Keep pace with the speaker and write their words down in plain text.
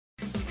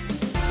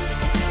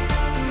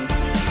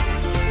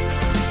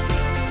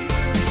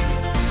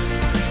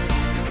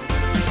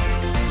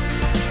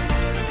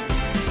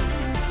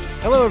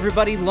Hello,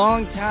 everybody.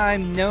 Long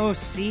time no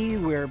see.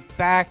 We're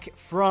back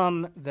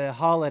from the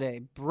holiday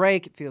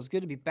break. It feels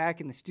good to be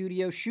back in the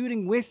studio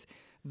shooting with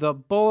the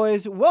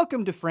boys.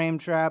 Welcome to Frame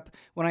Trap.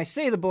 When I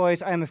say the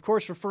boys, I am, of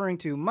course, referring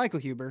to Michael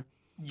Huber.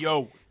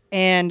 Yo.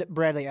 And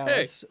Bradley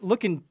Ellis.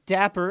 Looking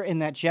dapper in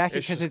that jacket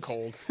because it's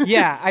cold.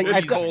 Yeah, I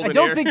don't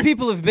here. think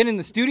people have been in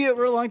the studio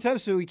for a long time,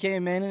 so we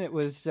came in and it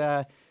was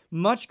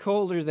much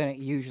colder than it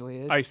usually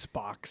is.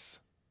 Icebox.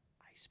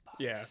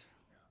 Yeah.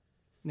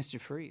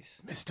 Mr.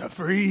 Freeze. Mr.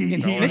 Freeze.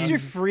 If Mr.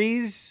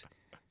 Freeze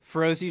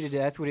froze you to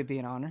death, would it be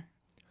an honor?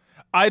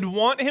 I'd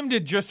want him to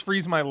just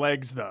freeze my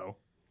legs, though.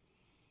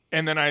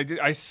 And then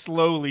I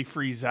slowly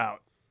freeze out.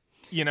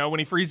 You know, when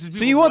he freezes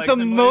So you want the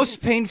legs, most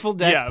painful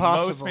death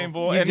possible. most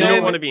painful. You And You then-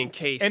 don't want to be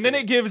encased. And then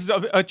it gives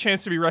a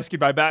chance to be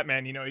rescued by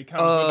Batman. You know, he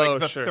comes with like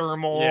the sure.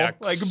 thermal, Yeah.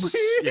 like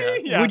Yeah.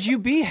 yeah. Would you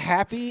be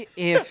happy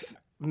if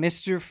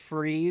Mr.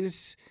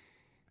 Freeze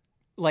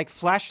like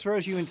flash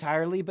throws you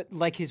entirely, but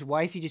like his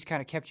wife, he just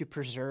kind of kept you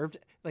preserved?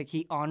 Like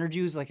he honored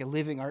you as like a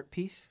living art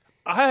piece?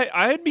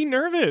 I'd be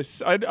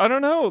nervous. I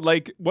don't know.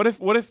 Like, what if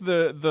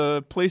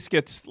the place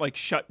gets like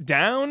shut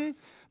down?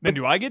 Then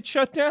do I get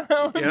shut down?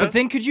 Yeah. But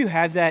then could you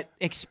have that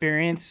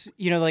experience,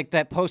 you know, like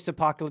that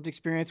post-apocalyptic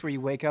experience where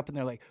you wake up and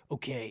they're like,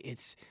 okay,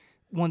 it's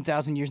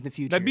 1,000 years in the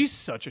future. That'd be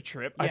such a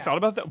trip. I Yeah. thought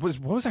about that. What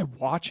was I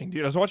watching,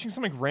 dude? I was watching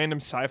some like random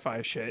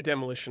sci-fi shit,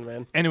 Demolition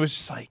Man. and it was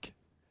just like,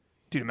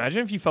 dude,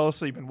 imagine if you fell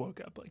asleep and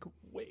woke up like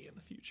way in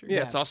the future.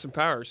 Yeah, it's Austin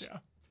Powers. Yeah.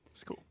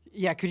 It's cool.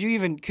 Yeah, could you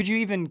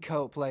even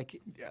cope?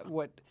 Like,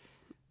 what?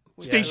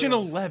 Station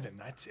 11.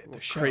 That's it. The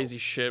show. Crazy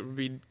shit would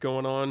be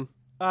going on.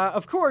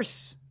 Of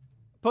course,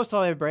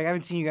 post-holiday break. I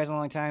haven't seen you guys in a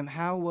long time.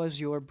 How was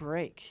your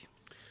break?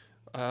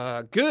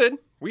 Good.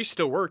 We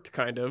still worked,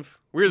 kind of.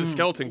 We were the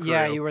skeleton crew.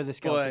 Yeah, you were the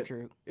skeleton but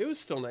crew. It was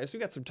still nice. We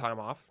got some time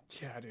off.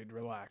 Yeah, dude,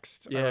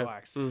 relaxed. Yeah. I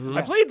relaxed. Mhm.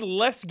 I played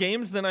less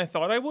games than I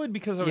thought I would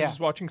because I was Yeah. just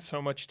watching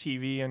so much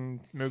TV and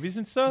movies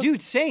and stuff.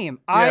 Dude, same.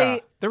 Yeah.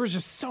 There was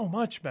just so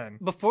much, Ben.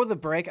 Before the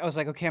break, I was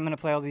like, okay, I'm going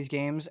to play all these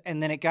games.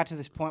 And then it got to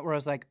this point where I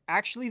was like,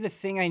 actually, the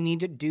thing I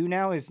need to do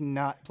now is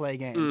not play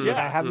games. Like,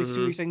 Yeah. I have these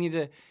 2 weeks. I need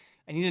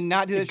to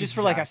not do this just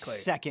for like a Exactly.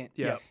 second.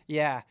 Yeah.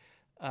 Yeah.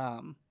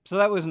 So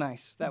that was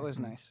nice. That was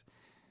nice.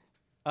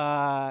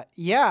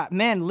 Yeah,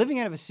 man, living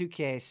out of a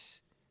suitcase,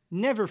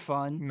 never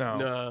fun. No.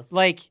 Nah.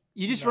 Like,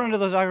 you just run into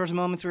those awkward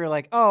moments where you're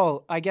like,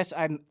 oh, I guess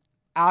I'm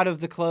out of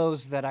the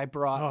clothes that I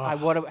brought.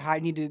 I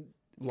need to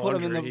put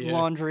them in the Laundry, yeah.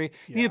 laundry.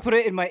 Need to put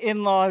it in my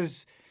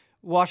in-laws'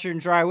 washer and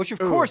dryer, which of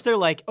course they're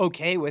like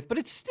okay with, but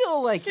it's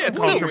still like Yeah, it's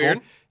still uncomfortable.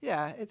 weird.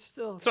 Yeah, it's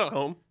still It's not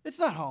home. it's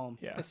not home.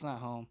 Yeah. It's not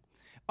home.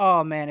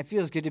 Oh man, it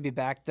feels good to be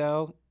back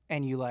though,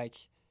 and you like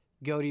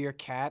go to your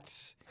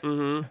cats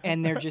Mm-hmm.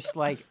 and they're just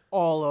like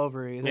all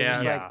over you. They're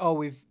just Yeah. like,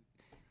 oh,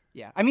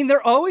 I mean,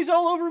 they're always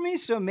all over me,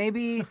 so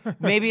maybe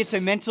it's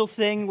a mental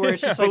thing where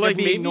it's just But like, like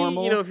they're maybe being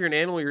normal. you know if you're an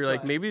animal, you're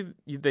like maybe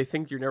they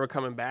think you're never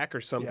coming back or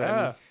something.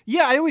 Yeah.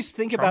 Yeah, I always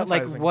think about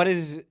like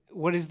Traumatizing.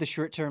 what is the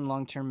short-term,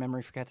 long-term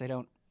memory for cats. I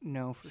don't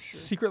know for sure.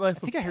 Secret Life I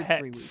think of I heard Pets.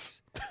 3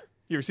 weeks.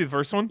 You ever see the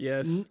first one?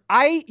 Yes.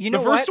 You know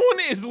The first what?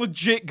 one is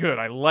legit good.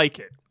 I like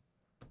it.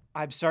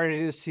 I'm sorry to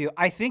do this to you.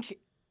 I think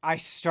I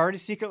started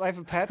Secret Life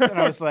of Pets and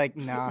I was like,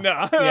 nah.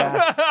 Nah.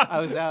 Yeah, I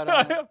was out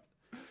on it.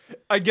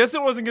 I guess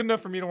it wasn't good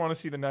enough for me to want to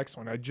see the next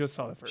one. I just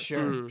saw the first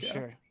one. Sure,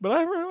 sure. But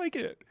I really like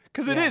it.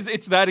 Because Yeah.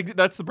 it's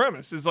that's the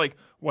premise. It's like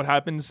what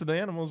happens to the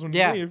animals when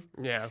Yeah. you leave.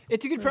 Yeah.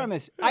 It's a good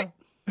premise.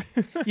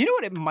 You know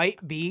what it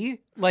might be,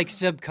 like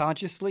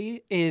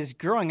subconsciously, is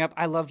growing up,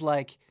 I loved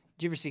like,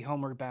 did you ever see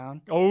Homeward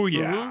Bound? Oh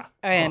yeah.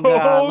 And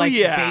Oh, like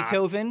yeah.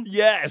 Beethoven?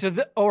 Yes. So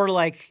or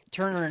like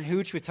Turner and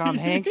Hooch with Tom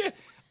Hanks.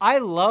 I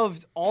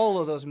loved all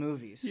of those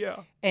movies.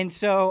 Yeah. And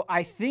so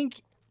I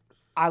think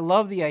I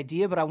love the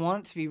idea, but I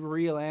want it to be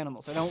real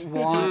animals. I don't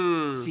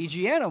want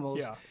CG animals.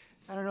 Yeah.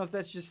 I don't know if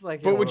that's just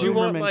like But a would you boomer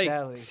want like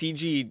mentality.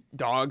 CG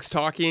dogs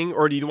talking,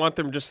 or do you want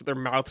them just their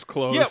mouths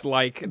closed Yeah,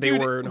 like they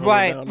dude, were in Homeward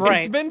right, Bound? right.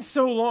 It's been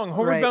so long.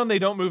 Homeward Right. Bound, they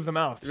don't move the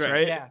mouths, Right.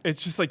 right? Yeah.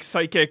 It's just like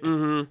psychic.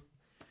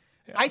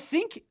 I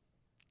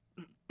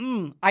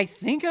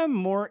think I'm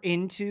more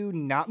into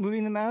not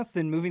moving the mouth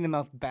than moving the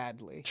mouth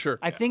badly. Sure.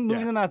 I think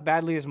moving Yeah. the mouth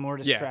badly is more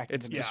Yeah, distracting.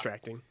 it's to me.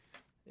 distracting.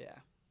 Yeah.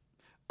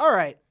 All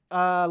right.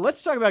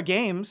 Let's talk about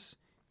games.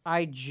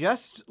 I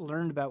just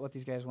learned about what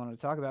these guys wanted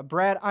to talk about.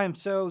 Brad, I am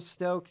so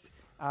stoked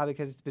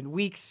because it's been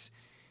weeks.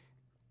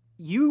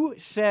 You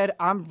said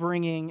I'm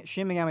bringing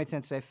Shin Megami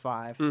Tensei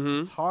 5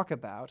 to talk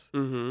about.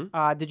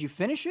 Mm-hmm. Did you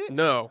finish it?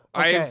 No,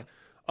 Okay.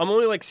 I'm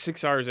only like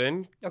 6 hours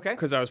in Okay.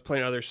 because I was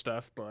playing other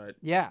stuff, but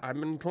Yeah. I've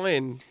been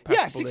playing. past Yeah,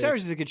 couple 6 days.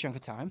 hours is a good chunk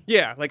of time.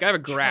 Yeah, like I have a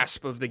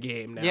grasp of the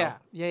game now.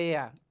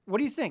 Yeah. What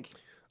do you think?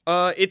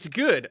 It's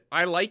good.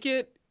 I like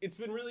it. It's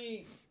been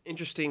really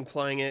interesting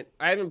playing it.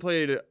 I haven't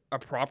played a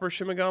proper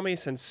Shin Megami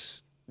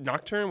since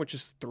Nocturne, which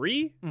is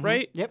 3,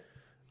 right? Yep.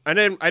 I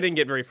didn't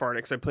get very far in it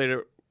because I played it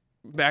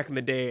back in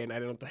the day and I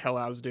didn't know what the hell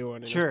I was doing.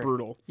 And It Sure. was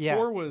brutal. Yeah.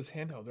 4 was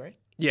handheld, right?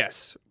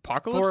 Yes.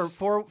 Apocalypse?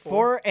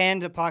 Four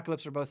and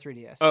Apocalypse are both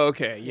 3DS. Oh,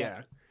 okay.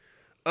 Yeah.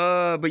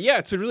 But yeah,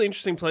 it's been really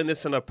interesting playing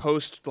this in a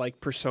post like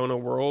Persona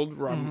world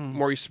where I'm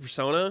more used to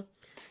Persona.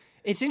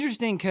 It's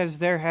interesting because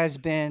there has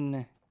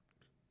been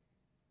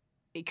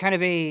kind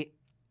of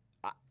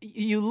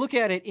you look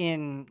at it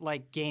in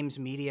like games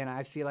media, and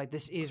I feel like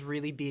this is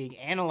really being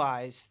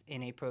analyzed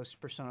in a post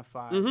Persona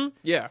 5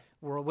 Yeah.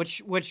 world,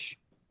 which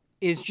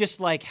is just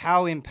like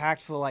how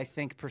impactful I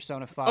think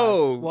Persona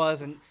 5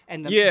 was,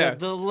 and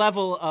the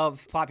level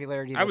of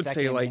popularity. I would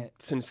say game like hit.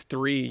 since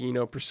 3,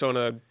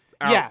 Persona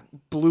Yeah.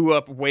 blew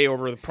up way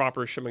over the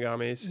proper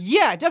Shimigamis.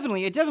 Yeah,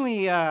 definitely. It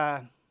definitely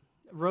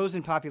rose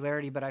in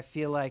popularity, but I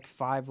feel like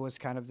 5 was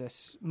kind of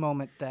this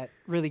moment that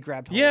really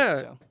grabbed hold. Yeah,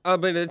 So.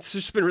 but it's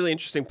just been really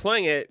interesting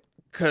playing it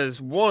because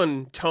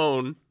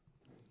tone.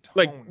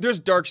 Like there's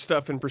dark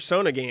stuff in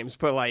Persona games,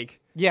 but like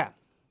Yeah.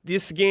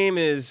 this game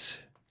is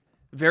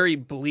very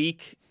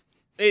bleak.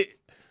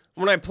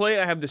 When I play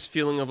it, I have this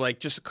feeling of like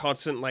just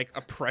constant like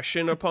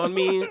oppression upon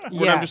me when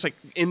Yeah. I'm just like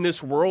in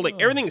this world.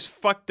 Like everything is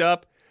fucked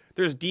up.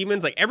 There's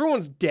demons. Like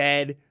everyone's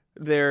dead.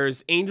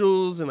 There's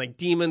angels and like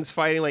demons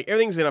fighting. Like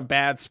everything's in a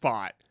bad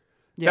spot.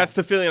 Yeah. That's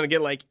the feeling I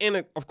get. Like,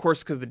 and of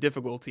course, because of the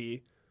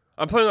difficulty,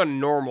 I'm playing on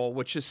normal,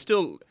 which is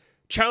still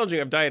challenging.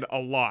 I've died a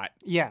lot,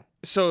 Yeah.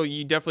 so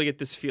you definitely get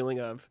this feeling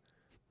of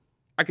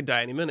I could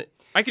die any minute.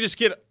 I could just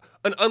get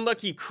an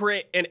unlucky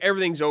crit and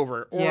everything's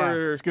over. Yeah.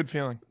 Or It's a good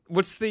feeling.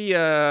 what's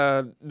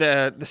the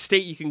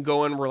state you can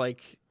go in where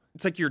like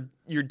it's like your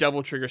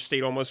Devil Trigger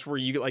state almost, where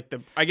you get like the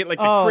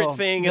crit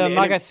thing the and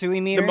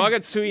Magatsuhi meter. the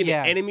Magatsuhi and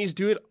Yeah. the enemies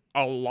do it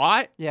a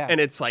lot. Yeah. And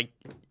it's like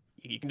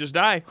you can just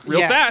die real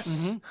Yeah.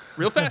 fast.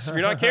 Real fast if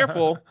you're not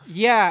careful.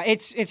 Yeah,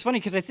 it's funny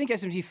because I think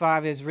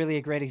SMT5 is really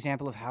a great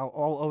example of how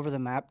all over the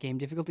map game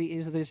difficulty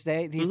is these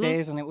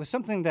days, and it was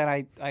something that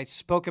I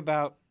spoke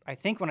about, I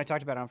think when I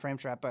talked about it on Frame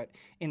Trap, but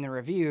in the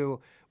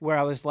review where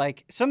I was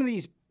like, some of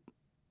these,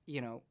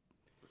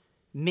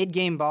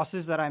 mid-game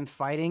bosses that I'm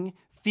fighting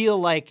feel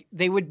like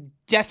they would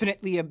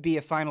definitely be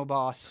a final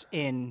boss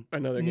in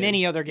Another game.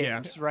 many other Yeah.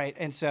 games, right?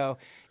 And so,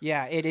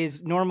 yeah, it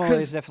is normal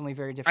 'Cause is definitely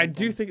very I different.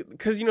 do think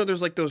because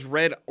there's like those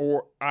red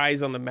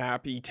eyes on the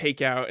map you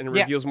take out and it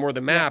Yeah. reveals more of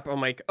the map. I'm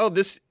like, oh,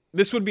 this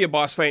would be a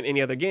boss fight in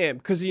any other game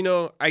because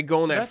I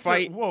go in that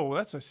fight.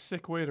 That's a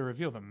sick way to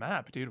reveal the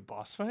map, dude. A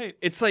boss fight.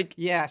 It's like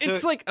Yeah, so-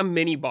 it's like a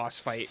mini boss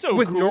fight So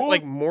with cool.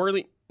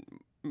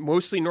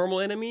 mostly normal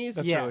enemies.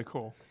 That's Yeah. really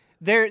cool.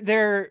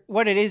 They're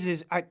what it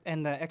is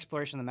and the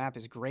exploration of the map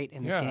is great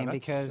in this Yeah, game that's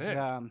because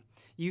sick.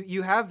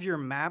 you have your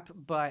map,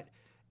 but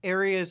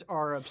areas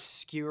are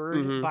obscured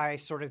Mm-hmm. by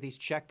sort of these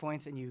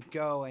checkpoints, and you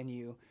go and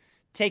you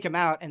take them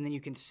out, and then you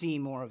can see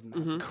more of the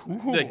map.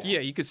 Cool. Like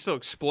you could still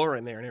explore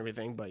in there and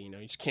everything, but you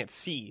just can't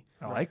see.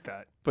 I like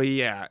that. But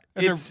yeah,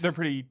 And they're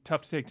pretty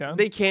tough to take down.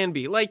 They can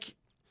be. Like,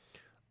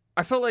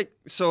 I felt like,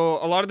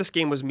 so a lot of this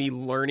game was me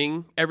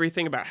learning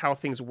everything about how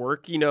things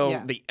work.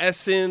 Yeah. The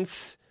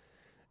essence,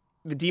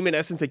 the demon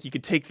essence, like you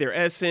could take their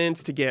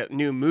essence to get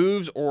new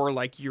moves or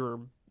like your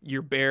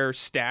bare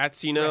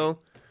stats, Right.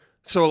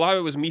 So a lot of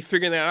it was me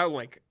figuring that out.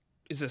 Like,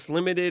 is this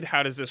limited?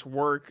 How does this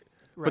work?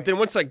 Right. But then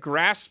once I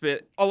grasp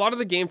it, a lot of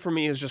the game for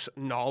me is just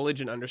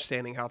knowledge and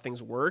understanding how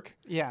things work.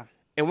 Yeah,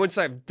 And once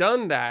I've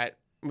done that,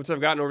 once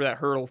I've gotten over that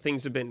hurdle,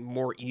 things have been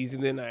more easy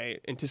than I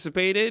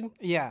anticipated.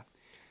 yeah,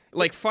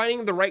 Like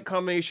finding the right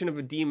combination of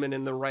a demon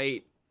and the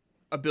right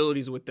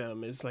abilities with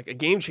them is like a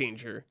game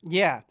changer.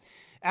 yeah.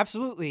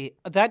 Absolutely.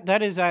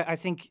 That is, I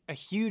think, a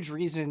huge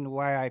reason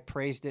why I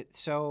praised it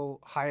so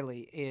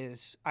highly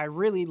is I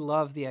really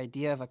love the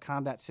idea of a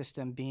combat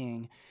system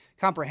being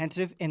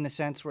comprehensive in the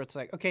sense where it's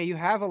like, okay, you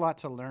have a lot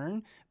to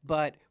learn,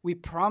 but we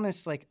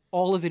promise like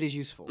all of it is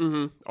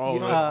useful. All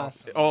of Uh,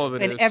 it. All of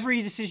it And is.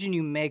 every decision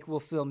you make will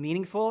feel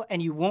meaningful,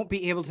 and you won't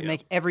be able to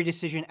make every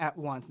decision at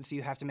once, and so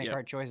you have to make Yeah.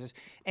 hard choices.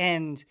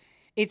 And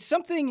it's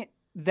something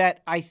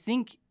that I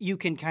think you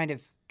can kind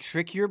of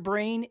trick your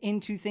brain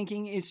into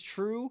thinking is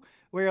true,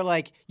 where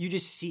like you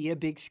just see a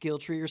big skill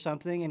tree or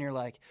something, and you're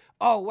like,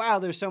 oh wow,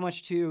 there's so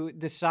much to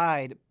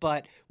decide.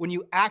 But when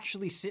you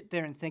actually sit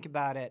there and think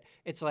about it,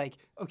 it's like,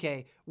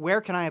 okay,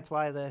 where can I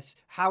apply this?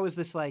 How is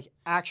this like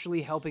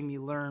actually helping me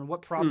learn?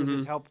 What problems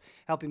is this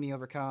helping me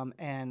overcome?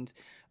 And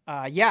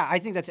yeah, I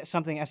think that's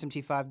something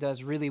SMT5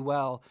 does really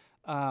well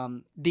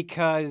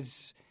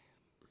because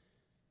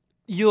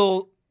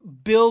you'll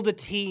build a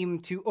team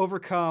to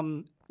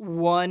overcome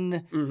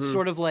one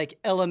sort of like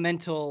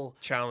elemental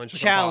challenge.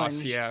 Like a challenge,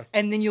 boss, yeah.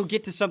 and then you'll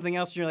get to something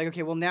else, and you're like,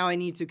 okay, well now I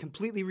need to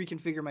completely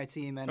reconfigure my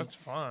team, and That's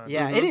fun.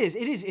 yeah, it is.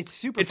 It's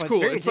super. It's fun.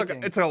 cool. It's, It's very like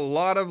addicting. it's a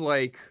lot of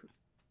like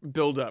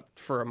build up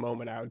for a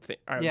moment. I would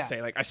Yeah.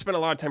 say like I spent a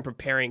lot of time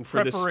preparing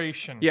for this.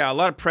 Preparation. Yeah, a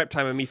lot of prep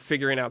time of me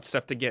figuring out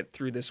stuff to get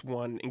through this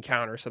one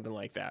encounter or something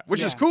like that,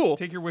 which is Yeah. cool.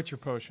 Take your Witcher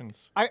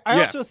potions. I Yeah.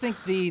 also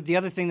think the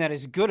other thing that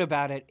is good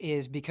about it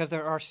is because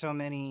there are so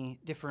many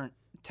different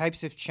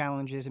types of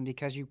challenges, and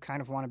because you kind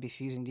of want to be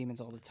fusing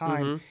demons all the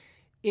time,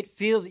 it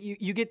feels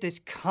you get this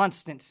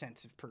constant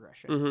sense of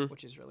progression,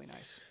 which is really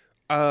nice.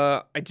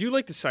 I do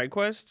like the side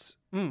quests.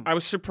 I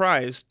was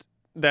surprised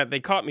that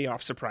they caught me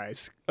off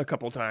surprise a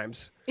couple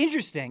times.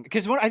 Interesting,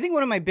 because I think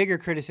one of my bigger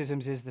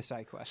criticisms is the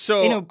side quest.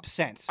 So, in a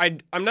sense,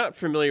 I'm not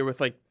familiar with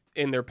like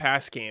in their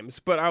past games,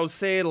 but I would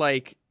say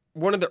like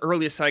one of the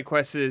earliest side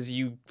quests is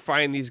you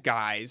find these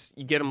guys,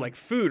 you get them like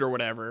food or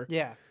whatever.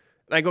 Yeah.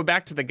 And I go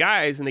back to the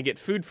guys and they get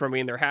food from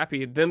me and they're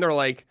happy. Then they're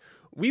like,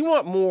 we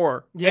want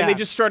more. Yeah. And they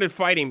just started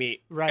fighting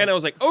me. Right. And I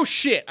was like, oh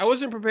shit, I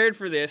wasn't prepared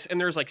for this. And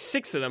there's like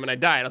 6 of them and I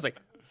died. I was like,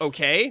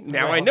 okay,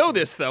 now I know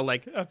this though.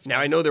 Like, now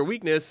I know their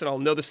weakness and I'll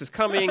know this is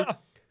coming.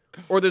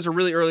 Or there's a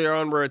really early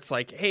on where it's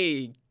like,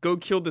 hey, go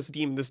kill this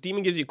demon. This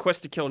demon gives you a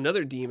quest to kill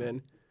another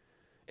demon.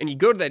 And you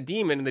go to that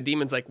demon and the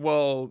demon's like,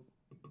 well,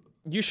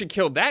 you should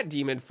kill that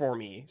demon for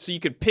me. So you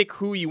could pick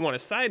who you want to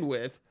side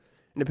with.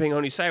 And depending on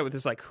who you side with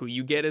is like who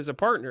you get as a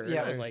partner. Yeah.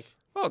 And I was like,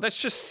 oh, that's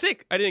just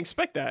sick. I didn't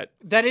expect that.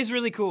 That is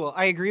really cool.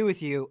 I agree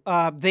with you.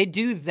 They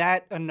do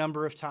that a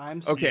number of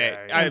times. Okay.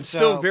 Yeah, I'm And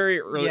still so- very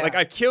early. yeah. Like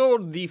I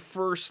killed the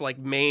first like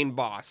main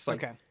boss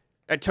like Okay.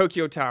 at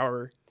Tokyo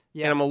Tower.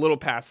 Yeah. And I'm a little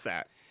past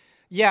that.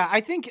 Yeah,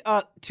 I think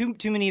too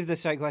many of the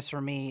side quests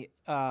for me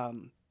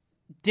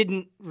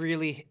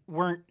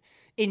weren't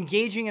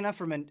engaging enough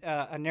from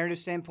a narrative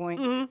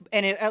standpoint,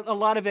 and a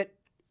lot of it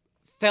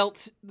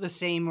felt the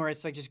same, where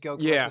it's like just go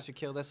kill Yeah. this or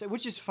kill this,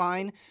 which is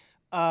fine,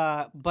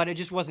 but it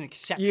just wasn't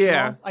exceptional.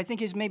 Yeah. I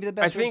think is maybe the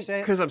I best way to think say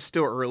it. because I'm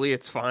still early,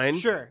 it's fine.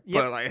 Sure,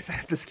 yeah. But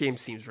like this game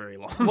seems very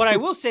long. What I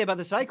will say about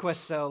the side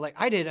quests, though, like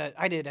I did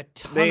a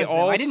ton They of them.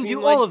 all I didn't seem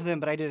do all like- of them,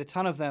 but I did a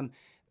ton of them.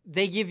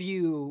 They give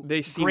you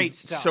They seem great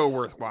stuff. so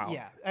worthwhile.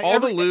 Yeah. All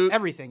the loot,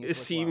 everything is it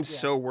seems worthwhile, yeah.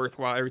 so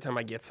worthwhile. Every time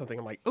I get something,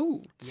 I'm like,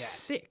 oh,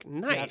 sick,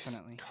 nice.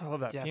 Definitely. I love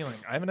that Definitely.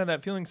 feeling. I haven't had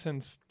that feeling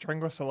since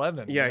Dragon Quest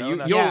 11. Yeah, know? you'll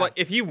That's- like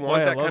if you why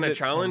want I that kind loved of it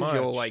so challenge,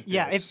 you'll much. like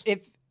Yeah, this.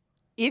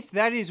 if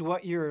that is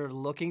what you're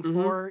looking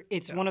Mm-hmm. for,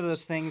 it's one of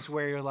those things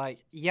where you're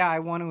like, yeah, I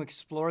want to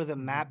explore the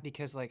map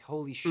because like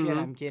holy shit, Mm-hmm.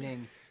 I'm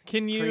getting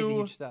Can crazy you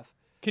huge stuff.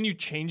 can you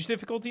change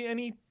difficulty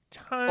any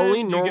time? Only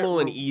Do you get normal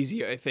and re-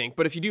 easy, I think.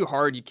 But if you do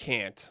hard, you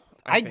can't.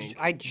 I think.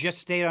 I just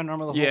stayed on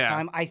normal the Yeah. whole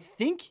time. I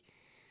think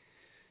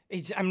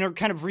I'm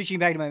kind of reaching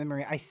back to my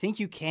memory. I think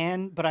you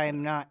can, but I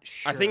am not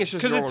sure. I think it's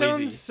just Because it normal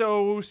sounds easy.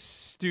 so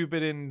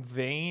stupid and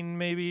vain,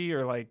 maybe,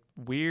 or like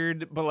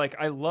weird. But like,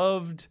 I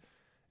loved.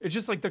 It's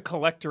just like the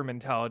collector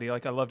mentality.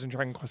 Like I loved in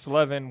Dragon Quest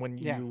 11 when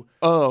Yeah. you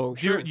Oh,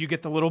 do, sure. you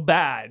get the little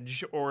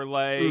badge, or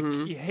like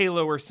Mm-hmm.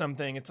 Halo or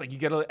something. It's like you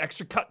get an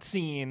extra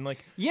cutscene.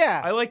 Like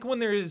Yeah. I like when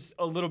there is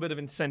a little bit of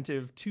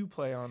incentive to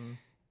play on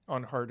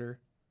harder.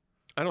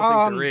 I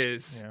don't think there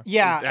is.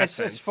 Yeah, in that as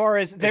sense. far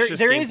as It's there just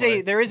there is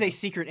gameplay. there is a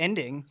secret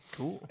ending,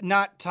 Cool.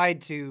 not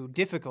tied to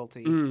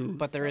difficulty, Mm.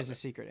 but there is a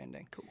secret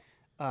ending. Cool.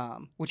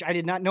 Which I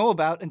did not know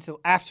about until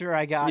after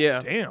I got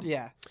Yeah. Damn.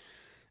 yeah.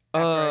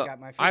 After I got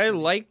my first I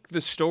ending. like the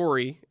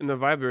story and the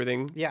vibe of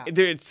everything. Yeah.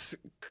 It's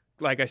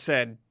like I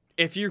said,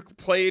 if you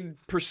played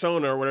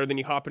Persona or whatever, then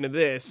you hop into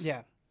this.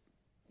 Yeah.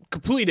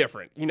 Completely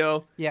different. You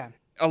know, Yeah.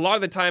 a lot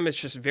of the time it's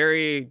just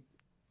very.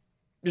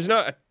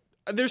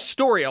 There's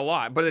story a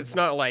lot, but it's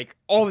not like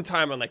all the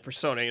time on like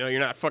Persona. You know, you're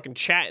not fucking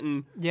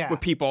chatting Yeah. with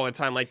people all the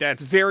time like that.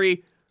 It's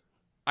very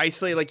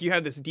isolated. Like you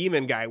have this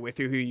demon guy with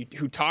you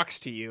who talks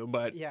to you,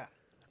 but Yeah.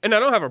 and I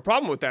don't have a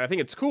problem with that. I think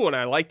it's cool, and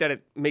I like that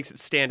it makes it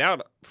stand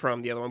out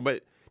from the other one.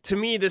 But to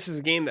me, this is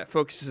a game that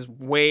focuses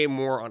way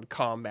more on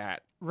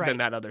combat Right. than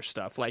that other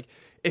stuff. Like,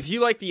 if you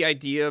like the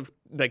idea of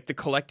like the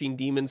collecting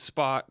demon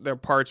spot, their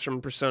parts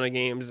from Persona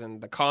games,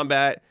 and the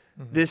combat,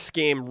 this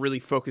game really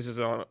focuses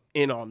on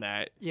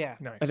that. Yeah.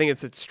 Nice. I think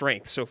it's its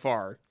strength so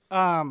far.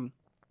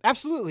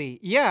 Absolutely.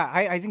 Yeah,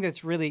 I think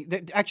that's really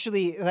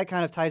actually that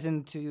kind of ties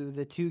into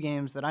the two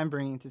games that I'm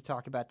bringing to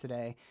talk about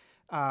today,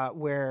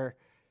 where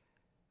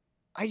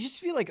I just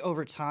feel like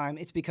over time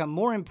it's become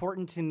more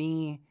important to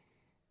me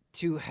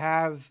to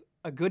have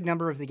a good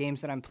number of the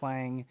games that I'm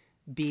playing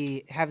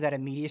have that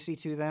immediacy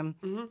to them.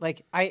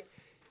 Like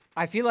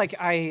I feel like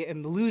I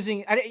am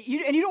losing, and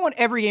you don't want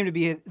every game to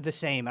be the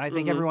same. And I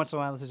think every once in a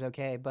while this is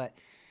okay, but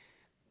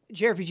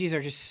JRPGs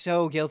are just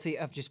so guilty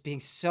of just being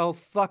so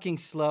fucking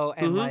slow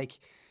and like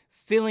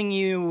filling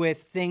you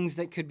with things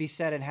that could be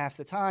said in half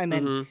the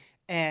time.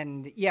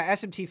 And yeah,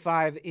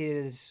 SMT5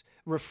 is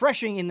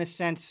refreshing in the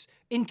sense,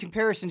 in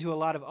comparison to a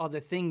lot of other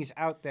things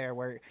out there,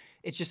 where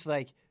it's just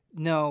like,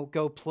 no,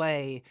 go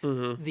play.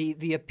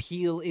 The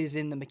appeal is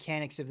in the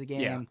mechanics of the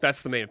game. Yeah,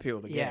 that's the main appeal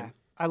of the Yeah, game.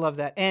 I love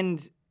that. And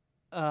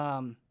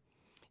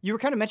you were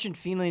kind of mentioned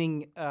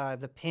feeling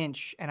the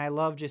pinch, and I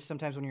love just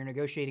sometimes when you're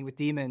negotiating with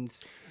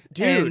demons.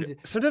 Dude, And,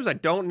 sometimes I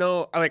don't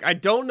know. I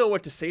don't know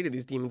what to say to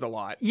these demons a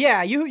lot.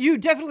 yeah, you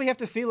definitely have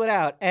to feel it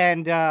out.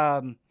 And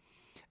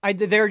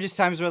there are just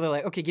times where they're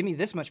like, okay, give me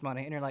this much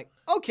money. And you're like,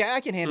 okay, I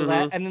can handle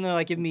that. And then they're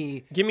like, give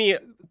me Give me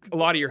a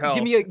lot of your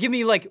help. give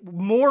me like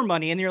more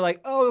money. And you're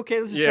like, oh, okay,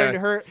 this is Yeah. starting to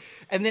hurt.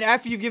 And then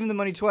after you've given the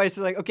money twice,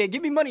 they're like, okay,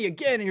 give me money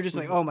again. And you're just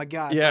like, oh my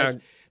God. Yeah.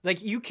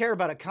 Like you care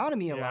about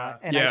economy a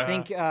lot. And Yeah. I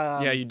think,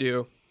 Yeah, you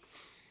do.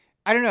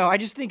 I don't know. I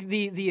just think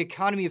the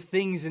economy of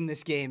things in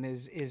this game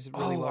is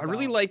really well I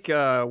really balanced.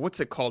 like what's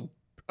it called?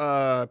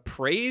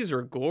 Praise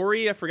or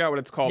glory? I forgot what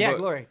it's called. Yeah, but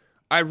glory.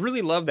 I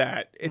really love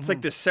that. It's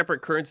like this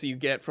separate currency you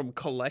get from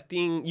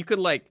collecting. You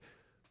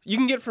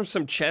can get from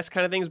some chest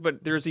kind of things,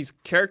 but there's these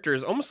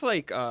characters almost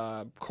like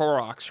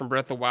Koroks from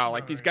Breath of the Wild.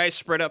 Like these guys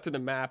spread out through the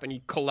map, and you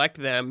collect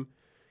them,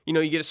 you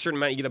know, you get a certain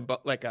amount, you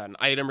get like an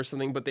item or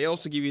something, but they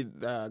also give you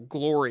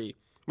glory,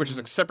 which is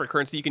a separate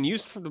currency you can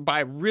use to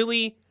buy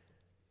really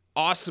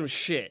awesome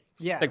shit.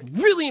 Yeah. Like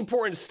really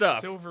important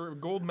stuff. Silver,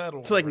 gold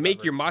medal. To like or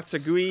make your whatever.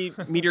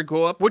 Matsugui meter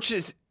go up, which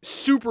is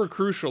super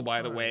crucial,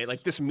 by the way. Nice.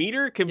 Like this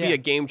meter can be Yeah. a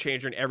game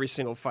changer in every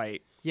single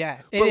fight.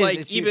 Yeah, But like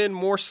it's huge. even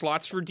more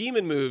slots for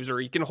demon moves,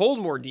 or you can hold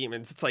more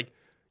demons. It's like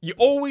you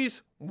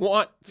always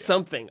want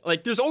something.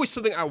 Like there's always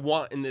something I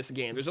want in this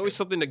game. There's always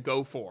something to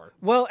go for.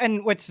 Well,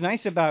 and what's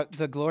nice about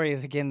the glory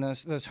is again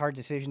those hard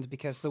decisions,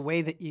 because the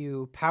way that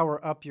you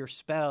power up your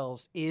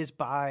spells is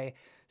by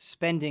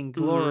spending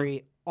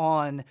glory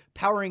on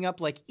powering up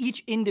like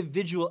each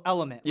individual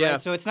element. Yeah.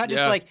 Right? So it's not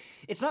just Yeah. like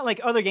it's not like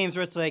other games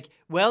where it's like,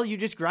 well, you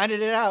just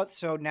grinded it out,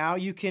 so now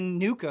you can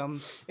nuke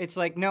them. It's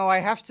like, no, I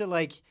have to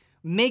like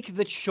make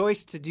the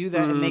choice to do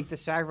that and make the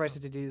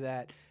sacrifices to do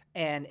that,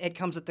 and it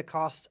comes at the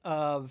cost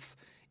of,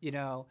 you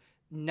know,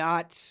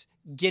 not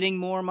getting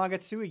more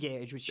Magatsui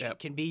gauge, which Yep.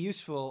 can be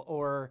useful,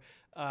 or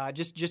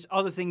just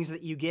other things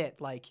that you get,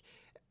 like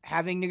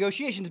having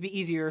negotiations be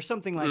easier or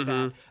something like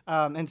that.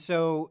 And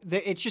so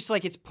it's just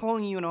like it's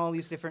pulling you in all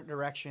these different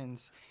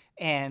directions,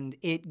 and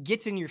it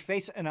gets in your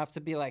face enough to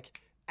be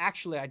like,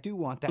 actually, I do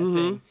want that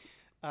thing.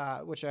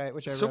 Which I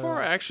So really far,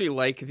 like. I actually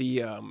like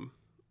the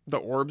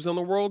orbs on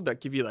the world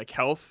that give you like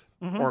health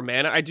or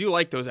mana. I do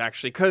like those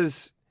actually,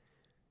 because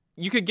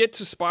you could get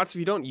to spots if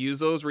you don't use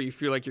those where you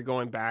feel like you're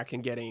going back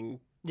and getting.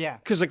 Yeah.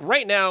 Because like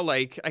right now,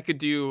 like I could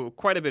do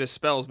quite a bit of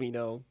spells, but you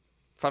know,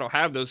 if I don't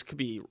have those, it could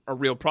be a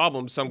real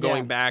problem. So I'm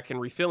going Yeah. back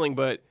and refilling.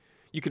 But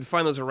you can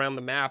find those around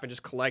the map and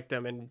just collect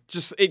them, and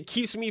just it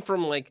keeps me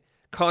from like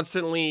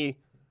constantly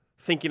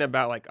thinking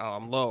about like, oh,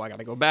 I'm low, I got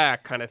to go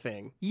back, kind of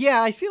thing.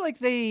 Yeah, I feel like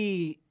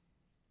they.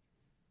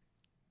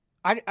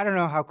 I don't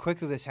know how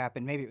quickly this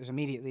happened. Maybe it was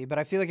immediately, but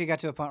I feel like it got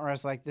to a point where I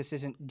was like, this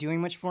isn't doing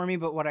much for me.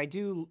 But what I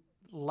do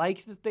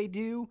like that they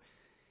do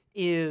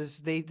is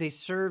they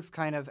serve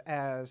kind of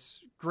as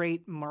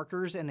great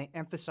markers, and they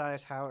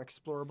emphasize how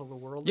explorable the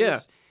world Yeah.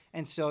 is.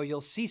 And so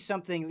you'll see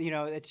something, you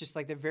know, it's just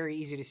like they're very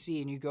easy to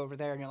see, and you go over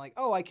there and you're like,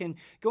 oh, I can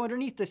go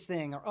underneath this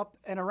thing or up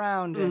and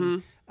around.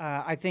 And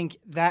I think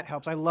that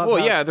helps. I love Well,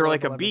 how yeah, they're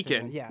like a explorable everything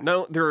beacon. is. Yeah.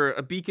 No, they're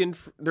a beacon.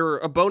 They're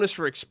a bonus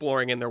for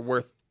exploring, and they're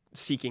worth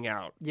seeking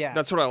out. Yeah.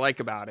 That's what I like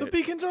about The it.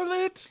 beacons are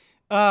lit.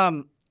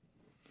 A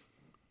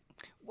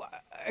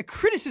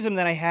criticism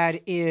that I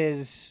had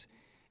is,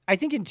 I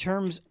think in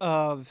terms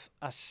of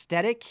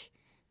aesthetic,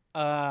 A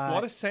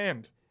lot of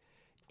sand.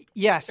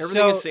 yes.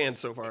 Everything so is sand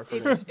so far for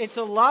me. it's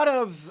a lot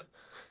of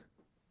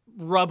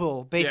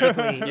rubble,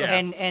 basically, Yeah.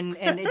 and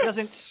it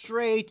doesn't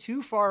stray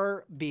too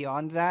far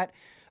beyond that,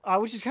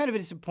 which is kind of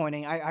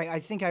disappointing. I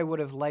think I would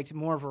have liked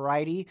more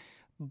variety,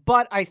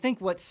 but I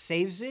think what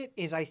saves it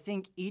is I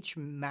think each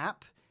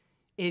map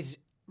is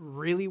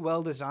really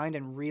well designed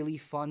and really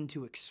fun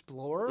to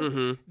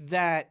explore.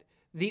 That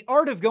the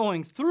art of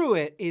going through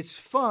it is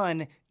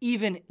fun,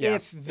 even Yeah,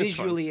 if it's fun.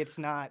 visually it's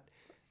not.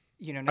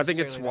 You know, I think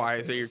it's necessarily that wise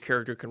great. that your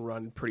character can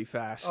run pretty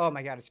fast. Oh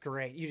my god, it's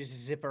great! You just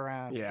zip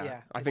around.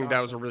 yeah. I it's think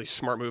that was a awesome. really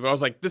smart move. I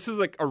was like, this is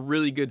like a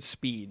really good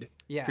speed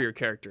Yeah. for your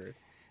character.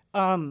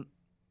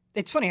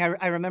 It's funny.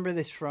 I remember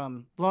this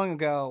from long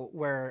ago,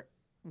 where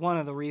one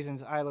of the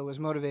reasons Isla was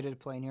motivated to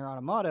play Nier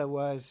Automata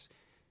was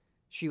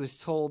she was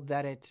told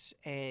that it's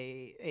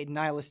a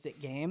nihilistic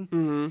game,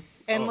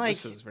 and Oh, like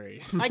this is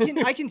very.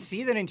 I can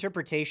see that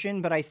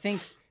interpretation, but I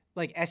think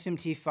like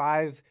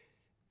SMT5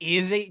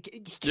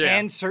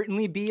 can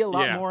certainly be a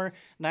lot Yeah. more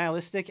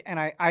nihilistic, and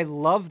I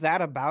love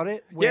that about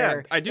it.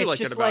 Where I do it's like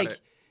that just about like, it.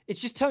 It's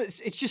just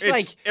It's-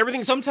 like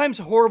everything's- sometimes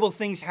horrible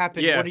things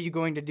happen. Yeah. What are you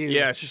going to do?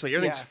 Yeah, it's just like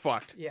everything's Yeah.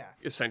 fucked, Yeah.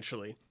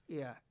 essentially.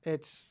 Yeah.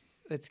 It's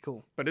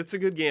cool. But it's a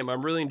good game.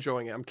 I'm really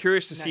enjoying it. I'm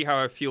curious to see Nice.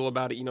 how I feel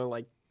about it, you know,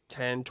 like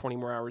 10, 20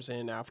 more hours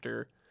in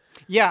after.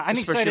 Yeah, I'm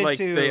Especially excited like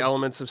to the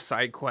elements of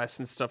side quests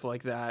and stuff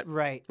like that.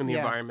 right And the yeah.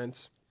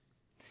 environments.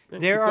 Yeah,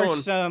 There keep are going.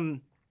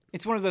 some.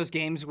 It's one of those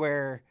games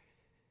where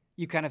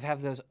you kind of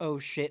have those oh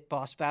shit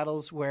boss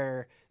battles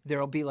where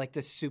there'll be like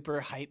this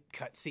super hype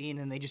cutscene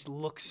and they just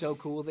look so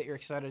cool that you're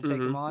excited to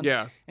take them on.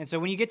 Yeah. And so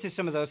when you get to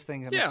some of those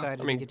things, I'm Yeah,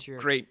 excited I mean, to get your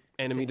great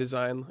enemy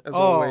design as Oh,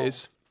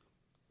 always.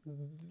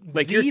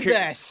 Like the your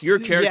best. your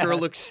character Yeah.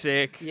 looks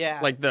sick. Yeah.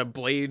 Like the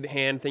blade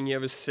hand thing you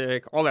have is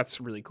sick. All that's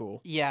really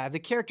cool. Yeah, the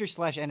character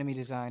 / enemy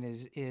design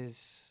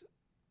is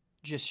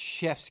just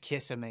chef's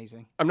kiss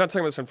amazing. I'm not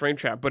talking about some frame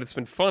trap, but it's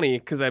been funny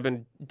because I've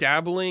been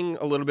dabbling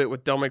a little bit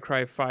with Devil May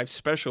Cry 5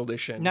 Special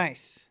Edition,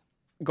 Nice.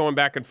 going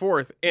back and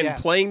forth, and Yeah.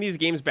 playing these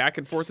games back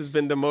and forth has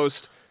been the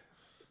most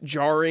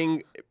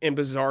jarring and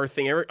bizarre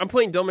thing ever. I'm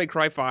playing Devil May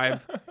Cry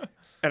 5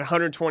 at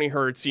 120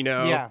 hertz, you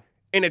know, Yeah.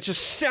 and it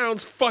just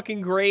sounds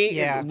fucking great.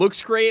 Yeah. It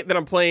looks great. Then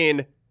I'm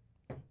playing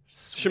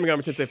Shin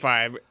Megami Tensei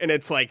 5, and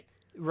it's like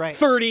Right.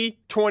 30,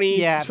 20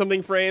 Yeah.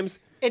 something frames.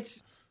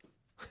 It's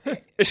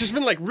It's just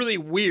been like really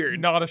weird.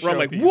 Not a where I'm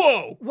like, showpiece.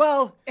 whoa.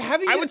 well,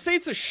 having I would say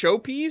it's a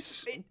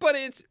showpiece, but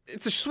it's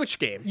a Switch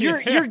game. you're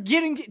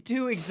getting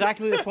to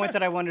exactly the point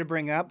that I wanted to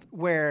bring up,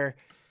 where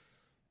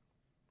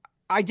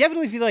I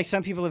definitely feel like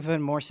some people have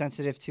been more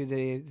sensitive to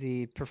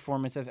the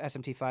performance of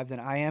SMT5 than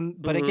I am,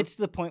 but it gets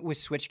to the point with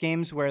Switch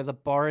games where the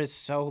bar is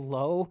so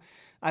low.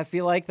 I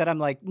feel like that I'm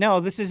like, no,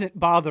 this isn't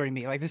bothering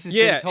me. Like, this is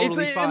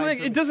totally fine.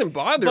 It doesn't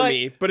bother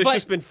me, but it's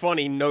just been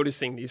funny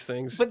noticing these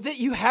things. But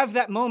you have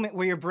that moment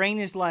where your brain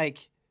is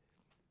like,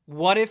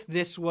 what if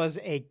this was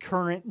a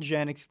current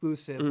gen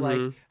exclusive?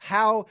 Like,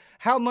 how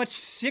much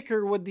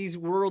sicker would these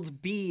worlds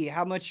be?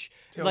 How much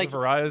Tales of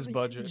Aria's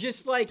budget?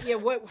 Just like,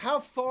 how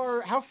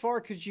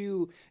far could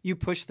you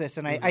push this?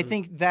 And I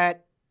think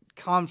that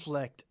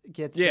conflict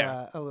gets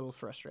a little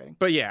frustrating.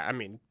 But yeah, I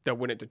mean, that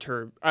wouldn't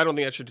deter. I don't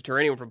think that should deter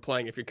anyone from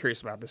playing if you're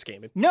curious about this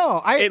game.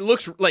 It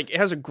looks like it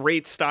has a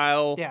great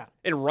style. Yeah.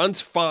 It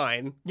runs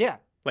fine. Yeah.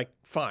 Like,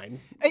 fine.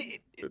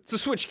 It's a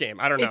Switch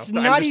game. I don't know. It's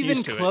not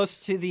even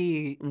close to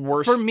the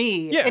worst for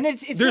me. Yeah, and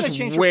it's there's gonna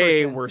change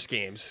way for person. worse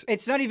games.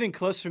 It's not even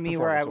close for me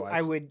where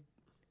I would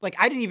like.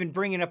 I didn't even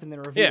bring it up in the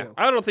review. Yeah,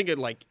 I don't think it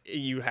like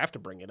you have to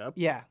bring it up.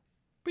 Yeah,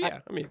 but yeah,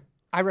 I mean,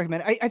 I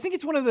recommend it. I think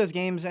it's one of those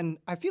games, and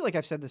I feel like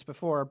I've said this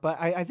before, but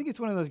I think it's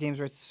one of those games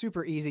where it's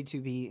super easy to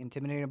be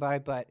intimidated by,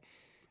 but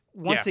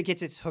once it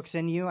gets its hooks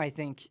in you, I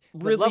think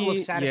the level of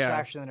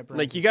satisfaction that it brings.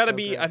 Like, you got to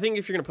be. Great. I think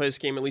if you're gonna play this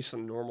game, at least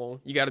on normal,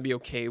 you got to be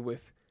okay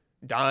with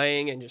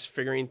dying and just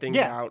figuring things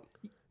out.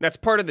 That's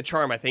part of the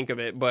charm, I think, of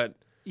it, but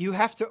you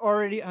have to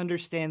already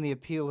understand the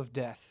appeal of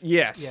death.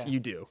 Yes,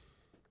 you do.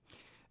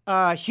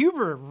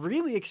 Huber,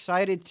 really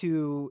excited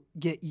to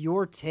get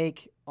your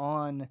take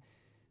on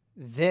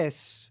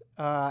this,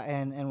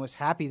 and was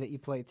happy that you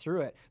played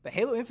through it. But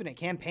Halo Infinite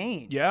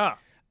campaign. Yeah.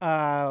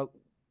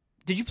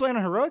 Did you play on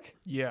Heroic?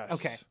 Yes.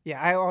 Okay.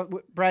 Yeah,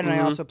 Brad and I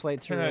also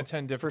played through 10 out of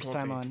 10 difficulty.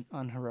 First time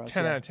on Heroic.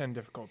 10 out of 10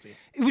 difficulty.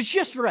 It was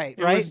just right,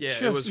 It right? was it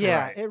just was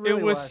right. It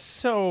really was was.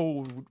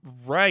 so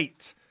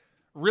right.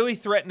 Really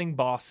threatening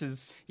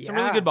bosses. Some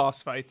really good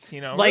boss fights,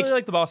 Like- really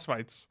like the boss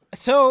fights.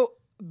 So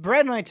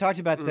Brad and I talked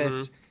about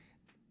this.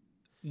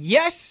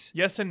 Yes.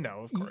 Yes and no,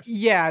 of course.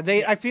 Yeah,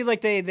 I feel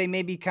like they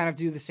maybe kind of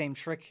do the same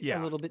trick a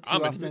little bit too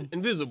I'm often.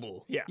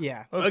 invisible. Yeah.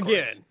 Yeah. Of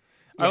Again. course.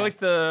 I like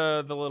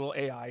the little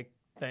AI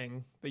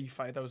thing that you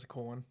fight. That was a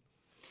cool one.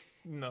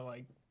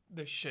 Like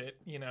the shit,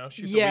 shoot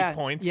the weak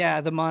points. Yeah,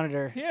 the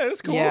monitor. Yeah, it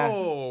was cool. Yeah.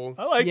 Oh.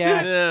 I liked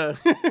Yeah. it.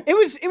 Yeah. It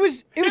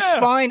was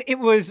fine. It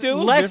was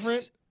Still less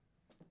different.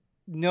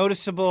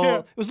 noticeable. Yeah.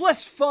 It was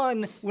less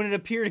fun when it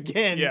appeared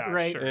again, Yeah,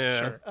 right? sure, Yeah.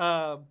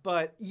 sure.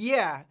 But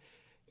yeah,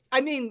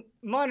 I mean,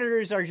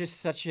 monitors are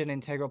just such an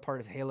integral part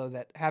of Halo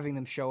that having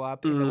them show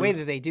up in the way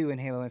that they do in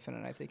Halo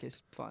Infinite, I think,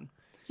 is fun.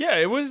 Yeah,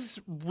 it was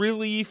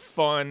really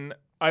fun.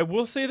 I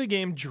will say the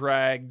game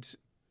dragged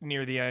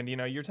near the end.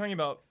 You're talking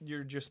about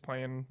you're just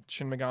playing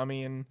Shin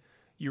Megami and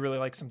you really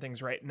like some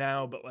things right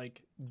now, but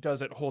like,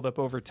 does it hold up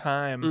over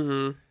time?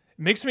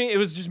 It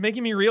was just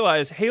making me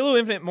realize Halo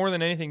Infinite more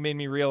than anything made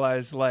me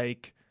realize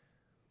like,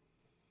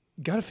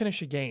 gotta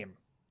finish a game.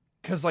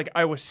 Cause like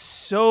I was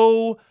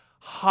so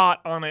hot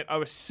on it. I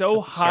was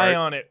so high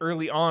on it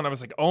early on. I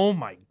was like, oh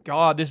my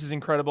God, this is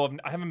incredible.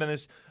 I haven't been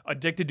this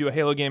addicted to a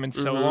Halo game in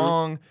so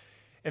long.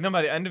 And then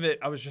by the end of it,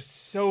 I was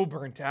just so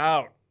burnt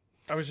out.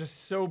 I was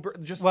just so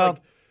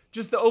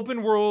just the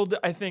open world,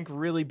 I think,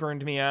 really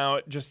burned me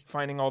out. Just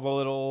finding all the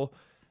little,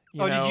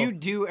 did you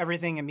do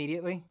everything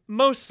immediately?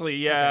 Mostly,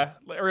 yeah.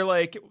 Okay. Or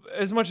like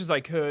as much as I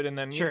could, and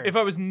then Sure. if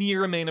I was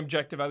near a main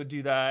objective, I would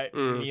do that.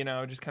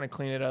 Just kind of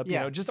clean it up.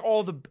 Just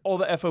all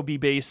the FOB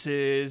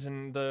bases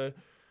and the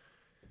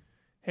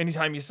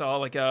anytime you saw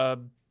like a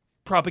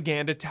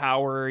propaganda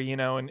tower,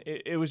 and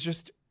it was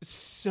just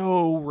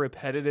so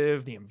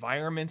repetitive. The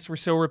environments were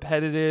so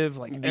repetitive.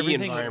 Like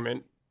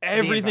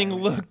everything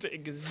looked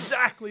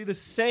exactly the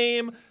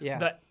same. Yeah.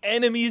 The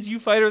enemies you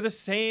fight are the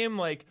same.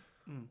 Like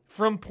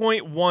from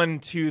point one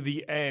to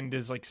the end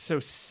is like so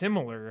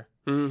similar.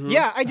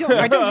 Yeah, I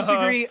don't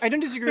disagree. I don't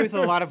disagree with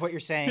a lot of what you're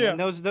saying. Yeah. And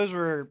those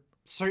were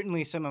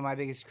certainly some of my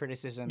biggest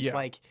criticisms. Yeah.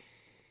 Like,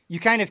 you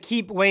kind of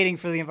keep waiting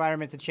for the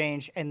environment to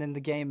change, and then the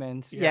game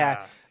ends.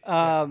 Yeah.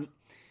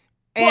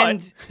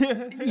 And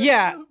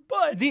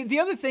but the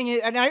other thing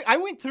is, and I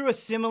went through a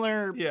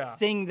similar Yeah.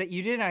 thing that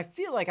you did, and I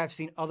feel like I've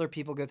seen other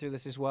people go through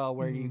this as well,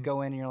 where you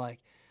go in and you're like,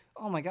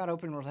 oh my God,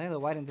 open world Halo,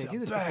 why didn't they do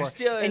this best.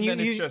 before? Yeah, and then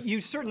it's just-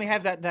 you certainly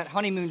have that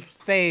honeymoon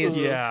phase.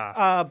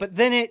 Yeah. But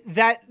then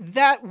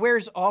that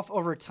wears off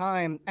over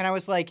time, and I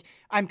was like,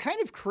 I'm kind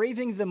of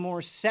craving the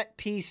more set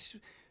piece,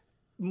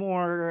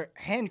 more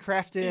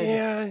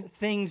handcrafted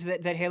things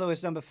that Halo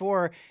has done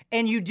before,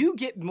 and you do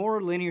get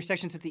more linear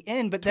sections at the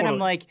end, but then I'm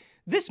like,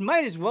 this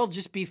might as well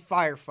just be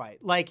firefight.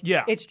 Like,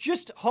 it's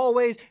just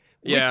hallways.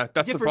 Yeah,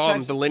 that's the different problem.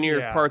 types- The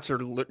linear parts are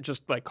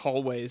just like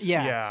hallways.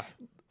 Yeah.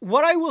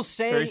 What I will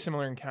say, very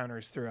similar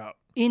encounters throughout.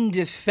 in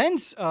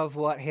defense of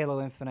what Halo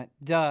Infinite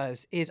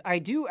does, is I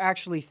do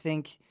actually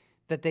think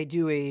that they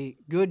do a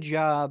good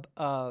job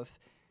of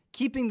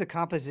keeping the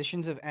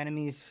compositions of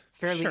enemies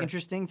fairly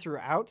interesting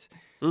throughout.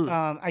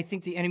 I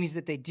think the enemies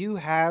that they do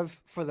have,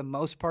 for the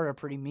most part, are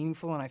pretty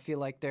meaningful, and I feel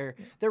like they're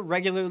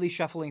regularly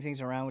shuffling things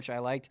around, which I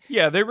liked.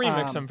 Yeah, they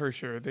remix them for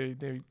sure.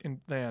 The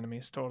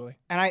enemies totally.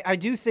 And I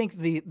do think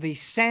the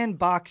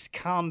sandbox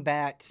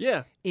combat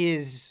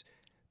is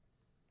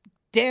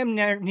damn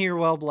near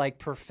well like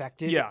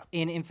perfected Yeah.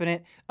 in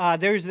Infinite.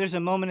 There's a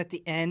moment at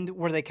the end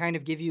where they kind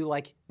of give you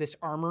like this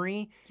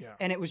armory, Yeah.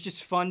 and it was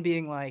just fun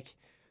being like,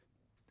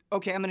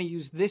 okay, I'm going to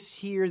use this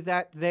here,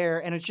 that there,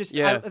 and it's just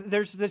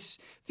there's this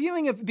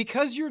feeling of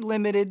because you're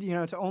limited,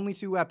 to only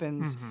 2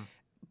 weapons. Mm-hmm.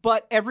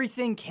 But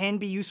everything can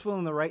be useful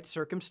in the right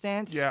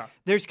circumstance. Yeah.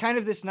 There's kind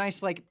of this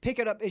nice, like, pick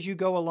it up as you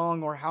go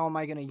along, or how am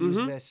I going to use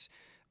this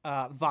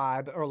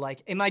vibe? Or,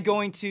 like, am I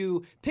going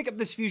to pick up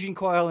this fusion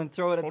coil and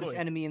throw it at this Totally.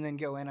 enemy and then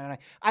go in? And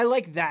I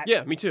like that.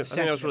 Yeah, me too. I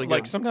think that was really good.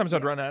 Like sometimes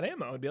I'd run out of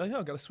ammo. I'd be like,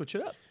 oh, gotta switch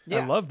it up. I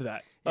Yeah. loved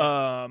that.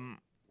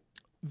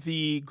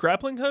 The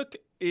grappling hook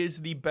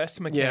is the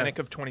best mechanic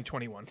of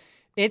 2021.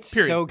 It's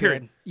Period. so good.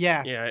 Period.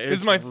 Yeah. yeah, It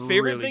was my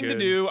favorite really thing to good.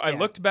 do. I Yeah.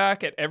 looked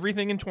back at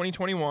everything in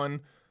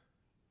 2021.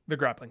 The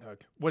grappling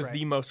hook was Right.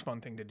 the most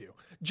fun thing to do.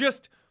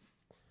 Just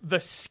the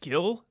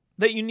skill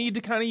that you need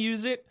to kind of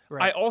use it.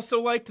 Right. I also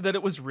liked that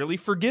it was really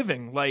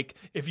forgiving. Like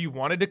if you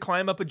wanted to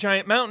climb up a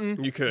giant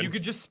mountain, You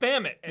could. just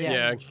spam it and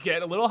Yeah.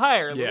 get a little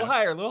higher, a little Yeah.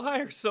 higher, a little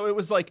higher. So it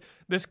was like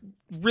this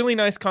really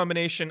nice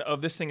combination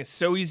of this thing is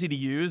so easy to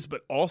use,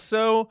 but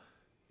also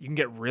you can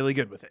get really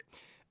good with it.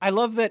 I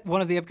love that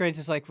one of the upgrades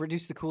is like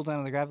reduce the cooldown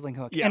of the grappling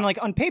hook. Yeah. And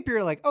like on paper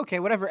you're like, okay,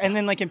 whatever. And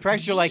then like in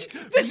practice you're like,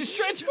 this is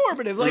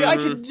transformative. Like I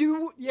could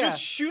do Just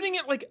shooting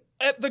it like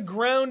at the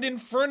ground in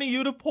front of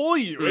you to pull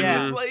you. It's Yeah.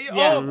 just like,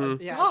 Yeah. oh my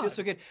Yeah, God. it feels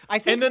so good. I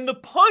think And then the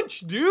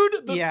punch,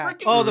 dude. The yeah.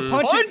 freaking Oh, the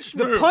punch! punch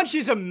The move. punch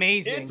is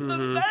amazing. It's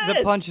the best.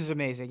 The punch is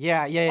amazing.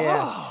 Yeah.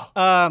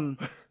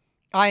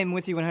 I am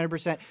with you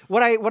 100%.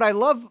 What I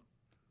love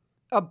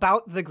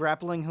about the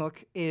grappling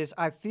hook is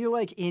I feel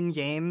like in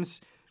games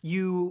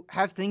you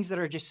have things that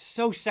are just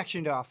so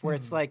sectioned off where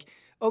it's like,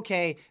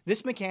 okay,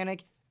 this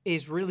mechanic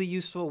is really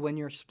useful when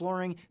you're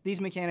exploring.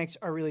 These mechanics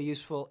are really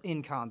useful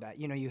in combat.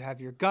 You have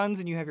your guns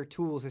and you have your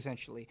tools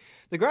essentially.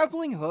 The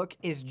grappling hook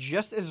is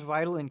just as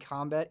vital in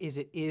combat as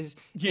it is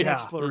in Yeah.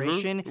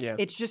 exploration. Yeah.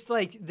 It's just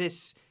like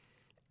this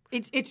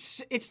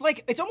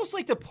it's almost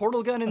like the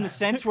portal gun in the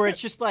sense where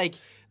it's just like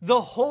the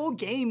whole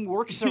game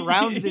works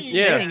around this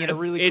Yeah, thing in a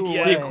really it's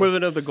cool the way.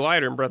 equivalent of the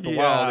glider in Breath of the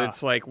Wild. Yeah.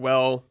 It's like,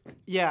 well,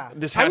 Yeah,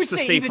 this I has would to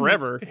say stay even-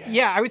 forever.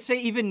 Yeah, I would say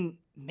even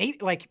maybe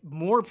like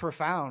more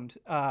profound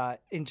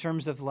in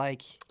terms of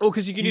like Oh,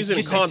 because you can use it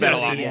in just combat a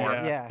lot necessity, more.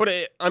 yeah.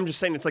 But I'm just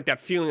saying, it's like that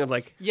feeling of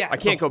like, yeah, I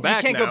can't go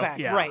back. You can't now. go back.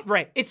 Yeah.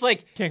 Right. It's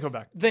like Can't go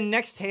back. the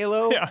next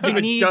Halo. Yeah. You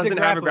If need it doesn't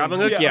the have a grappling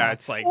hook. Yeah. Yeah,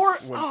 it's like, Or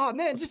what-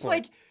 man, just the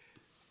point? like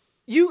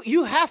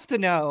you have to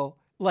know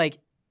like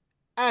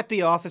at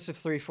the office of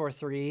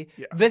 343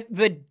 Yeah.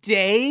 the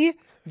day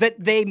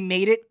that they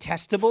made it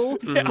testable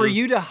for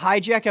you to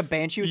hijack a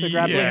Banshee with a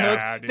grappling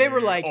Yeah, hook, they were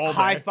dude, like all day.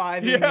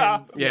 high-fiving. Yeah.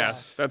 and- yeah,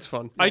 that's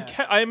fun.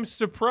 I'm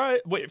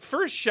surprised. Wait,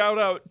 first shout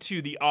out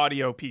to the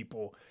audio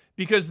people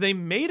because they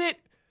made it.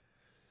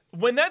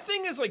 When that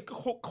thing is like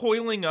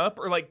coiling up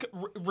or like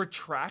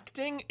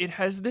retracting, it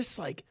has this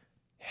like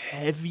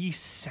heavy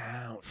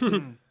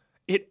sound.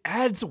 It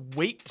adds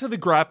weight to the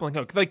grappling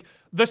hook. Like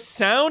the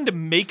sound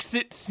makes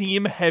it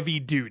seem heavy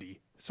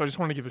duty. So I just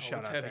want to give a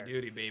shout out there.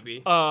 duty,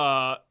 baby.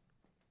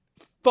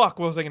 Fuck,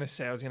 what was I gonna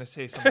say? I was gonna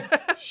say something.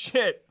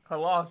 Shit, I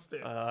lost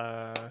it.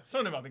 Uh,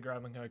 Something about the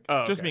grappling hook.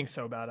 Oh, Just okay. being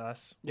so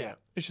badass. yeah.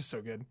 It's just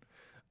so good.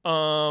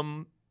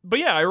 But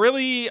yeah,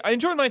 I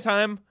enjoyed my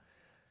time.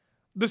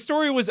 The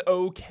story was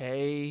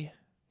okay.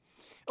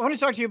 I want to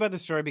talk to you about the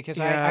story because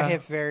Yeah. I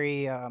have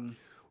very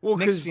Well, mixed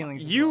because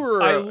feelings as you well.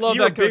 were I love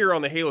you were that bigger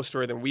on the Halo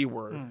story than we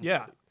were.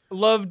 Yeah.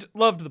 Loved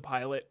the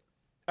pilot.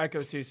 Echo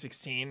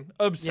 216.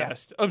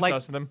 Obsessed. Like-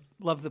 Obsessed with him.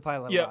 love the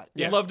pilot a Yeah. lot.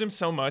 Yeah. Loved him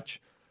so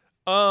much.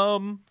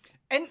 And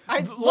I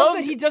love Loved-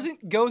 that he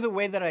doesn't go the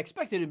way that I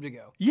expected him to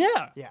go.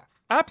 Yeah. Yeah.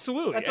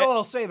 Absolutely. That's all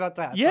I'll say about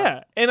that.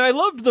 Yeah. And I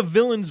loved the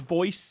villain's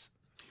voice.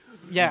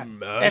 Yeah.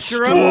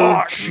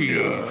 Efterum,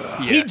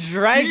 he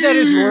drags out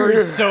his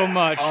words so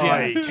much.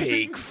 Yeah.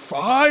 take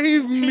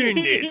 5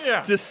 minutes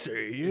Yeah. to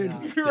say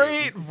it.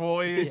 Great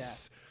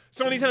voice.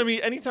 So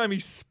anytime he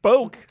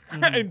spoke,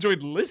 I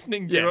enjoyed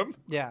listening to Yeah. him.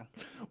 Yeah.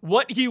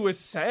 What he was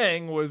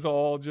saying was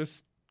all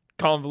just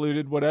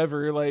convoluted,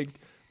 whatever, like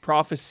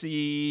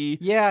prophecy,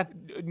 Yeah.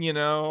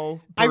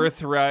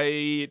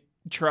 birthright,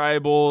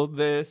 tribal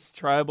this,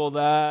 tribal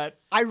that.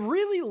 I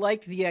really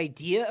like the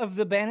idea of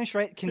the Banish,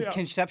 right?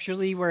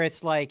 Conceptually, where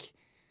it's like,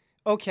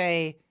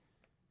 okay,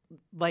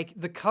 like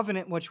the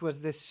Covenant, which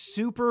was this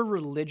super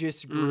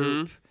religious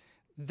group.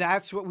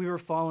 That's what we were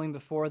following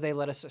before they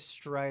led us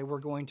astray. We're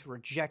going to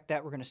reject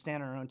that. We're going to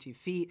stand on our own 2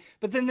 feet.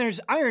 But then there's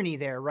irony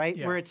there, right?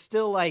 Yeah. Where it's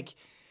still like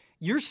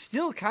you're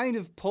still kind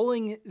of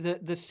pulling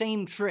the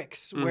same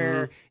tricks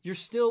where you're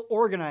still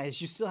organized.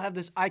 You still have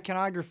this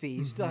iconography.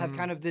 You still have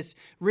kind of this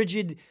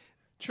rigid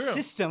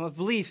system of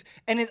belief.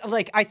 And it,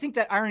 like I think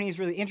that irony is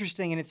really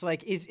interesting. And it's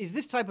like, is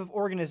this type of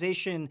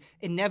organization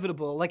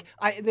inevitable? Like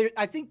I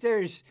think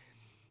there's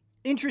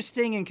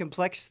interesting and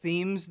complex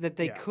themes that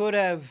they could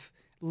have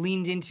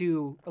leaned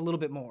into a little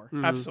bit more.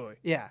 Absolutely.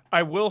 Yeah.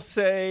 I will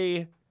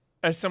say,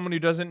 as someone who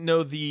doesn't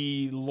know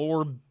the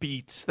lore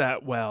beats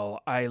that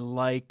well, I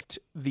liked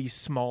the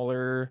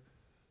smaller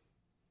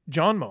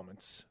John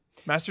moments.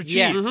 Master Chief.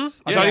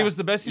 Yes. I thought he was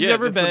the best he's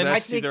ever that's the been.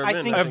 best he's ever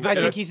been. I've- I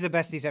think he's the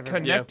best he's ever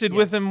been. Connected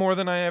with him more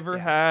than I ever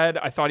had.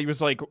 I thought he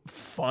was like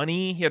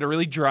funny. He had a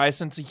really dry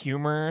sense of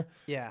humor.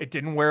 Yeah. It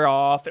didn't wear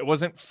off. It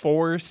wasn't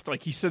forced.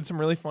 Like he said some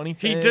really funny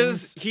He things.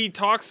 does. He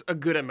talks a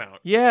good amount.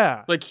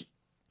 Yeah. Like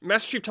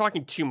Master Chief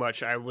talking too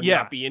much, I would Yeah.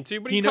 not be into.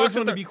 But He he, knows talks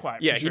when at to the- be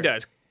quiet, Yeah, for he sure.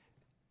 does.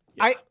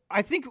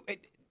 I think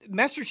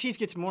Master Chief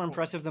gets more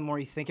impressive the more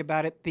you think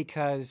about it,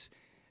 because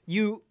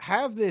you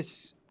have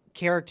this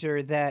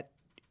character that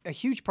a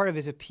huge part of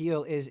his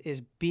appeal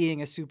is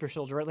being a super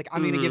soldier, right? Like,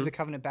 I'm going to give the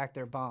Covenant back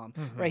their bomb,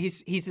 right?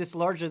 He's this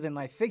larger than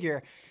life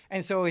figure,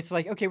 and so it's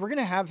like, okay, we're going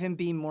to have him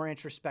be more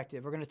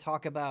introspective. We're going to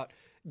talk about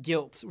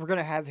guilt. We're going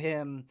to have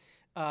him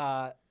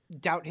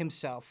doubt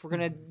himself. We're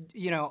going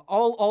to,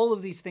 all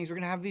of these things. We're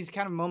going to have these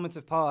kind of moments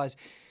of pause.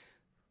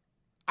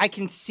 I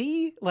can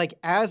see, like,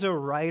 as a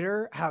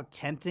writer, how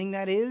tempting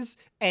that is,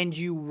 and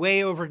you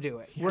way overdo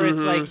it. Where it's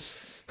like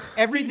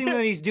everything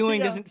that he's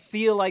doing doesn't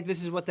feel like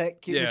this is what this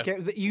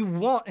character. That you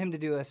want him to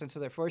do this, and so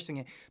they're forcing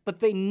it. But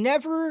they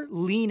never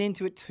lean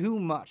into it too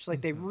much.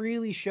 Like, they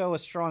really show a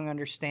strong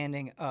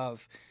understanding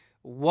of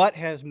what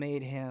has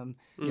made him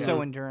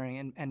so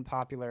enduring and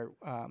popular.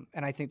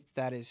 And I think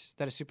that is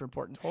super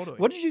important. Totally.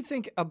 What did you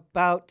think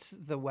about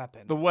the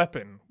weapon? The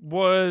weapon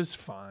was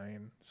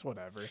fine. It's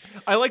whatever.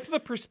 I liked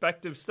the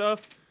perspective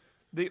stuff.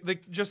 The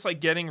just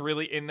like getting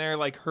really in there,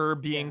 like her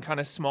being kind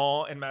of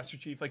small and Master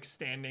Chief like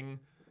standing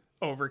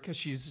over because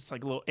she's just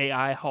like a little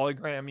AI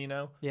hologram, you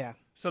know? Yeah.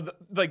 So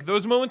like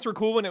those moments were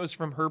cool when it was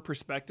from her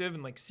perspective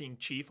and like seeing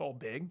Chief all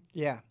big.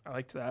 Yeah. I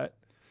liked that.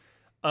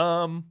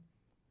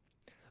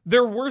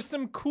 There were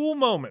some cool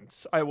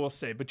moments, I will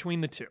say,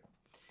 between the two.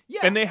 Yeah.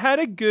 And they had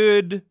a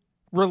good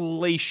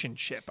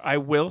relationship, I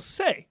will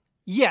say.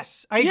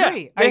 Yes, I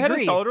agree. They had a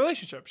solid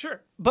relationship,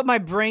 sure. But my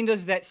brain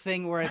does that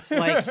thing where it's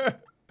like,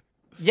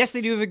 yes,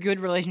 they do have a good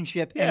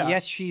relationship, and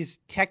yes, she's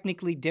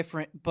technically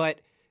different,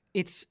 but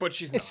But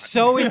she's it's not.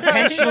 so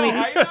intentionally,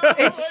 I know.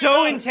 it's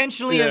so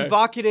intentionally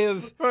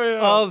evocative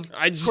of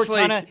I just,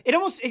 Cortana. like-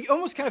 it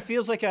almost kind of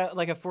feels like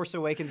a Force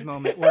Awakens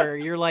moment where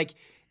you're like,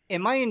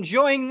 am I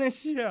enjoying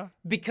this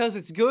because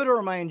it's good, or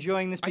am I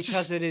enjoying this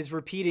because it is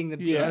repeating the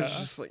beats? I was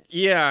just like,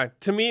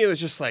 to me, it was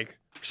just like,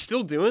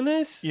 still doing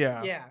this?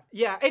 Yeah.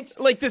 Yeah. It's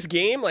Like this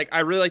game, like I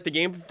really like the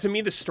game. To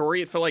me, the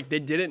story, it felt like they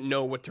didn't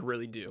know what to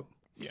really do.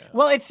 Yeah.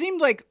 well, it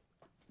seemed like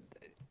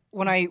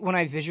when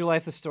I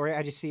visualize the story,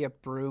 I just see a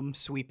broom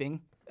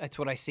sweeping. That's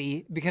what I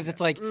see, because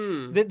it's like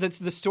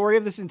the story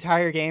of this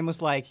entire game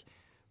was like,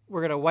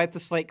 we're gonna wipe the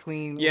slate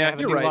clean. Yeah, we have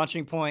a you're new right.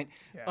 launching point.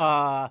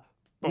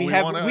 we We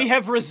wanna-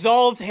 have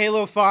resolved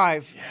Halo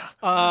 5.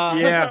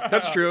 Yeah,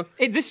 that's true.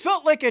 This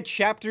felt like a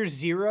chapter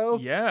 0.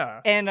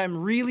 Yeah. And I'm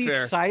really Fair.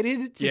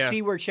 excited to Yeah.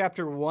 see where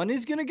chapter 1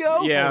 is gonna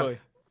go. Yeah. Totally.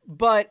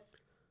 But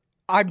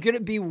I'm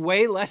gonna be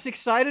way less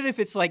excited if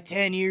it's like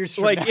 10 years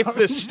from now. Like if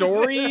the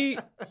story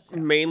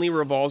mainly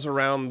revolves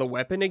around the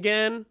weapon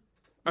again,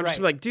 I'm just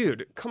Right. like,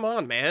 dude, come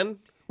on, man.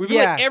 We've been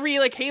Yeah. like every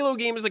like Halo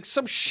game is like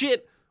some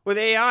shit with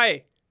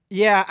AI.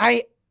 Yeah,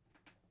 I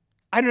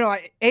don't know.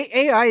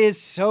 AI is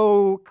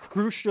so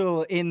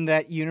crucial in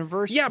that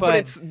universe. Yeah, but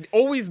it's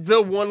always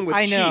the one with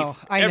I know.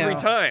 Chief I know. every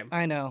time.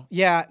 I know.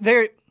 Yeah,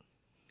 they're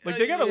Like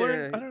they gotta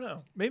learn. Yeah. I don't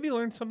know. Maybe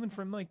learn something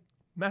from like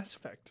Mass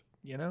Effect.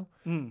 You know,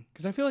 Hmm.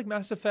 because I feel like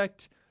Mass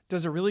Effect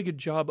does a really good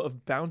job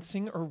of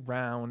bouncing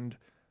around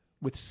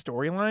with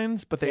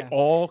storylines, but they Yeah.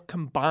 all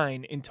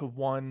combine into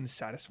one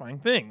satisfying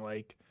thing.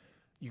 Like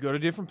you go to a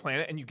different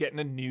planet and you get in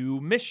a new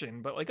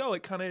mission, but like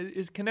it kind of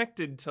is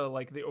connected to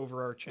like the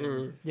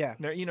overarching. yeah.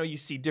 Now, you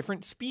see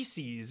different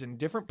species and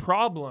different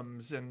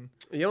problems, and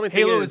The only thing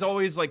Halo is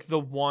always like the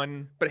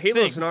one. but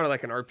Halo's thing. not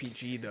like an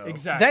RPG though.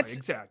 Exactly. That's-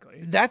 exactly.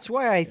 That's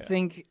why I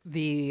think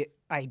the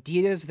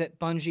ideas that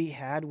Bungie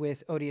had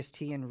with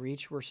ODST and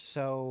Reach were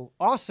so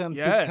awesome,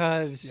 Yes.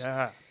 because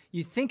Yeah.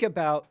 you think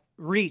about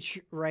Reach,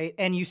 right?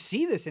 And you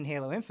see this in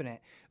Halo Infinite,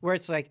 where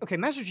it's like, okay,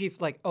 Master Chief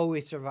like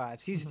always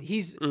survives. He's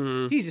a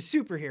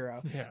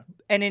superhero. Yeah.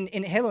 And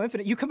in Halo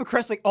Infinite, you come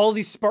across like all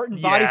these Spartan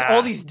bodies, Yeah.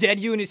 all these dead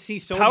UNSC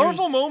soldiers.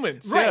 Powerful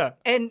moments. Right.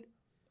 Yeah.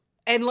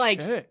 And like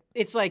Yeah.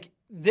 it's like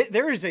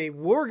there is a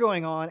war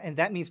going on, and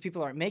that means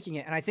people aren't making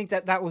it. And I think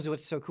that was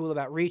what's so cool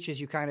about Reach, is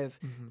you kind of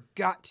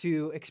got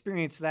to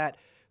experience that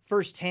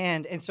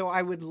firsthand. And so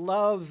I would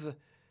love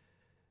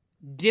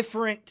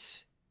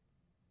different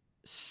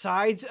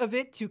sides of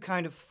it to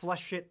kind of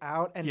flesh it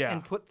out and, Yeah.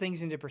 and put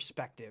things into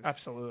perspective.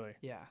 Absolutely.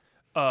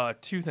 Yeah.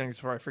 Two things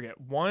before I forget.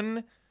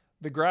 One,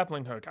 the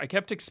grappling hook. I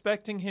kept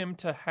expecting him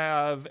to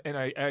have, and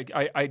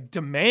I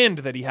demand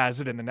that he has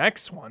it in the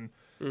next one.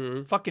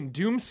 Fucking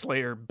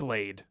Doomslayer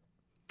blade.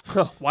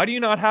 Why do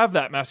you not have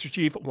that, Master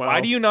Chief?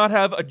 Why do you not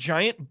have a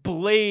giant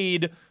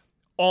blade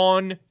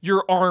on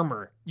your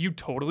armor? You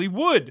totally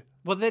would.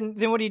 Well, then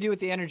what do you do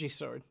with the energy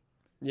sword?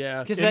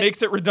 Yeah. Because It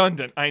makes it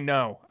redundant. I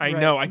know. I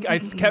know.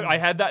 I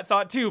had that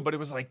thought too, but it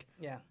was like,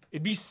 yeah.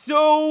 it'd be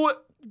so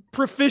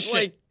proficient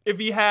Like- if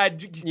he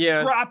had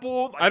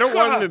grapple. I don't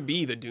want God. him to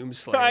be the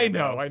Doomslayer. I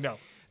though. know.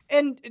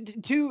 And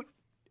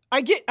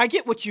I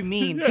get what you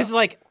mean, because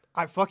like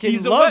I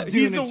fucking love Doom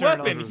He's a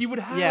Eternal. weapon. He would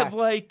have Yeah.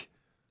 like.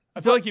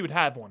 I feel like he would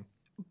have one.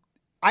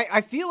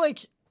 I feel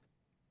like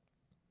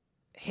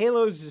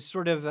Halo's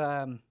sort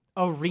of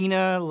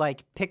arena,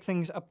 like pick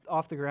things up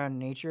off the ground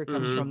nature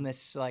comes from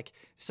this like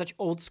such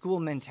old school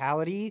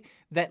mentality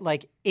that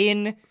like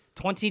in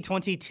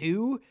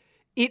 2022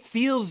 it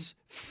feels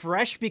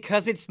fresh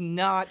because it's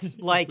not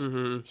like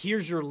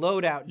here's your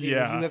loadout, dude.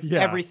 Yeah, You have yeah.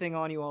 everything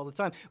on you all the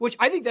time, which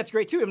I think that's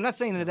great too. I'm not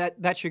saying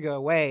that should go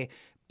away,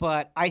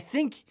 but I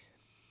think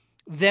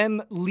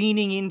them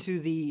leaning into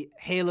the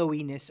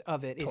Halo-iness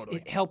of it is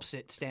it helps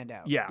it stand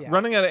out. Yeah,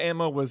 running out of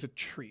ammo was a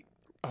treat.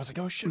 I was like,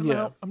 oh shit, I'm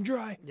out. I'm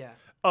dry. Yeah.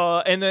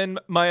 And then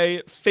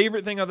my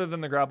favorite thing other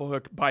than the grapple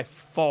hook by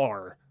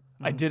far,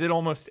 I did it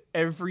almost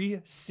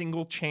every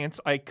single chance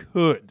I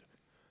could.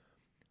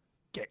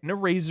 Getting a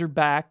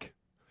Razorback,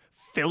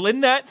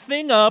 filling that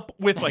thing up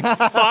with like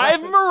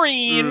 5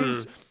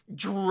 Marines,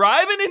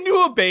 driving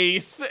into a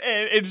base,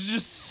 and it's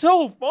just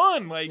so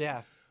fun. Like,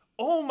 Yeah.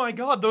 oh my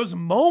God, those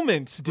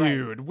moments,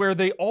 dude, where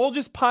they all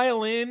just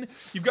pile in.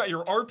 You've got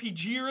your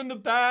RPGer in the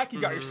back, you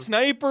got your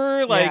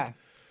sniper, like. Yeah.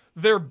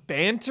 Their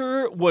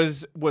banter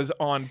was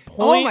on point.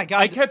 Oh my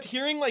God. I kept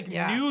hearing like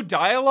new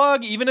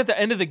dialogue even at the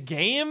end of the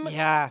game.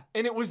 Yeah.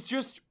 And it was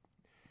just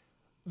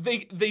they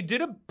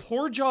did a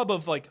poor job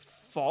of like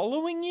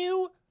following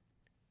you.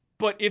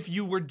 But if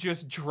you were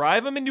just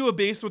drive them into a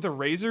base with a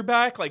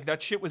Razorback, like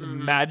that shit was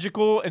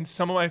magical and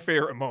some of my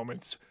favorite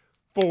moments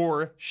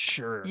for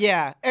sure.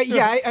 Yeah.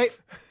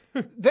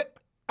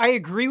 I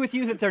agree with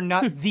you that they're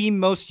not the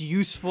most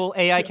useful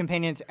AI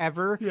companions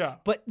ever. Yeah.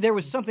 But there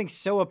was something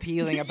so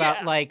appealing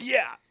about like,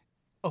 Yeah.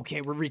 okay,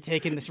 we're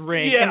retaking this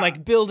ring Yeah. and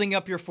like building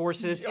up your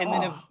forces, and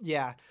then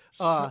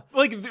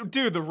Like,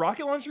 dude, the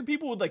rocket launcher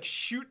people would like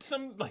shoot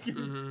some like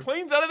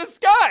planes out of the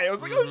sky. I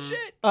was like,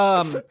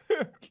 oh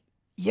shit.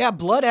 Yeah,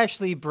 Blood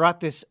actually brought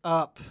this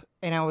up,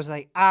 and I was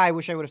like, I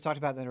wish I would have talked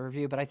about that in the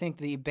review, but I think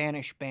the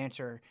Banish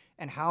banter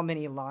and how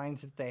many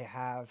lines that they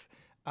have.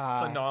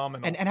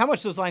 Phenomenal. And how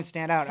much those lines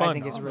stand out, I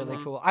think is really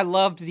cool. I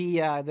loved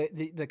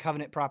the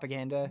Covenant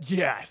propaganda.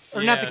 Yes.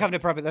 Or not the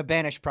Covenant propaganda, the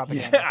Banish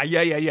propaganda.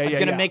 Yeah. I'm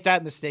gonna make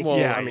that mistake. Well,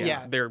 Yeah, I mean,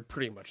 yeah. they're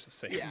pretty much the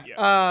same.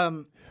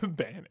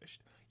 Banished.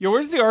 Yo,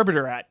 where's the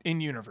Arbiter at in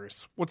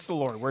universe? What's the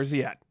lore? Where's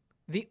he at?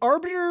 The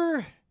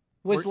Arbiter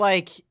was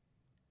like,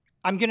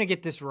 I'm gonna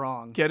get this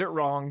wrong. Get it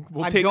wrong.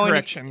 We'll I'm take going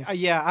corrections.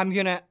 I'm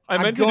gonna. I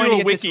meant to going do a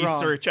get this wiki wrong.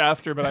 search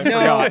after, but I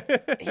No,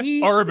 forgot.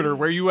 he Arbiter,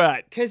 where you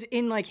at? because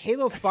in like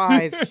Halo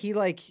 5, he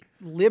like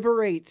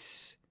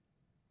liberates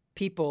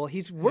people.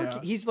 He's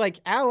Yeah. He's like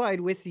allied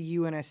with the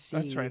UNSC.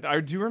 That's right. I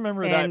do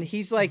remember And that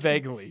he's like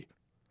vaguely.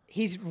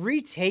 he's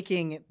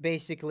retaking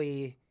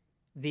basically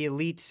the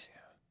elite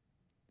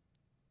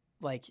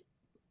like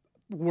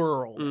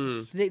world.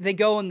 They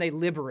go and they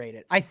liberate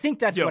it. I think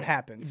that's Yo, what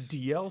happens.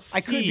 DLC.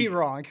 I could be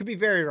wrong. I could be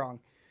very wrong.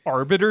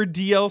 Arbiter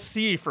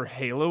DLC for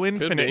Halo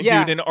Infinite. be.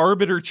 Yeah. Dude, an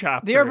Arbiter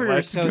chapter. The Arbiter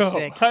Let's is so go.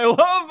 sick. I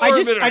love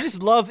Arbiter. I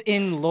just love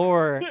in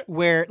lore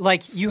where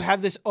like you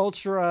have this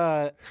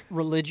ultra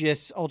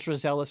religious, ultra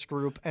zealous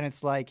group, and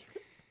it's like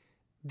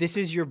this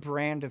is your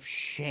brand of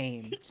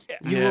shame.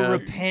 You will Yeah.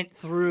 repent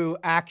through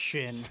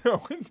action.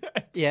 so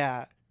intense.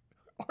 Yeah.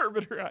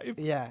 Arbiter hype.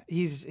 Yeah.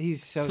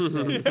 He's so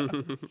sick.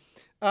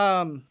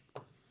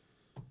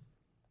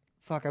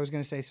 Fuck, I was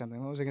gonna say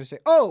something. What was I gonna say?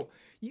 Oh,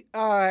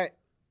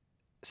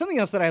 something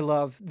else that I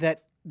love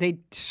that they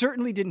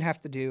certainly didn't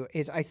have to do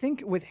is I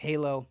think with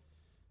Halo,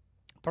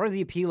 part of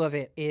the appeal of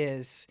it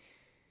is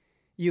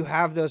you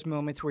have those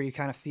moments where you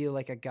kind of feel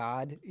like a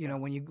god. You know,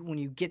 when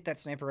you get that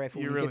sniper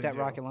rifle, You when you really get that do.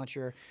 rocket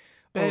launcher or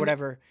Ben,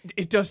 whatever.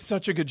 It does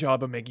such a good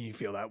job of making you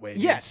feel that way.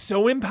 Yes. It's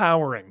so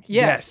empowering.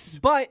 Yes.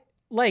 But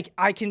like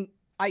I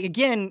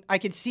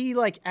could see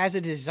like as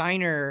a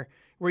designer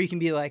where you can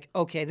be like,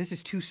 okay, this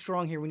is too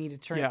strong here. We need to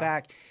turn Yeah. it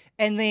back.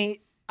 And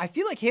I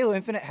feel like Halo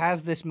Infinite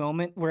has this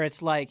moment where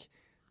it's like,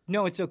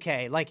 no, it's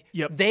okay. Like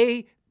Yep.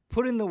 they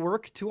put in the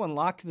work to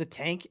unlock the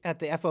tank at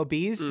the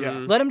FOBs. Yeah.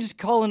 Let them just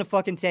call in a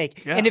fucking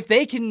tank. Yeah. And if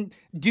they can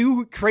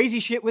do crazy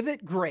shit with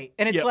it, great.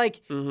 And it's Yep.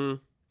 like,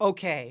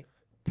 okay,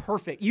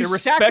 perfect. You It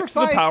respects the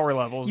sacrifice- power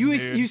levels,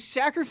 dude. You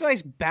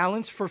sacrifice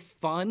balance for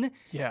fun.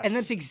 Yes. And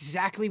that's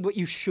exactly what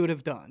you should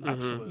have done.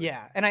 Absolutely.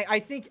 Yeah. And I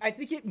think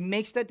it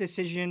makes that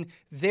decision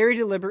very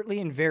deliberately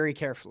and very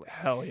carefully.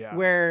 Hell yeah.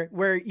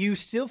 Where you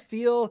still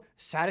feel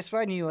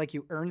satisfied and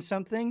you earn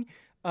something,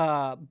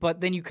 but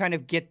then you kind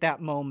of get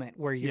that moment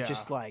where you're Yeah.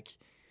 just like,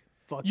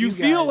 fuck You you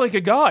feel guys. like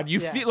a god.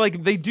 You Yeah. feel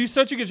like they do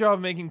such a good job of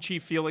making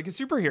Chief feel like a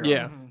superhero.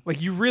 Yeah. Like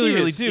you really, He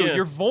really is, do. yeah.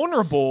 You're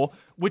vulnerable,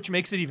 which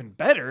makes it even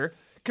better.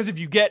 Because if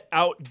you get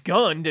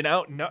outgunned and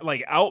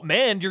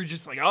outmanned, you're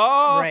just like,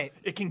 oh, Right.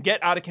 it can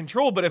get out of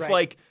control. But if Right.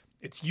 like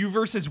it's you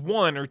versus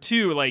one or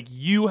two, like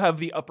you have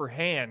the upper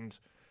hand.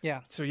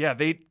 Yeah. So yeah,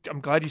 I'm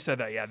glad you said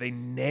that. Yeah, they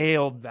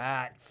nailed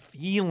that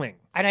feeling.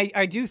 And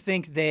I do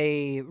think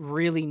they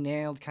really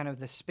nailed kind of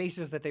the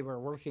spaces that they were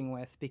working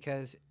with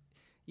because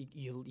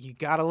you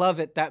gotta love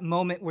it. That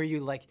moment where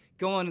you like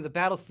go onto the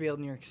battlefield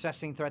and you're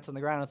assessing threats on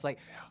the ground. It's like,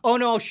 oh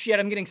no, shit,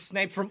 I'm getting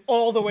sniped from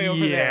all the way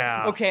over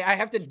Yeah. there. Okay, I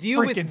have to deal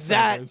Freaking with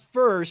that snipers.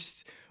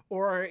 first,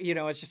 Or,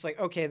 it's just like,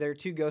 okay, there are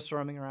 2 ghosts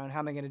roaming around. How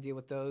am I going to deal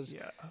with those?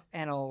 Yeah.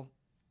 And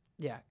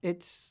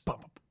it's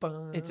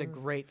a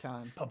great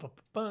time.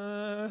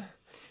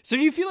 So do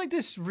you feel like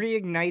this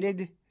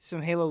reignited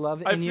some Halo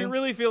love in you?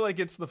 really feel like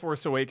it's the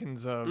Force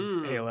Awakens of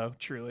Halo,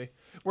 truly.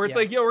 Where it's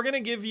Yeah. like, we're going to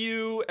give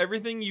you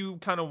everything you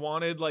kind of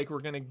wanted. Like,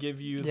 we're going to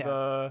give you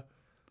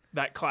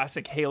that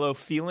classic Halo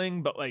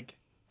feeling, but like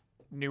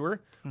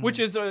newer, which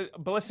is a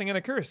blessing and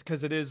a curse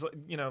because it is,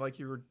 like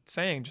you were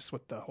saying, just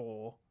with the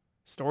whole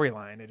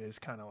storyline, it is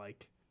kind of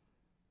like,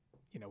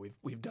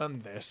 we've done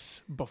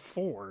this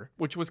before,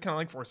 which was kind of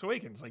like Force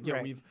Awakens. Like,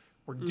 Right.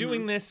 we're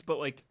doing this, but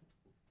like,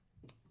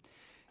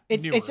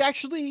 It's newer.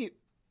 actually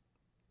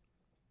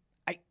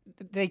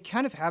they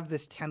kind of have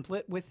this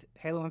template with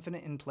Halo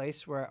Infinite in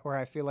place where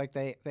I feel like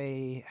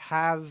they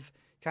have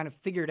kind of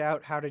figured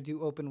out how to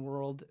do open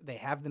world. They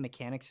have the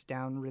mechanics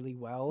down really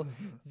well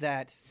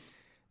that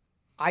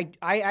I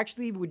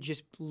actually would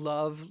just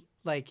love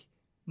like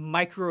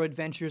micro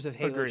adventures of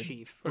Halo Agreed.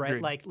 Chief, right?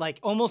 Agreed. Like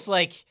almost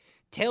like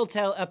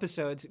Telltale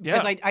episodes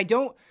because I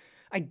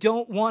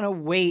don't want to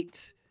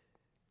wait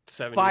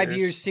 7 5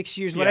 years, 6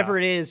 years, whatever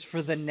it is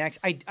for the next.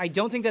 I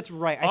don't think that's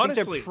right. I think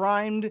Honestly, they're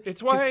primed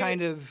it's why- to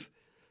kind of.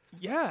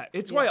 Yeah,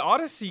 it's why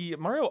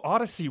Mario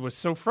Odyssey was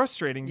so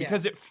frustrating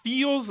because it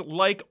feels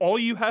like all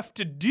you have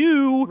to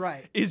do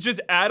Right. is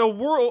just add a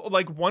world,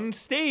 like one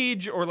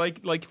stage, or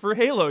like for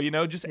Halo,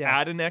 just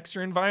add an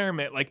extra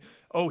environment. Like,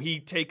 oh,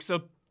 he takes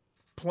a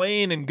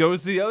plane and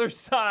goes to the other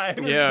side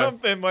or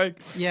something. Like,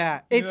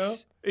 Yeah, you know?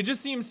 It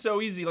just seems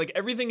so easy. Like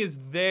everything is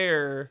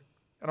there.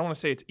 I don't want to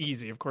say it's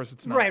easy. Of course,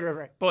 it's not.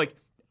 Right. But like,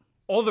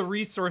 all the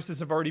resources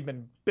have already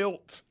been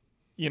built.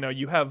 You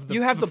have the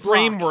blocks.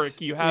 framework,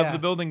 you have Yeah. the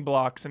building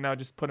blocks, and now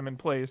just put them in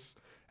place.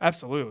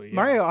 Absolutely. yeah.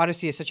 Mario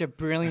Odyssey is such a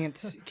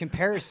brilliant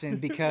comparison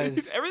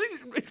because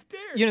Everything's right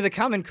there. the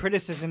common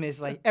criticism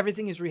is like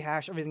everything is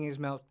rehashed, everything is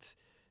melted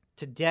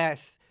to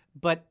death.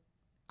 But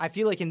I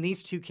feel like in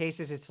these 2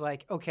 cases, it's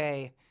like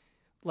okay,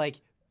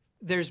 like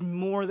there's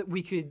more that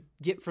we could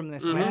get from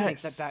this. And I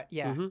think Yes. that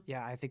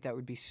I think that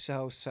would be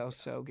so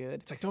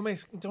good. It's like don't make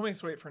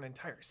us wait for an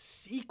entire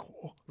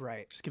sequel.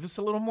 Right. Just give us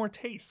a little more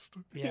taste.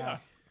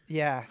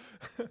 Yeah.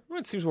 Well,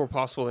 it seems more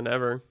possible than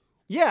ever.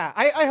 Yeah,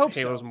 I hope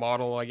Halo's so.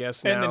 model, I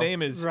guess. And now. the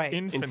name is Right.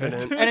 Infinite.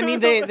 Infinite. And I mean,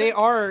 they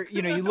are,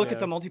 you look at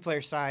the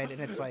multiplayer side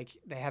and it's like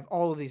they have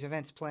all of these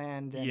events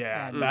planned. And,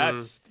 yeah, and-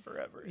 that's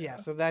forever. yeah. Yeah,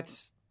 So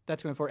that's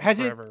going forward.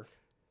 forever.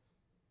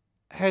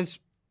 Has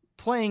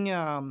playing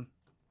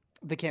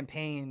the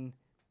campaign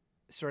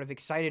sort of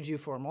excited you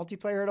for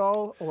multiplayer at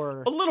all,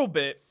 or A little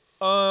bit.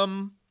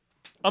 I'm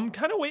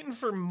kind of waiting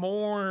for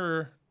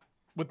more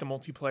with the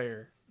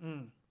multiplayer.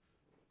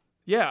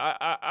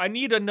 Yeah, I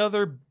need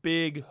another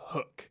big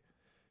hook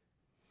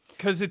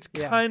because it's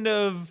Yeah. kind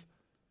of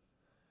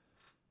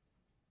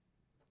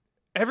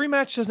every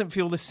match doesn't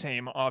feel the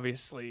same,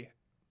 obviously,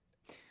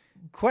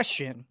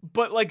 question?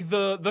 but like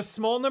the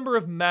small number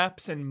of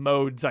maps and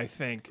modes, I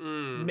think,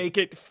 make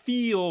it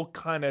feel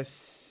kind of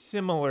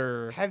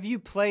similar. Have you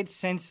played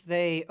since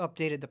they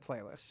updated the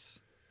playlists?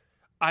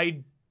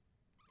 I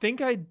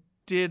think I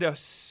did a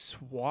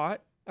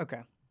SWAT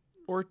Okay.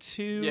 or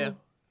 2. Yeah.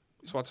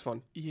 SWAT's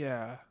fun.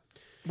 Yeah.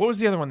 What was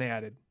the other one they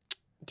added?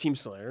 Team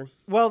Slayer.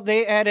 Well,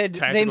 they added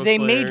Tactical they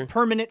Slayer. made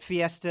permanent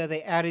Fiesta.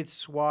 They added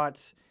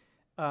SWAT.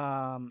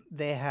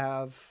 They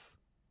have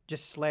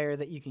just Slayer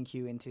that you can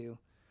queue into,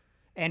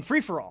 and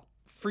free for all.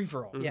 Free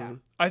for all. Yeah.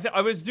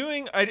 I was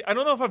doing. I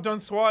don't know if I've done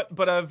SWAT,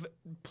 but I've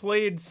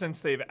played since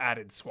they've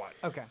added SWAT.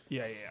 Okay.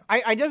 Yeah.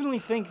 I definitely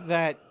think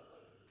that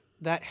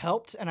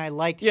helped, and I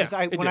liked because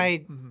Yeah, it when did.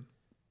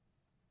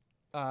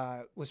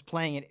 I was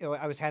playing it,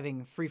 I was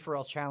having free for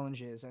all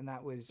challenges, and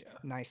that was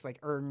nice. Like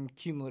earn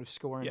cumulative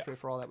score in free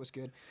for all. That was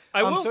good.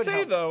 I will so it say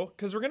helped. though,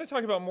 because we're going to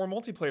talk about more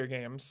multiplayer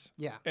games.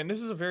 Yeah. And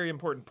this is a very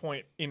important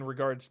point in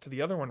regards to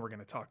the other one we're going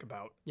to talk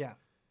about. Yeah.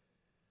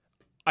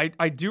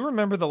 I do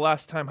remember the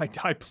last time I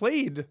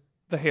played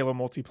the Halo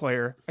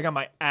multiplayer, I got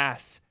my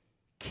ass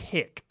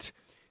kicked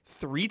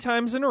 3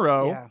 times in a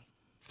row. Yeah.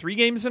 3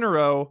 games in a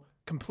row,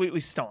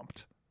 completely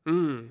stomped.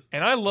 Mm.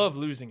 And I love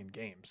losing in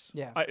games.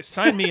 Yeah.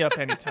 Sign me up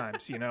anytime.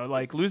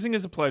 Like losing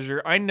is a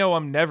pleasure. I know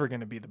I'm never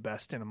going to be the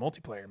best in a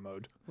multiplayer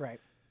mode. Right.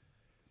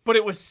 But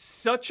it was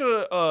such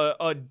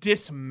a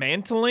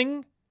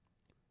dismantling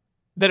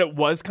that it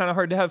was kind of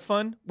hard to have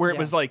fun, where it Yeah.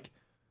 was like,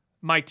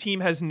 my team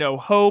has no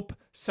hope.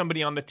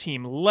 Somebody on the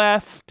team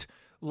left.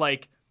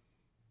 Like,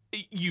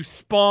 you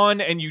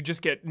spawn and you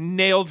just get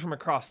nailed from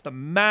across the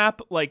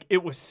map. Like,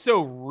 it was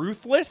so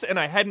ruthless, and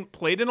I hadn't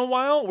played in a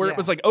while, where Yeah. it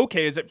was like,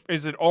 okay, is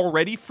it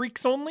already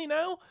freaks only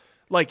now?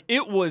 Like,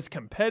 it was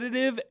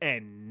competitive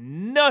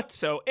and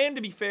nutso. And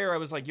to be fair, I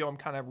was like, yo, I'm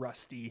kind of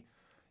rusty.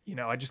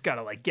 I just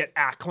gotta like get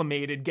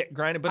acclimated, get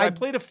grinded. But I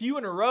played a few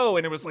in a row,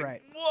 and it was like,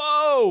 Right.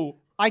 whoa.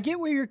 I get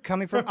where you're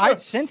coming from.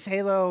 Since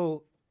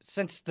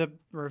the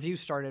review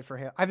started for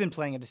Halo, I've been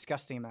playing a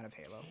disgusting amount of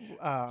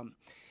Halo.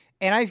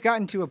 And I've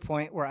gotten to a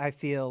point where I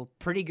feel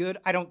pretty good.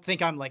 I don't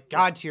think I'm like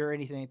God tier or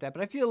anything like that,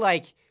 but I feel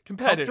like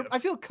Competitive. I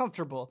feel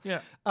comfortable.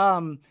 Yeah.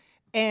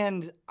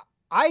 And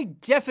I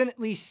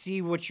definitely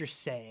see what you're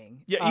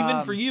saying. Yeah,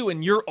 even for you,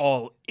 and you're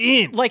all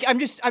in. Like,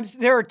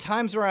 there are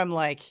times where I'm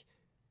like,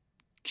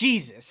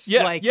 Jesus.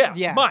 Yeah, like,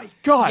 yeah. My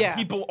God, Yeah.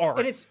 people are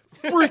And it's,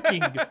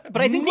 freaking.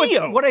 But I think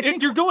Neo. what I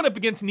think you're going up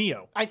against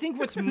Neo. I think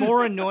what's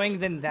more annoying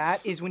than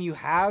that is when you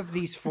have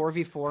these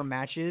 4v4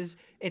 matches,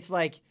 it's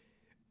like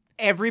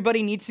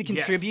everybody needs to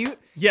contribute.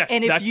 Yes,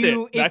 and if that's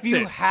you it. That's if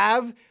you it.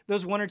 have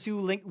those one or two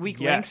weak links,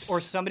 Yes. or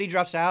somebody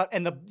drops out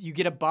and you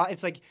get a bot,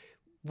 it's like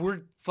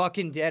we're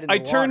fucking dead in the I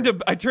turned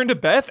water. to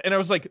Beth and I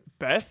was like,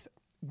 Beth,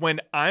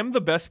 when I'm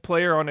the best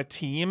player on a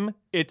team,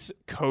 it's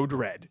code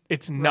red.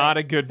 It's not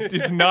a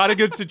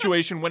good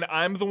situation when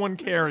I'm the one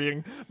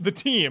carrying the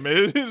team.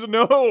 It is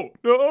no.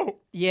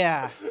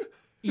 Yeah.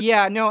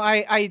 Yeah, no,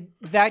 I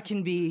that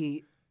can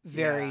be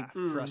very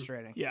Yeah.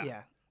 frustrating. Yeah.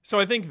 Yeah. So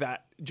I think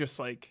that just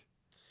like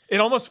it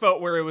almost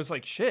felt where it was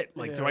like shit.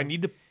 Like, do I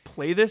need to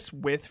play this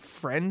with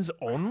friends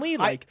only?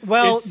 Like,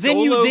 is then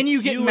solo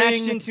you get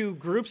matched queuing- into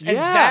groups, and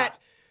Yeah.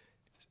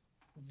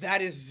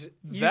 that is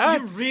you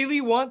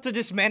really want the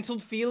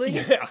dismantled feeling.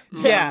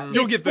 Yeah.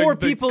 You'll it's get the- four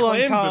the people on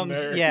clans in comms.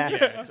 there. Yeah,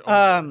 it's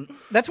over.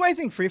 that's why I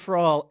think free for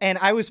all. And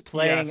I was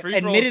playing, Free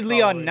for all is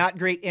admittedly, on probably- not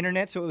great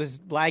internet, so it was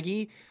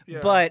laggy.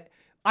 But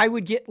I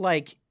would get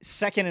like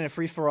second in a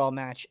free for all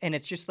match, and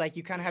it's just like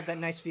you kind of have that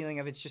nice feeling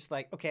of it's just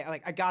like, okay,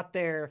 like I got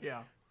there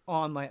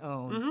on my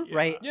own,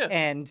 right? Yeah.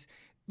 And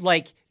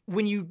like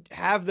when you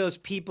have those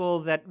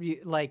people that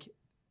like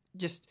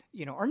just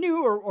are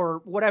new or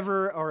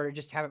whatever, or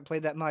just haven't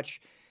played that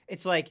much,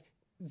 it's like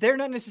they're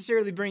not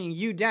necessarily bringing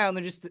you down;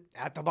 they're just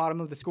at the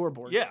bottom of the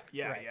scoreboard. Yeah.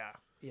 Yeah.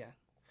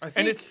 I think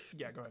And it's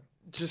go ahead.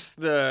 just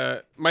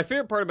my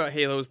favorite part about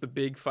Halo is the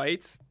big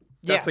fights.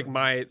 That's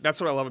Yeah.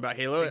 that's what I love about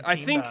Halo. Big I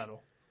team think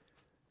battle.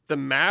 the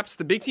maps,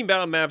 the big team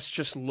battle maps,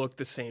 just look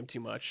the same too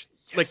much.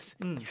 Yes.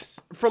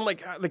 From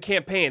like the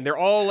campaign, they're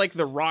all like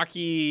the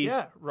rocky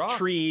rock.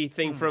 tree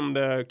thing from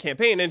the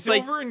campaign. And it's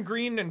like Silver and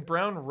green and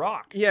brown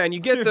rock. yeah, and you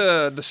get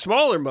the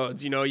smaller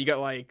modes. You got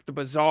like the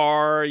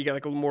bazaar, you got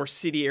like a little more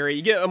city area,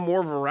 you get a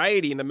more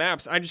variety in the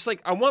maps. I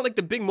want like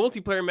the big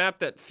multiplayer map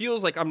that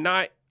feels like I'm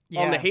not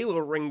on the Halo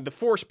ring, the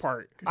force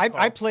part.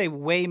 I play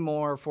way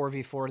more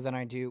 4v4 than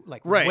I do,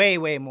 like Right.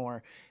 way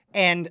more.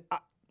 And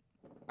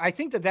I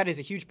think that is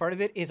a huge part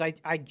of it is I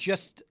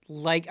just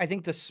like, I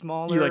think the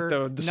smaller, You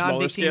like the smaller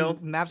non-big scale?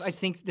 team maps, I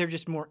think they're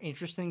just more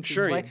interesting to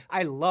Sure. play.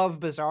 I love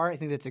Bazaar. I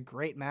think that's a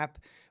great map.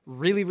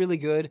 Really, really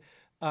good.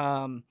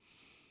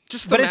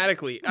 Just But it's-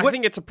 thematically, I what-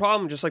 think it's a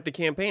problem just like the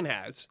campaign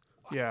has.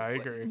 Yeah, I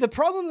agree. The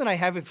problem that I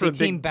have with For big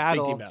team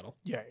battle Big team battle.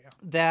 Yeah.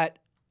 that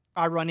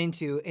I run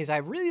into is I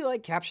really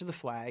like Capture the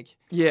Flag.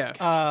 Yeah.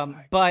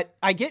 But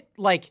I get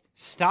like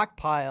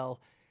Stockpile,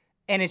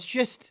 and it's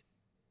just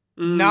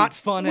not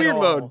fun Weird at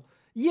all. mode.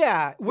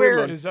 Yeah, where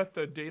mode. Is that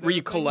the data? Where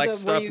you thing? collect where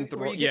stuff you, and throw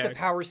where you get yeah. the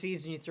power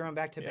seeds and you throw them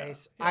back to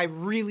base. I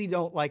really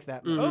don't like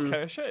that mode.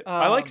 Okay, shit.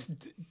 I like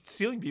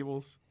stealing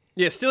people's.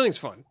 Yeah, stealing's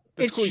fun.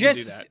 That's It's cool you can do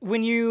just that.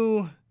 when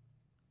you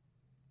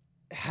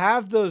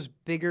have those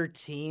bigger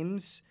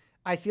teams,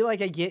 I feel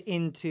like I get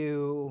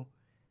into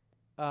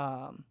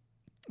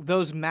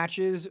those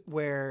matches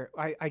where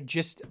I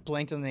just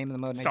blanked on the name of the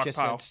mode. And I just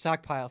Stockpile. said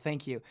stockpile.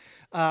 Thank you.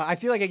 I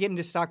feel like I get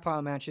into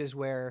stockpile matches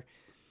where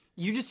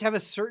you just have a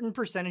certain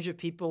percentage of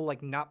people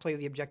like not play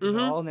the objective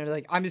at all, and they're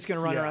like, I'm just going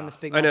to run around this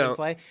big I map know. and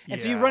play.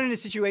 And so you Yeah. run into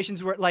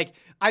situations where like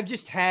I've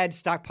just had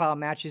stockpile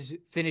matches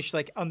finish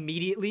like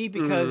immediately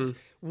because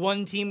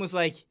one team was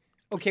like,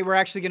 okay, we're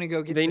actually going to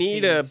go get They the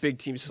need a seeds. big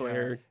team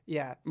slayer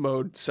Yeah.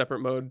 mode, separate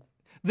mode.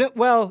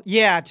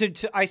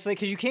 To isolate,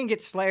 because you can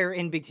get Slayer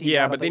in Big Team.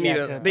 Yeah, Battle, but they need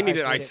it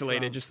it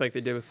isolated, from- just like they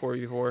did with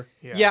 4v4.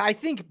 Yeah, I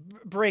think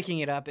breaking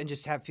it up and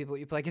just have people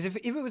you play. Because if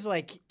it was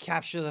like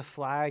Capture the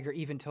Flag or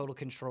even Total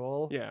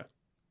Control, Yeah.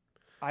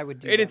 I would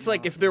do. And that it's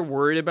like more if they're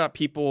worried about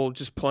people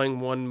just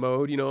playing one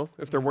mode,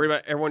 if they're worried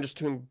about everyone just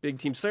doing big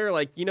team slayer,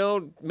 like,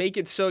 make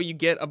it so you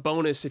get a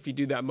bonus if you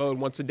do that mode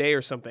once a day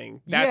or something.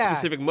 That Yeah.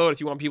 specific mode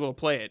if you want people to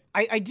play it.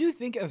 I do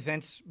think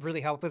events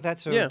really help with that.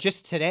 So Yeah.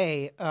 just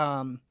today,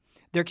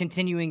 they're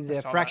continuing the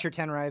saw Fracture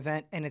Tenrai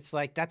event, and it's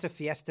like that's a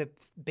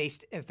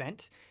Fiesta-based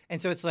event, and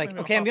so it's like, Maybe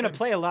I'll okay, I'm hop going to in.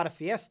 play a lot of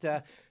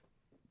Fiesta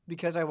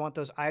because I want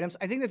those items.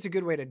 I think that's a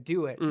good way to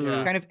do it.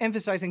 Yeah. Kind of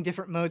emphasizing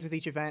different modes with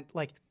each event.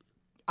 Like,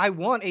 I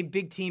want a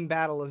big team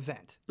battle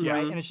event,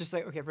 right? And it's just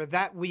like, okay, for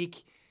that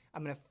week,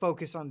 I'm going to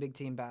focus on big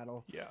team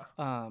battle. Yeah.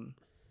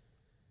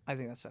 I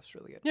think that stuff's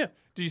really good. Yeah.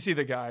 Do you see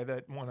the guy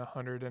that won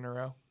 100 in a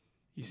row?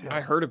 You see I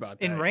that? heard about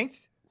that. In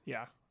ranked?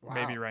 Yeah. Wow.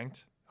 Maybe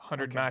ranked.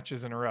 100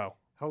 matches in a row.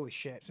 Holy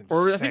shit. It's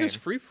Or I insane. think it's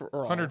free for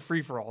all. 100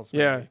 free for alls.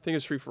 Yeah, I think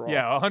it's free for all.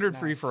 Yeah, 100 Nice.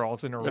 free for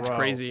alls in a That's row.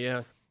 crazy,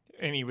 yeah.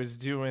 And he was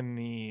doing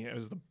it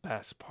was the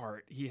best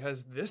part. He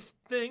has this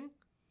thing.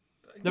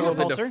 The Oh,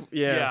 repulsor?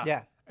 yeah.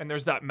 Yeah. And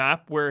there's that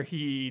map where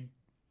he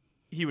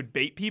would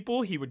bait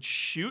people, he would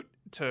shoot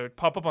to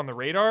pop up on the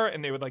radar,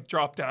 and they would like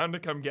drop down to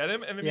come get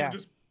him, and then he Yeah. would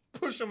just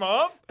push them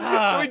off.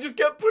 So he just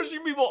kept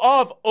pushing people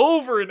off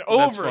over and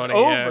over and funny,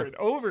 over yeah. and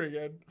over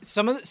again.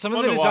 Some of the Fun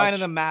design to watch. of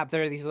the map,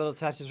 there are these little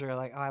touches where you're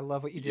like, oh, I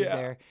love what you did Yeah.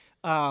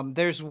 there.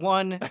 There's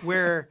one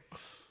where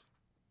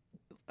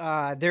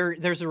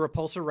there's a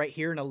repulsor right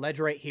here and a ledge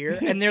right here,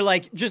 and they're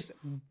like just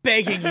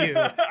begging you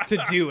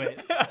to do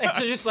it, and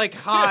to just like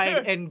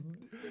hide and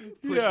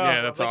push.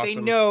 Yeah, that's like, awesome.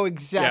 They know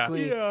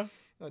exactly Yeah.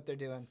 what they're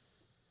doing.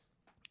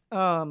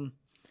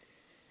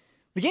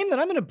 The game that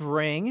I'm going to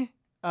bring,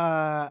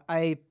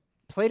 I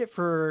played it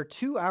for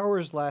 2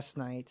 hours last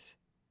night,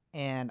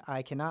 and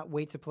I cannot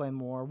wait to play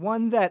more.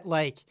 One that,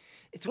 like,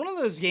 it's one of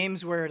those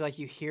games where, like,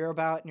 you hear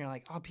about and you're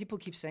like, oh, people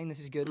keep saying this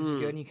is good,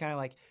 and you kind of,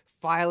 like,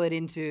 file it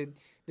into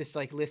this,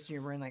 like, list in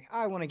your brain, like,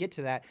 I want to get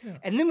to that. Yeah.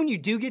 And then when you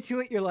do get to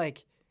it, you're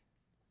like,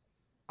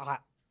 I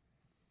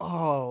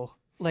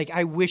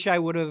wish I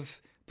would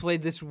have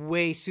played this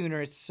way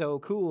sooner. It's so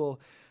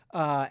cool.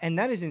 And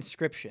that is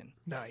Inscription.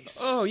 Nice.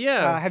 Oh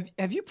yeah.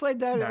 Have you played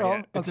that Not at all?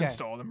 yet. It's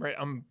installed. I'm right.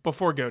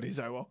 Before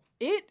Goaties, I will.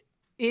 It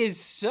is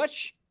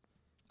such.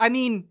 I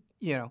mean,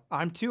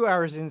 I'm 2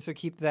 hours in, so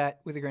keep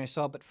that with a grain of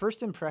salt. But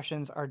first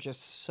impressions are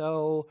just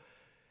so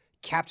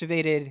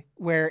captivated.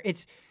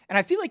 And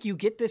I feel like you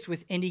get this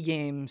with indie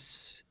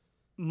games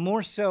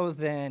more so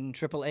than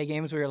AAA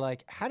games, where you're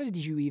like, how did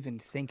you even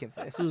think of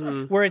this?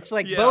 Where it's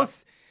like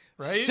both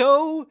right?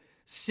 so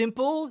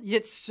simple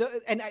yet so,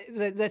 and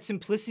that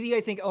simplicity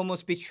I think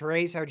almost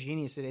betrays how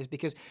genius it is,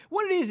 because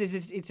what it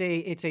is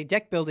it's a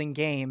deck building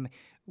game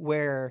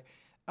where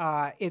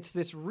it's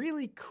this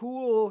really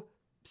cool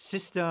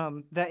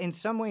system that in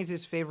some ways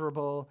is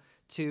favorable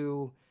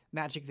to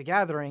Magic the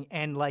Gathering,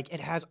 and like it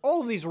has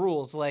all of these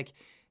rules. Like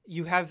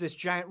you have this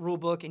giant rule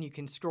book and you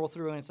can scroll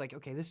through and it's like,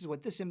 okay, this is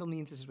what this symbol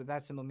means, this is what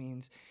that symbol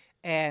means,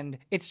 and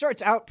it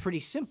starts out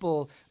pretty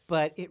simple,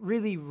 but it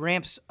really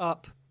ramps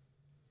up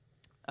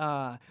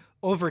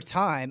over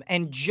time,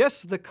 and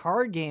just the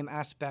card game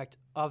aspect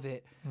of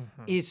it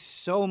is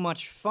so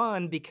much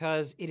fun,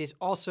 because it is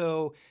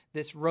also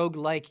this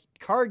roguelike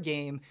card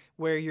game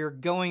where you're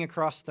going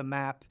across the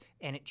map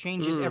and it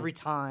changes every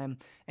time,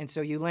 and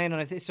so you land on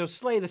it. So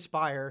Slay the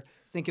Spire,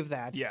 think of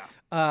that. Yeah.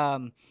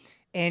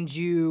 And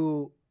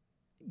you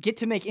get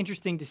to make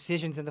interesting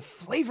decisions, and the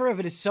flavor of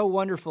it is so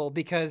wonderful,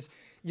 because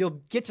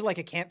you'll get to like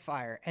a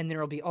campfire and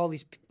there'll be all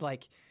these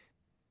like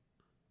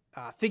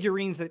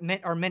figurines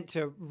that are meant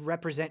to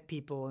represent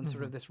people in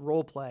sort of this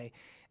role play,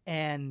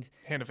 and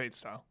Hand of Fate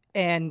style.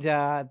 And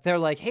they're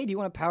like, hey, do you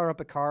want to power up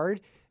a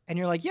card? And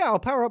you're like, yeah, I'll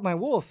power up my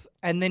wolf.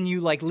 And then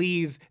you like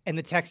leave, and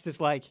the text is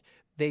like,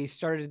 they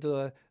started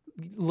to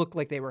look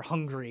like they were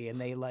hungry, and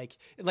they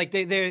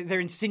they're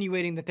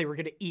insinuating that they were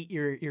going to eat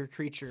your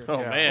creature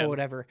man. or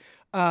whatever.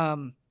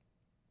 And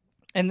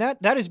that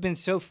has been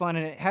so fun,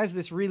 and it has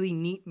this really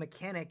neat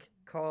mechanic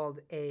called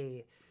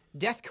a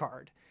death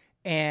card.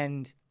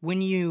 And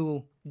when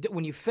you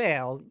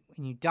fail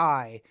and you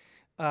die,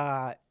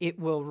 it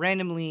will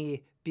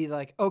randomly be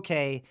like,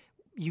 okay,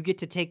 you get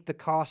to take the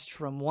cost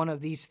from one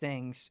of these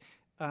things.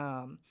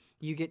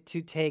 You get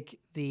to take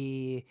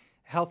the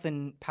health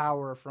and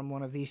power from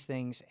one of these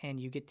things, and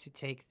you get to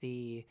take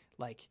the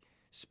like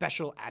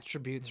special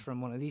attributes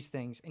from one of these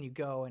things. And you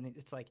go, and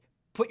it's like,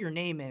 put your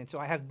name in. So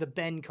I have the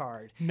Ben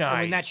card. Nice.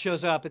 And when that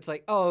shows up, it's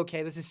like, oh,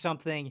 okay, this is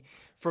something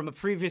from a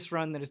previous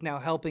run that is now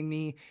helping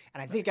me.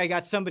 And I think I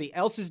got somebody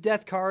else's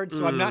death card,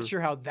 so I'm not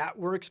sure how that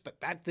works, but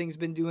that thing's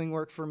been doing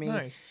work for me.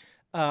 Nice.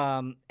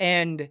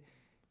 And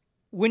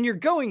when you're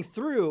going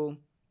through,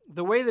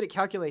 the way that it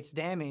calculates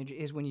damage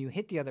is when you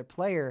hit the other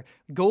player,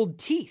 gold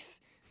teeth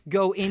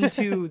go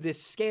into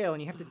this scale,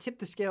 and you have to tip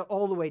the scale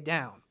all the way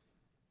down.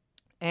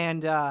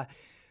 And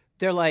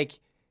they're like,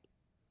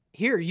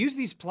 here, use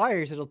these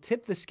pliers. It'll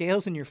tip the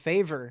scales in your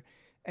favor.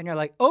 And you're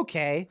like,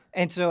 okay.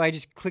 And so I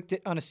just clicked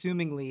it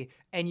unassumingly,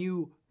 and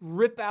you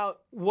rip out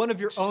one of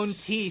your own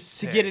teeth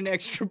to get an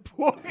extra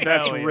point.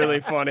 That's Hell yeah.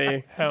 really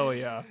funny. Hell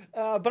yeah.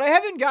 But I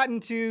haven't gotten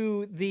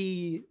to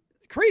the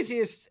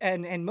craziest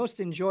and most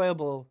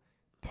enjoyable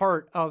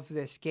part of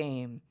this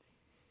game.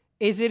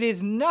 It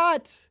is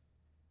not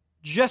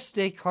just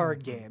a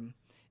card game.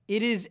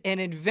 It is an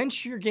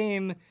adventure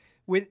game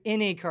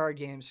within a card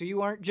game. So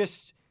you aren't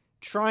just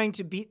trying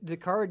to beat the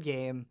card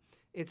game.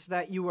 It's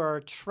that you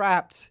are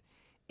trapped,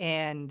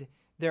 and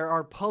there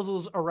are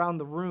puzzles around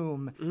the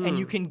room, and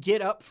you can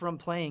get up from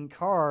playing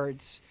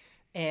cards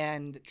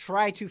and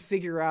try to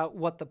figure out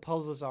what the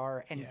puzzles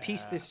are and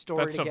piece this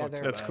story that stuff looked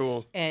together. That's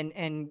cool.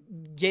 And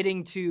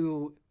getting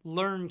to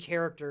learn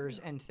characters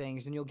and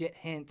things, and you'll get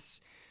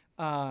hints.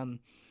 And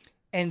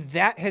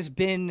that has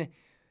been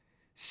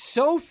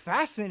so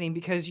fascinating,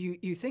 because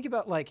you think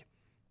about like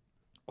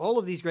all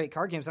of these great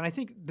card games, and I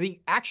think the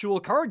actual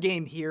card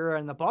game here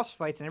and the boss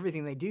fights and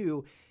everything they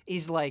do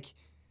is like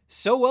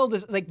so well.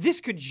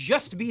 This could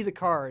just be the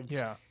cards,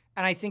 Yeah.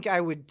 and I think I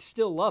would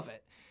still love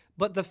it.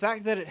 But the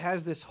fact that it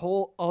has this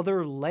whole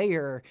other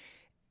layer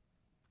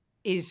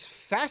is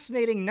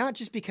fascinating, not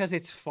just because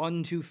it's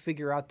fun to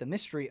figure out the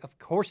mystery. Of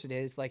course it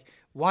is. Like,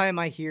 why am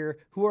I here?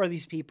 Who are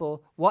these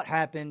people? What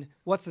happened?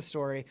 What's the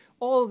story?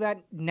 All of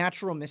that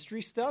natural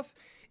mystery stuff.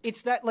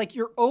 It's that like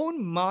your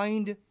own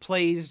mind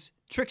plays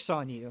tricks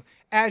on you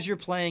as you're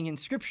playing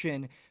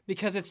Inscription,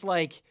 because it's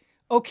like,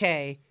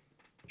 okay,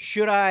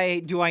 do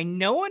I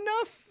know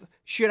enough?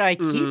 Should I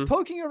keep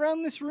poking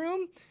around this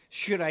room?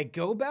 Should I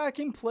go back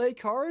and play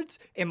cards?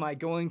 Am I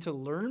going to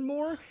learn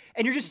more?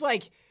 And you're just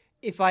like,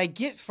 if I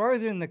get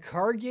farther in the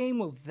card game,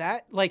 will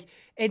that like?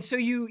 And so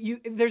you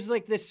there's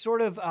like this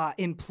sort of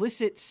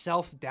implicit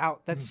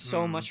self-doubt that's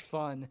so much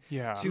fun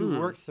to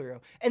work through.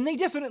 And they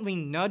definitely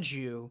nudge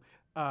you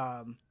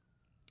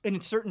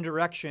in certain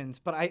directions.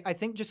 But I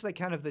think just like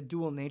kind of the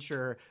dual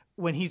nature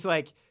when he's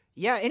like,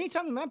 yeah,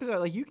 anytime the map is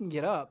out, like you can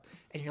get up,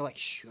 and you're like,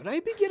 should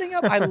I be getting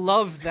up? I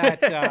love that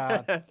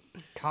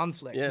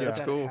conflict that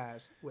it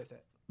has with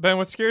it. Ben,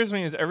 what scares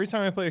me is every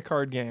time I play a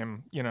card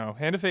game,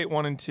 Hand of Fate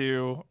 1 and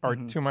 2 are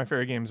two of my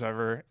favorite games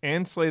ever,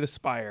 and Slay the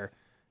Spire.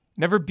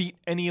 Never beat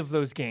any of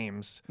those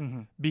games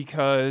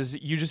because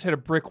you just hit a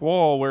brick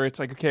wall where it's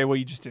like, okay, well,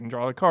 you just didn't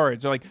draw the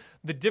cards. Or like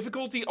the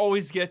difficulty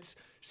always gets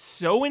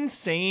so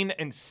insane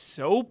and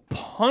so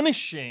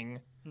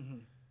punishing.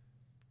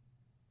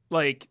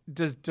 Like,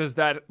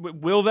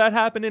 will that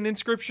happen in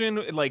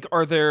Inscription? Like,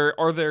 are there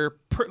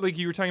like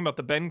you were talking about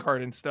the Ben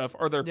card and stuff,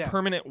 are there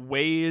permanent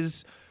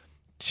ways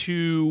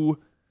to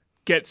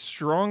get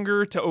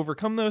stronger to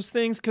overcome those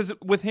things? Because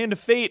with Hand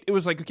of Fate, it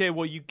was like, okay,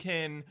 well, you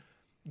can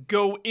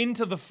go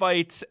into the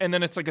fights, and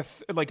then it's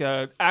like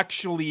a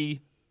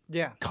actually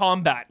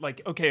combat.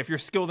 Like, okay, if you're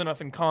skilled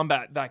enough in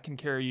combat, that can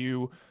carry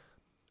you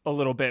a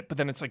little bit. But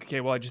then it's like,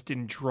 okay, well, I just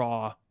didn't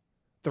draw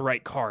the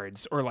right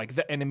cards, or like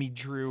the enemy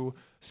drew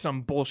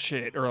some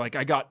bullshit, or like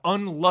I got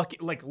unlucky.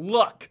 Like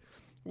luck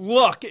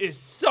is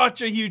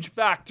such a huge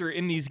factor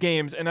in these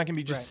games, and that can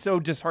be just so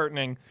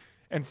disheartening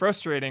and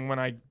frustrating when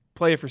I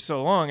play it for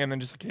so long and then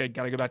just like, okay, I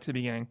gotta go back to the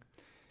beginning.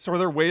 So are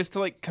there ways to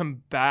like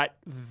combat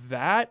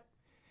that?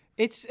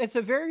 It's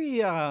a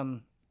very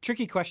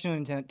tricky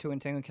question to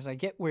entangle, because I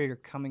get where you're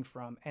coming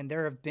from, and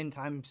there have been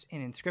times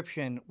in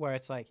Inscription where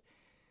it's like,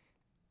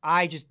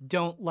 I just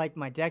don't like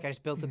my deck. I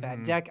just built a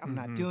bad deck. I'm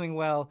not doing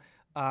well.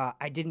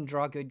 I didn't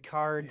draw good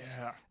cards.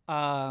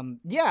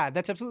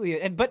 That's absolutely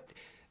it. But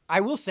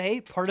I will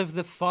say part of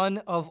the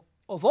fun of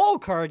all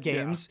card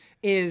games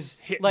is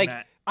hitting like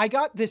that. I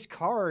got this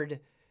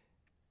card,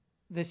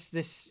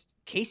 this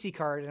Casey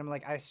card, and I'm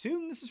like, I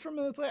assume this is from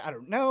another player. I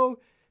don't know.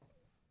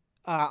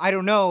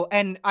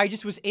 And I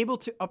just was able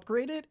to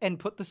upgrade it and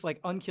put this like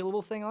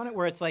unkillable thing on it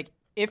where it's like,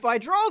 if I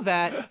draw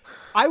that,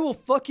 I will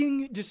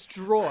fucking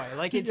destroy.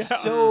 Like, it's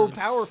so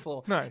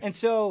powerful. Nice. And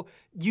so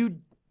you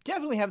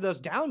definitely have those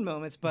down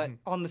moments, but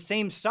on the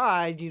same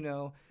side,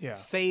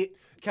 fate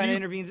kind of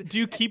intervenes. Do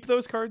you keep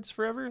those cards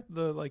forever?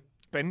 The like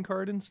Ben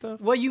card and stuff?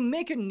 Well, you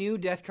make a new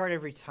death card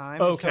every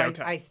time. Okay.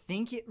 I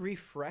think it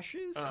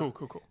refreshes.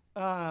 Cool.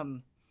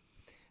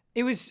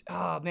 It was,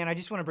 oh man, I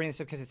just want to bring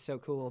this up because it's so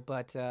cool.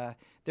 But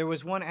there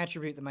was one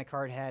attribute that my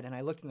card had, and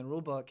I looked in the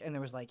rule book, and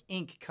there was like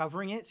ink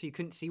covering it, so you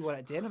couldn't see what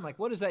it did. I'm like,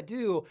 what does that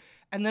do?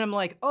 And then I'm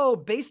like, oh,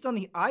 based on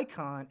the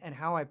icon and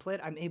how I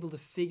played, I'm able to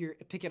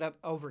pick it up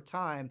over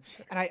time,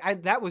 and I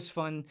that was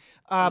fun.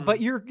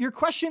 But your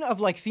question of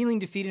like feeling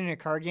defeated in a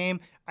card game,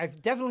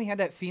 I've definitely had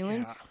that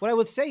feeling. Yeah. What I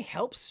would say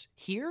helps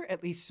here,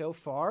 at least so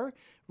far,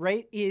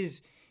 right,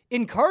 is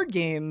in card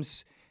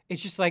games.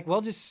 It's just like,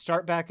 well, just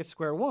start back at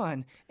square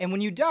one. And when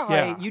you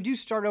die, you do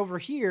start over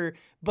here.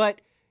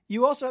 But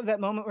you also have that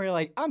moment where you're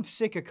like, I'm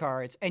sick of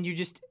cards. And you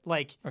just,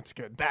 like, that's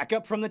good. Back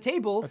up from the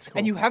table. That's cool.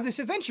 And you have this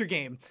adventure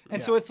game.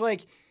 And so it's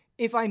like,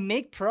 if I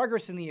make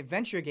progress in the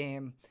adventure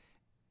game,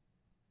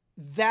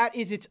 that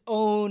is its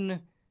own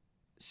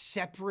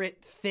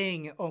separate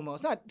thing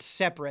almost. Not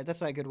separate.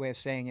 That's not a good way of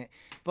saying it.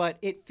 But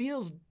it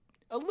feels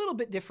a little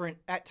bit different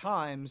at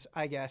times,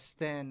 I guess,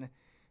 than...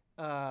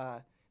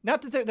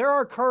 Not that there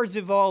are cards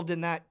involved in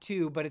that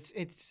too, but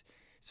it's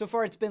so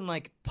far it's been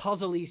like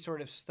puzzly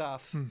sort of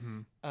stuff,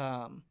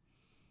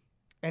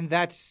 and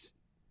that's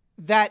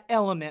that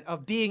element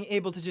of being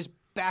able to just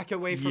back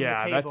away from the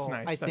table. That's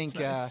nice. I think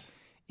nice.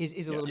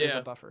 Is a little bit of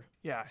a buffer.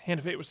 Yeah, Hand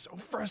of Fate was so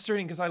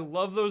frustrating because I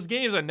love those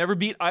games. I never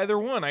beat either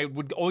one. I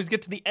would always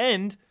get to the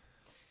end,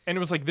 and it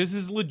was like, this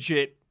is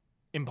legit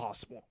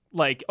impossible.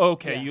 Like,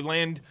 okay, you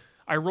land.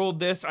 I rolled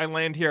this, I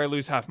land here, I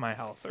lose half my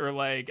health. Or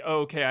like,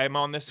 okay, I'm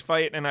on this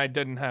fight and I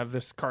didn't have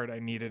this card I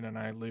needed and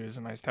I lose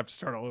and I just have to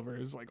start all over.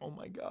 It was like, oh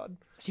my God.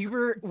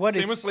 Hubert,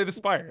 Same with Slay the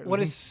Spire. It was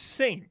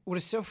insane. What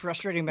is so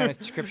frustrating about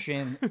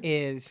Inscription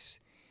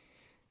is,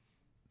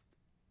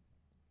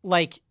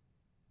 like,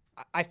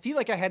 I feel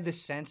like I had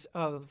this sense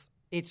of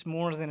it's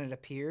more than it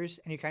appears,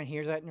 and you kind of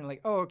hear that and you're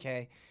like, oh,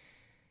 okay.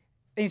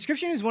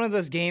 Inscription is one of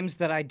those games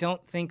that I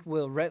don't think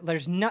will,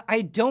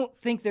 I don't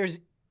think there's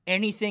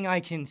anything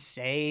I can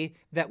say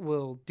that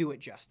will do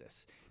it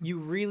justice. You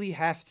really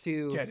have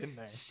to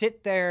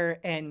sit there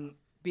and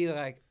be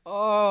like,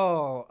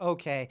 oh,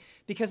 okay.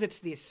 Because it's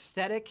the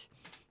aesthetic,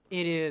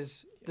 it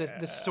is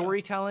the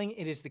storytelling,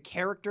 it is the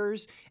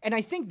characters. And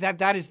I think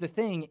that is the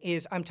thing,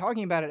 is I'm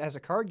talking about it as a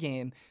card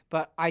game,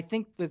 but I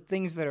think the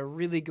things that are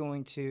really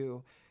going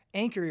to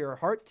anchor your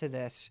heart to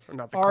this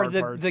are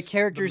the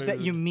characters that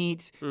you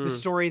meet, the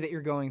story that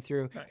you're going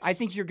through. Nice. I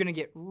think you're going to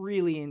get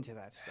really into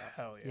that stuff.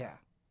 Hell yeah.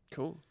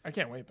 Cool. I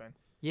can't wait, Ben.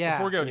 Yeah.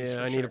 Before we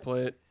go, I need to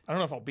play it. I don't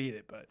know if I'll beat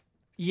it, but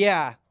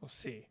yeah, we'll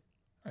see.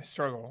 I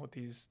struggle with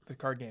the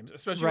card games,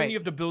 especially Right. when you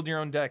have to build your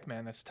own deck,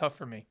 man. That's tough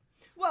for me.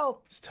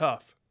 Well, It's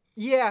tough.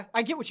 yeah,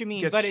 I get what you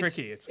mean, Gets but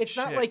tricky. it's It's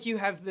not shit. like you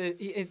have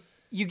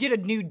you get a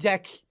new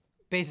deck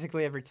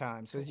basically every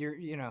time. So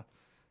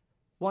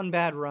one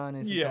bad run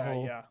isn't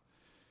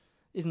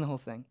isn't the whole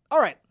thing. All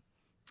right.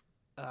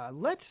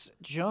 Let's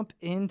jump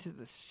into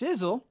the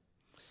sizzle.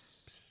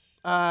 This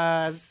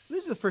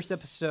is the first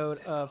episode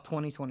of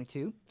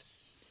 2022.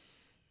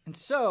 And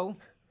so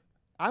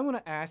I want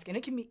to ask, and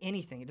it can be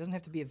anything. It doesn't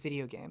have to be a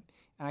video game.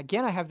 And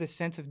again, I have this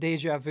sense of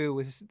deja vu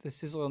with the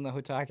sizzle and the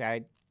Hotake.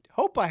 I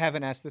hope I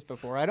haven't asked this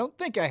before. I don't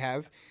think I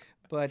have.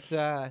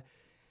 But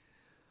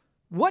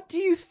what do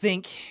you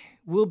think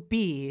will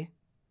be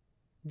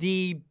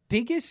the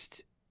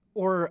biggest,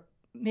 or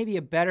maybe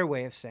a better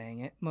way of saying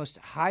it, most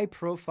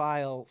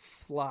high-profile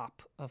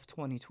flop of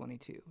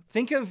 2022?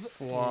 Think of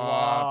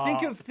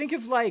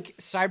like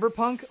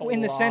Cyberpunk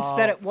in the sense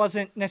that it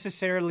wasn't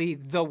necessarily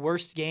the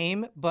worst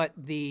game, but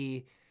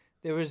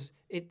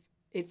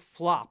it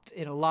flopped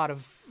in a lot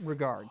of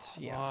regards.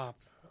 Yeah. Flop.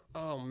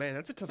 Oh man,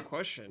 that's a tough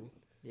question.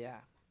 Yeah.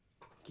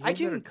 Games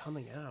that are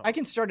coming out. I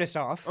can start us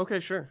off. Okay,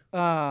 sure.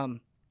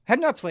 Have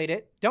not played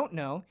it. Don't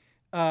know.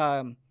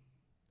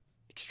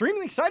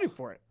 Extremely excited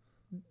for it.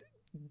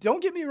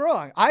 Don't get me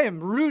wrong. I am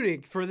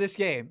rooting for this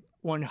game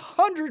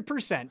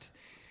 100%.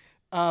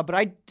 But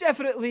I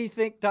definitely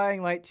think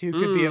Dying Light 2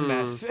 could be a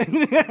mess.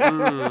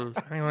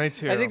 Dying Light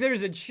 2. I think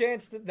there's a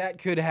chance that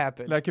could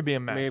happen. that could be a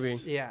mess.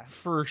 Maybe. Yeah.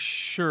 For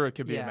sure, it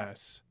could be Yeah. a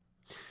mess.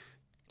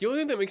 The only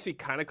thing that makes me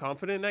kind of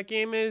confident in that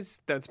game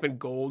is that it's been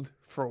gold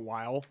for a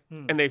while,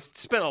 and they've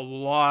spent a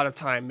lot of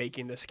time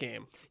making this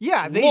game.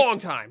 Yeah. Long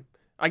time.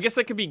 I guess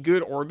that could be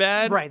good or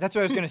bad. Right. That's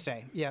what I was going to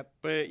say. Yep.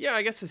 But yeah,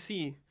 I guess to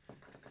see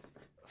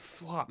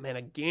flop, man,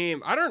 a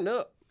game. I don't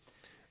know.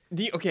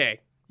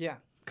 Okay, Yeah.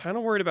 kind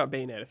of worried about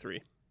Bayonetta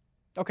 3.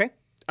 Okay.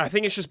 I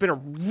think it's just been a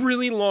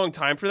really long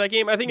time for that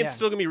game. I think it's Yeah.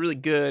 still going to be really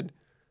good.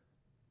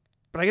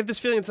 But I get this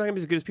feeling it's not going to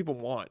be as good as people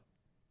want.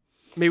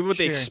 Maybe what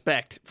they Sure.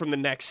 expect from the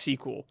next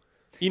sequel.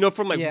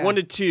 From like Yeah. 1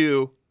 to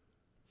 2,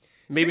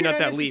 maybe so you're not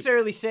that leap.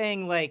 necessarily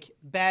saying like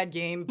bad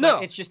game, but No.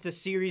 it's just a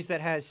series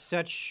that has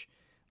such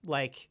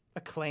like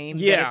acclaim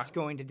Yeah. that it's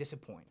going to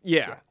disappoint.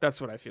 Yeah,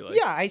 that's what I feel like.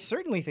 Yeah, I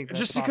certainly think that's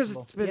Just because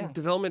possible. it's been Yeah.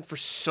 development for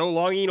so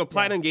long.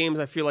 Platinum Games,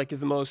 I feel like,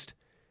 is the most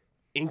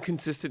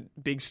inconsistent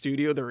big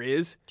studio there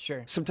is.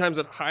 Sure. Sometimes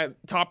at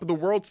top of the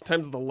world,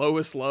 sometimes at the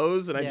lowest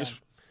lows, and I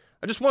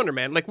just wonder,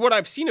 man. Like what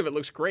I've seen of it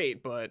looks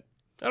great, but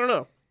I don't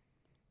know.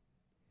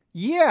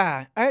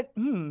 Yeah,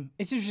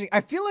 it's interesting. I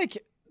feel like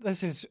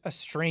this is a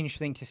strange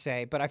thing to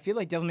say, but I feel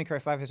like Devil May Cry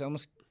 5 has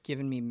almost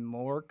given me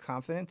more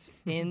confidence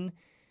in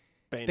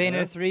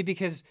Bayonetta 3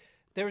 because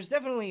there was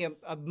definitely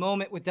a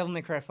moment with Devil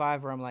May Cry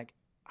 5 where I'm like,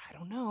 I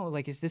don't know,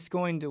 like, is this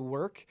going to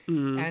work?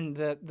 And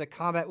the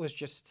combat was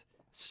just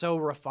so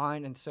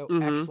refined and so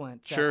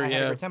excellent that I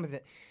had a hard time with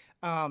it.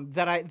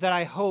 That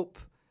I hope,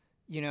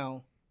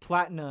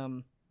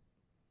 Platinum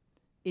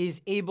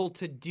is able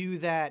to do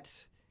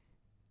that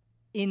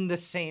in the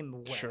same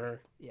way.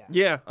 Sure. Yeah.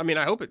 Yeah. I mean,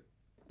 I hope it.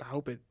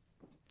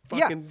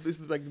 Fucking, this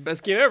is like the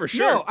best game ever.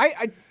 Sure. No,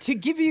 I to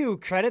give you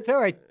credit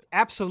though, I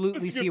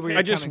absolutely see where you're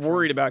I just coming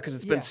worried from. about because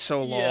it's been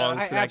so long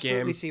I for that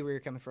absolutely game. see where you're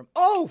coming from.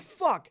 Oh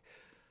fuck!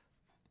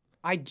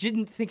 I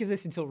didn't think of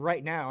this until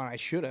right now, and I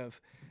should have.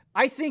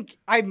 I think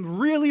I'm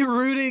really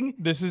rooting.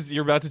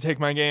 You're about to take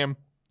my game.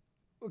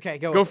 Okay,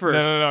 go Go first.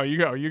 No, you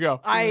go.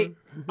 I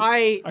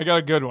got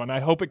a good one. I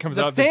hope it comes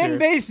the out this fan year.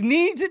 base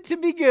needs it to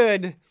be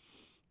good,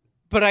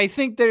 but I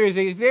think there is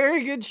a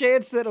very good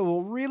chance that it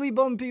will really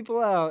bum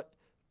people out.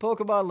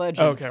 Pokemon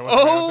Legends. Okay, that's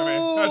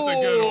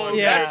a good one.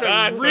 Yeah.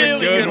 That's a really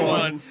good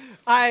one.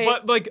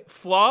 But like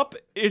flop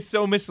is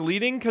so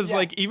misleading because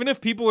like even if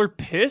people are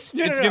pissed,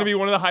 it's gonna be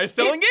one of the highest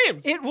selling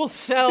games. It will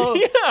sell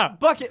Yeah.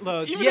 bucket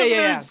loads. Even yeah, if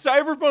yeah, there's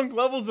cyberpunk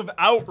levels of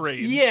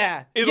outrage,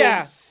 yeah.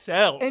 it'll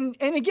sell. And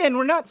again,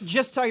 we're not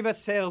just talking about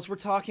sales. We're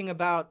talking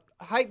about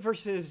hype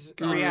versus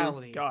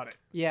reality. Got it.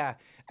 Yeah,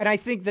 and I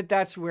think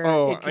that's where.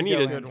 Oh, it could I need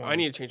go to. in. I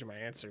need to change my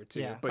answer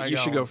too. Yeah. But I you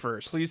got should go one.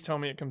 first. Please tell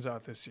me it comes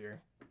out this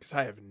year because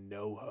I have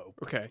no hope.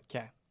 Okay.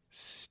 Okay.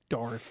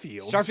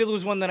 Starfield. Starfield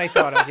was one that I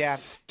thought of. Yeah.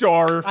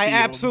 Starfield. I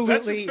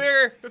absolutely.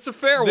 That's a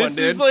fair one, This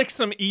dude. is like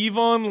some EVE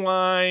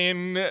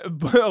Online,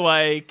 but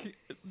like,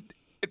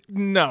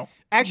 no.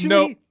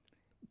 Actually,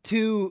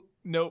 to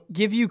Nope.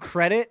 give you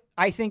credit,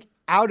 I think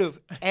out of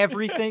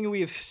everything we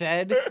have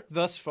said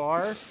thus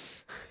far,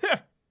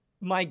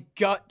 my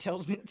gut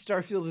tells me that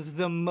Starfield is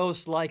the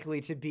most likely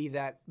to be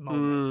that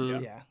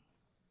moment. Yeah.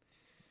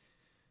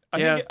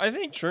 I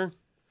think sure.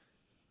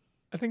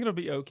 I think it'll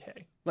be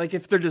okay. Like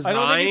if they're I design,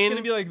 don't think it's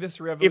gonna be like this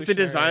revolutionary. if the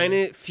design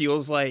it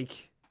feels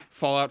like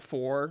Fallout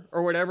 4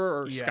 or whatever,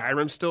 or Yeah.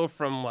 Skyrim still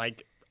from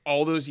like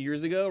all those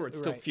years ago, where it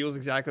still Right. feels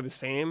exactly the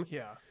same.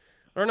 yeah.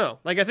 I don't know.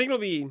 Like I think it'll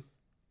be.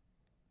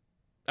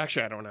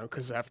 Actually, I don't know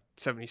because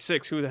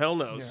F-76. Who the hell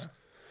knows? Yeah.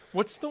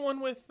 What's the one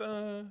with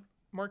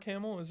Mark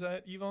Hamill? Is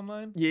that EVE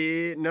Online?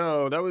 Yeah,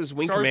 no, that was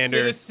Wing Star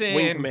Commander. Citizen.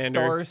 Wing Commander.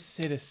 Star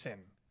Citizen.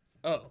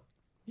 Oh,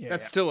 Yeah.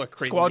 that's still a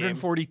crazy Squadron game.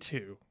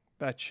 42.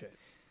 That shit.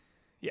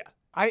 Yeah.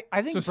 I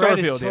think So Brett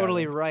is Starfield, yeah.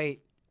 totally right.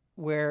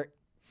 Where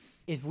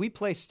if we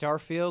play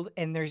Starfield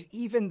and there's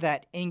even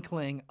that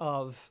inkling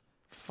of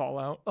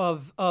Fallout.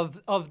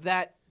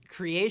 that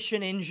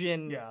creation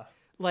engine, Yeah.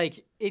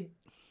 like it.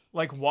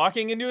 Like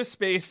walking into a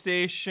space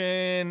station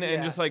and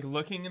Yeah. just like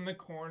looking in the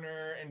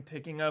corner and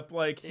picking up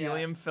like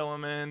helium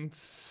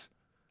filaments.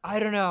 I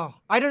don't know.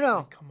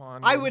 Come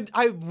on. I man. would.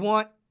 I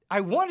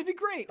want it to be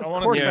great. Of want it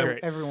to course, be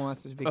great. everyone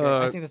wants it to be great.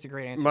 I think that's a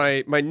great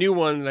answer. My new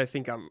one that I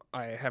think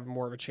I have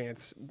more of a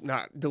chance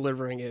not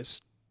delivering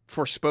is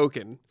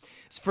Forspoken.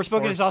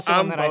 Forspoken is also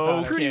one that I thought. I'm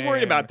Of. pretty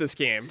worried about this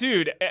game.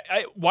 Dude,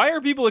 why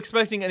are people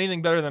expecting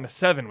anything better than a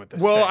 7 with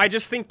this Well, thing? I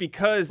just think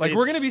because like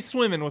we're going to be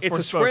swimming with it's a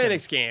Forspoken. Square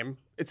Enix game.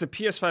 It's a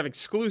PS5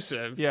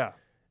 exclusive. Yeah.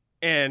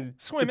 And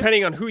Swimming.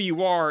 depending on who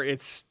you are,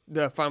 it's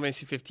the Final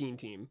Fantasy 15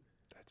 team.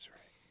 That's right.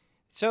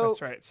 So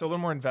That's right. So a little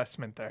more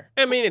investment there.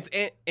 I mean, it's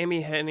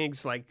Amy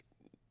Hennig's like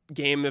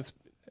game that's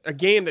a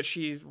game that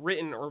she's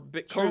written or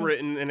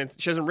co-written, and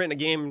she hasn't written a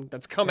game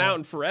that's come out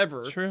in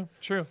forever. True.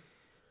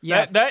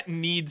 yeah, That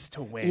needs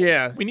to win.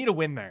 Yeah. We need a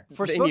win there.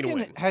 They need to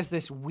win. Forspoken has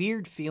this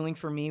weird feeling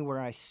for me where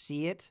I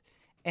see it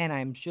and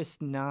I'm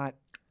just not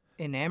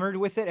enamored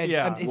with it.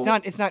 Yeah.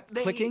 It's not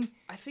clicking.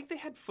 I think they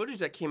had footage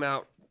that came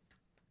out,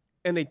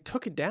 and they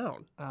took it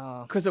down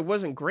Oh. because it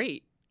wasn't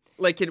great.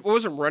 Like it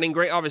wasn't running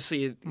great.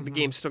 Obviously, the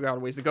game still got a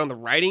ways to go. And the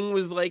writing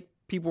was like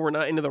people were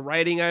not into the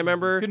writing. I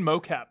remember. Good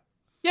mocap.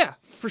 Yeah,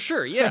 for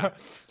sure. Yeah,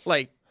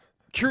 like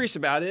curious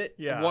about it.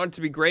 Yeah. Want it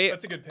to be great.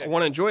 That's a good pick. I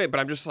want to enjoy it, but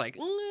I'm just like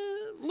a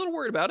little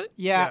worried about it.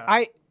 Yeah, Yeah.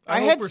 I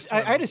I hope we're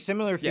swimming. had a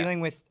similar Yeah. feeling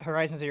with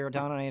Horizon Zero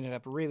Dawn, and I ended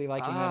up really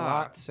liking it a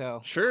lot.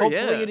 So sure,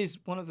 hopefully yeah. it is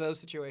one of those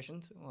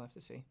situations. We'll have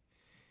to see.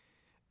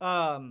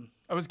 I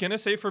I was going to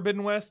say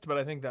Forbidden West, but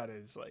I think that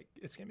is like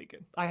it's going to be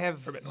good. have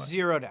Forbidden West.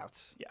 zero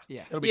doubts. Yeah.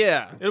 Yeah. It'll be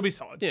Yeah, It'll be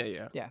solid.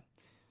 yeah. Yeah.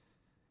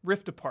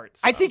 Rift apart.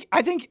 I so. think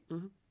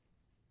Mhm.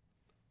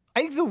 I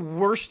think the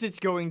worst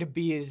it's going to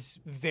be is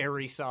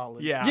very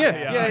solid. Yeah.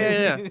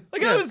 Yeah.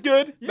 Like that was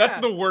good. That's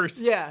Yeah. the worst.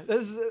 Yeah.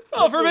 That's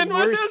Forbidden the West, that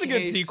worst was a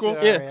good case sequel.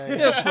 scenario, Yeah,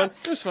 it was fun.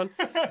 It was fun.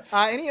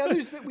 Any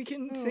others that we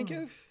can think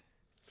of?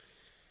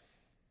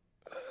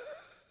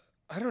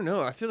 I don't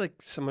know. I feel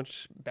like so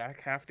much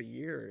back half the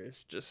year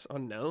is just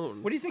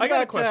unknown. What do you think I got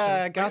a about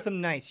question.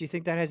 Gotham Knights? You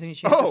think that has any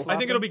chance? Oh, of I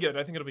think it'll flopping? be good.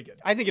 I think it'll be good.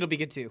 I think it'll be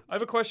good too. I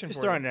have a question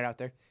Just for throwing you. it out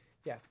there.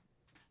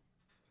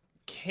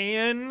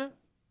 Can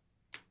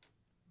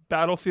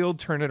Battlefield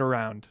turn it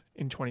around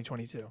in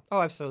 2022?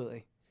 Oh,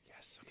 absolutely.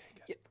 Yes.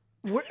 Okay.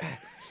 Good. What,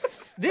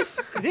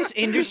 this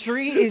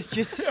industry is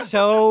just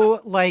so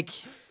like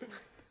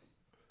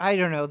I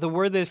don't know the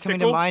word that is coming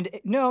to Fickle? mind.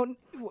 No,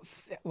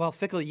 well,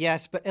 fickle,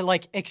 yes, but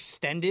like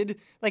extended.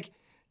 Like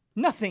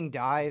nothing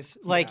dies.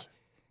 Like,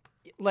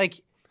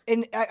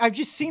 and I've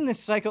just seen this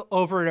cycle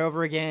over and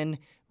over again,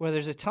 where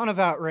there's a ton of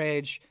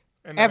outrage.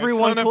 And then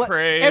Everyone, a ton of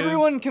praise.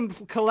 everyone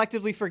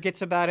collectively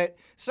forgets about it.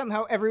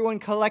 Somehow, everyone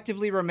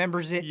collectively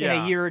remembers it in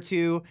Yeah. a year or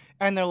two,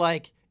 and they're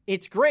like,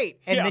 "It's great."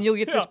 And Yeah, then you'll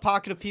get this yeah.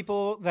 pocket of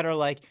people that are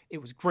like, "It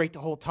was great the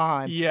whole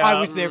time. Yeah, I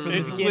was there from the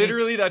it's beginning."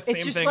 literally that It's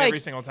same just thing like- every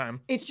single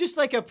time, It's just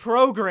like a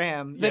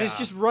program that is Yeah.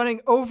 just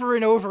running over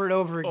and over and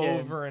over again.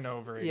 over and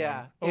over again.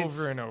 Yeah, over it's-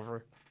 and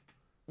over.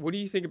 What do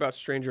you think about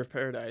Stranger of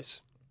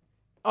Paradise?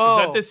 Oh,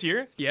 Is that this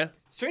year? Yeah.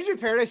 Stranger in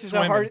Paradise is a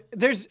Swimming. hard.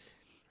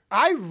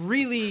 I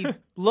really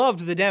loved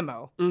the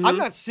demo. I'm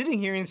not sitting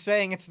here and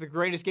saying it's the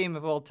greatest game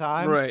of all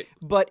time. Right.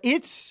 But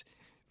it's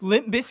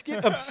Limp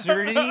Bizkit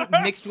absurdity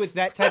mixed with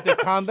that type of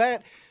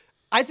combat.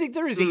 I think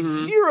there is a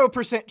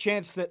 0%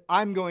 chance that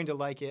I'm going to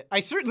like it. I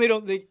certainly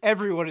don't think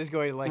everyone is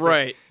going to like it.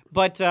 Right.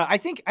 But I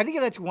think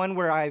that's one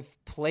where I've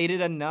played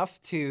it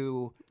enough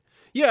to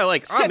Yeah,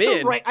 like set I'm the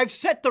in. right. I've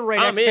set the right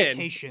I'm in.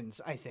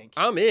 expectations. I think.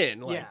 I'm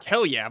in. Like Yeah.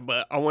 hell yeah,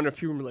 but I wonder if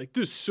people are like,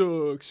 this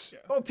sucks.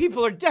 Oh,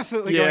 people are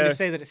definitely going Yeah. to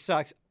say that it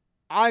sucks.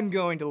 I'm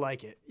going to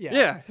like it. Yeah.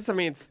 Yeah.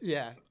 It's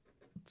Yeah.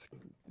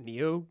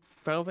 Neo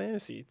Final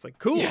Fantasy. It's like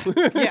cool.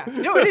 Yeah.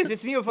 No, it is.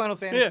 It's Neo Final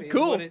Fantasy. Yeah,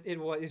 cool. It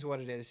is what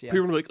it is. Yeah.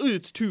 People are like, oh,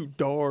 it's too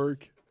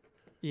dark.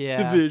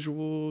 Yeah. The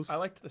visuals. I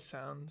liked the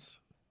sounds.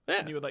 yeah.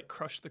 And you would like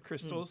crush the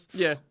crystals.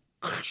 Yeah.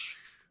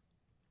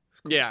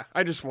 Yeah.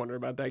 I just wonder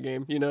about that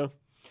game, you know?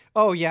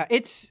 Oh yeah.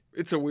 It's.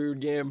 It's a weird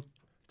game.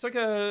 It's like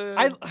a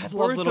I love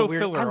little Boruto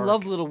weird. filler I arc.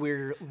 love little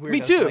weirdos Me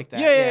too. like that.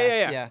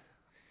 Yeah.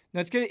 No,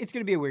 it's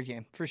gonna be a weird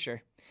game for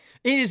sure.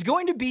 It is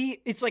going to be.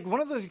 It's like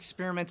one of those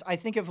experiments. I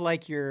think of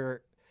like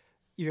your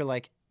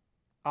like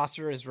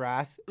Asura's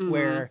Wrath,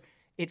 where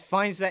it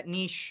finds that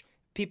niche.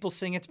 People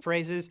sing its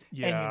praises,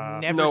 Yeah.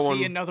 and you never No see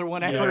one- another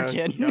one ever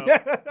Yeah. again.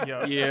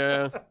 Yeah.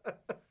 Yeah.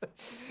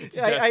 It's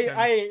I,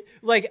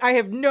 destined. I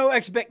have no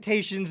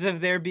expectations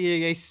of there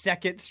being a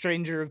second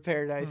Stranger of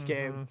Paradise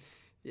game.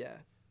 Yeah.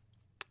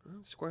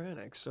 Square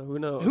Enix, so who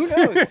knows? Who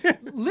knows?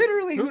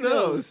 Literally, who Who knows?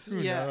 knows? Who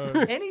Yeah.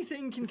 knows?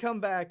 Anything can come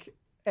back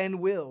and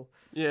will.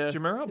 Yeah. Do you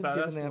remember how Given badass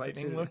the Lightning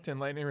opportunity. looked in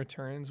Lightning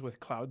Returns with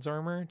Cloud's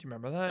armor? Do you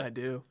remember that? I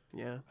do.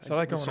 Yeah. I saw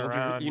that The going soldier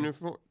around.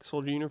 uniform.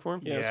 Soldier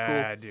uniform. Yeah, it's cool.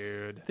 I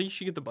dude. think you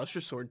should get the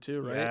Buster Sword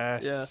too,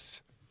 right?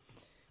 Yes.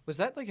 Was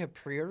that like a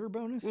pre-order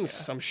bonus? Yeah.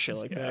 Some shit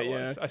like Yeah, that. it Yeah.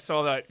 was. I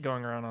saw that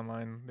going around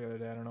online the other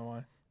day. I don't know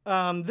why.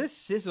 This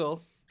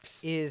sizzle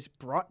is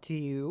brought to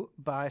you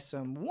by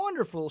some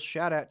wonderful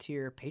shout out to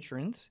your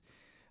patrons.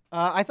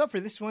 I thought for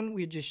this one,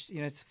 we'd just,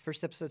 it's the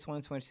first episode of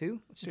 2022.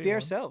 Let's just be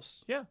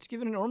ourselves. Yeah. Just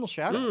give it a normal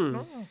shout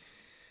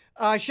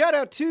out. Shout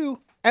out to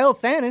El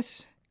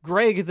Thanis,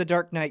 Greg the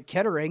Dark Knight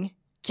Kettering,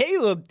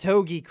 Caleb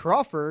Togi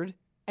Crawford,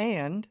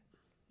 and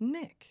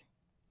Nick.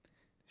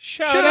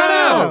 Shout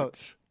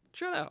out.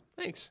 Shout out.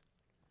 Thanks.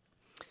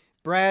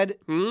 Brad,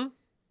 you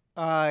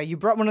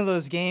brought one of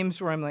those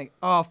games where I'm like,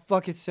 oh,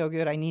 fuck, it's so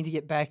good. I need to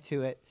get back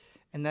to it.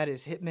 And that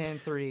is Hitman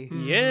 3.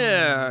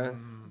 Yeah.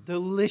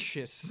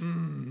 Delicious.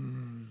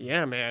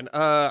 Yeah, man.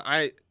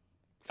 I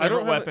Favorite don't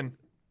have weapon.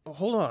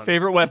 hold on.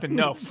 Favorite weapon.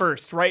 No,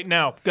 first, right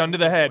now. Gun to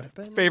the head.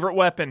 Weapon? Favorite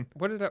weapon.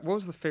 What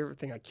was the favorite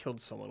thing I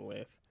killed someone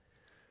with?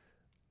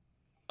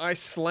 I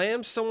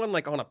slammed someone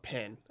like on a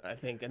pin, I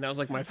think, and that was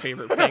like my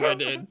favorite thing I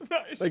did.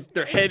 Nice. Like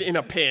their head in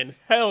a pin.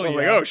 Hell I was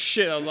like, oh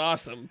shit, that was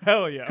awesome.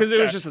 Hell yeah. Because it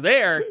was just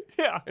there,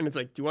 Yeah. and it's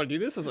like, do you want to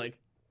do this? I was like,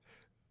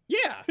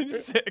 yeah.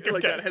 Sick.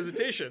 Like Okay. that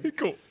hesitation.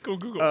 Cool. Feeling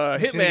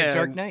Hitman.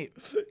 Dark Knight.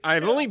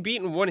 I've only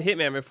beaten one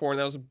Hitman before, and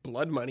that was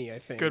Blood Money, I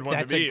think. Good one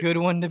That's to beat. a good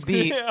one to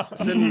beat. Yeah.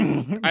 So,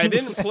 I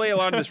didn't play a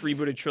lot of this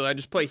rebooted trilogy. I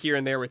just play here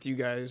and there with you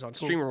guys on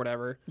stream or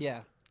whatever.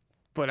 Yeah.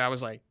 But I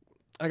was like,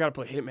 I gotta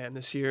play Hitman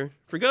this year.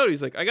 For Goat,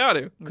 he's like, I got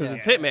to, because Yeah.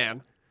 it's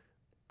Hitman.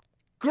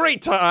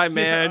 Great time,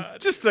 man. Yeah.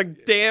 Just a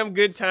damn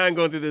good time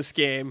going through this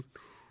game.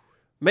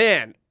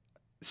 Man,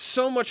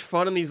 so much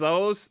fun in these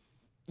levels.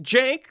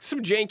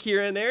 Some jank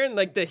here and there, and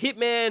like the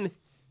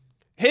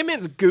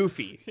Hitman's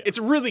goofy. It's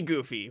really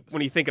goofy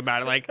when you think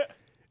about it. Like,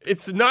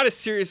 it's not as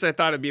serious as I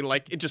thought it'd be.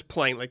 Like, it just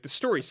playing, like the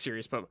story's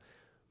serious, but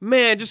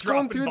man, just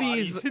Dropping going through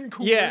bodies these, in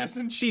coolers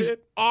and these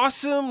shit.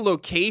 awesome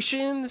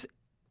locations,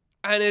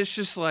 and it's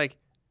just like,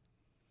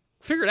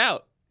 figure it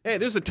out. Hey,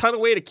 there's a ton of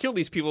way to kill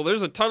these people.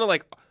 There's a ton of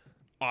like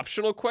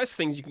optional quest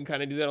things you can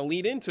kind of do that'll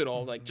lead into it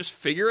all. Like, just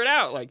figure it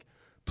out. Like,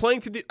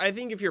 playing through I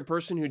think if you're a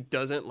person who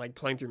doesn't like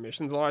playing through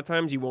missions a lot of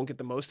times, you won't get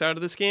the most out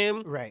of this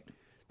game. Right.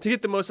 To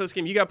get the most out of this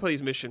game, you got to play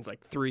these missions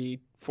like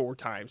 3-4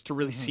 times to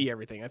really see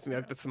everything. I think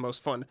that's the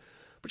most fun.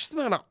 But just the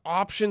amount of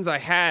options I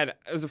had,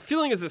 as a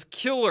feeling as this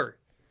killer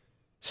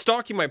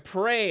stalking my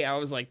prey, I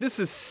was like, this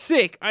is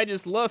sick. I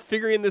just love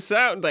figuring this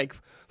out and like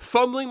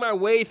fumbling my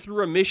way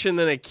through a mission,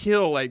 then a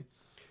kill, like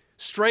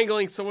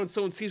strangling someone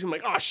sees me, I'm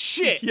like, oh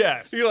shit.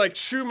 Yes. You like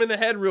shoot him in the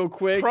head real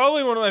quick.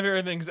 Probably one of my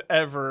favorite things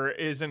ever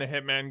is in a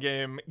Hitman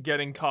game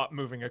getting caught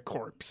moving a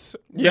corpse.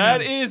 Yeah.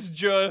 That is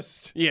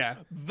just Yeah.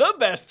 the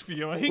best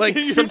feeling. Like,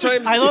 You're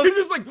sometimes- just, I love- you're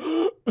just like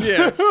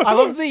Yeah. I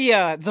love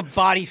the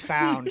body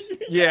found.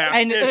 Yeah.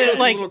 And it shows the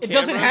like, little it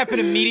doesn't camera. happen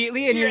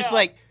immediately, and you're just Yeah.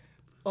 like,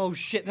 oh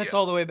shit, that's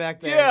all the way back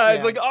there. yeah,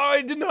 it's like, oh,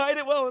 I didn't hide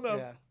it well enough.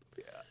 Yeah.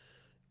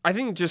 I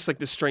think just like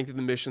the strength of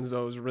the missions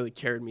though has really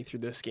carried me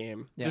through this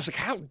game. Yeah. Just like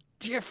how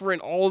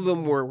different all of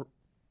them were.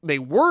 They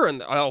were,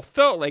 and I all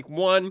felt like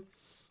one,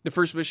 the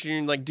first mission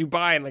in like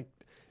Dubai and like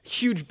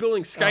huge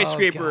building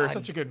skyscraper, God.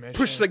 Such a good mission.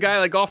 push the guy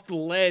like off the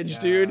ledge, Yeah.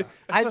 dude.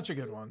 That's such a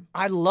good one.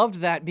 I loved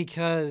that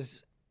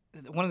because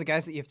one of the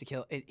guys that you have to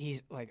kill,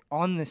 he's like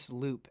on this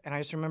loop, and I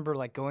just remember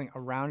like going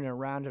around and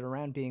around and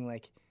around, being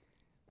like,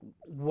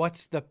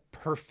 "What's the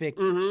perfect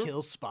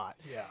kill spot?"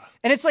 Yeah.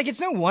 And it's like, it's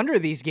no wonder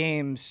these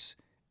games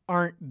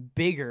aren't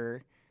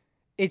bigger.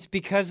 It's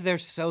because they're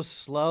so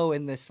slow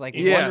in this like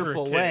Yeah.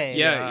 wonderful Okay. way.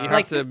 Yeah, you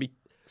Like, have to be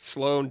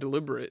slow and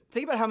deliberate.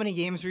 think about how many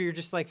games where you're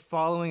just like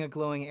following a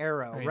glowing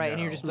arrow, I right? And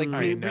you're know. just like I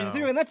breathing know.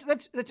 through, and that's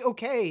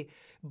okay.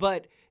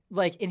 But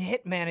like in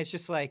Hitman, it's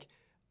just like,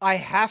 I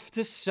have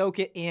to soak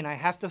it in. I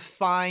have to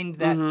find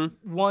that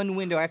one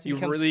window. I have to You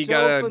become really so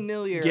gotta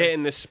familiar get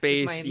in the with my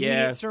space, immediate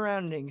yeah,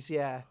 surroundings.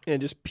 Yeah. and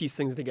just piece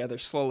things together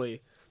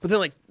slowly. But then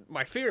like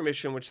my favorite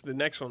mission, which the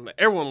next one that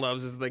everyone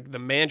loves, is like the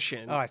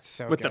mansion. Oh, it's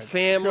so with good. the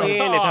family,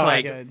 and Oh, it's so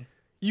like good.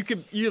 you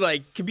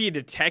could be a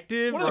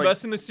detective, One or of the like,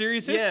 best in the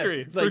series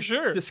history, for like,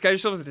 sure. Disguise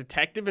yourself as a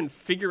detective and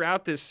figure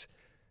out this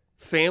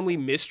family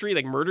mystery,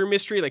 like murder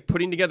mystery, like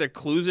putting together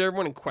clues to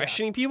everyone and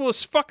questioning people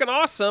is fucking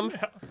awesome.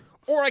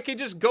 Or I could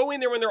just go in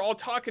there when they're all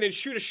talking and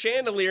shoot a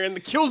chandelier and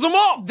it kills them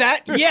all.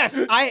 That yes,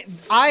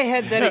 I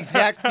had that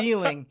exact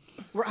feeling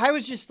where I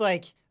was just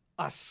like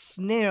a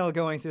snail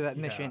going through that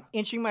mission,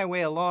 inching my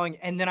way along,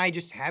 and then I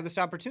just had this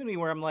opportunity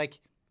where I'm like,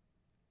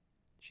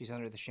 she's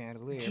under the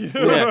chandelier.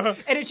 Yeah.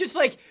 And it's just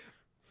like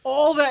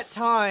all that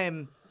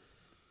time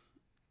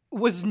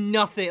was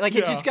nothing. Like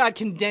it Yeah. just got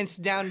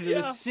condensed down into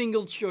Yeah. this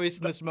single choice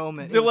in this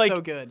moment. It The, was like,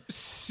 so good.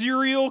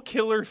 Serial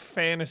killer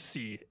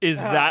fantasy is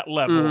that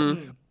level.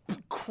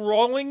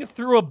 Crawling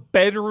through a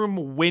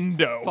bedroom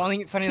window.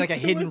 Finding like a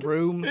hidden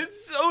room.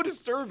 It's so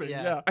disturbing.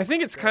 Yeah. Yeah. I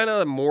think it's kind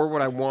of more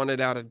what I wanted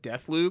out of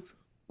Deathloop.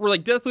 Where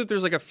like Deathloop,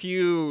 there's like a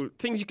few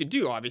things you could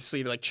do,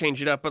 obviously, to like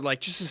change it up, but like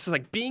just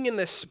like being in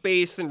this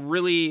space and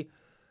really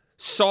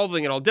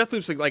solving it all.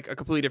 Deathloop's like a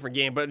completely different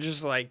game, but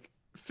just like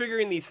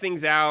figuring these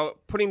things out,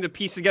 putting the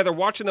piece together,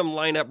 watching them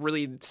line up,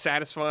 really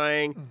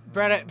satisfying.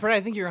 Brad, I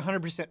think you're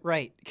 100%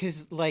 right.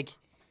 Because, like,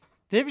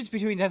 the difference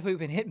between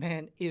Deathloop and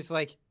Hitman is,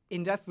 like,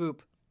 in Deathloop,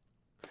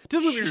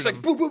 Deathloop, you're just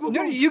like, boom, boom, boom,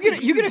 No, boom. you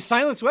get a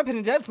silenced weapon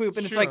in Deathloop,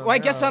 and it's like, Sure, well, I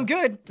guess yeah. I'm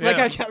good. Yeah. Like,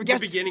 I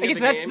guess, beginning I of guess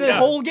the that's game. the Yeah.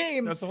 whole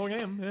game. That's the whole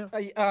game.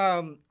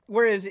 Yeah.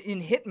 Whereas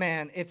in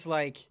Hitman, it's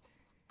like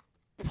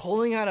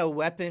pulling out a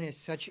weapon is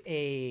such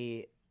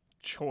a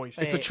Choice.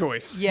 It's a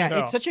choice. yeah, No.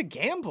 it's such a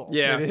gamble.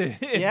 Yeah. It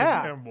is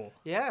Yeah. a gamble.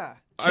 Yeah.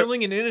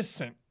 Killing an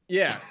innocent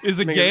Yeah. is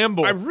a I mean,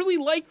 gamble. I really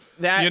like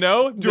that. You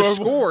know? The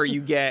score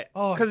you get.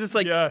 Oh, Because it's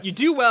like, yes. you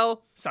do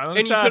well, Silent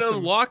and you can Assassin.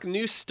 unlock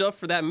new stuff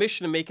for that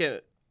mission to make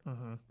it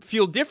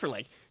feel different.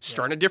 Like,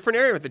 start in a different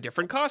area with a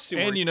different costume.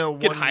 And, or you know, you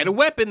can one- hide a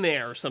weapon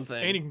there or something.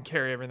 And you can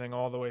carry everything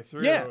all the way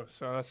through. Yeah.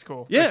 So that's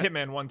cool. Yeah. Like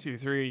Hitman 1, 2,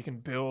 3, you can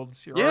build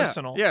your yeah.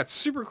 arsenal. Yeah, it's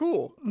super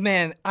cool.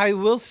 Man, I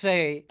will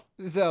say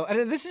though,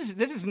 and this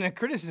isn't a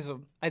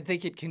criticism. I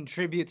think it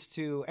contributes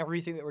to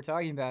everything that we're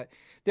talking about.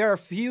 There are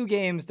few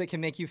games that can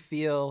make you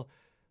feel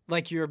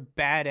like you're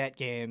bad at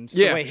games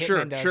the Yeah, way Hitman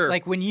sure, does. sure.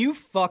 Like when you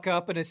fuck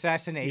up an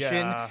assassination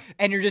Yeah.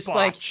 and you're just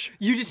Botch.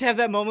 like, you just have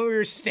that moment where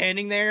you're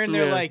standing there and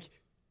they're Yeah. like,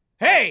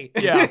 hey.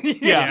 Yeah.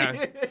 Yeah.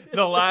 Yeah.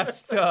 The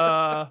last,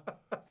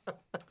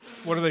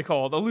 what are they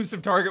called?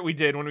 Elusive Target we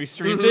did when we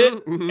streamed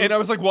it. And I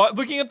was like, what?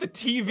 Looking at the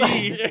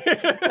TV.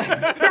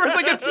 There was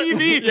like a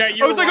TV. Yeah,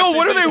 you I was were like, oh,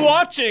 what are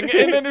watching they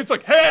watching? And then it's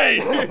like, hey.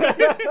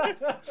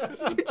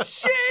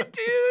 Shit,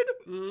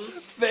 dude.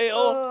 Fail.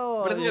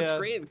 Oh, But I think that's yeah.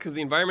 great because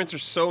the environments are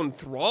so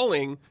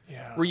enthralling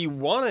Yeah. where you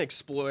want to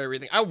explore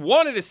everything. I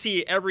wanted to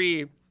see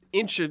every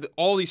inch of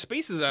all these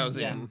spaces I was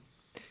Yeah. in.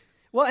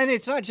 Well, and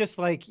it's not just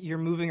like you're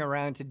moving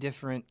around to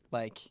different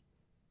like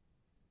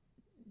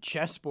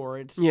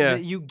chessboards. Yeah.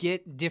 You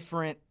get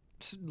different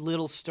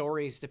little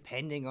stories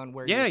depending on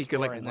where Yeah, you you could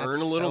like and learn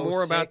that's a little so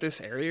more about sick.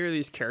 this area or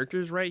these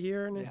characters right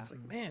here, and Yeah. it's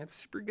like, man, it's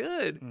super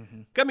good.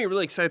 Mm-hmm. Got me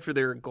really excited for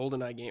their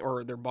GoldenEye game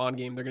or their Bond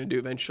game they're gonna do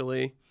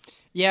eventually.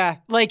 Yeah,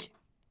 like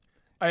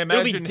I be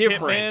imagine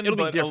different. Hitman, It'll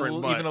be but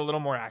different, but- even a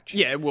little more action.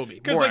 Yeah, it will be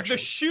Because more like action.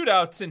 the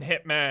shootouts in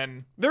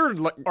Hitman they're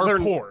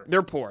poor.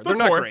 They're poor. They're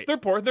not poor. great. They're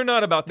poor. They're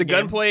not about The game.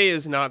 gunplay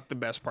is not the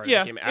best part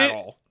Yeah, of the game at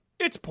all.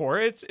 It's poor.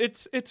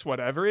 It's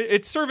whatever.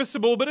 It's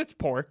serviceable, but it's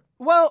poor.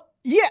 well,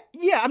 yeah,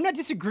 I'm not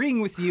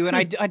disagreeing with you, and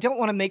I don't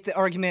want to make the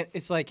argument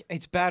it's like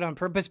it's bad on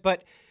purpose,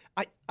 but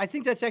I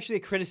think that's actually a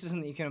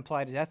criticism that you can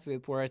apply to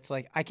Deathloop, where it's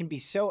like I can be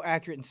so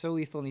accurate and so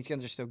lethal, and these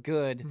guns are so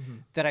good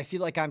that I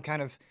feel like I'm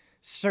kind of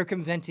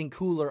circumventing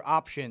cooler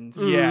options.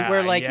 Yeah,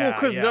 where like yeah.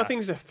 Because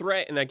nothing's a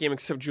threat in that game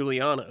except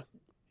Juliana.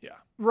 Yeah.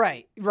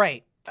 Right.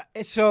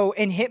 So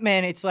in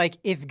Hitman, it's like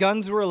if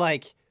guns were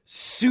like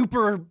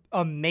super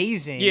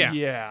amazing, Yeah.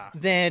 Yeah.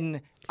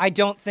 then I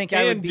don't think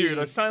I would And be. dude,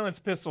 a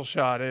silenced pistol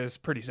shot is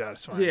pretty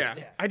satisfying. Yeah.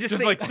 I just Just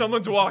think, like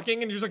someone's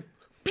walking and you're just like,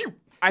 pew.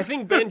 I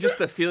think Ben, just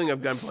the feeling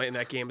of gunplay in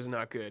that game is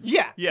not good.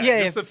 yeah,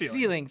 Yeah, just the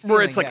feeling.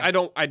 Where it's like yeah.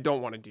 I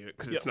don't want to do it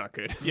because it's not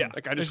good. Yeah.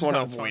 like I It's just just want to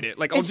not as avoid fun. it.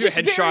 Like I'll It's do a just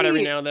headshot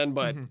every very- now and then,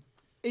 but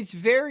It's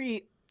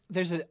very.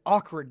 There's an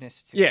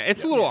awkwardness to it. yeah,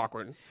 it's a little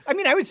awkward. I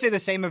mean, I would say the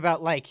same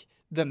about like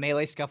the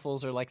melee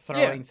scuffles or like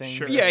throwing things.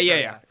 sure. Yeah.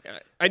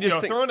 I You just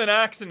know, think throwing an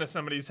axe into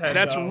somebody's head.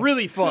 that's though.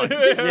 really fun.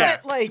 Just yeah.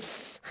 that, like,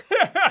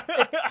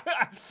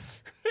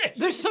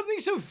 there's something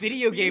so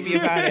video gamey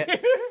about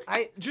it.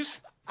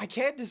 I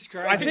can't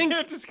describe. I it. think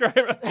can't describe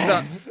it.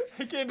 I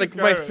can't like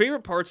describe my it.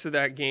 favorite parts of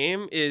that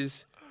game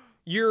is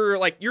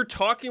you're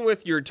talking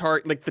with your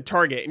the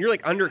target and you're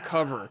like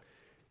undercover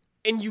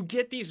and you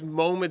get these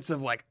moments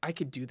of like I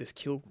could do this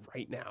kill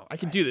right now. I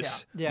can do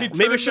this. Yeah. He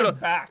Maybe I turns should them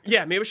back.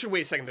 Yeah, maybe I should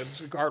wait a second.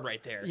 There's a guard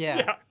right there. Yeah.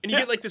 Yeah. And you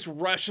get like this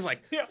rush of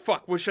like,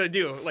 fuck, what should I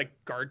do? Like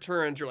guard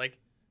turns, you're like,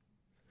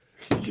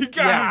 You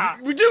got Yeah.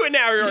 we do it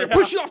now. You're like,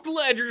 push you off the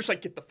ledge. You're just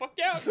like, get the fuck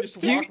out. And just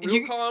walk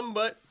real calm,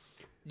 but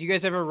Do you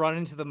guys ever run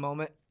into the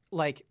moment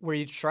like where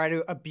you try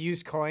to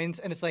abuse coins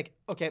and it's like,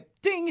 okay,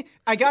 ding,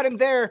 I got him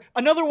there.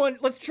 Another one.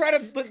 Let's try to.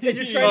 And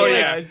you're trying Oh, to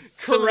yeah. like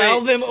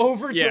corral them Simulates-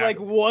 over to yeah. like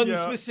one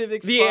Yeah.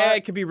 specific spot. the AI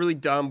could be really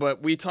dumb,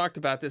 but we talked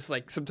about this.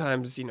 Like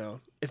sometimes,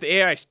 if the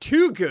AI is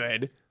too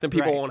good, then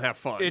people Right. won't have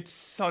fun. It's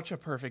such a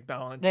perfect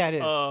balance. Yeah, it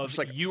is. Of Just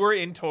like- you are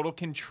in total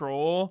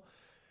control,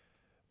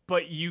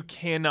 but you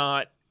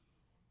cannot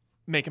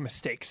make a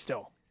mistake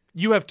still.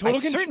 You have I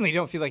total control. certainly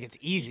don't feel like it's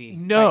easy.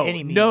 No, by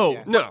any means, no.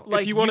 yeah. no,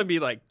 like if you want to you- be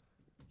like,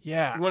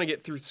 Yeah. you want to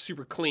get through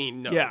super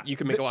clean, no, Yeah. you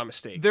can make a lot of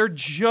mistakes. They're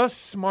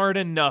just smart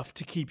enough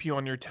to keep you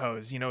on your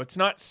toes. It's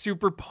not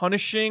super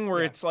punishing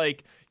where it's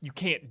like you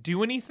can't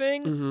do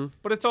anything,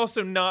 but it's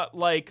also not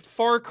like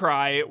Far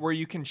Cry where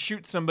you can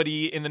shoot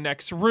somebody in the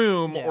next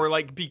room Yeah. or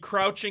like be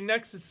crouching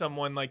next to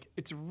someone. Like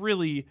it's a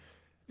really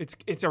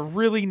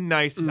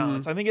nice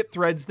balance. I think it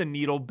threads the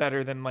needle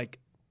better than like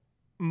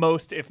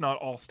most, if not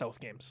all, stealth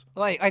games.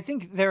 Like I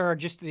think there are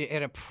just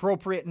an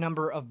appropriate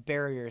number of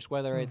barriers,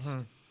 whether it's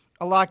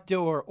a locked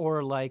door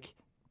or like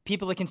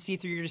people that can see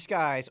through your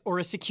disguise or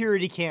a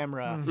security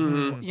camera,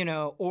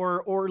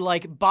 or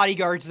like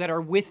bodyguards that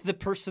are with the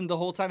person the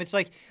whole time. It's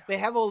like they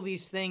have all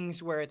these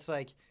things where it's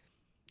like,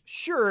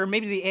 sure,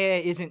 maybe the AI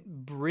isn't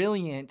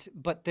brilliant,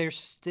 but there's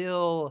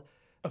still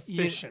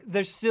Efficient.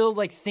 there's still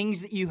like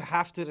things that you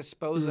have to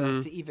dispose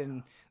of to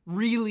even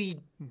really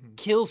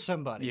kill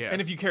somebody. yeah,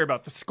 And if you care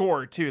about the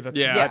score too, that's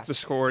yeah, Yes. the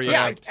score, Yeah,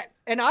 yeah. like,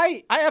 And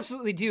I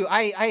absolutely do.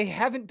 I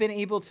haven't been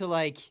able to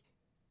like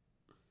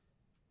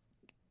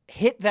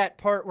hit that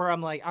part where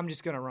I'm like, I'm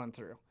just gonna run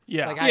through.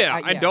 Yeah. Like,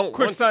 I don't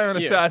Quick want to- silent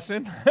yeah.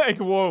 assassin. Like,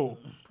 whoa,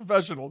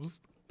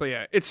 professionals. But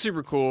yeah, it's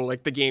super cool.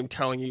 Like the game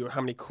telling you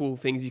how many cool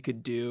things you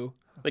could do.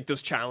 Like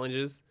those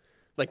challenges.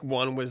 Like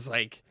one was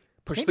like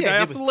push Maybe the I guy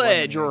did off with the Blood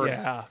ledge, Money, or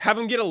yeah. have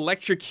him get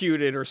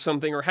electrocuted or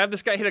something, or have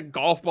this guy hit a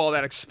golf ball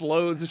that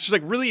explodes. It's just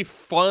like really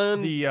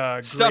fun The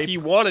stuff grape, you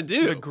want to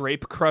do. the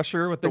grape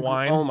crusher with the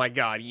wine. Oh my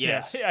god,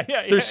 yes. Yeah.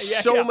 There's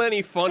so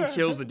many fun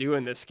kills to do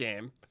in this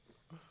game.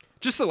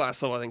 Just the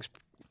last level, I think, is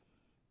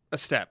a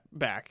step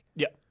back.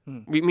 Yeah.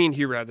 Me and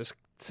Huber have this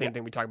same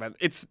thing we talk about.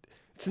 It's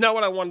not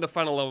what I wanted the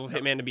final level of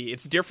Hitman to be.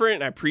 It's different,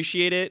 and I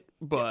appreciate it,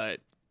 but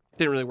it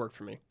didn't really work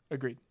for me.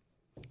 Agreed.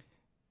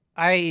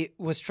 I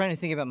was trying to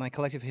think about my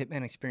collective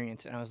Hitman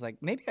experience, and I was like,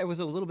 maybe I was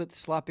a little bit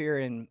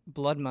sloppier in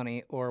Blood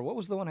Money, or what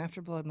was the one after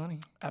Blood Money?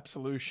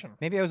 Absolution.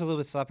 Maybe I was a little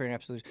bit sloppier in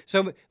Absolution.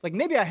 So, like,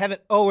 maybe I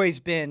haven't always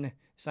been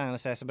Silent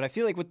Assassin, but I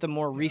feel like with the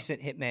more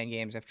recent Hitman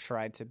games, I've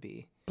tried to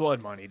be.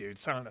 Blood money, dude.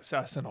 Silent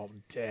assassin all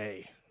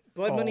day.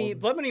 Blood Money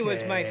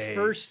was my day.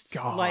 first,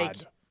 God. like,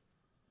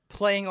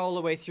 playing all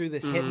the way through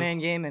this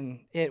Hitman game, and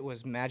it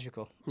was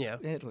magical. Yeah.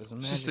 It was magical.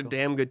 It's just a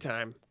damn good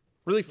time.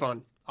 Really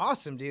fun.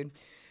 Awesome, dude.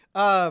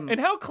 And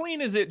how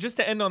clean is it? Just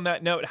to end on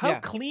that note, how Yeah.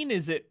 clean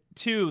is it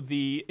too?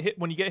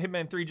 When you get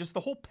Hitman 3, just the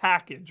whole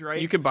package, right?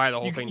 You could buy the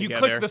whole you, thing you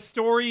together. click the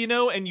story,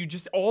 and you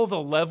just all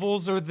the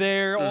levels are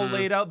there, all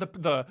laid out.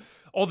 The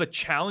all the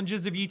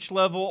challenges of each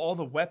level, all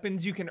the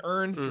weapons you can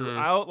earn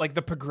throughout, like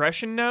the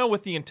progression now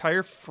with the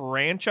entire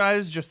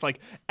franchise just like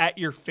at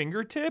your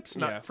fingertips.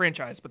 Not Yeah.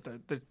 franchise, but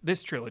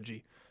this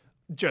trilogy,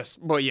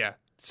 just But yeah,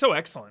 so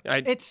excellent.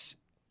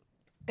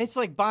 It's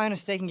like buying a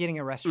steak and getting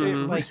a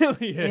restaurant. Like, It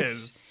really it's-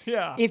 is.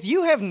 Yeah. if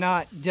you have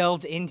not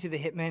delved into the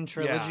Hitman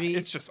trilogy,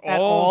 it's just at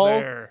all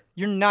there.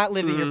 You're not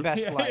living your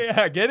best life.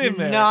 Yeah, get in You're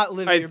there. not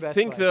living I your best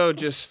think life. though,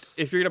 just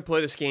if you're gonna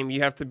play this game,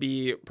 you have to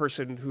be a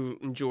person who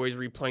enjoys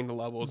replaying the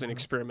levels and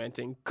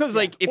experimenting. Because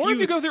like if or you if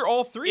you go through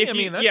all three, I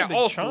mean, that's a big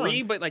all chunk.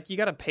 three, but like you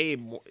gotta pay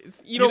more. You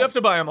You'd don't have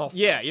to buy them all.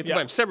 Yeah, you have to buy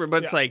them separate.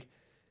 But it's Yeah. like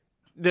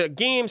the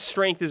game's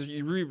strength is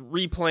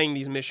replaying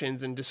these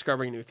missions and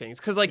discovering new things.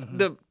 Because like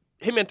the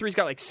Hitman 3's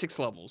got like 6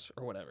 levels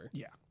or whatever.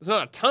 Yeah. It's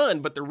not a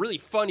ton, but they're really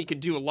fun. You could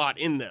do a lot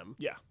in them.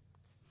 Yeah.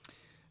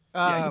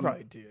 Yeah, you Um,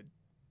 probably do an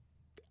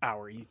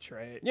hour each,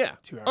 right? Yeah.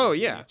 2 hours Oh,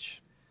 yeah.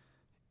 each.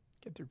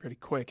 Get through pretty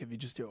quick if you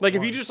just do it Like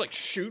if you once. just like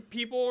shoot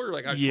people, you're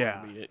like, I just Yeah.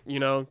 want to beat it.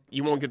 You know,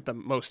 you won't get the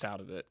most out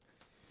of it.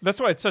 That's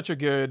why it's such a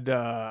good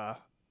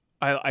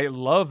I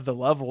love the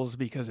levels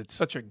because it's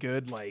such a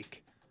good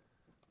like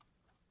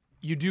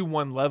you do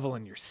one level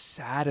and you're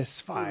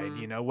satisfied,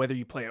 you know, whether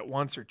you play it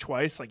once or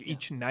twice, like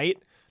each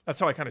night. That's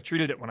how I kind of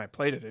treated it when I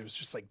played it. It was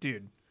just like,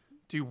 dude,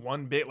 do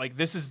one bit. Like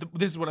this is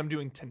what I'm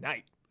doing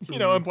tonight. You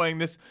know, I'm playing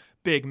this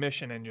big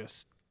mission and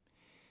just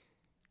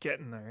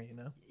getting there. You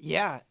know.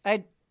 Yeah,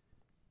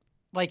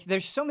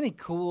 there's so many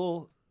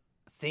cool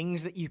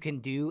things that you can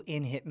do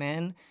in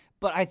Hitman,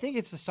 but I think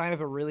it's a sign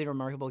of a really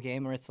remarkable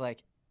game where it's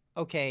like,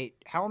 okay,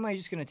 how am I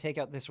just going to take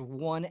out this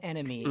one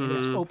enemy in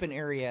this open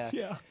area?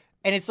 Yeah.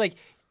 And it's like,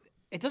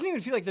 it doesn't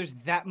even feel like there's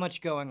that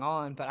much going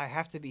on, but I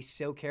have to be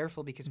so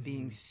careful because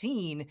being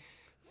seen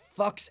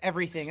fucks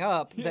everything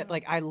up. That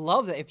like I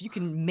love that if you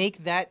can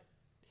make that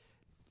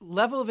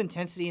level of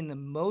intensity in the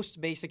most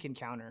basic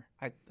encounter,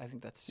 I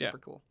think that's super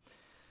cool.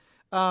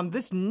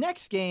 This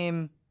next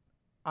game,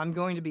 I'm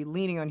going to be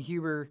leaning on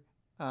Huber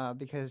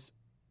because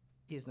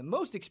he has the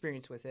most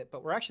experience with it,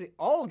 but we're actually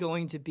all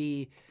going to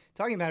be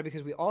talking about it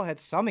because we all had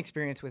some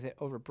experience with it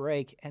over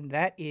break, and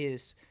that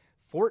is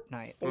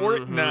Fortnite.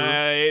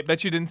 Fortnite.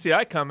 Bet you didn't see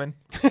that coming.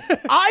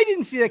 I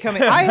didn't see that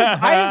coming. I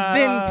have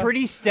been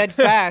pretty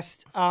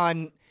steadfast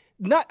on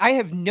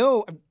I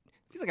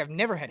feel like I've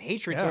never had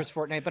hatred Yeah. towards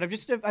Fortnite, but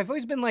I've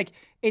always been like,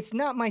 it's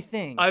not my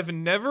thing. I've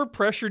never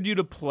pressured you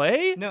to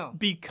play. No.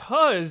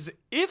 Because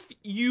if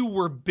you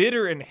were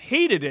bitter and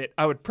hated it,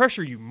 I would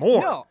pressure you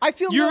more. No, I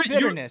feel no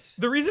bitterness.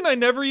 The reason I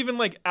never even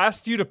like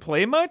asked you to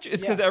play much is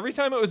because Yeah. every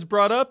time it was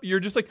brought up, you're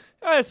just like,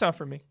 it's not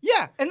for me.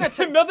 Yeah, and that's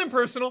Nothing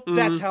personal.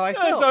 that's how I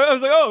Yeah, felt. so I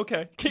was like, oh,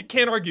 okay.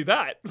 Can't argue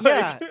that.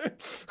 Yeah.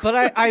 Like,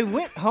 But I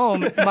went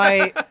home.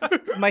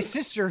 My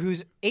sister,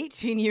 who's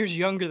 18 years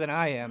younger than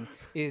I am,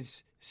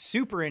 is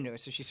super into it.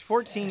 So she's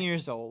 14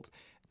 years old,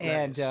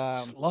 and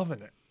just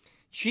loving it.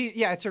 she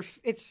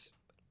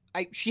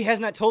has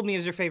not told me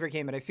it's her favorite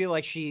game, but I feel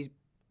like she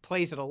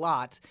plays it a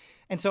lot.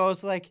 And so I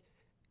was like,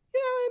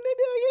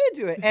 maybe I'll get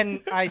into it.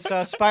 And I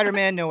saw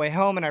Spider-Man No Way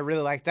Home, and I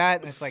really liked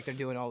that. And it's like they're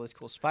doing all this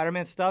cool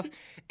Spider-Man stuff.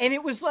 And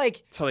it was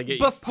like, how they get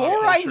you before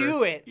pop I culture.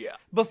 knew it, Yeah.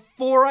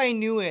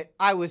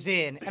 I was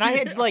in. And I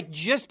had like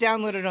just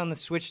downloaded it on the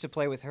Switch to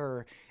play with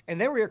her. And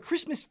then we were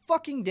Christmas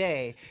fucking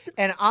day,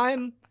 and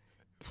I'm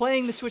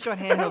playing the Switch on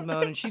handheld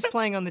mode, and she's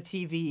playing on the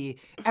TV,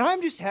 and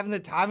I'm just having the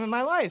time of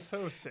my life.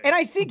 So sick. And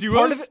I think Duos,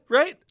 part of it,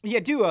 right? yeah,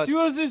 duos.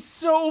 Duos is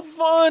so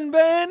fun,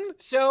 Ben.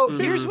 So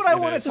here's what I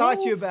want to is. talk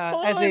to you So about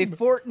fun. as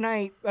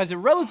a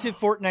relative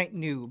Fortnite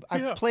noob.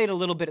 I've Yeah. played a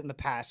little bit in the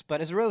past,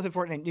 but as a relative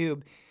Fortnite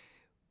noob,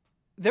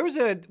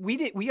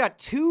 we got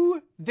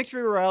 2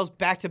 victory royales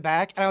back to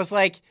back, and I was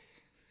like,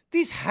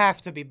 these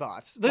have to be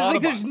bots.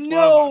 There's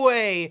no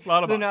way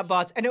they're not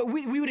bots. And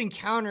we would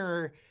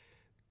encounter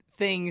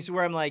things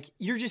where I'm like,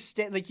 you're just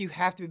you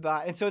have to be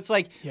bot. And so it's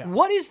like,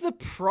 what is the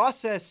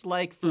process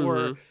like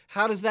for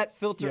how does that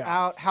filter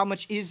out? How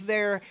much is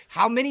there?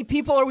 How many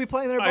people are we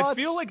playing that are bots? I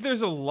feel like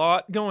there's a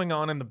lot going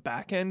on in the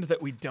back end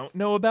that we don't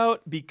know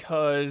about,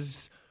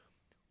 because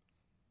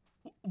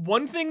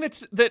one thing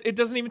that it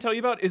doesn't even tell you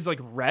about is like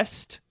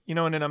rest. In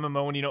an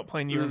MMO when you don't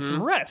play and you're in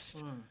some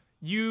rest.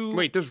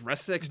 Wait, there's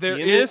rest XP there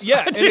in is, this?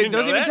 yeah, and it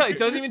doesn't even tell you. It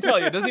doesn't even tell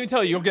you. It doesn't even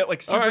tell you. You'll get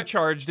like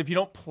supercharged if you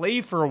don't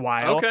play for a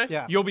while. Okay.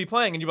 Yeah. You'll be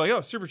playing and you'll be like,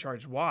 oh,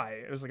 supercharged. Why?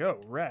 It was like,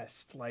 oh,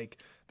 rest.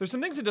 Like, there's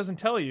some things it doesn't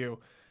tell you.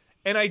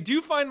 And I do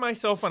find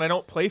myself when I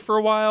don't play for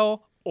a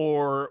while,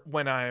 or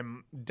when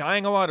I'm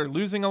dying a lot or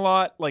losing a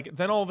lot, like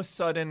then all of a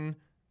sudden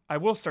I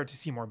will start to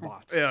see more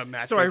bots. Yeah,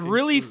 so I matchmaking.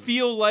 really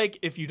feel like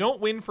if you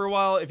don't win for a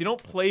while, if you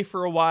don't play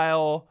for a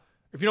while,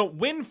 if you don't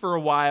win for a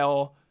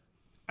while,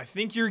 I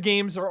think your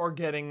games are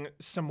getting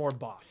some more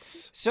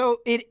bots. So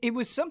it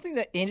was something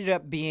that ended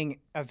up being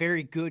a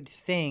very good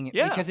thing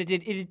because it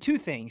did 2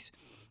 things.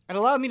 It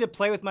allowed me to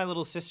play with my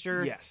little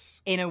sister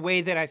in a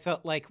way that I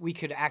felt like we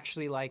could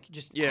actually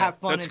just have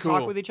fun and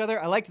talk with each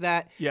other. I liked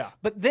that. Yeah.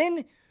 But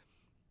then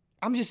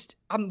I'm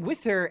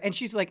with her and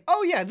she's like,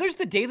 oh yeah, there's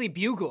the Daily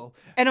Bugle.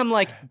 And I'm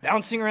like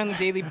bouncing around the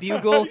Daily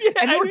Bugle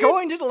and we're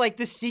going to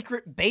this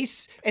secret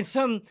base and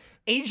some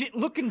agent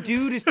looking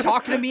dude is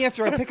talking to me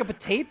after I pick up a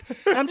tape.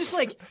 And I'm just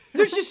like,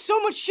 there's just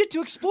so much shit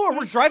to explore.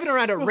 We're driving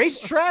around a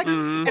racetrack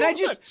and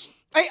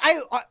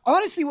I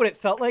honestly, what it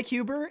felt like,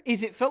 Huber,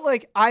 is it felt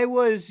like I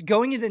was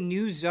going into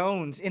new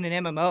zones in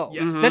an MMO.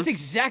 Yes. That's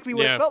exactly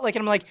what it felt like.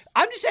 And I'm like,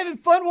 I'm just having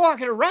fun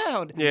walking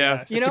around.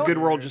 Yeah, it's a good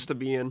world just to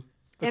be in.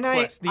 And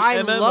quest, I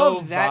MMO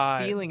love that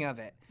vibe. feeling of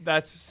it.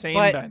 That's same,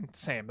 Ben.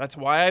 Same. That's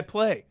why I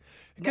play.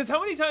 Because how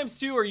many times,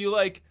 too, are you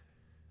like,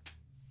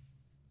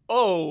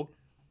 oh,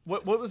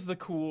 what was the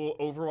cool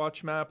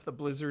Overwatch map, the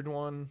Blizzard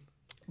one?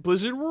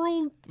 Blizzard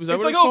World? Was that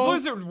It's what like, it's called?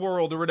 Blizzard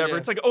World or whatever. Yeah.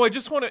 It's like, oh, I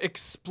just want to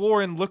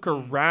explore and look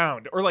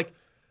around. Or like,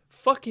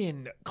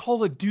 fucking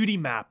Call of Duty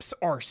maps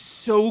are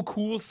so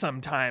cool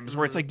sometimes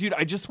where it's like, dude,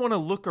 I just want to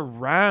look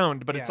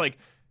around. But it's like,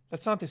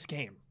 that's not this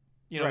game.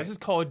 This is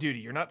Call of Duty.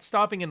 You're not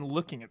stopping and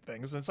looking at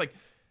things. And it's like,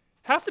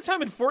 half the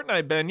time in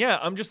Fortnite, Ben,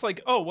 I'm just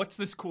like, oh, what's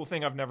this cool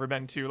thing I've never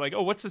been to? Like,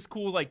 oh, what's this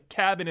cool,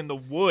 cabin in the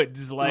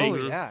woods?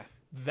 Like,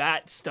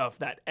 that stuff,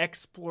 that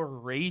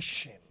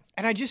exploration.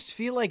 And I just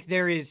feel like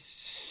there is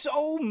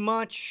so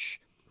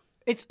much.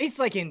 It's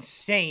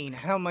insane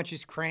how much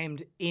is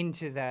crammed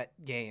into that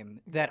game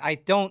that I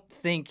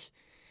think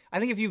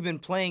if you've been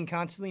playing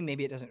constantly,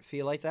 maybe it doesn't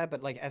feel like that.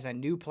 But as a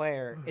new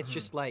player, it's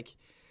just like,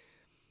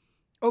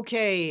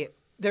 okay,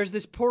 there's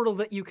this portal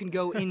that you can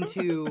go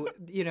into,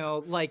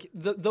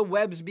 the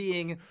webs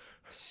being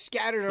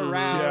scattered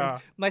around. Yeah.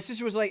 My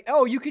sister was like,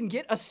 oh, you can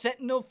get a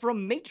Sentinel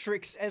from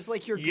Matrix as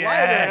your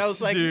glider. And I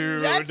was like,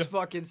 dude. That's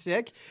fucking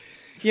sick.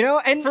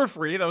 And For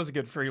free. That was a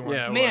good free one.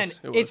 Yeah. man,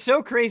 It was. it's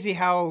so crazy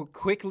how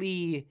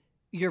quickly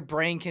your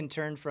brain can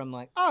turn from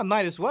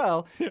might as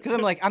well. Because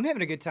I'm I'm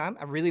having a good time.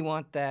 I really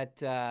want that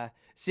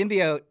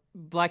symbiote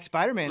Black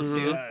Spider-Man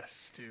suit.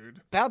 Yes, dude.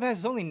 Battle Pass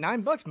is only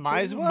 $9.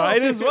 Might as well.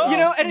 Might as well.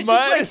 And it's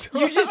Might just as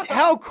well. you just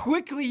how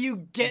quickly you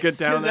get to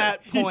down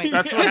that point.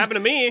 That's what happened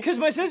to me. Because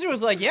my sister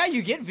was like, yeah,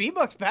 you get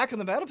V-Bucks back on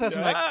the Battle Pass.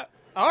 I'm Yeah. like,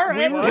 all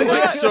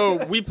right.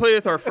 So we play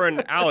with our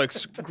friend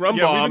Alex Grumbomb.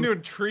 Yeah, we've been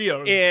doing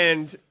trios.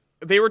 And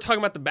they were talking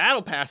about the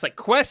battle pass,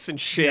 quests and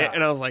shit. Yeah.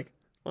 And I was like,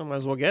 well, might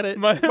as well get it.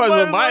 Might as well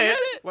as buy well it. get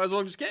it. Might as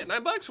well just get it.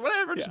 $9,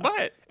 whatever. Just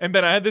buy it. And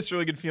Ben, I had this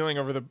really good feeling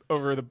over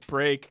the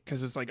break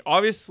because it's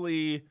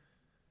obviously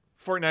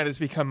Fortnite has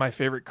become my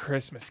favorite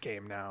Christmas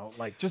game now.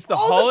 Just the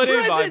All holiday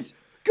the presents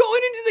vibes.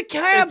 going into the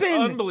cabin. It's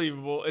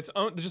unbelievable. It's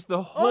just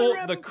the whole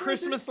Unwrap the a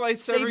Christmas present.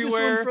 lights Save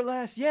everywhere. this one for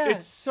last. Yeah,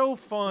 It's so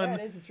fun. Yeah,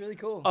 it is. It's really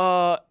cool.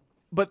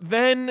 But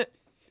then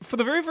for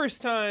the very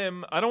first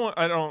time, I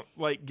don't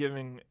like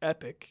giving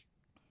Epic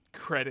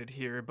credit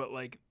here, but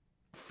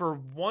for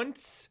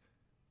once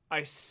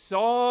I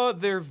saw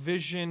their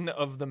vision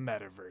of the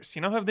metaverse.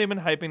 You know how they've been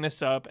hyping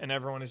this up and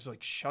everyone is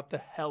shut the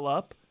hell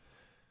up?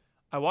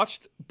 I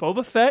watched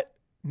Boba Fett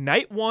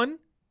night 1,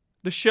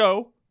 the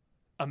show,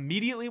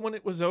 immediately when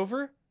it was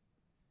over,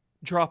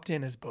 dropped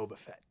in as Boba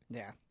Fett.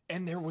 yeah.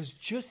 And there was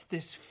just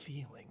this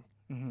feeling.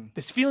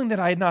 This feeling that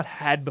I had not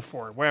had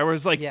before, where I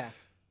was like, Yeah.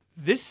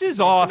 this is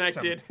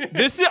awesome.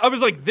 Connected. I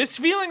was like, this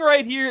feeling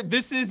right here,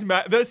 this is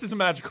a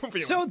magical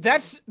feeling. So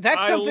that's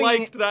I something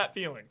liked that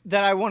feeling.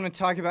 that I want to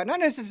talk about, not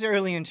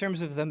necessarily in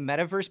terms of the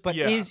metaverse, but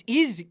Yeah.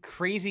 is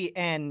crazy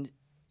and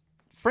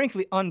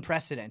frankly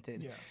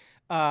unprecedented.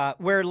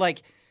 Where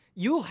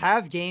you'll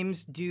have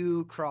games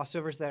do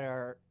crossovers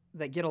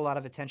that get a lot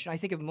of attention. I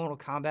think of Mortal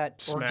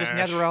Kombat or just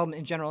Smash. NetherRealm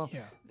in general.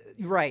 Yeah.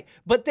 Right.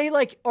 But they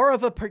are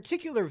of a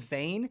particular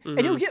vein,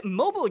 and you'll get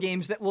mobile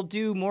games that will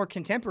do more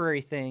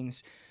contemporary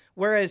things.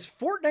 Whereas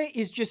Fortnite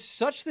is just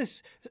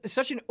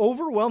such an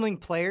overwhelming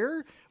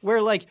player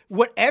where like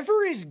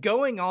whatever is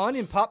going on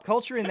in pop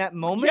culture in that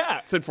moment,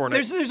 Yeah. Said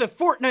Fortnite. there's a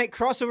Fortnite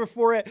crossover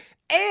for it.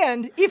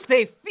 And if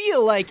they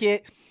feel like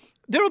it,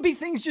 there'll be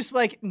things just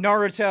like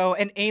Naruto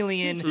and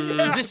Alien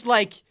just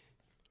like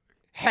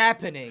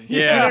happening. Yeah.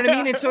 You know what I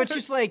mean? And so it's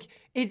just like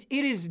it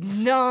is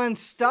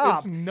nonstop.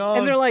 It's And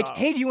they're like, nonstop.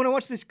 hey, do you want to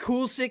watch this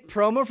cool sick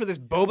promo for this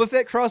Boba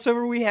Fett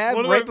crossover we have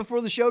One of right my- before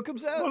the show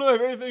comes out? One of my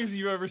favorite things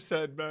you ever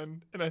said,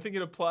 Ben, and I think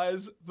it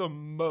applies the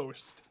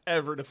most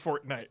ever to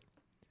Fortnite.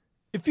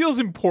 It feels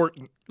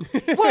important.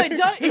 Well, it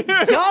does. It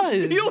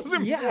does. feels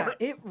Yeah, important.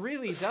 it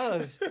really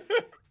does.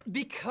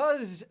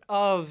 Because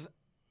of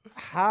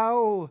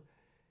how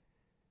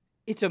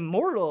it's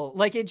immortal.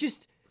 Like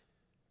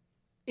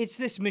it's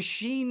this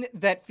machine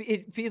that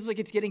it feels like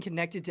it's getting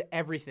connected to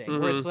everything.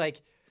 Where it's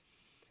like,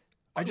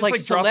 I just Like,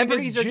 like, dropping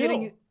celebrities this are Jill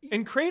getting-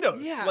 in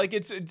Kratos. Yeah. Like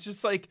it's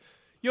just like,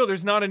 yo,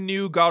 there's not a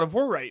new God of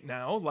War right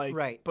now. Like,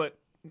 Right. But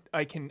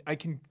I can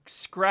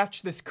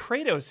scratch this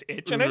Kratos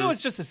itch, and I know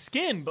it's just a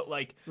skin, but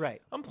like,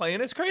 Right. I'm playing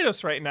as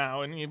Kratos right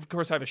now, and of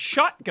course I have a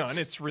shotgun.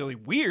 It's really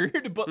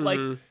weird, but like,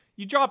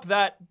 you drop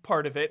that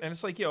part of it, and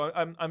it's like, yo,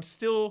 I'm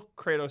still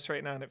Kratos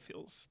right now, and it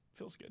feels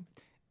good.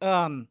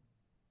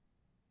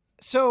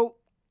 So,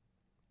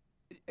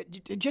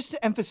 just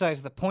to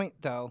emphasize the point,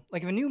 though,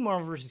 like if a new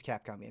Marvel vs.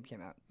 Capcom game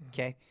came out,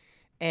 okay,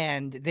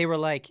 and they were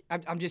like,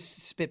 I'm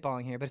just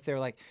spitballing here, but if they were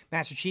like,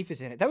 Master Chief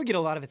is in it, that would get a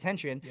lot of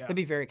attention. Yeah. That'd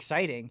be very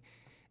exciting.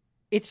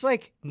 It's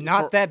like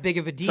not that big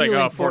of a deal like, in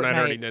oh, Fortnite. Fortnite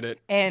already did it.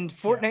 And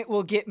Fortnite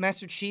will get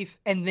Master Chief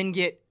and then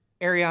get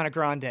Ariana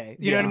Grande.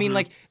 You know what I mean?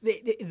 Like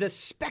the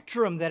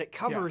spectrum that it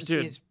covers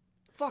dude. is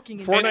fucking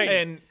Fortnite- insane.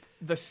 And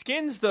the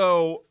skins,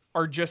 though,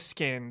 are just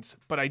skins.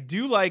 But I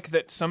do like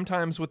that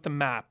sometimes with the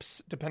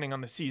maps, depending on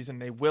the season,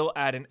 they will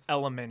add an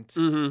element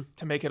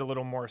to make it a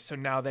little more. So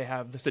now they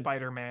have the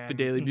Spider-Man, The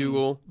Daily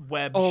Bugle.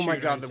 web Oh shooters. my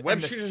god, the web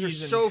and shooters are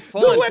season- so The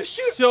fun. web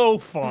shoot- So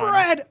fun.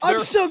 Brad, I'm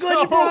They're so glad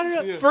you brought it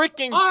up.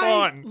 Freaking I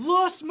fun.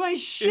 lost my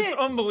shit. It's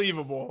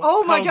unbelievable.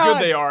 Oh my how God.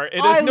 good they are.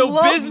 It I has no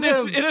love business.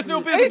 them. It has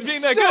no business It's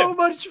being that so good.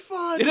 much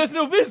fun. It has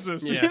no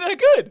business Yeah. being that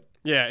good.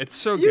 Yeah, it's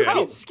so You good.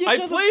 can sketch I on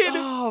the- played.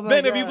 Oh my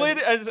Ben, have you God. played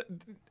it as?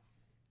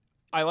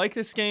 I like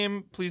this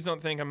game. Please don't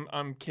think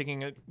I'm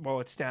kicking it while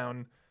it's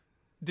down.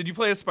 Did you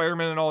play as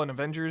Spider-Man at all in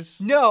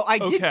Avengers? No, I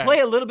did Okay. play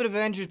a little bit of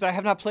Avengers, but I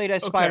have not played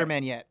as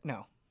Spider-Man yet.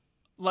 No.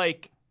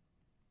 Like,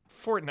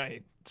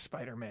 Fortnite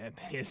Spider-Man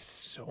is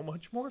so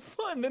much more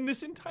fun than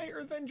this entire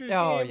Avengers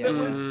Oh, game. yeah.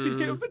 That was,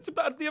 it's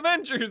about the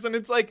Avengers, and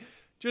it's like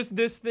just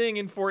this thing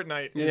in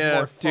Fortnite is yeah,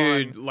 more fun.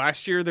 dude.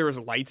 Last year there was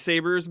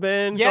lightsabers,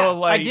 Ben. Yeah, The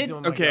light- I did.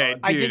 oh my Okay, God.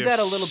 I dude, did that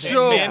a it's little bit.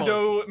 So Man.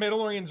 fun.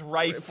 Mandalorian's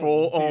rifle.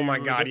 Full. Oh my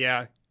dude. god,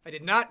 yeah. I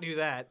did not do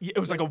that. It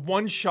was like a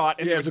one shot,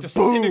 and Yeah, it it would was a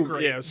boom.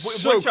 disintegrate. Yeah, it was One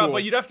so shot, cool.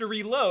 but you'd have to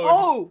reload.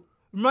 Oh,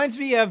 reminds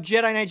me of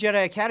Jedi Knight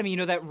Jedi Academy. You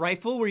know that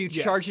rifle where you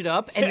charge it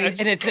up and Yes.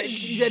 then, and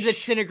it's the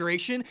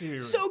disintegration. Dude.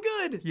 So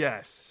good.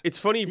 Yes. It's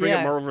funny you bring Yeah.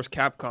 up Marvel vs.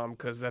 Capcom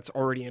because that's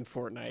already in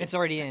Fortnite. It's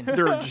already in.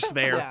 They're just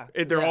there. Yeah.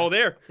 They're Yeah. all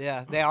there.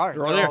 Yeah, they are.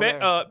 They're all They're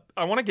there. all Ben,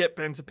 I want to get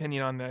Ben's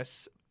opinion on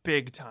this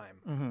big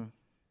time.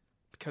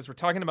 Because we're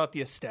talking about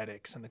the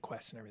aesthetics and the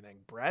quest and everything.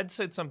 Brad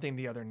said something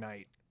the other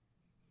night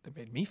that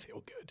made me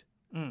feel good.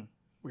 We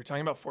were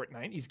talking about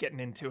Fortnite. He's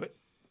getting into it.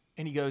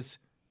 And he goes,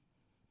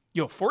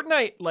 yo,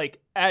 Fortnite, like,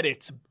 at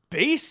its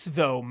base,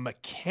 though,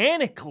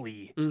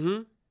 mechanically,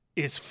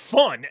 is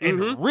fun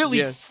and really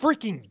Yeah.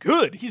 freaking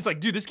good. He's like,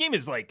 dude, this game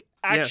is, like,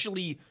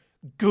 actually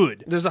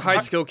good. There's a high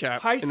skill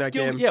cap High in that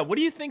skill, game. yeah. What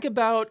do you think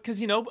about? Because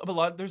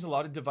there's a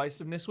lot of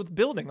divisiveness with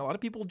building. A lot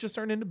of people just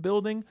aren't into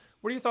building.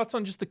 What are your thoughts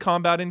on just the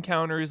combat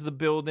encounters, the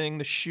building,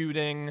 the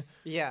shooting,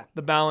 Yeah.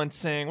 the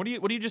balancing? What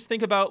do you just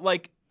think about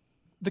like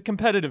the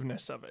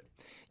competitiveness of it?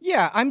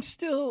 Yeah, I'm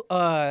still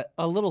a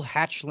little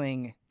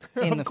hatchling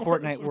in the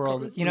course, Fortnite of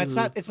world. course. You know,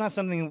 it's not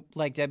something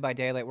like Dead by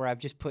Daylight where I've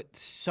just put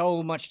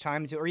so much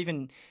time into it, or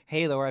even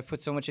Halo where I've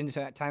put so much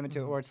time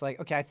into it, where it's like,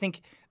 okay, I think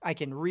I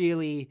can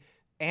really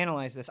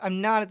analyze this.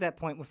 I'm not at that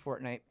point with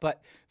Fortnite,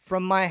 but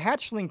from my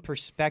hatchling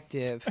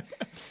perspective,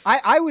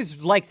 I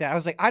was like that. I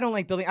was like, I don't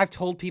like building. I've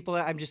told people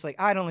that. I'm just like,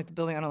 I don't like the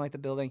building. I don't like the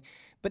building.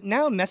 But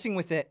now messing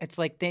with it, it's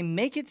like they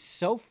make it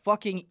so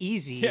fucking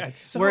easy. Yeah,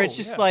 it's where it's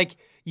just yeah. like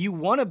you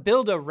want to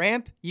build a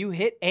ramp, you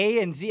hit A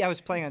and Z. I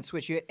was playing on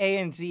Switch. You hit A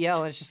and ZL,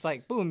 and it's just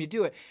like boom, you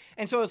do it.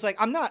 And so it's like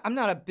I'm not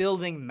a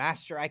building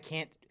master. I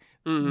can't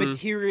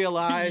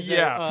materialize.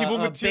 Yeah, people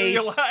a base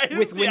materialize,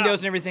 with yeah. windows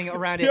and everything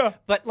around it. Yeah.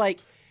 But like,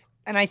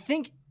 and I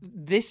think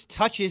this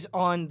touches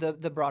on the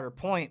broader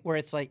point where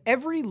it's like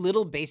every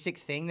little basic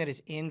thing that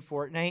is in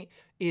Fortnite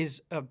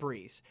is a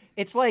breeze.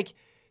 It's like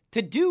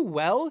to do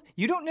well,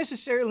 you don't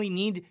necessarily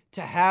need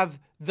to have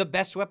the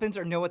best weapons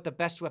or know what the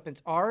best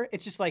weapons are.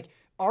 It's just like,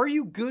 are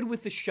you good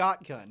with the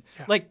shotgun?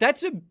 Like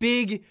that's a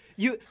big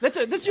that's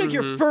like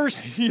your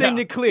first thing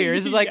to clear.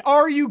 Is like,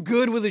 are you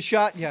good with a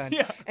shotgun?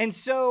 Yeah. And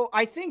so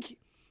I think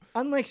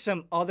unlike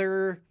some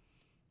other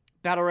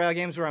battle royale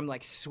games where I'm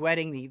like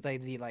sweating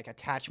the like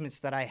attachments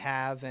that I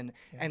have and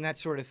that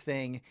sort of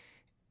thing,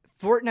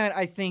 Fortnite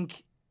I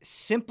think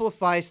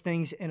simplifies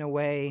things in a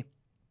way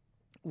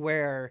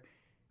where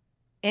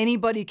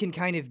anybody can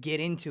kind of get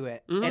into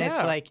it, and it's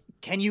Yeah. like,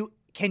 can you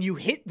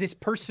hit this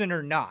person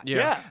or not?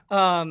 Yeah.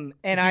 And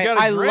If I you got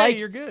a I gray, like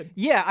you're good.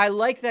 Yeah, I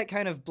like that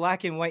kind of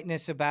black and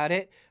whiteness about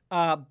it.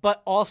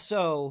 But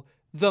also,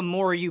 the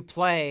more you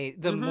play,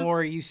 the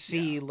more you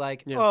see,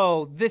 like,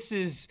 oh, this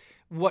is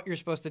what you're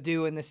supposed to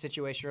do in this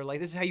situation, or like,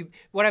 this is how you.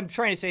 What I'm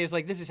trying to say is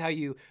like, this is how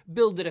you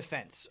build a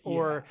defense,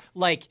 or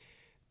like,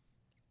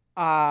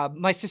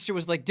 my sister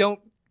was like, don't.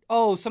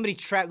 Oh, somebody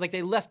trapped. Like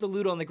they left the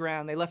loot on the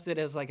ground. They left it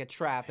as like a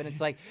trap, and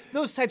it's like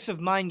those types of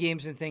mind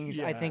games and things.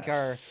 I think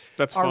are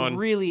That's fun.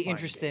 really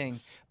interesting.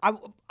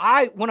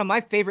 I one of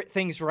my favorite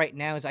things right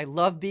now is I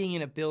love being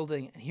in a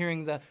building and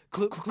hearing the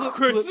clip, clip,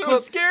 clip, It's so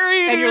clip.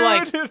 scary, And dude. you're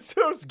like, it's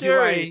so Do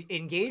scary. I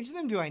engage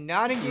them? Do I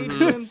not engage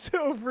them? It's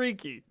so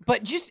freaky.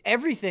 But just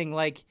everything,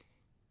 like,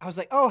 I was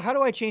like, oh, how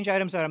do I change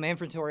items out of my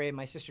inventory? And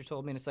my sister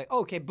told me, and it's like,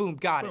 oh, okay, boom,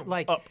 got it.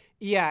 Like, up.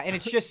 yeah, and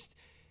it's just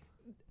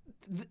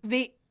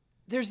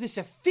there's this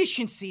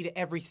efficiency to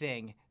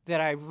everything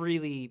that I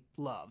really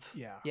love.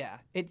 Yeah.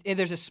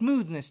 There's a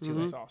smoothness to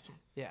That's it. awesome.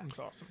 Yeah. It's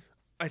awesome.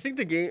 I think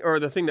the game or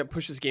the thing that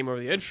pushes game over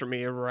the edge for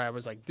me, where I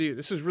was like, dude,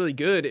 this is really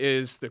good,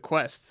 is the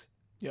quests.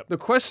 Yep. The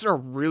quests are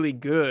really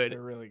good.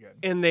 They're really good.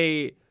 And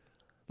they,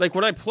 like,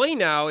 when I play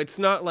now, it's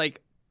not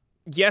like,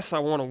 yes, I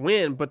want to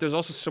win, but there's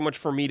also so much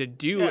for me to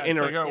do. Yeah, in it's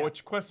a- like, oh,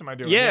 which quest am I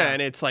doing? yeah,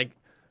 and it's like,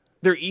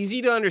 they're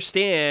easy to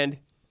understand,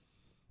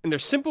 and they're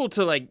simple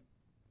to, like,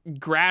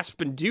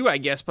 grasp and do, I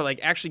guess, but, like,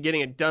 actually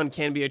getting it done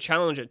can be a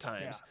challenge at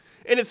times.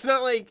 And it's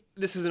not like,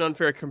 this is an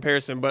unfair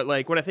comparison, but,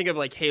 like, when I think of,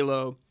 like,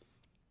 Halo,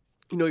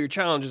 you know, your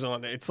challenges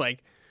on it, it's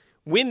like,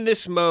 win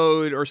this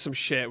mode or some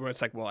shit where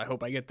it's like, well, I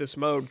hope I get this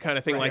mode kind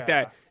of thing like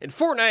yeah. that. In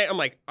Fortnite, I'm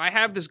like, I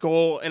have this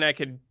goal and I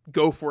could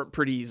go for it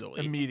pretty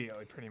easily.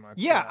 Immediately, pretty much.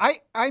 Yeah,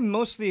 I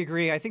mostly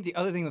agree. I think the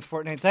other thing with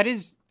Fortnite that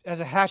is, as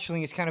a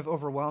hatchling, is kind of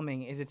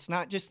overwhelming. Is it's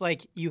not just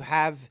like you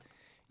have,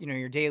 you know,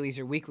 your dailies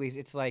or weeklies.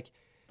 It's like,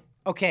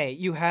 okay,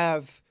 you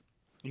have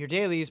your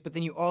dailies, but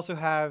then you also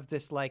have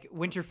this like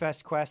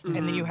Winterfest quest, and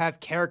then you have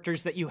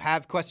characters that you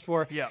have quests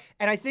for. Yeah.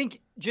 And I think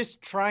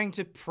just trying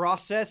to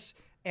process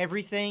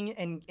everything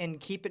and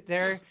keep it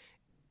there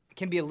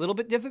can be a little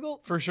bit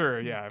difficult. For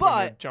sure, yeah. But-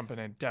 when you're jumping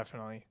in,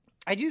 definitely.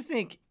 I do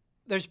think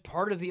there's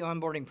part of the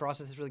onboarding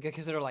process is really good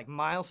because there are like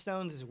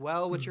milestones as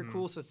well, which are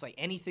cool. So it's like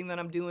anything that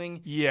I'm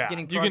doing, Yeah.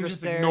 getting You can progress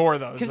just there. ignore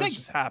those. 'Cause Those they-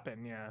 just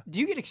happen, yeah. Do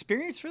you get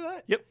experience for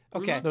that? Yep.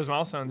 Okay. Those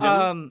milestones.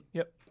 Yeah.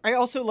 Yep. I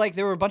also like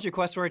there were a bunch of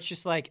quests where it's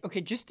just like, okay,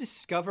 just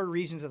discover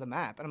regions of the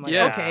map, and I'm like,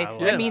 Yeah, okay, I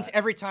love that means that.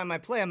 every time I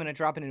play, I'm gonna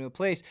drop it into a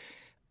place.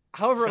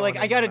 However, Filling like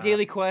in I got the a map.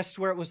 daily quest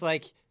where it was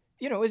like,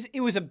 you know, it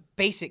was a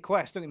basic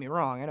quest. Don't get me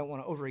wrong, I don't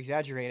want to over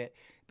exaggerate it,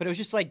 but it was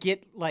just like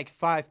get like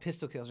 5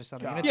 pistol kills or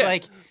something, and it's Yeah.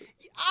 like,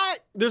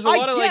 There's a I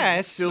lot of like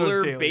guess- filler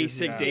Those dailies,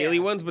 basic yeah. daily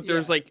ones, but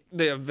there's like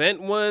the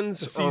event ones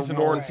The are more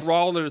seasonals.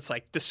 enthralled, and it's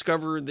like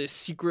discover this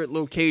secret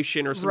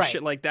location or some Right.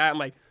 shit like that. I'm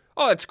like,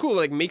 oh, that's cool.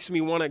 Like makes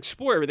me want to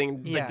explore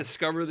everything, Yeah. like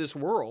discover this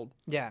world.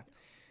 yeah,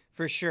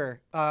 for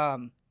sure.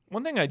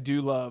 One thing I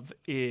do love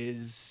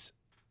is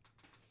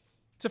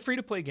it's a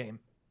free-to-play game.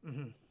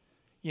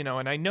 You know,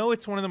 and I know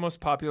it's one of the most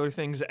popular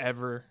things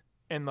ever,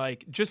 and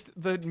like just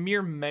the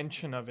mere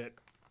mention of it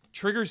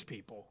triggers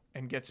people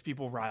and gets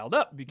people riled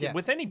up because Yeah.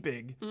 with any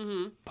big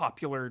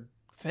popular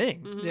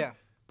thing. Yeah,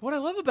 But what I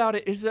love about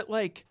it is that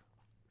like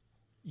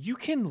you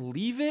can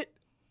leave it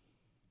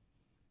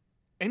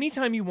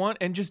anytime you want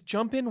and just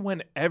jump in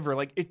whenever.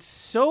 Like it's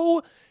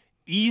so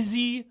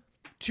easy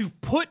to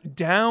put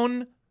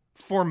down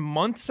for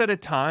months at a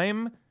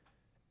time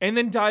and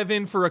then dive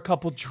in for a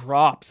couple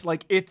drops.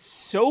 Like it's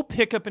so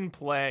pick up and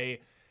play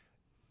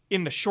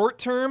in the short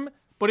term,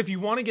 but if you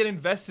want to get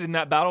invested in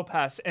that battle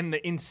pass and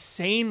the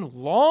insane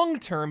long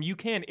term, you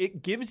can.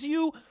 It gives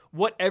you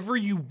whatever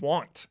you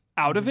want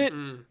out of it.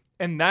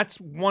 And that's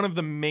one of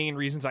the main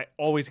reasons I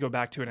always go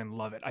back to it and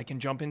love it. I can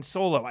jump in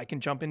solo, I can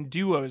jump in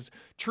duos,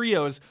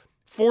 trios,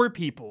 4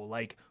 people,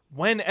 like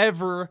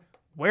whenever,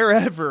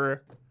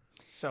 wherever.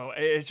 So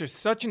it's just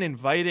such an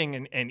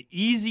inviting and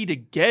easy to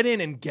get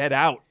in and get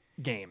out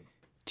game.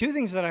 2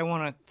 things that I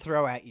want to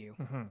throw at you,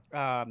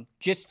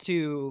 just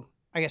to,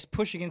 I guess,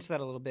 push against that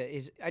a little bit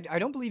is I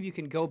don't believe you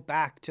can go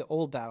back to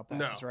old battle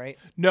passes, right?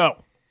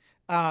 No,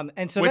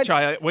 And so which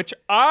that's, which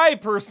I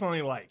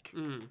personally like.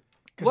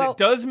 Because Well- it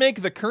does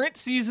make the current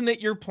season that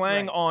you're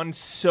playing Right. on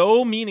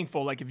so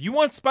meaningful. Like if you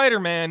want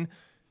Spider-Man,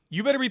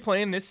 you better be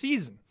playing this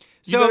season.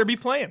 You So- better be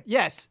playing.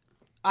 yes,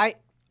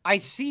 I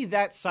see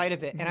that side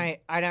of it, and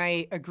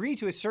I agree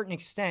to a certain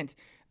extent.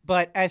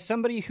 But as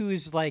somebody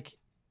who's like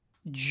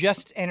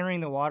just entering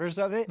the waters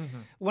of it,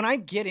 when I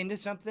get into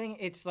something,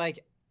 it's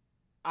like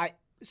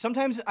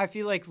sometimes I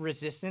feel like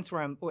resistance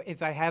where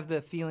if I have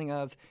the feeling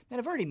of, man,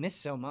 I've already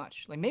missed so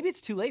much. Like maybe it's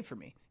too late for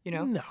me, you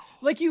know? No.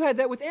 Like you had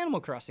that with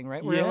Animal Crossing,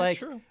 right? Where you're Yeah, like,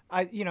 true.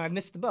 I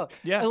missed the boat.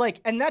 Yeah. Like,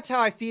 and that's how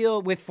I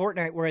feel with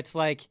Fortnite, where it's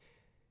like,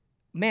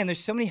 man, there's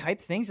so many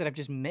hype things that I've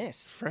just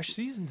missed. Fresh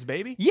seasons,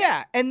 baby.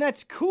 Yeah, and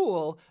that's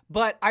cool,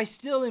 but I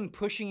still am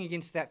pushing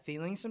against that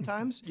feeling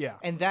sometimes. Yeah.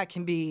 And that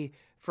can be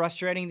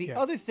frustrating. The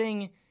other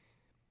thing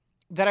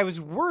that I was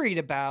worried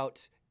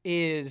about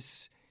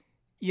is,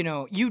 you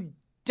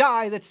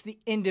die, that's the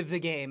end of the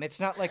game. It's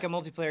not like a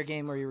multiplayer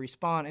game where you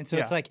respawn. And so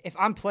it's like, if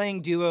I'm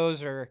playing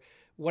duos or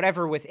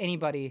whatever with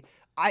anybody,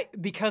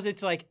 because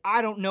it's like,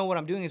 I don't know what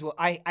I'm doing as well.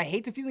 I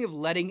hate the feeling of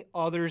letting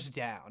others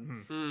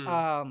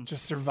down.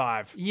 Just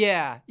survive.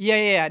 Yeah.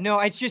 No,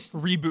 it's just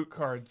Reboot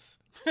cards.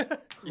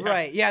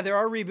 right. Yeah, there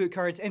are reboot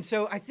cards. And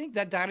so I think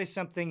that is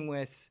something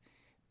with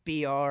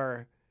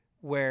BR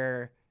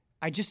where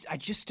I just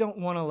don't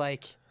want to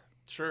like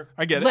Sure.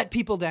 I get let it.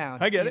 people down.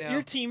 I get you it. know?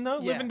 Your team, though,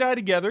 Yeah. live and die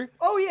together.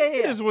 Oh, yeah.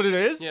 It is what it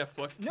is. Yeah,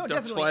 No, ducks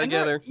definitely. fly And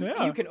together.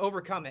 Yeah. you can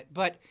overcome it.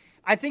 But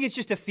I think it's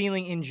just a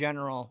feeling in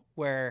general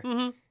where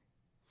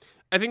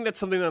I think that's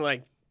something that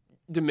like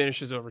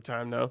diminishes over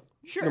time, though.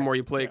 Sure. The more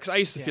you play, because I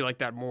used to feel like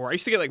that more. I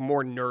used to get like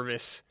more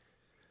nervous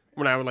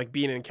when I would like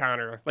be in an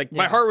encounter. Like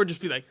my heart would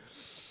just be like,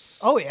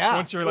 oh yeah.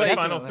 Once you're like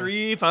Definitely. final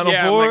 3, final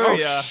yeah, 4. I'm like, oh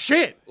yeah.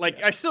 shit!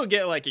 Like I still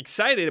get like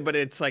excited, but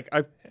it's like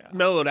I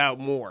mellowed out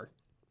more.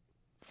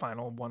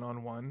 Final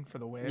 1-on-1 for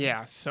the win.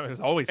 Yeah. So it's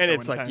always And so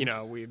it's like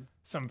intense. we've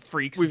Some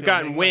freaks. gotten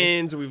building,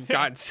 wins, we've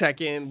gotten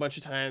second a bunch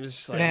of times. It's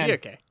just like Man. yeah,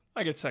 okay,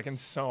 I get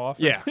seconds so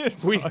often. yeah, It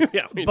we sucks.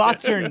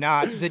 Bots or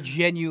not, the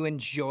genuine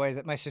joy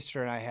that my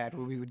sister and I had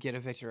when we would get a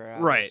victory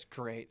out Right. was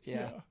great.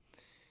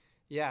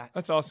 Yeah.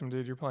 That's awesome,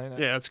 dude. You're playing it.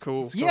 yeah, that's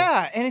cool.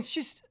 Yeah, and it's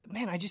just,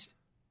 man,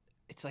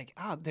 it's like,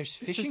 there's It's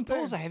fishing just there.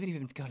 poles. I haven't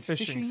even gone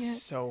fishing Fishing's yet.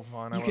 so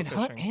fun. You I can love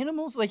hunt fishing.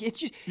 animals. Like it's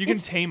just You can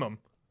it's- tame them.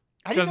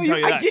 I didn't doesn't know tell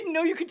you I that. didn't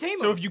know you could tame them.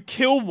 So if you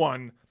kill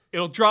one,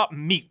 it'll drop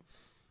meat.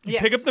 You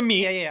pick up the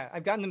meat. Yeah.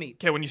 I've gotten the meat.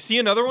 Okay, when you see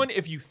another one,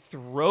 if you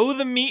throw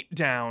the meat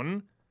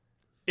down,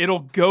 it'll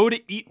go to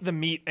eat the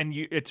meat, and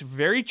it's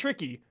very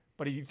tricky.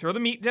 But if you throw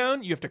the meat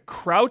down, you have to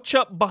crouch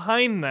up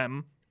behind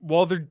them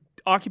while they're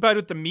occupied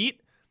with the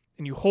meat,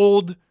 and you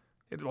hold.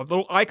 A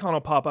little icon will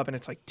pop up, and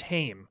it's like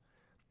tame,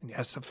 and it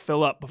has to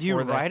fill up before. Do you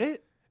ride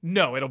it?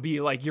 No, it'll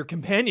be like your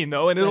companion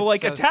though, and it'll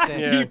like That's so attack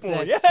sick. people.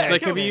 That's Yeah, sick. Like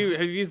Kill have you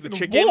used the The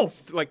chicken?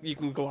 wolf. Like you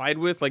can glide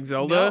with like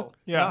Zelda. No.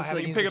 Yeah, No, I so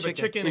haven't you used pick the up a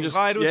chicken. chicken and just-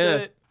 glide with yeah.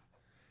 it.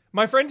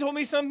 My friend told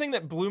me something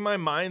that blew my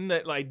mind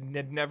that I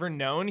had never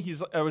known.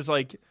 I was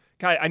like,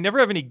 God, I never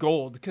have any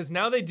gold because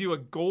now they do a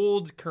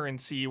gold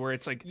currency where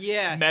it's like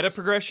Yes. meta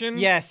progression.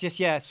 Yes.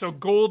 So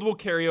gold will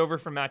carry over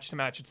from match to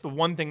match. It's the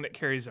one thing that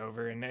carries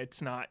over, and it's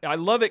not. I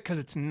love it because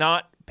it's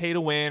not pay to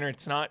win or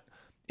it's not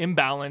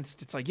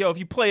imbalanced. It's like, if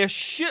you play a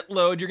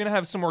shitload, you're gonna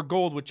have some more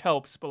gold, which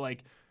helps, but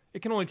like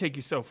it can only take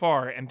you so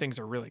far, and things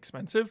are really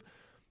expensive.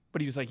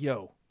 But he was like,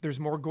 there's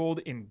more gold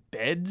in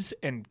beds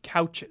and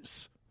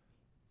couches.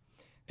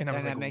 And I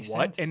was Then like, that makes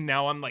what? sense. And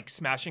now I'm like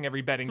smashing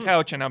every bed and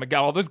couch, and I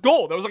got all this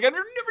gold. I was like, I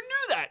never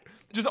knew that.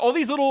 Just all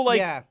these little like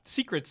Yeah.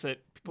 secrets that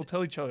people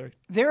tell each other.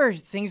 There are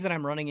things that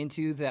I'm running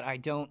into that I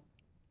don't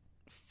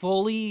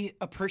fully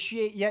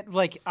appreciate yet.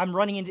 Like I'm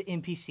running into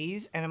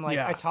NPCs, and I'm like,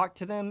 Yeah. I talk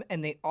to them,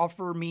 and they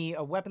offer me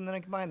a weapon that I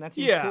can buy, and that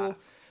seems Yeah. cool.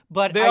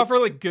 But They I- offer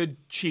like good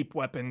cheap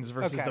weapons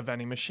versus Okay. the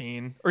vending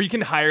machine, or you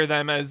can hire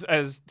them as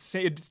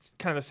say it's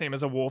kind of the same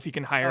as a wolf. You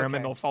can hire them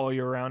and Okay. they'll follow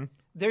you around.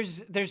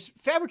 there's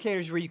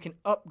fabricators where you can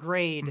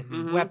upgrade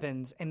Mm-hmm.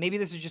 weapons, and maybe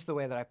this is just the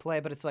way that I play,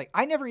 but it's like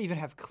I never even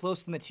have close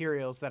to the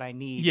materials that I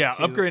need. Yeah,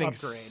 to upgrading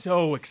upgrade.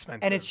 so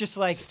expensive, And it's just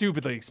like-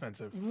 stupidly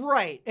expensive.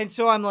 Right, and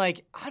so I'm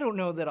like, I don't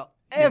know that I'll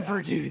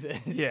ever do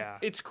this. Yeah,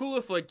 It's cool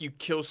if like you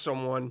kill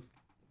someone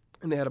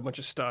and they had a bunch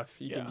of stuff.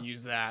 You Yeah. can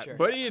use that, Sure.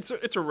 but it's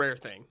a rare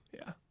thing.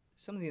 yeah.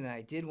 Something that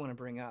I did want to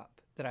bring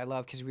up that I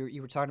love because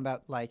you were talking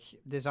about like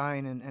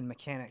design and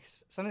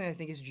mechanics. Something that I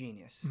think is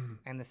genius,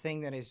 and the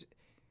thing that is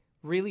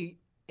really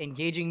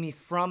engaging me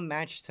from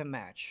match to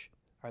match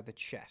are the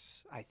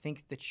chests. I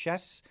think the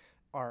chests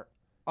are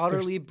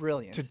utterly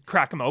brilliant. To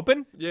crack them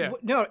open. Yeah,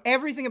 No,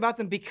 everything about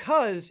them,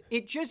 because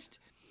it just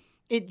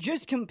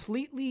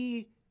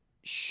completely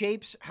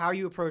shapes how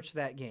you approach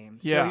that game.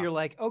 Yeah. So you're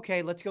like,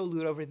 okay, let's go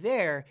loot over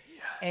there,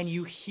 and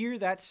you hear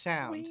that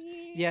sound.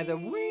 Yeah, the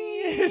wee.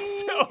 It's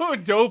so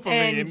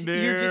dopamine, And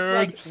dude. you're just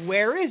like,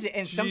 where is it?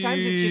 And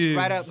sometimes it's just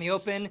right out in the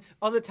Jeez. open.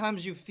 Other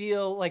times you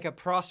feel like a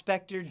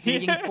prospector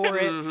digging for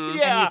it, and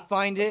Yeah. you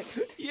find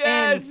it.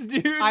 Yes, And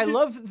dude. I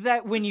love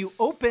that when you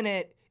open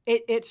it,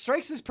 it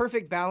strikes this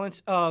perfect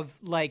balance of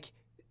like,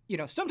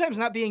 sometimes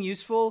not being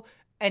useful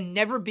and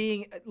never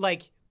being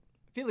like,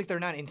 I feel like they're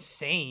not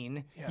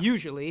insane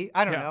usually.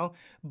 I don't Yeah. know.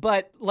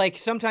 But like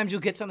sometimes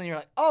you'll get something and you're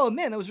like, oh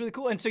man, that was really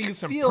cool. And so you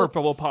Some feel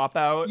purple will pop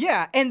out.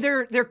 yeah, and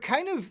they're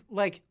kind of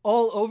like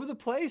all over the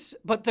place,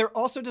 but there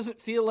also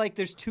doesn't feel like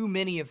there's too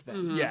many of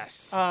them.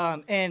 Yes.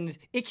 And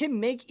it can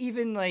make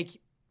even like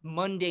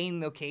mundane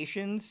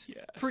locations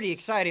pretty Yes.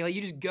 exciting. Like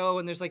you just go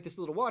and there's like this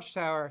little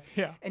watchtower,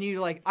 Yeah. and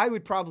you're like, I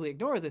would probably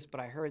ignore this, but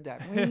I heard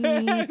that.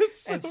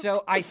 And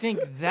so I think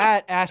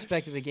that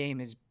aspect of the game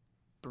is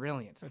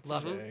brilliant. That's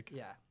Love sick. it.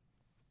 Yeah.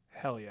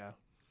 Hell yeah.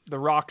 The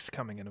Rock's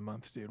coming in a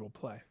month, dude. We'll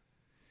play.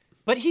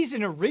 But he's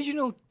an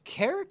original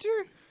character?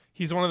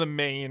 He's one of the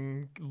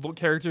main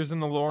characters in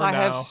the lore I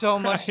now. have so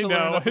much I to learn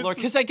know, about the lore it's-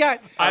 because I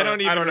got I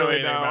don't even know really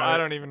anything know. about I it.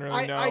 don't even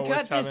really know I got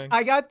what's this. happening.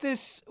 I got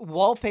this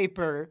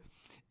wallpaper,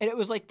 and it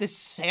was like this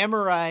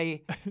samurai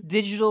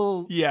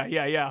digital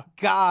Yeah.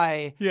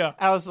 guy. Yeah.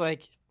 I was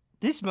like,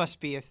 this must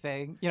be a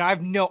thing. You know,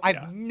 I've no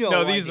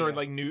No, these idea. are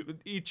like new.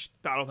 Each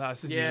battle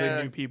pass is Yeah.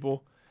 usually new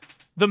people.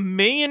 The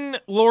main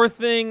lore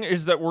thing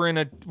is that we're in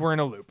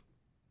a loop.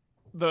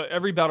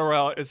 Every battle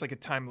royale is like a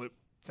time loop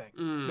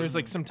thing. There's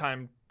like some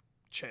time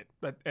shit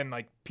and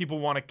like people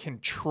want to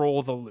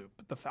control the loop,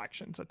 the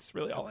factions. That's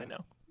really all I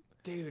know.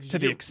 Dude, To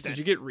the extent. Did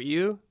you get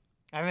Ryu?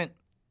 I haven't.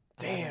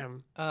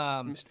 Damn.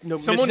 Um,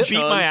 Someone Mr. beat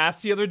Chun. my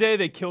ass the other day.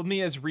 They killed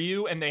me as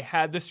Ryu, and they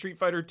had the Street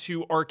Fighter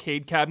 2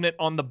 arcade cabinet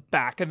on the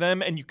back of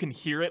them, and you can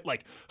hear it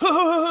like,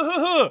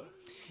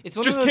 it's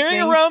one just of those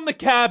carrying things, around the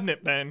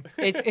cabinet, man.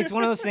 It's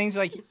one of those things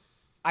like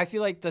I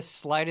feel like the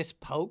slightest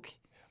poke,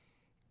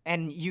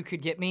 and you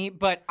could get me.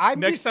 But I'm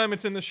Next just, time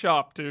it's in the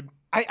shop, dude.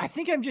 I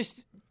think I'm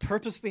just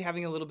purposely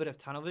having a little bit of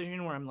tunnel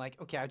vision where I'm like,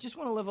 okay, I just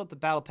want to level up the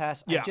battle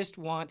pass. Yeah. I just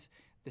want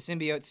the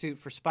symbiote suit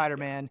for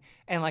Spider-Man,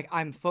 and like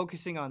I'm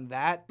focusing on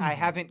that. I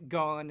haven't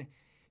gone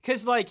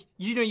because like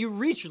you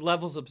reach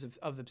levels of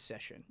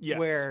obsession Yes.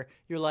 where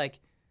you're like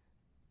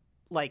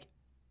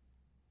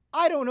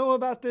I don't know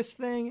about this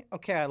thing.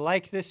 Okay, I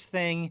like this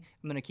thing.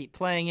 I'm gonna keep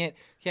playing it.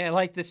 Okay, I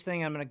like this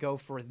thing. I'm gonna go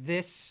for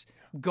this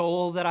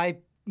goal that I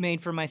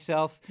made for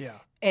myself. Yeah.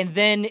 And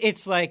then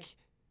it's like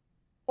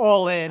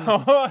all in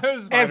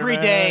Spider-Man. every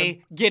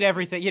day, get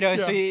everything. You know,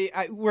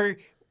 Yeah. so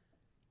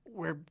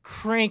we're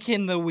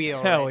cranking the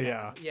wheel. Hell right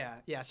yeah. now.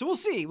 Yeah. So we'll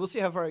see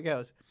how far it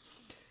goes.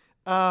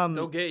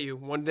 They'll get you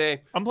one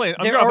day. I'm playing.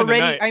 I'm They're dropping already.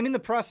 tonight. I'm in the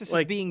process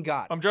Like, of being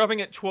got. I'm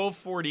dropping at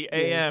 12:40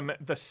 a.m.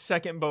 the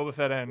second Boba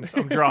Fett ends.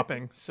 I'm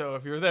dropping. So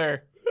if you're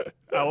there,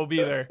 I will be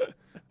there.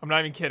 I'm not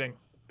even kidding.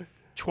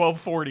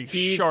 12:40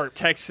 He sharp.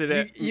 texted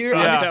it. You're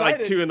us at like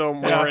excited. 2 in the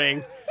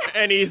morning,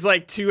 and he's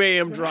like 2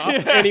 a.m. drop.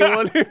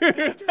 Anyone?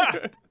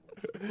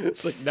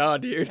 It's like, nah,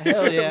 dude.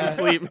 Hell I'm yeah.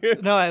 asleep.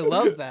 No, I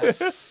love that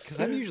because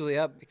I'm usually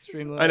up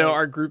extremely. I know late.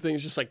 our group thing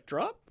is just like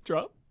drop.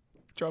 Drop.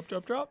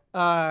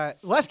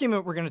 Last game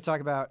that we're going to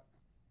talk about,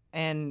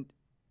 and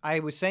I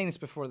was saying this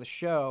before the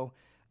show.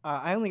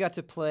 I only got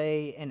to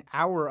play an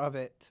hour of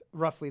it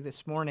roughly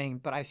this morning,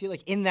 but I feel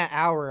like in that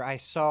hour I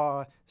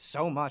saw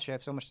so much. I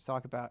have so much to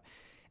talk about,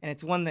 and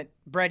it's one that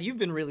Brad, you've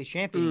been really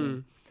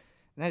championing,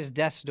 and that is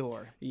Death's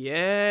Door.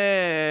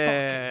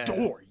 Yeah.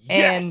 Door.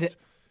 And Yes.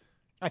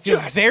 I feel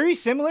very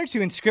similar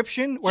to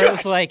Inscription, where it was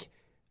Yes! like,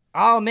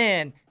 oh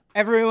man,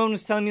 everyone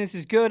was telling me this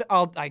is good.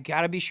 I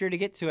gotta be sure to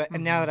get to it.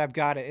 And now that I've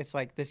got it, it's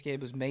like this game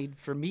was made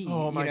for me.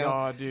 Oh my you know?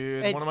 god,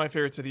 dude! One It's- of my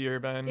favorites of the year,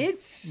 Ben.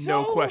 It's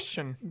no so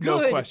question. No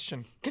good.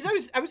 question. Because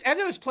I was as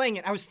I was playing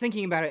it, I was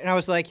thinking about it, and I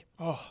was like,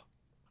 Oh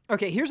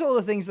okay, here's all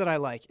the things that I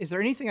like. Is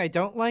there anything I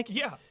don't like?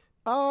 yeah.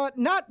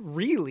 Not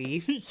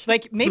really.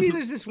 Like maybe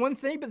there's this one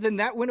thing, but then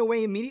that went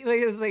away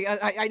immediately. It was like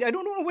I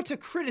don't know what to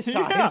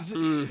criticize,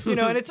 you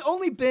know. And it's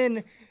only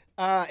been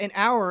an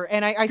hour,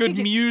 and I Good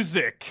think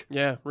music.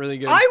 Yeah, really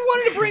good. I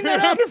wanted to bring that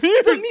up.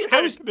 Music,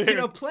 I was,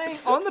 dude. playing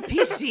on the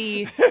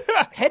PC,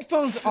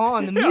 headphones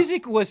on. The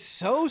music was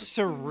so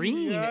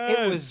serene.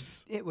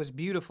 Yes. It was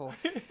beautiful.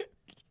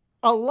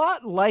 A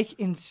lot like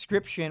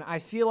Inscription, I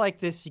feel like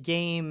this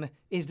game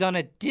is done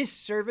a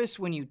disservice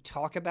when you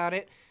talk about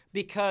it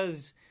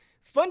because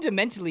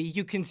fundamentally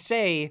you can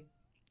say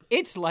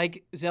it's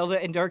like Zelda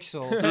and Dark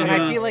Souls. And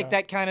I feel like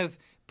that kind of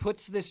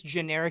puts this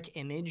generic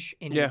image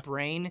in your Yeah.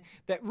 brain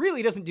that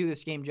really doesn't do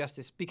this game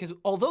justice because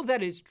although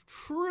that is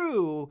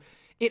true,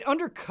 it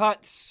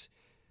undercuts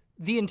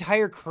the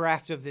entire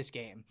craft of this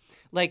game.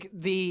 Like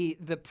the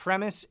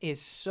premise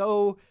is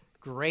so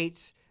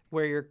great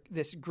where you're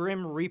this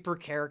Grim Reaper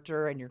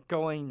character and you're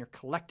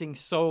collecting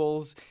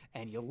souls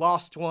and you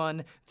lost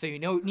one. So you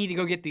need to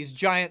go get these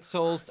giant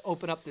souls to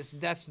open up this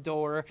Death's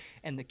Door.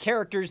 And the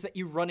characters that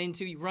you run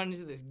into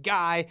this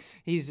guy.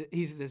 He's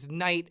this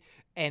knight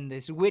and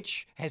this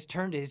witch has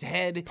turned his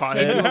head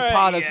into a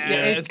pot of...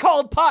 Yes. It's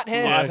called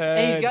Pothead. Pothead.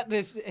 And he's got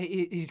this...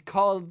 He's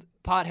called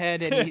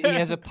Pothead and he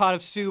has a pot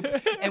of soup.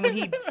 And when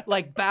he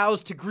like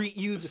bows to greet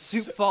you, the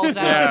soup falls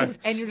out. Yeah.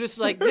 And you're just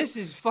like, this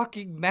is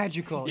fucking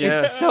magical. Yeah.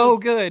 It's so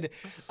good.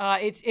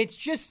 It's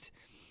just...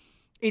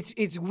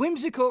 It's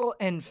whimsical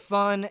and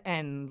fun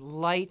and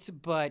light,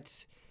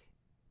 but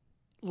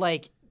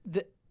like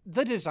the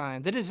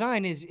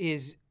design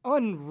is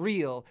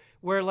unreal.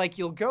 Where like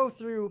you'll go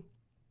through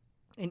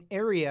an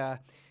area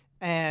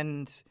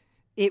and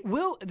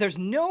there's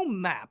no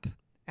map,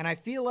 and I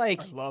feel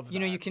like I love you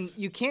that.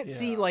 you can't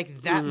see Yeah.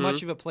 like that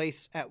much of a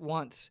place at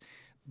once,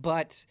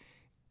 but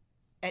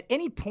at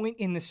any point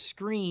in the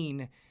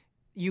screen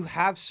you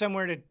have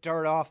somewhere to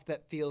dart off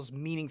that feels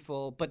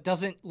meaningful but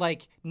doesn't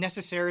like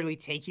necessarily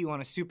take you on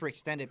a super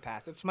extended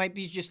path. It might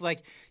be just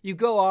like you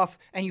go off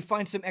and you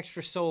find some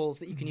extra souls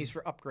that you can use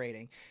for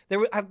upgrading.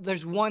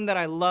 There's one that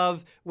I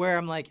love where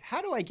I'm like,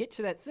 how do I get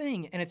to that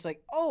thing? And it's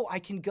like, oh, I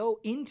can go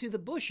into the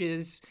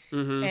bushes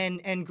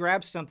and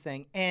grab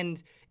something.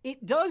 And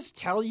it does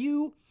tell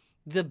you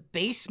the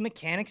base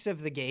mechanics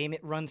of the game.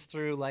 It runs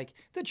through like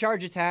the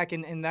charge attack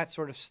and that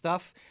sort of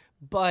stuff.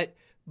 But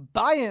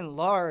by and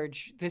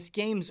large, this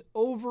game's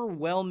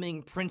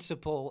overwhelming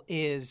principle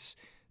is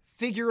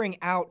figuring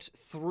out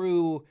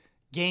through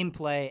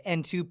gameplay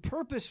and to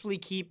purposefully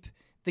keep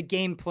the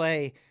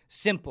gameplay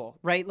simple,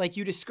 right? Like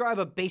you describe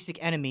a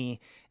basic enemy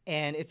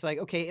and it's like,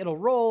 okay, it'll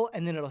roll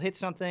and then it'll hit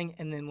something.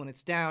 And then when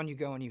it's down, you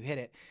go and you hit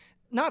it.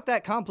 Not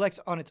that complex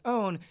on its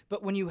own,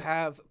 but when you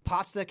have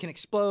pots that can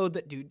explode,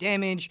 that do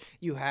damage,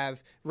 you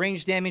have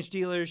ranged damage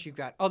dealers, you've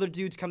got other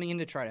dudes coming in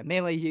to try to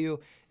melee you.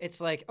 It's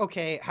like,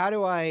 okay, how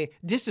do I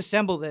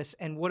disassemble this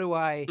and what do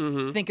I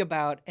think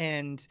about?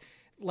 And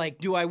like,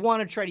 do I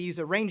want to try to use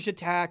a ranged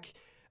attack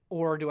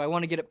or do I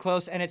want to get up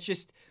close? And it's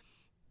just,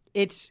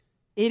 it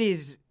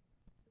is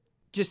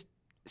just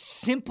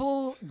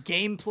simple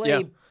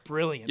gameplay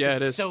brilliance. Yeah,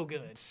 it's it is. so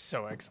good. It's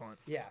so excellent.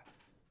 Yeah.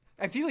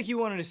 I feel like you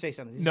wanted to say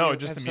something. Did No, you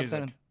just have the music.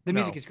 something? The No.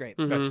 music is great.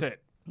 That's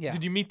it. Yeah.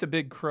 Did you meet the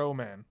big crow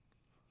man?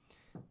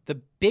 The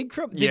big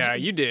crow. Yeah,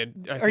 you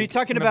did. I Are you think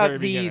talking in the about very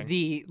the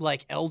beginning.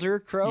 like elder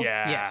crow?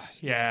 Yeah. Yes.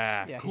 Yeah.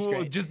 Yes. Yeah. He's Cool.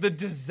 great. Just the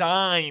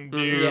design,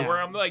 dude. Yeah.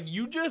 Where I'm like,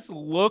 you just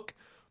look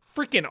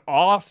freaking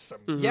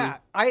awesome. Yeah.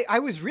 I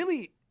was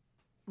really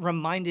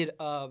reminded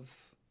of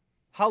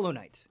Hollow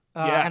Knight.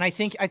 And I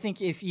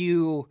think if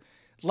you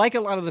like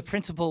a lot of the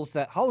principles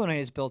that Hollow Knight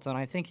is built on,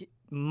 I think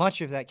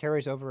much of that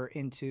carries over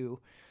into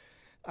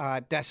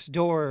Death's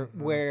Door,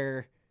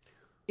 where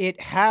it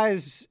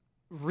has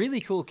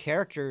really cool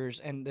characters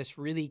and this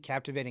really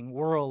captivating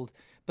world,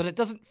 but it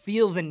doesn't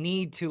feel the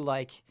need to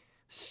like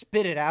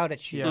spit it out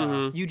at you.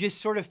 Yeah. You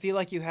just sort of feel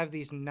like you have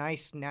these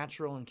nice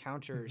natural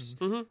encounters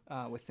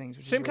with things.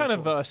 Which Same is kind really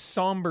of cool.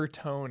 somber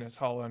tone as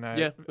Hollow Knight.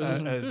 Yeah,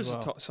 as this is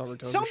well. somber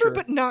tone. somber, for sure.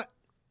 but not.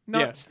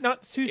 Not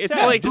too It's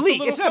sad. like just bleak. A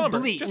little It's not somber.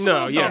 bleak. Just No,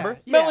 a little yeah. somber.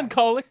 Yeah.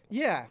 Melancholic.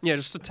 Yeah. Yeah,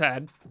 just a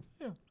tad.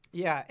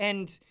 Yeah,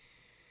 and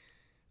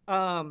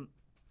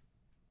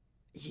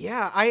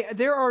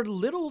there are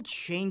little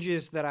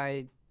changes that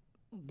I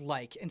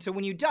like. And so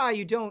when you die,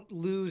 you don't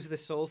lose the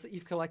souls that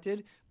you've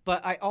collected,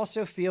 but I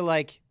also feel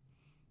like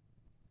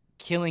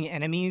killing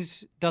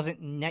enemies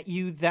doesn't net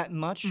you that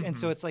much, and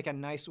so it's like a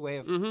nice way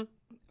of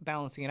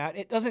balancing it out.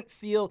 It doesn't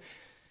feel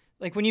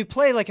like when you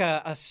play like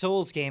a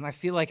Souls game, I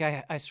feel like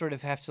I sort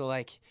of have to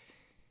like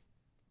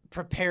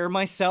prepare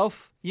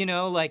myself, you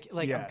know, like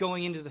I'm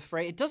going Yes. into the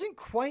fray. It doesn't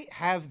quite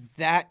have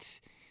that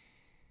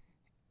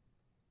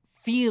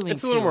feeling.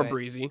 It's a little to more it.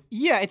 breezy.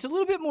 Yeah, it's a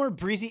little bit more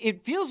breezy.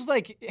 It feels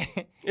like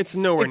It's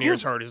nowhere It near feels-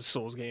 as hard as a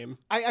Souls game.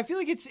 I feel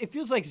like it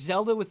feels like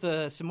Zelda with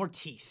some more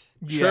teeth.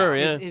 Sure,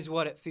 yeah. Is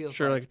what it feels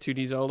Sure, like. like a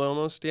 2D Zelda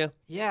almost, yeah.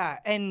 Yeah,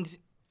 and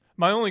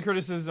My only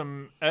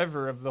criticism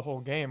ever of the whole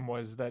game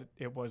was that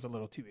it was a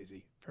little too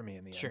easy for me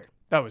in the Sure. end.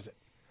 That was it.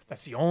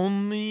 That's the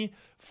only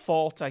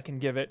fault I can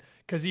give it.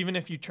 Because even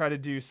if you try to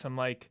do some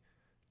like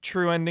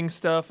true ending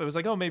stuff, it was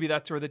like, oh, maybe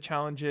that's where the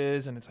challenge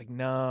is, and it's like,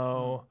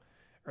 no,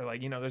 or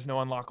like, you know, there's no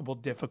unlockable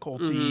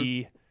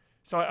difficulty.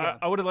 So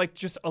I would have liked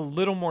just a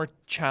little more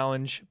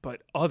challenge,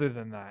 but other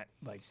than that,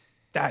 like,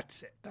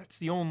 that's it. That's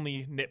the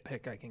only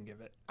nitpick I can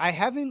give it. I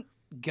haven't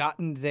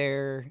gotten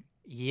there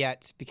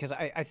yet because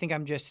I think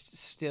I'm just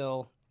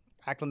still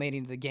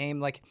acclimating to the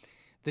game. Like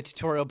the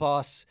tutorial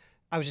boss,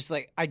 I was just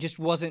like, I just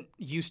wasn't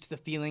used to the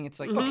feeling. It's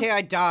like, okay,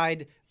 I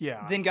died,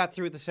 Yeah. then got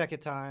through it the second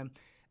time.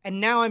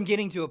 And now I'm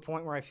getting to a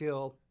point where I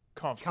feel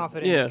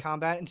confident Yeah. in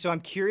combat. And so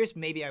I'm curious,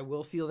 maybe I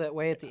will feel that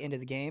way at the end of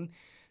the game.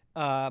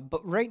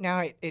 But right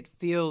now it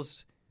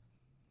feels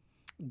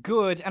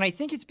good. And I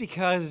think it's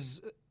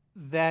because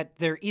that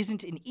there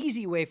isn't an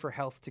easy way for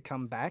health to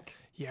come back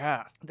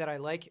Yeah. that I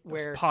like,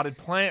 where Potted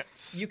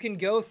plants. you can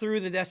go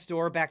through the Death's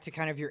Door back to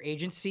kind of your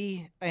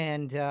agency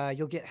and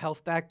you'll get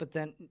health back, but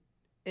then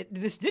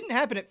this didn't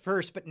happen at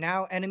first, but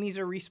now enemies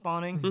are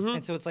respawning,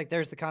 and so it's like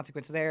there's the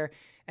consequence there.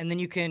 And then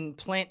you can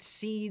plant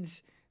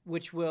seeds,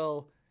 which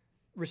will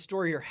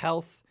restore your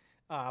health,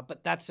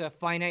 but that's a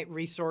finite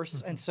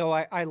resource, and so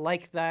I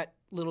like that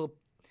little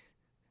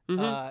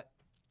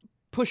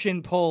push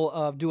and pull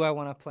of, do I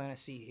want to plant a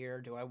seed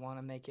here? Do I want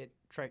to make it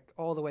trek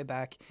all the way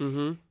back?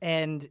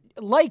 And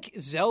like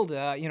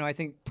Zelda, you know, I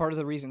think part of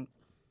the reason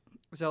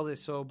Zelda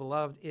is so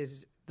beloved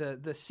is the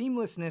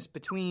seamlessness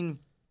between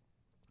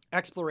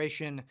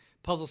exploration,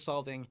 puzzle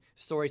solving,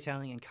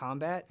 storytelling, and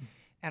combat.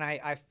 And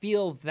I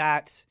feel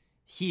that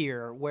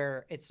here,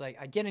 where it's like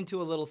I get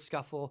into a little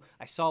scuffle,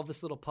 I solve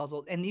this little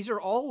puzzle, and these are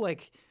all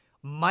like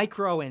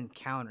micro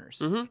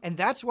encounters. And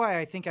that's why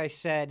I think I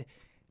said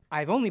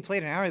I've only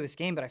played an hour of this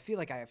game, but I feel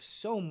like I have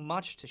so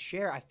much to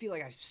share. I feel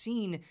like I've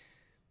seen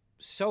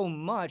so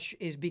much,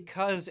 is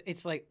because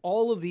it's like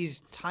all of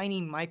these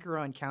tiny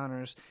micro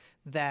encounters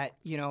that,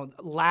 you know,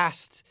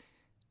 last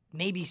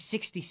maybe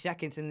 60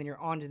 seconds and then you're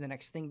on to the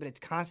next thing, but it's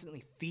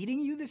constantly feeding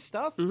you this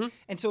stuff.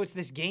 And so it's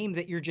this game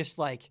that you're just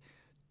like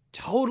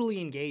totally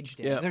engaged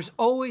in. Yeah. There's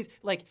always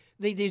like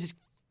they just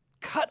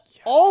cut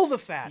all the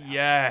fat out.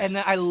 Yes. And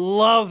I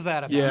love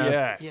that about Yeah.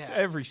 it. Yes. Yeah.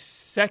 Every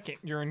second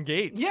you're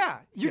engaged. Yeah,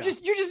 you're Yeah.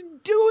 just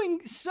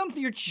doing something.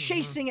 You're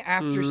chasing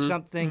after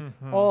something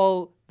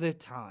all the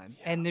time,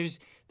 and there's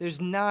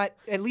not,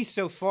 at least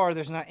so far,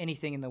 there's not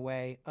anything in the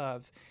way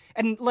of.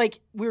 And like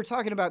we were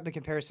talking about the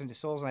comparison to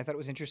Souls, and I thought it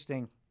was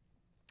interesting,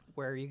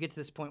 where you get to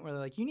this point where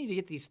they're like, you need to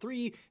get these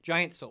 3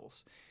 giant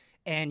souls,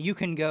 and you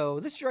can go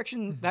this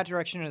direction, that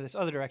direction, or this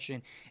other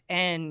direction.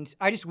 And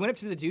I just went up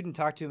to the dude and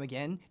talked to him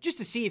again just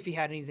to see if he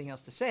had anything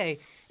else to say. And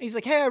he's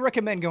like, hey, I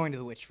recommend going to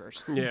the witch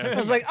first. Yeah. I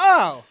was like,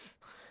 oh,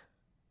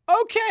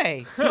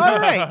 okay. All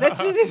right.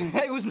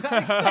 I was not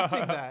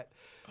expecting that.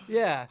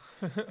 Yeah.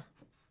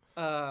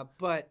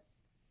 But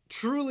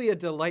truly a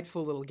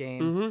delightful little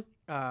game.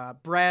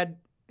 Brad,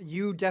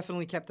 you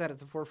definitely kept that at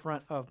the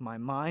forefront of my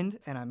mind,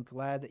 and I'm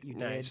glad that you did.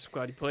 Nice.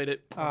 Glad you played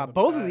it.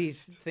 Both of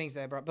these things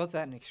that I brought, both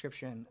that and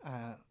Inscription,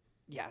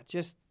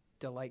 just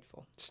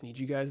delightful. Just need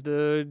you guys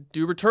to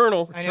do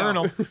Returnal.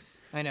 Eternal.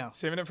 I know.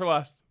 Saving it for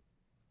last.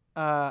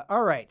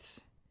 All right.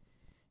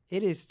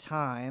 It is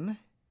time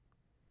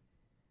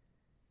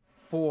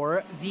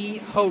for the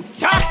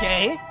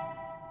Hotake.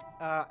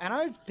 And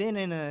I've been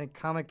in a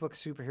comic book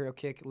superhero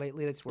kick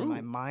lately. That's where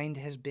my mind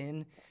has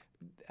been.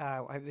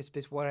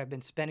 It's what I've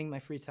been spending my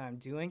free time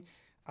doing.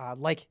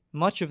 Like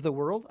much of the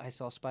world, I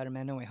saw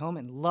Spider-Man No Way Home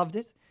and loved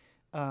it.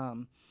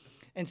 And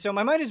so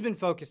my mind has been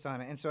focused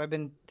on it. And so I've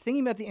been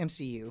thinking about the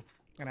MCU,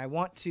 and I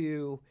want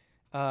to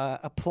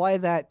apply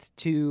that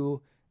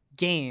to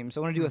games. I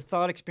want to do a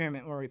thought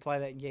experiment where we apply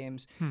that in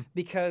games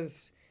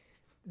because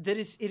it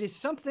is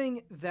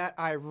something that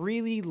I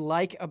really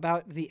like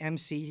about the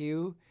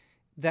MCU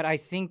that I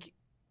think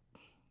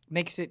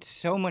makes it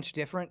so much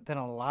different than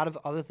a lot of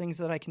other things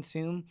that I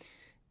consume,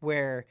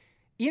 where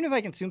even if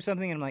I consume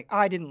something and I'm like, oh,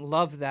 I didn't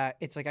love that,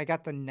 it's like I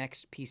got the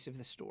next piece of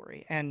the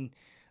story. And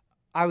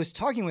I was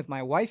talking with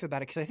my wife about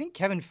it because I think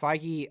Kevin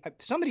Feige,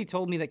 somebody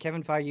told me that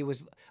Kevin Feige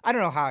was, I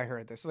don't know how I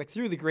heard this, like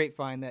through the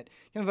grapevine, that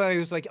Kevin Feige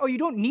was like, oh, you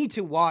don't need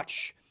to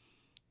watch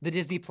the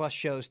Disney Plus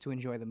shows to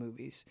enjoy the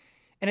movies.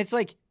 And it's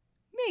like,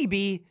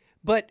 maybe,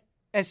 but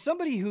as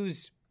somebody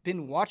who's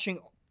been watching,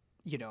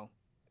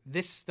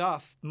 this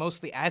stuff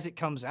mostly as it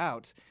comes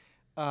out,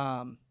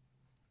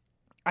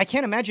 I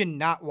can't imagine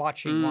not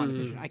watching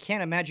WandaVision. I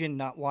can't imagine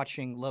not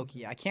watching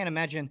Loki. I can't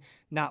imagine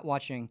not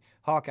watching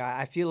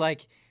Hawkeye. I feel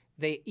like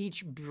they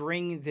each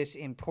bring this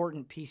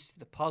important piece to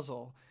the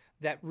puzzle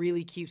that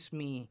really keeps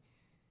me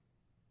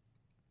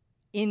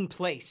in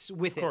place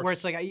with it, where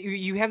it's like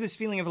you have this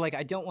feeling of like,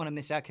 I don't want to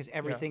miss out because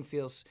everything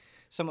feels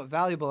somewhat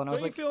valuable. And I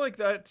was like, feel like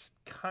that's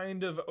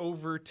kind of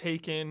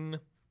overtaken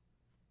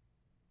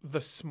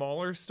the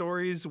smaller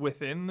stories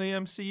within the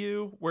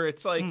MCU, where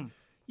it's like, in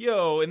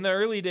the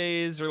early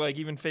days, or like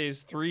even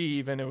phase 3,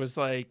 even, it was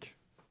like,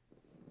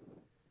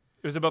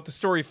 it was about the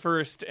story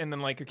first, and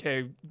then like,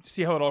 okay,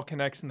 see how it all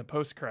connects in the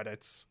post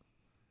credits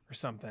or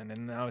something.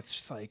 And now it's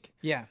just like,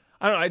 I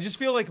don't know. I just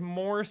feel like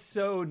more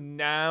so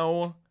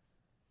now,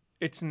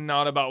 it's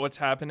not about what's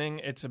happening.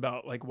 It's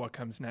about like what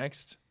comes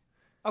next.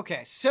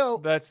 Okay, so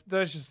that's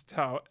just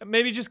how,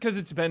 maybe just because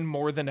it's been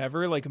more than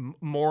ever, like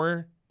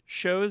more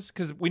shows,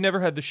 because we never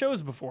had the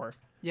shows before.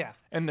 Yeah.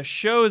 And the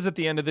shows at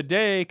the end of the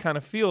day kind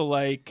of feel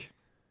like,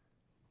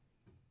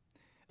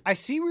 I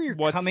see where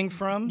you're coming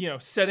from.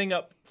 Setting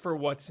up for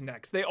what's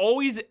next. They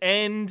always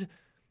end,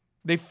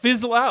 they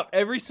fizzle out.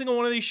 Every single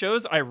one of these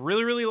shows I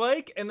really, really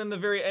like, and then the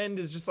very end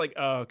is just like,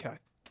 oh, okay.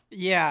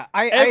 Yeah,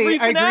 Every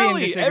I finale, agree and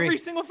disagree. every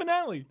single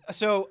finale.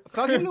 So,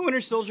 Falcon the Winter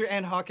Soldier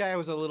and Hawkeye, I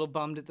was a little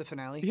bummed at the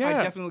finale. Yeah. I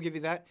definitely will give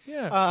you that.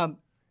 Yeah.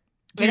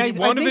 Dude,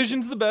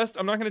 WandaVision's the best.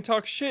 I'm not going to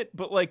talk shit,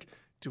 but like,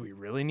 do we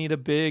really need a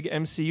big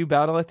MCU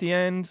battle at the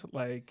end?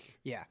 Like,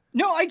 yeah.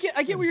 No, I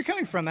get where you're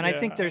coming from, and I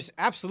think there's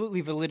absolutely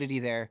validity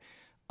there.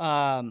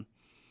 And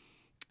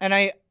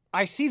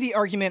I see the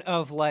argument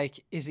of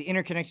like, is the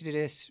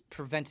interconnectedness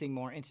preventing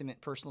more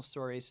intimate personal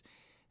stories?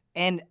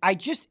 And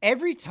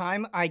every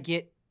time I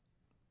get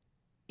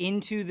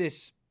into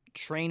this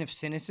train of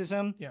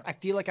cynicism, I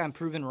feel like I'm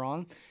proven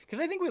wrong. Because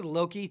I think with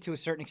Loki, to a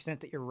certain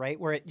extent, that you're right,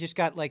 where it just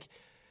got like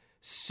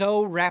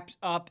so wrapped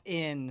up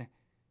in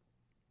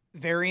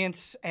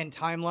variants and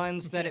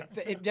timelines that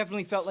it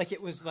definitely felt like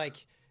it was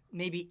like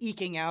maybe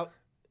eking out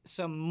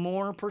some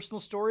more personal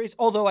stories.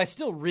 Although I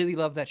still really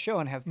love that show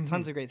and have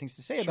tons of great things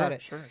to say about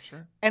it. Sure.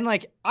 And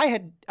like I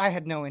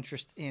had no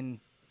interest in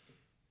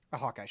a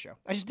Hawkeye show.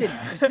 I just didn't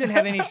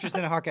have any interest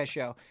in a Hawkeye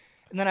show.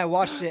 And then I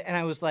watched it and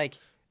I was like,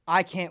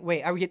 I can't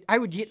wait. I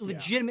would get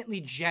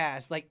legitimately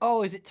jazzed. Like,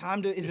 oh, is it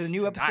a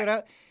new episode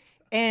out?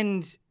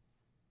 And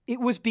it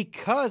was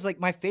because like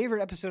my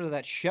favorite episode of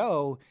that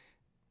show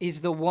is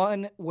the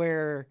one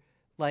where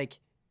like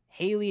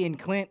Haley and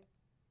Clint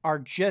are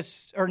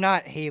just, or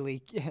not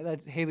Haley.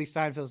 That's Haley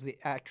Steinfeld's the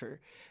actor.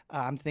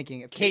 I'm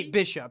thinking of Kate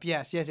Bishop.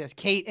 Yes.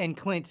 Kate and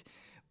Clint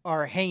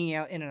are hanging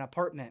out in an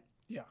apartment.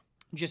 Yeah.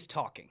 Just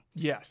talking.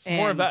 Yes.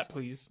 More of that,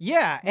 please.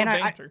 Yeah. More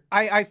and banter.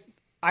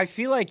 I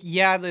feel like,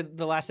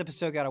 the last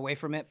episode got away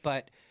from it,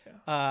 but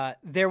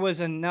there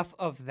was enough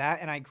of that,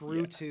 and I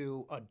grew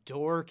to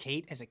adore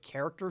Kate as a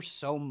character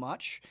so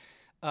much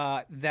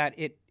that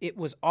it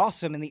was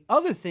awesome. And the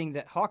other thing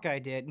that Hawkeye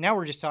did, now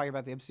we're just talking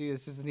about the MCU,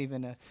 this isn't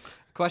even a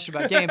question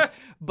about games,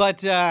 but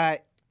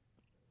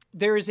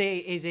there is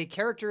a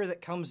character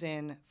that comes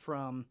in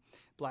from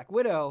Black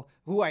Widow,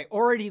 who I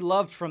already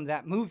loved from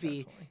that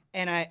movie. Definitely.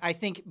 And I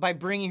think by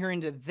bringing her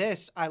into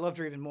this, I loved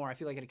her even more. I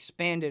feel like it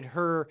expanded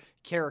her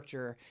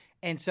character.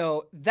 And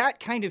so that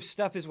kind of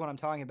stuff is what I'm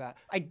talking about.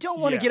 I don't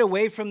want to Yeah. get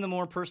away from the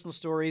more personal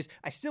stories.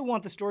 I still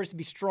want the stories to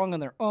be strong on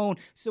their own.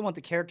 Still want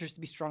the characters to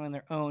be strong on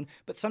their own.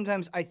 But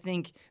sometimes I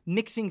think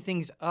mixing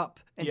things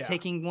up and Yeah.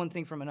 taking one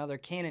thing from another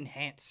can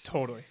enhance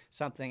Totally.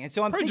 something. And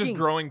so I'm Probably thinking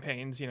just growing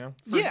pains, you know.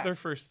 For Yeah. Their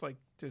first like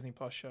Disney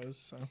Plus shows.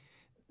 So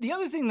the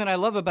other thing that I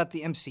love about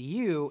the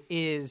MCU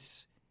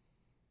is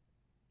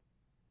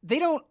they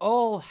don't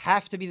all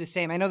have to be the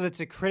same. I know that's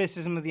a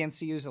criticism of the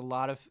MCU is a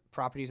lot of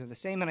properties are the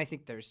same, and I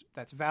think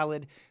that's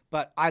valid.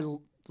 But I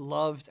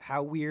loved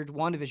how weird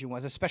WandaVision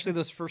was, especially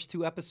those first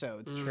 2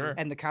 episodes. Sure.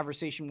 And the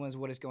conversation was,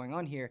 what is going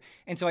on here?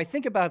 And so I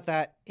think about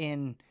that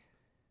in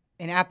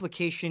an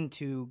application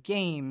to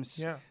games,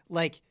 yeah.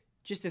 like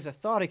just as a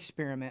thought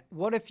experiment.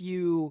 What if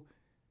you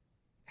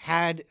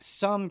had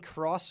some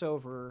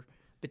crossover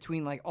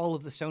between like all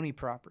of the Sony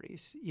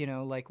properties? You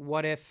know, like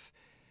what if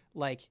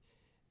like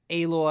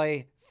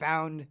Aloy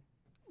found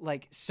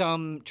like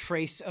some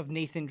trace of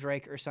Nathan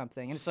Drake or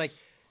something, and it's like,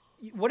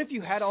 what if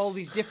you had all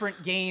these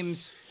different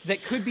games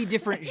that could be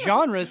different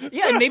genres?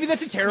 Yeah, and maybe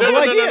that's a terrible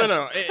idea.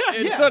 No.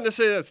 It's Yeah. not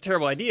necessarily that's a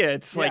terrible idea.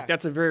 It's Yeah. like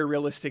that's a very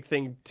realistic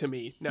thing to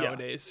me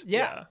nowadays.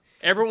 Yeah.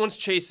 Everyone's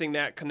chasing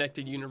that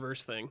connected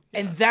universe thing.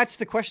 And that's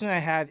the question I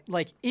have.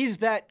 Like, is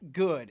that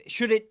good?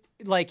 Should it,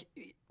 like,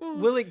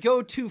 will it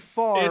go too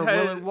far? It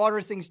has- Will it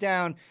water things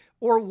down?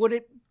 Or would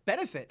it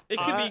benefit? It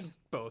could Uh, be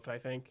both, I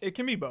think. It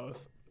can be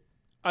both.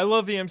 I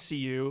love the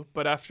MCU,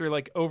 but after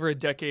like over a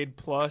decade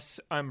plus,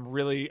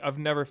 I've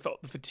never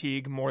felt the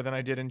fatigue more than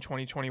I did in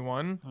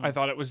 2021. I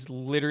thought it was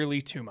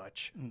literally too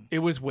much. It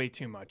was way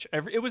too much.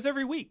 It was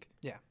every week.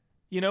 Yeah.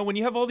 You know, when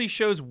you have all these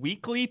shows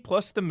weekly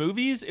plus the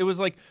movies, it was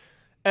like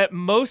at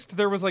most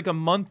there was like a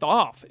month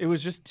off. It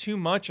was just too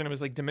much, and it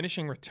was like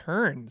diminishing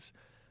returns.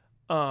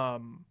 So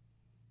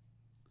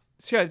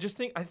yeah,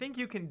 I think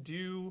you can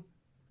do.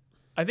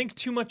 I think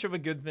too much of a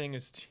good thing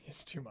is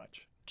too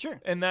much.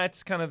 Sure. And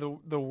that's kind of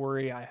the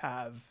worry I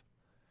have,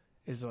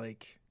 is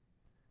like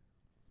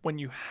when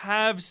you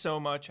have so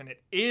much and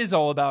it is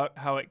all about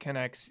how it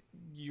connects,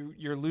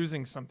 you're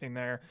losing something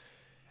there.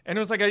 And it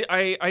was like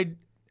I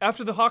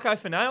after the Hawkeye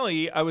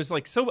finale, I was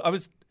like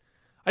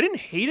I didn't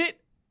hate it,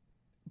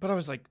 but I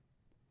was like,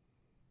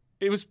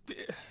 it was,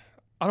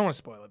 I don't want to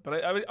spoil it,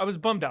 but I was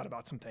bummed out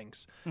about some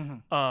things.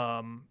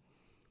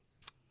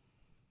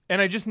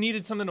 And I just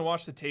needed something to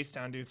watch the taste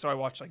down, dude. So I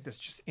watched like this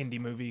just indie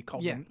movie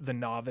called Yeah. The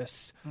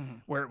Novice,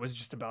 where it was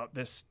just about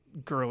this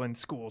girl in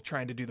school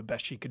trying to do the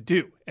best she could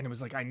do. And it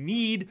was like, I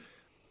need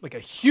like a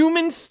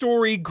human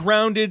story,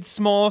 grounded,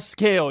 small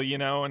scale, you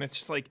know? And it's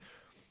just like,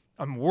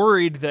 I'm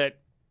worried that,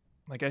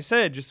 like I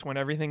said, just when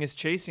everything is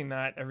chasing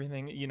that,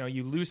 everything, you know,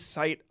 you lose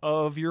sight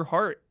of your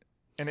heart.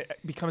 And it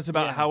becomes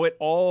about how it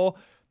all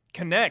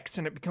connects,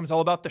 and it becomes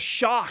all about the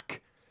shock,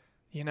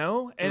 you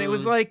know? And it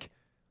was like,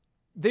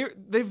 they've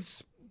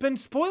been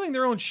spoiling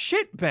their own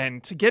shit, Ben,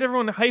 to get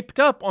everyone hyped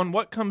up on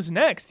what comes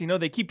next. You know,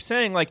 they keep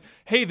saying like,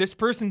 hey, this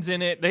person's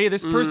in it. Hey,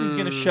 this person's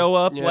going to show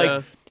up. yeah.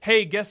 Like,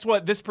 hey, guess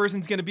what? This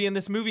person's going to be in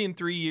this movie in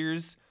 3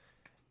 years.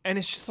 And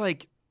it's just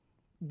like,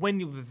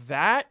 when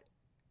that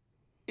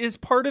is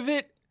part of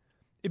it,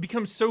 it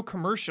becomes so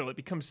commercial. It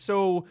becomes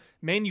so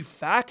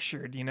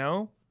manufactured, you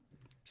know?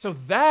 So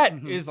that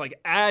is like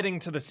adding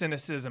to the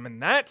cynicism,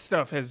 and that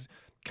stuff has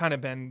kind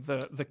of been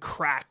the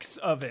cracks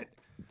of it.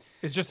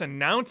 Is just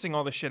announcing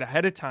all the shit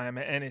ahead of time,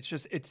 and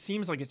it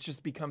seems like it's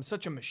just become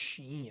such a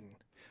machine.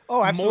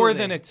 Oh, absolutely. More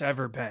than it's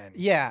ever been.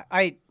 Yeah,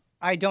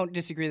 I don't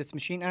disagree with this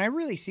machine, and I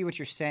really see what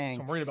you're saying.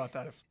 So I'm worried about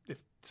that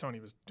if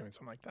Sony was doing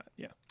something like that.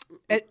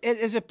 Yeah.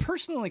 As a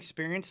personal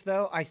experience,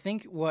 though, I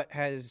think what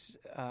has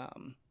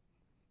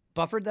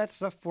buffered that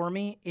stuff for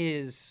me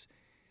is,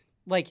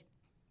 like,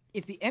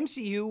 if the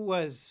MCU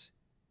was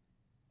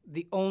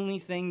the only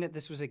thing that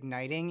this was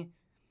igniting,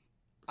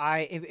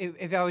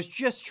 if I was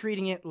just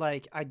treating it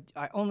like I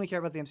only care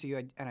about the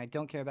MCU and I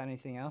don't care about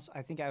anything else,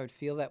 I think I would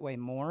feel that way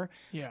more.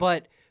 Yeah.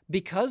 But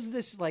because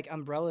this like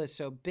umbrella is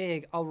so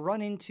big, I'll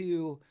run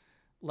into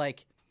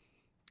like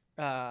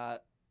a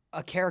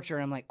character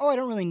and I'm like, oh, I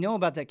don't really know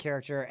about that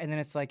character, and then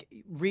it's like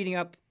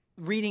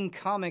reading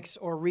comics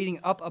or reading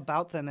up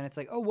about them, and it's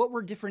like, oh, what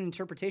were different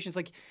interpretations?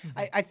 Like,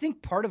 I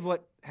think part of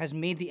what has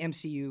made the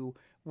MCU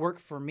work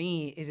for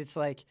me is it's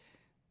like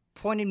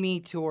pointed me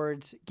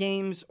towards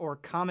games or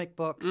comic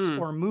books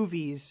or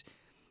movies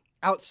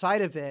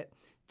outside of it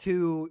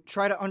to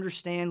try to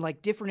understand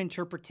like different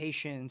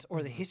interpretations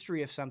or the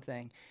history of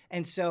something.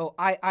 And so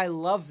I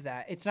love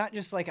that. It's not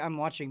just like I'm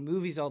watching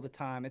movies all the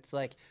time. It's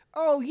like,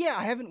 oh yeah,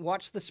 I haven't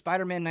watched the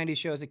Spider-Man 90s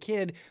show as a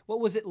kid. What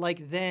was it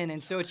like then?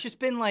 And so it's just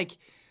been like,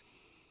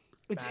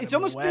 it's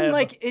almost been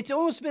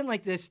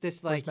like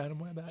this like Madam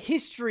Web at?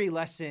 history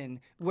lesson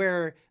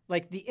where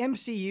like the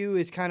MCU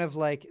is kind of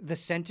like the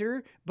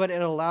center, but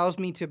it allows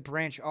me to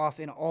branch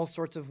off in all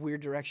sorts of weird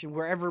direction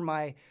wherever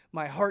my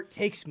heart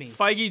takes me.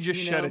 Feige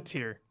just You shed know? a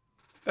tear.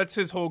 That's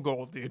his whole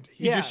goal, dude.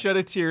 He Yeah. just shed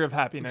a tear of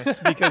happiness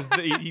because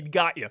he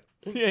got you.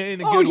 Yeah,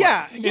 in a Oh, good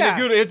yeah, way. yeah.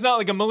 In a good, it's not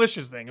like a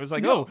malicious thing. It was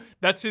like, No. oh,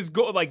 that's his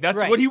goal. Like, that's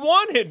Right. what he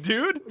wanted,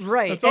 dude.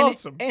 Right. That's and,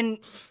 awesome. And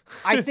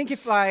I think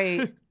if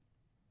I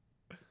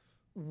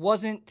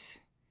wasn't,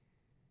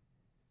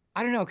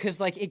 I don't know, because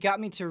like it got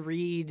me to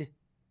read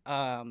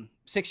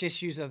 6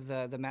 issues of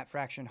the Matt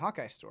Fraction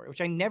Hawkeye story,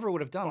 which I never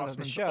would have done on the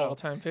Bossman's show.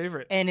 all-time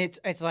favorite. And it's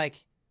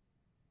like,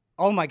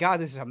 oh my god,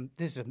 this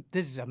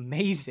is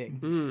amazing.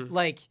 Mm.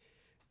 Like,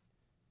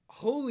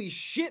 holy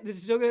shit, this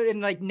is so good.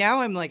 And like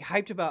now I'm like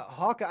hyped about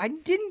Hawkeye. I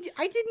didn't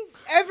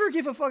ever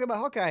give a fuck about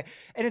Hawkeye.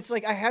 And it's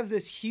like I have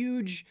this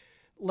huge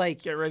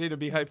like Get ready to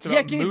be hyped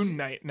about decades- Moon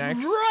Knight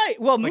next. Right.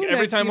 Well, Like Moon every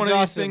Knight time one seems of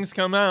these awesome. things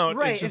come out,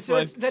 Right. it's And just so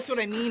like that's what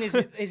I mean is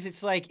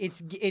it's like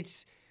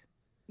it's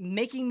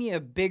making me a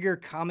bigger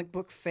comic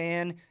book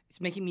fan. It's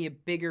making me a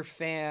bigger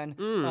fan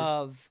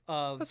of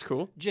That's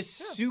cool.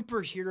 just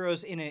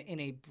superheroes in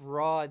a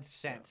broad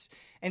sense.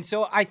 And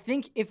so I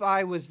think if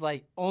I was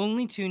like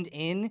only tuned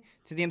in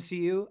to the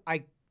MCU,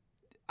 I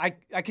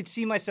could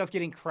see myself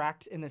getting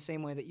cracked in the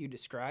same way that you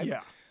described.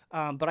 yeah.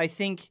 But I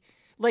think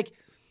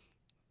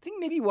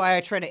maybe why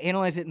I try to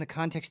analyze it in the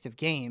context of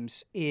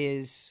games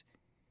is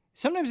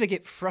sometimes I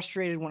get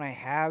frustrated when I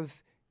have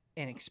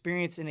an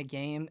experience in a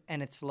game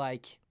and it's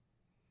like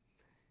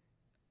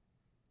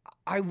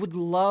I would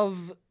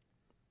love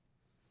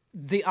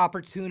the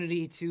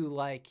opportunity to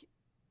like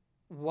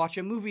watch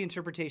a movie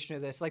interpretation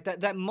of this, like that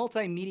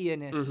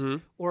multimedia-ness Mm-hmm.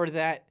 or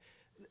that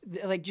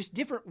like just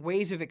different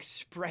ways of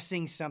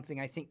expressing something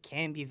I think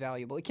can be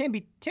valuable. It can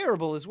be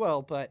terrible as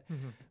well, but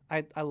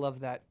I love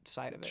that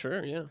side of it.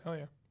 Sure, yeah. Oh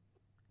yeah.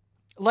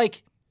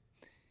 Like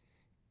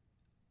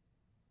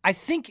I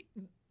think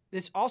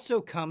this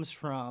also comes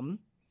from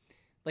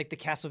like the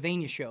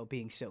Castlevania show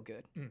being so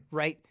good,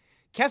 right?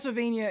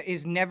 Castlevania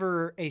is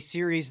never a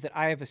series that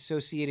I have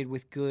associated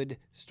with good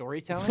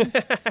storytelling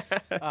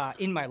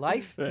in my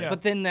life. Yeah.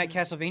 But then that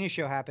Castlevania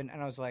show happened,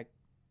 and I was like,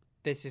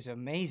 "This is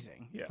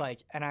amazing!" Yeah. Like,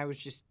 and I was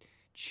just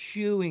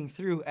chewing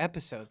through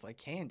episodes like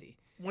candy.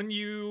 When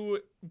you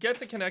get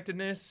the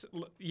connectedness,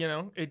 you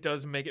know, it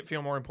does make it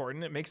feel more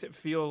important. It makes it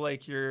feel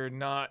like you're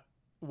not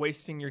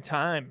wasting your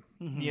time.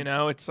 You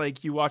know, it's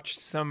like you watch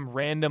some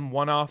random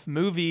one-off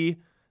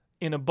movie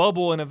in a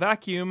bubble in a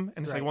vacuum,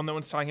 and it's Right. like, well, no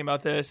one's talking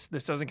about this.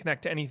 This doesn't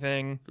connect to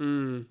anything.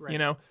 Right. You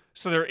know,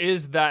 so there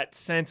is that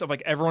sense of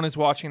like everyone is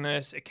watching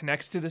this. It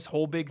connects to this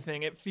whole big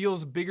thing. It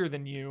feels bigger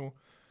than you,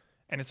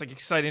 and it's like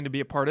exciting to be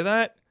a part of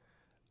that.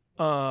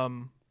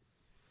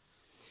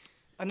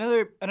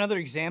 Another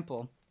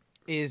example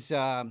is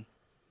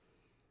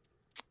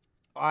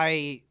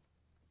I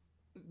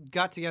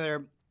got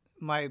together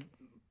my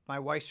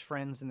wife's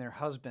friends and their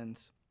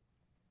husbands,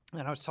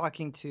 and I was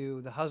talking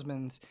to the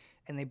husbands,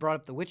 and they brought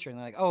up The Witcher, and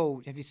they're like,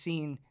 "Oh, have you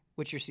seen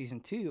Witcher season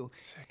 2?"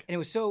 Sick. And it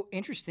was so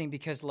interesting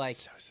because like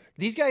So sick.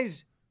 these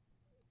guys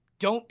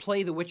don't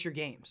play the Witcher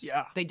games.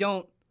 Yeah. They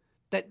don't.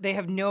 That they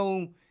have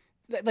no.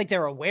 Like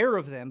they're aware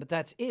of them, but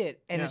that's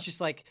it. And Yeah. it's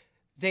just like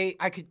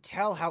I could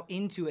tell how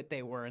into it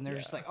they were, and they're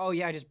just like, "Oh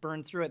yeah, I just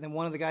burned through it." And then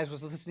one of the guys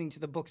was listening to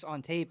the books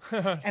on tape,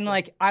 and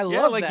like I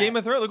Yeah, love like that. Game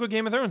of Thrones. Look what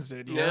Game of Thrones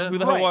did. You know? Yeah. Who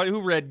the hell Right.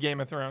 who read Game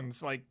of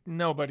Thrones? Like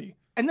nobody.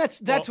 And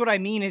that's what I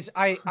mean is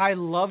I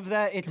love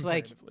that. It's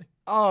like, Comparatively.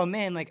 oh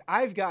man, like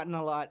I've gotten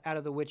a lot out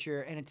of The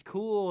Witcher, and it's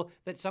cool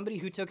that somebody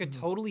who took a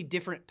totally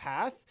different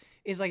path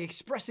is like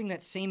expressing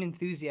that same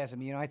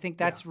enthusiasm. You know, I think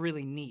that's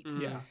really neat.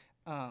 Yeah.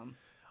 Um,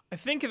 I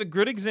think a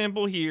good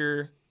example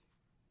here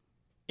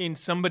in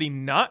somebody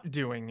not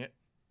doing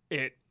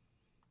it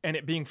and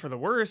it being for the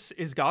worse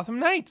is Gotham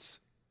Knights.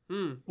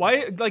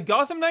 Why, like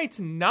Gotham Knights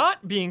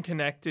not being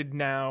connected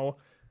now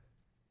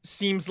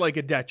seems like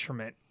a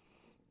detriment.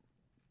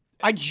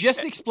 I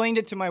just explained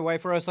it to my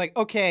wife where I was like,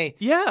 okay,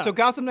 Yeah. so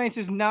Gotham Knights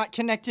is not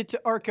connected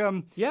to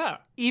Arkham, Yeah.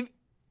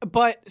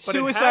 but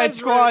Suicide has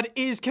Squad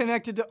is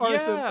connected to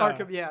Yeah.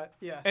 Arkham. Yeah,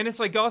 yeah. And it's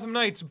like Gotham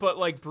Knights, but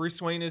like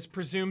Bruce Wayne is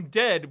presumed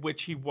dead,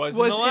 which he was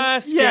in the in-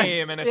 last yes,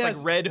 game. And it's yes.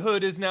 like Red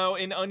Hood is now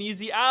an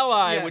uneasy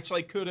ally, Yes. which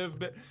like could have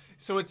been.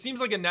 So it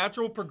seems like a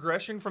natural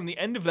progression from the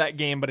end of that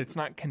game, but it's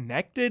not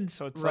connected.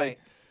 So it's Right.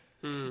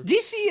 like,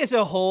 DC as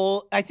a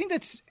whole, I think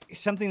that's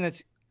something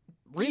that's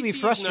really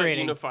DC's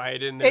frustrating. Not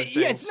unified in their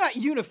Yeah, it's things. not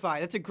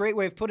unified. That's a great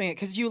way of putting it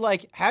because you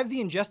like have the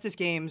Injustice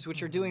games,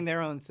 which are doing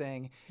their own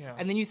thing, Yeah.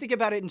 and then you think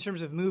about it in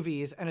terms of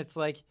movies, and it's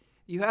like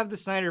you have the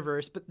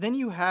Snyderverse, but then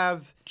you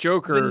have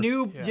Joker. the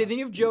new, Yeah. then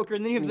you have Joker,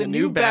 and then you have The the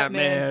new new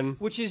Batman, Batman.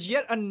 which is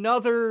yet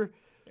another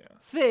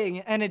thing,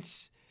 and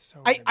it's.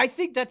 so I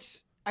think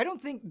that's. I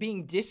don't think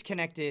being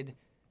disconnected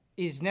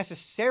is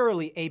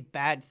necessarily a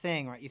bad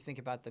thing, right? You think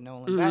about the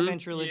Nolan Batman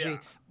trilogy, Yeah.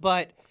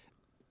 but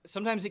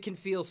sometimes it can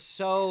feel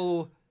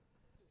so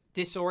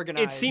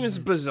disorganized. It seems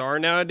bizarre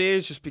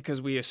nowadays just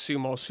because we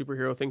assume all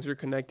superhero things are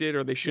connected,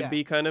 or they should Yeah.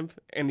 be kind of,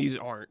 and these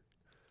aren't.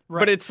 Right.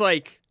 But it's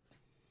like,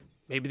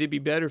 maybe they'd be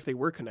better if they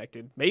were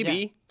connected.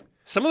 Maybe.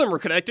 Some of them were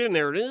connected and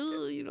they were,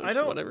 you know, I just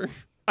don't- whatever.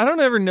 I don't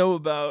ever know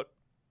about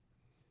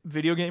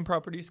video game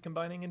properties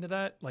combining into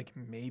that. Like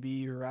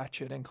maybe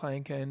Ratchet and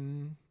Clank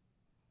and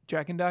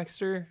Jack and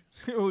Daxter.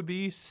 It would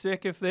be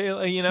sick if they,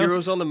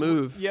 Heroes on the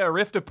move. Yeah,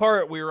 Rift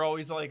Apart. We were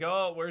always like,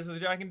 oh, where's the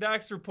Jack and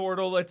Daxter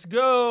portal? Let's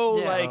go.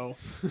 Yeah.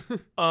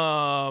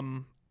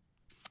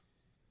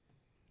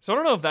 So I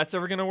don't know if that's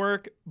ever gonna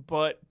work,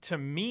 but to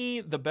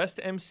me, the best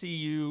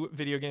MCU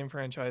video game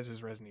franchise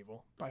is Resident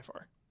Evil by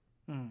far.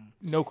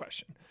 No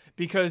question.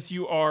 Because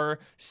you are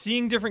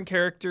seeing different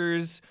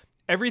characters,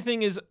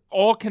 everything is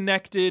all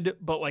connected,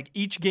 but like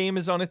each game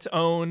is on its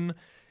own.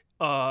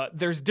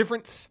 There's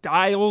different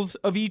styles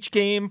of each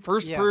game,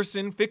 first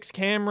person, fixed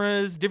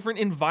cameras, different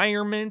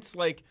environments.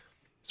 Like,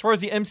 as far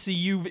as the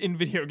MCU in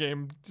video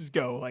games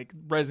go, like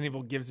Resident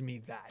Evil gives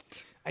me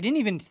that. I didn't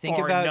even think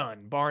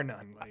about bar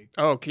none. Like,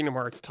 Oh, Kingdom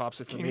Hearts tops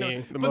it for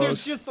me. but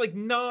there's just like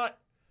not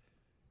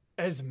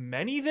as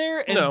many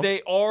there, and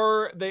they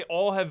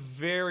all have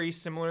very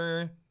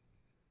similar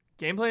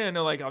gameplay. I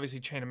know, like,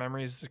 obviously Chain of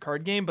Memories is a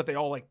card game, but they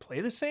all like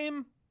play the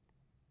same.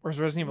 Whereas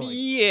Resident Evil,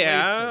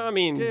 I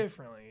mean,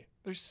 differently.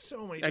 There's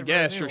so many. I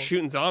guess you're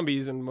shooting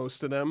zombies in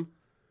most of them,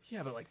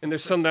 but like, and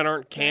there's some that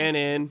aren't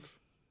canon.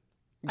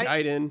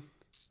 Gaiden.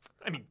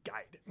 I mean,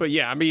 Gaiden. But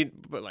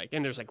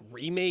and there's like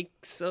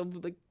remakes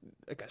of like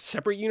a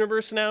separate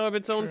universe now of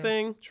its own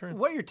thing. True.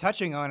 what you're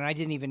touching on, and I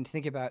didn't even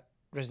think about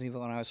Resident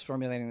Evil when I was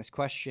formulating this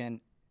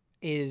question,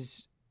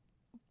 is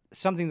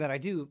something that I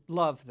do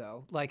love,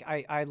 though. Like,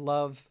 I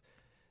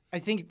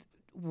think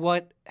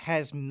what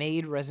has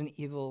made Resident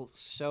Evil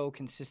so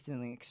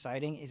consistently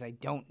exciting is I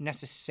don't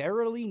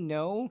necessarily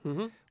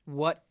know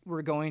what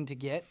we're going to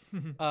get.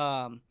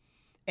 And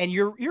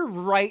you're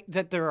right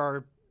that there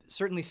are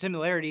certainly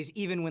similarities,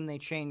 even when they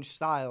change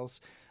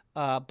styles.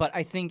 But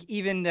I think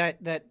even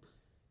that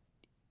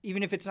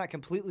even if it's not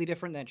completely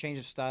different, that change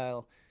of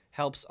style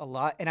helps a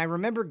lot. And I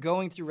remember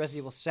going through Resident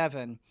Evil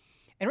 7,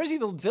 and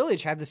Resident Evil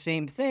Village had the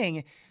same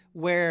thing,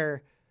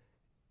 where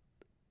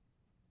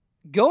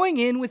going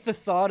in with the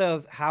thought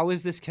of how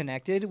is this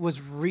connected was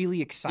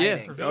really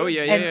exciting.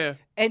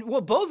 And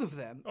well, both of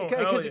them,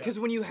 because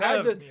when you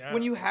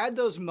had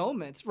those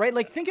moments, right?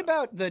 Like, think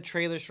about the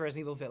trailers for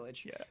Resident Evil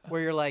Village,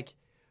 where you're like,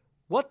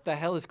 what the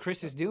hell is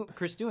Chris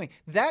doing?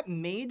 That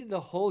made the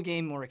whole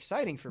game more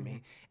exciting for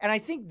me. And I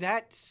think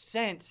that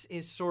sense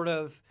is sort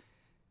of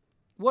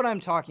what I'm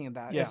talking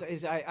about.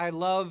 Is I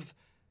love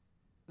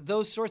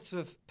those sorts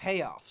of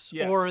payoffs.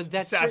 Yes. Or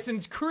that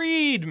Assassin's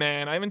Creed,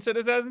 man. I haven't said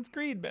Assassin's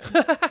Creed, man.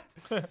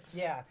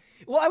 Yeah.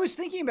 Well, I was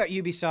thinking about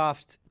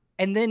Ubisoft,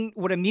 and then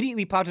what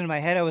immediately popped into my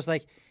head, I was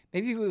like,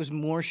 maybe if it was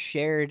more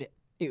shared,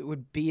 it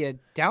would be a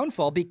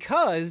downfall,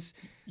 because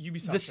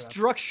Ubisoft the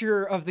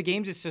structure of the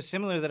games is so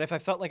similar that if I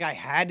felt like I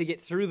had to get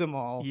through them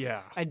all,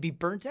 I'd be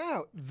burnt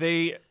out.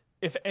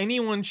 If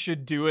anyone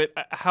should do it,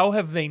 how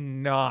have they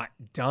not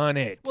done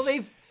it?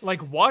 Well,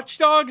 like, Watch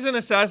Dogs and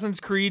Assassin's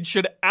Creed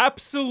should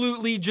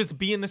absolutely just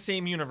be in the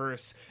same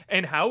universe.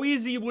 And how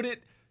easy would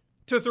it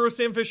to throw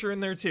Sam Fisher in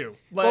there too?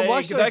 Like, well,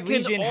 Watch Dogs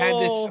Legion had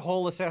this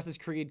whole Assassin's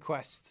Creed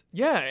quest.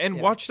 Yeah, and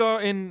Watch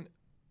Dogs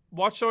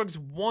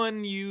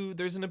 1,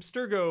 there's an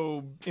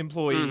Abstergo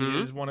employee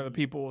is one of the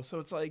people. So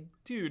it's like,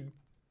 dude,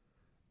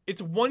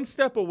 it's one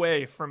step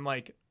away from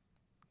like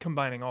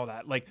combining all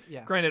that. Like,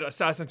 granted,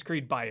 Assassin's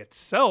Creed by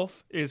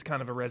itself is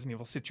kind of a Resident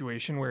Evil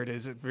situation where it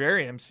is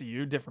very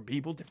MCU, different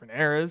people, different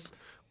eras,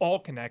 all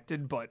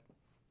connected, but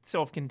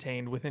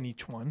self-contained within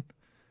each one.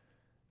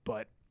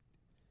 But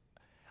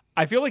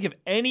I feel like if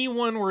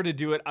anyone were to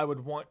do it, I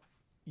would want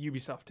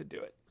Ubisoft to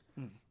do it.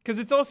 Because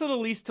it's also the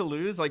least to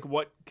lose. Like,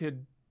 what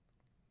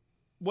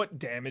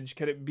damage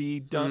could it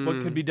be done?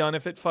 What could be done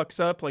if it fucks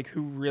up? Like,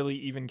 who really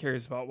even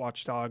cares about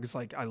Watch Dogs?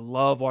 Like, I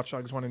love Watch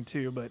Dogs 1 and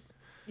 2, but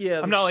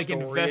I'm not like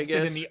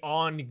invested in the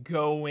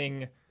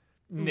ongoingness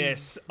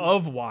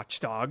of Watch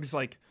Dogs.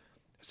 Like,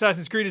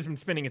 Assassin's Creed has been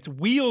spinning its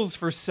wheels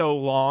for so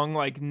long,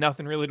 like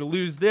nothing really to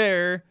lose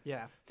there.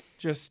 Yeah.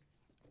 Just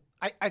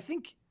I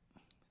think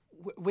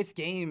with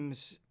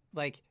games,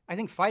 like, I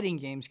think fighting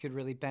games could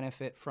really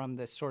benefit from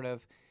this sort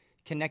of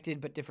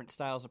connected but different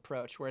styles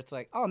approach, where it's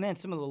like, oh man,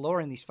 some of the lore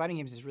in these fighting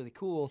games is really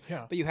cool,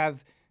 but you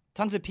have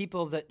tons of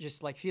people that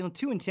just like feeling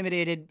too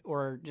intimidated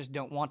or just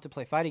don't want to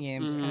play fighting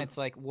games. And it's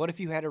like, what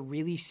if you had a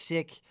really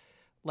sick,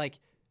 like,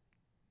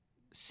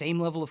 same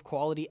level of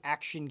quality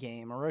action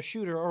game or a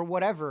shooter or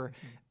whatever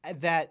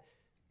that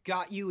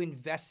got you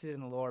invested in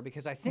the lore?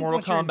 Because I think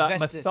Mortal Kombat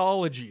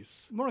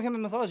mythologies. Mortal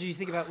Kombat mythology, you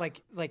think about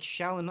like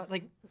Shaolin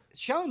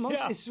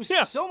Monks is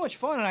so much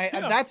fun,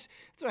 and that's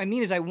what I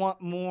mean is I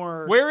want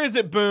more. Where is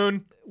it,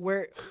 Boone?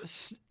 Where's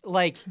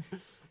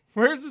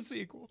the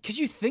sequel? Because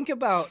you think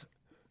about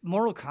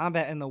Mortal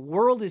Kombat and the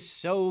world is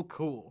so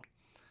cool.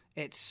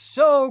 It's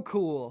so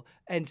cool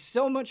and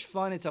so much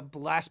fun. It's a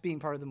blast being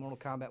part of the Mortal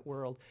Kombat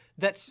world.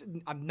 This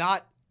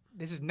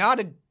is not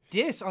a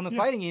diss on the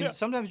fighting games.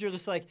 Sometimes you're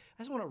just like, I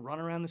just want to run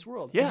around this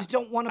world. I just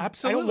don't want to.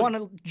 Absolutely. I don't want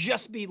to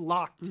just be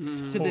locked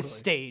to this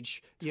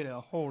stage.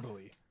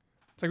 Totally.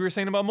 It's like we were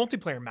saying about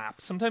multiplayer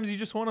maps. Sometimes you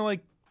just want to like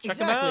check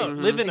them out,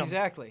 live in them.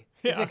 Exactly.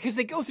 Because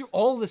they go through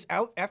all this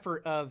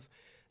effort of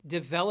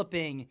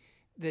developing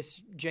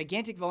this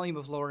gigantic volume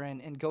of lore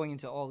and going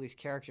into all these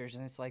characters,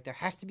 and it's like there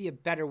has to be a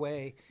better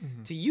way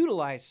to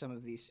utilize some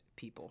of these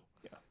people.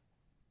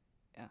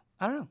 Yeah,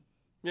 I don't know.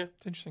 Yeah,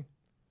 it's interesting.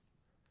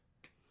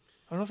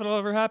 I don't know if it'll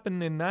ever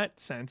happen in that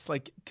sense,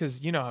 like,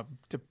 because you know how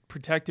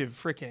protective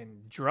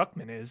frickin'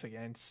 Druckmann is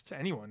against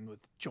anyone with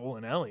Joel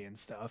and Ellie and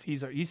stuff. He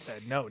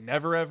said no,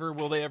 never ever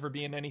will they ever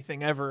be in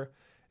anything ever.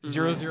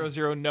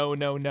 000,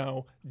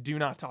 no, do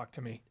not talk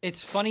to me.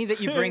 It's funny that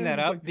you bring that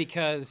up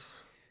because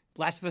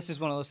Last of Us is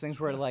one of those things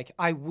where like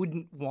I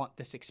wouldn't want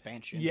this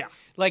expansion. Yeah,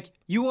 like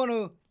you want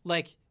to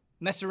like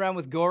mess around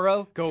with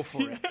Goro, go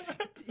for it.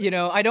 You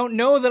know, I don't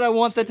know that I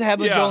want that to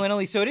happen with Joel and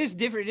Ellie, so it is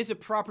different. It is a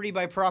property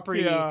by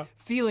property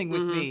feeling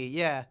with me.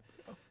 Yeah.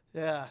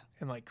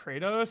 And like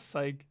Kratos,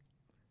 like,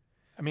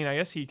 I mean, I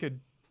guess he could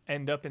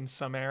end up in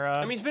some era.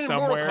 I mean, he's been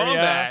somewhere, in Mortal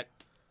Kombat.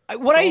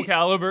 Soul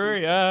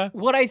Calibur,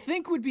 What I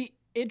think would be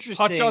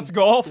interesting. Hot Shots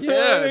Golf,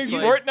 it's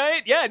like,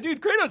 Fortnite. Yeah,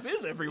 dude, Kratos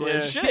is everywhere.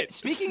 Yeah. Shit.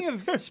 Speaking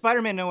of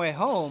Spider-Man No Way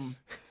Home,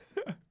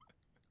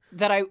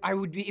 that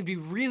it'd be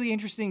really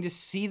interesting to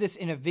see this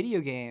in a video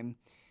game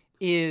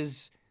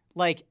is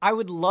like I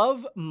would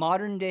love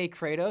modern day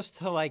Kratos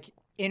to like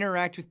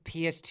interact with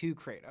PS2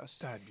 Kratos.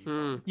 That'd be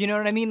fun. You know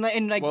what I mean?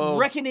 And like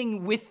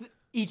reckoning with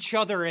each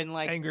other and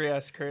like angry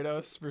ass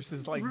Kratos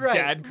versus like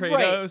dad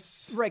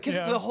Kratos. Right, because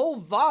the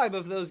whole vibe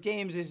of those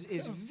games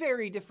is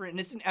very different and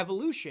it's an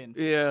evolution.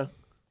 Yeah.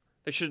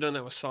 They should have done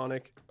that with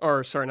Sonic.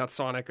 Or, sorry, not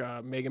Sonic,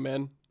 Mega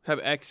Man.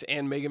 Have X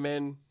and Mega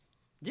Man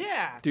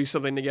do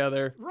something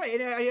together. Right,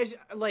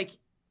 and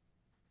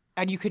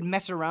and you could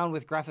mess around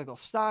with graphical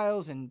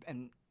styles and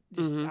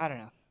just, I don't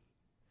know.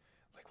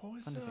 Like, what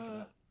was,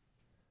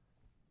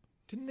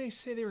 didn't they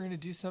say they were going to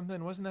do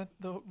something? Wasn't that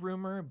the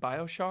rumor?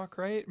 BioShock,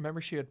 right?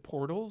 Remember she had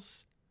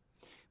portals?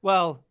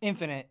 Well,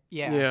 Infinite,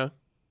 Yeah.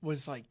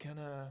 Was like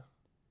gonna...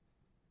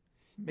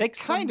 They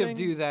kind of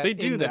do that. They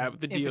do in that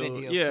with the Infinite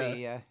DLC,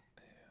 yeah.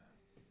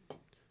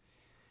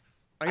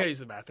 I gotta use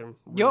the bathroom.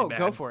 Yo, bad.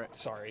 go for it.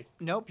 Sorry.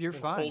 Nope, you're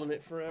fine. Holding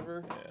it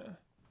forever. Yeah.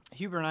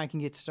 Huber and I can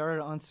get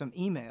started on some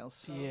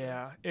emails.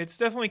 Yeah, it's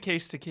definitely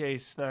case to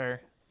case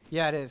there.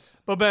 Yeah, it is.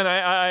 But Ben,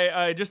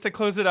 I just to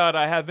close it out,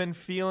 I have been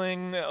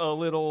feeling a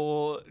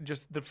little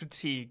just the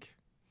fatigue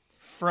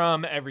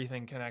from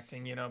everything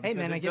connecting, you know, because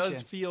man, I it get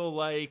does feel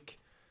like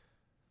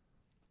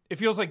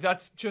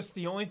that's just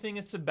the only thing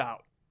it's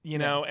about. You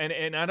know,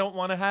 and I don't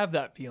want to have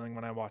that feeling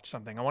when I watch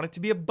something. I want it to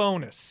be a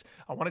bonus.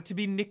 I want it to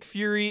be Nick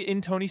Fury in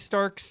Tony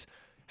Stark's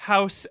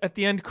house at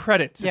the end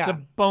credits. It's a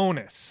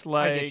bonus.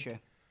 Like, I get you.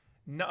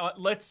 No,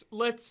 let's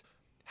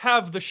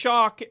have the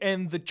shock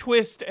and the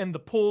twist and the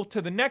pull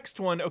to the next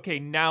one. Okay,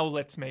 now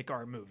let's make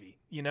our movie.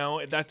 You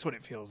know, that's what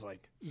it feels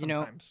like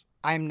sometimes.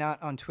 You know, I'm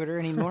not on Twitter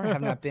anymore.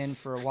 Have not been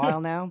for a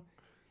while now.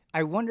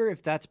 I wonder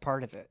if that's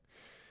part of it.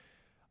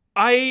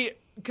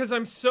 Because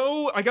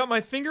I got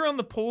my finger on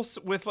the pulse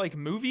with like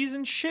movies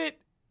and shit.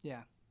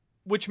 Yeah.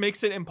 Which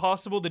makes it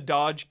impossible to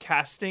dodge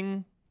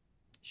casting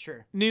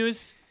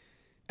news.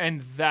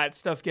 And that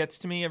stuff gets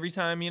to me every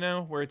time, you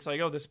know, where it's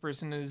like, oh, this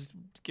person is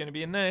going to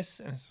be in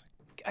this. And it's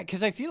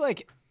because I feel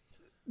like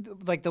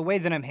the way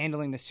that I'm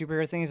handling the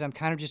superhero thing is I'm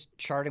kind of just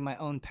charting my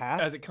own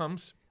path. As it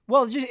comes.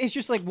 Well, it's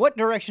just like, what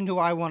direction do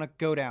I want to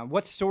go down?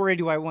 What story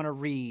do I want to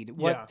read?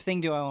 What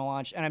thing do I want to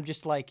watch? And I'm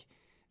just like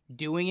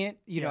doing it.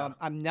 You know,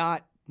 I'm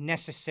not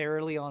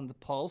necessarily on the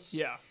pulse.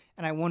 Yeah.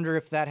 And I wonder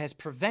if that has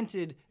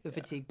prevented the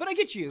fatigue. But I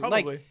get you.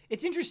 Probably. Like,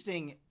 it's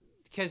interesting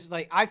because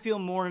like I feel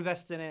more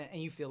invested in it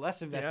and you feel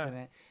less invested in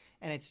it.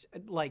 And it's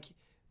like,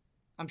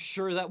 I'm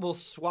sure that will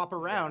swap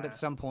around at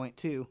some point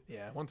too.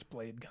 Yeah, once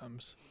Blade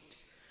comes.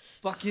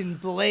 Fucking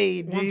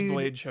Blade, dude. Once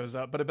Blade shows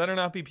up. But it better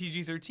not be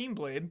PG-13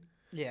 Blade.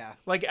 Yeah.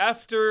 Like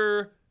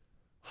after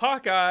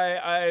Hawkeye,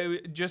 I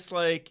just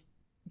like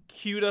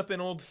queued up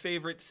an old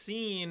favorite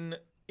scene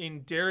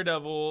in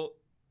Daredevil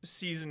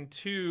season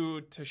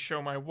 2 to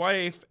show my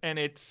wife, and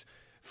it's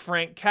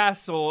Frank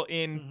Castle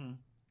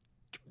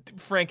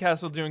Frank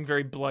Castle doing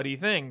very bloody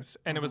things,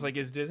 and it was like,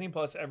 is Disney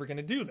Plus ever going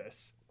to do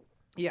this?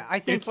 Yeah, I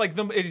think it's like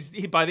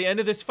by the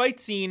end of this fight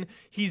scene,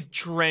 he's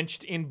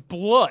drenched in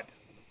blood.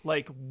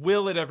 Like,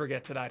 will it ever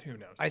get to that? Who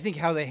knows? I think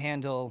how they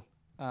handle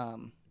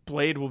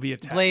Blade will be a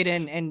test. Blade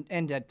and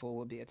Deadpool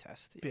will be a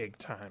test. Big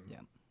time. Yeah,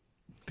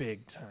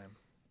 big time.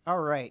 All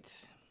right,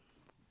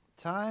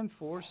 time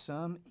for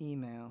some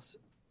emails.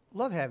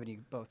 Love having you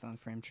both on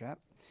Frame Trap.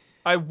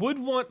 I would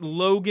want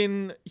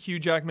Logan Hugh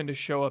Jackman to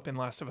show up in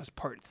Last of Us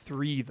Part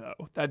 3, though.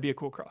 That'd be a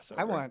cool crossover.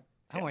 I want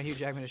Hugh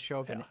Jackman to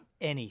show up in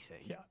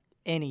anything. Yeah.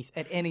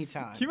 At any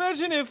time. Can you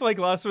imagine if, like,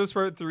 Last of Us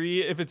Part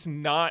 3, if it's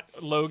not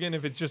Logan,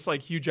 if it's just,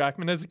 like, Hugh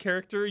Jackman as a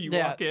character, you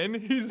walk in,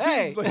 he's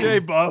like, hey,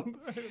 bub.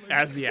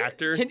 As the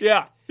actor?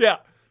 Yeah.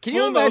 Can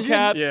you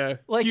imagine? Yeah.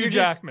 Like Hugh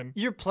Jackman.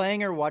 You're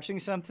playing or watching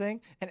something,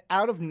 and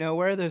out of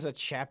nowhere, there's a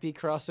Chappie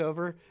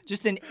crossover.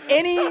 Just in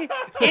any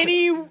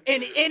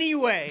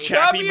way.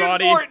 Chappie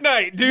body. in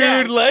Fortnite, dude.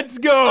 Yeah. Let's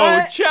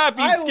go.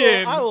 Chappie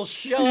skin. I will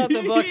shell out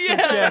the bucks for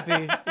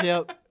Chappie.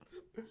 Yep.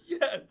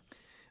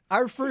 Yes.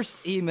 Our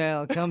first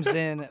email comes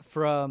in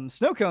from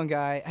Snowcone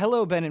Guy.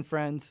 Hello, Ben and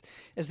friends.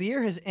 As the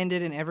year has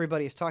ended and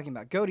everybody is talking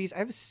about GOTYs, I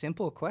have a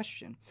simple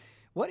question.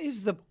 What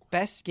is the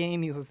best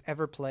game you have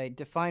ever played?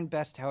 Define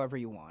best however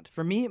you want.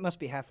 For me, it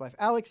must be Half-Life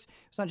Alyx.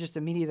 It's not just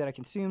a media that I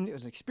consumed. It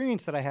was an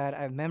experience that I had.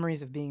 I have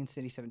memories of being in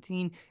City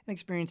 17 and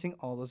experiencing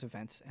all those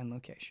events and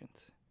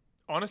locations.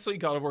 Honestly,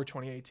 God of War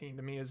 2018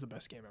 to me is the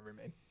best game ever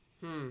made.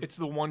 It's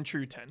the one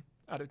true 10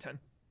 out of 10.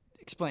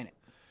 Explain it.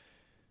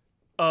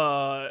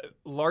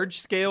 Large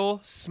scale,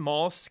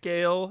 small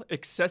scale,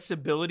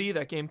 accessibility.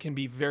 That game can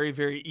be very,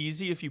 very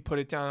easy if you put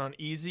it down on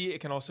easy. It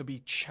can also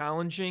be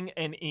challenging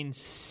and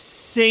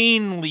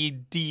insanely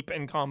deep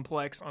and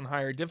complex on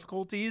higher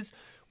difficulties.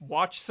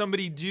 Watch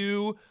somebody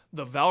do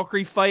the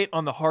Valkyrie fight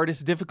on the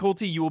hardest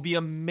difficulty. You will be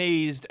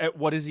amazed at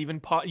what is even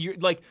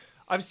like.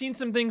 I've seen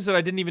some things that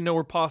I didn't even know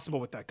were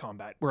possible with that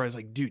combat. Where I was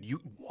like, dude,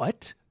 you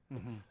what?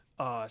 Mm-hmm.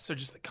 So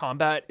just the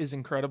combat is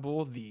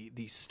incredible.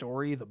 The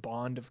story, the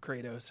bond of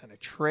Kratos and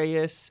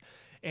Atreus,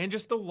 and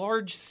just the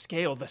large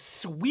scale, the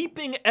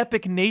sweeping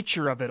epic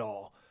nature of it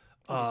all.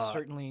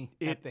 Certainly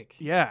epic.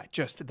 Yeah,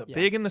 just the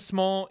big and the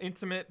small,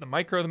 intimate, the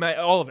micro,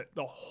 all of it.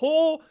 The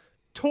whole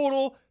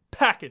total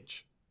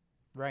package.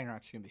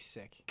 Ragnarok's going to be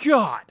sick.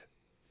 God.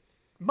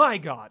 My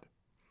God.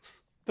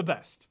 The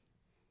best.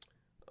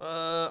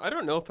 I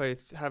don't know if I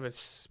have a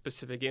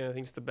specific game I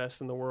think is the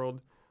best in the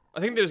world. I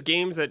think there's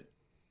games that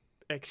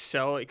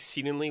excel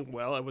exceedingly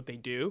well at what they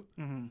do.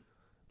 Mm-hmm.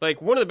 Like,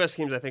 one of the best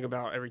games I think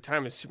about every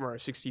time is Super Mario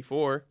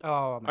 64.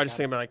 Oh, my I just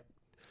think about, like,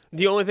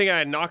 the only thing I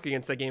had knock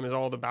against that game is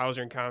all the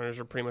Bowser encounters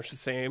are pretty much the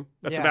same.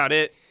 That's about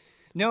it.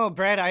 No,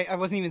 Brad, I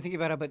wasn't even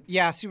thinking about it, but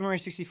yeah, Super Mario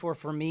 64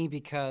 for me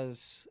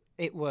because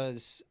it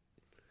was...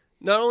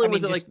 Not only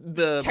was it, like,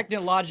 the...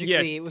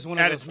 Technologically, it was one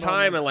of those at its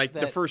time, and, like,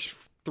 that, the first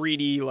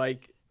 3D,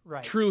 like,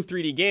 true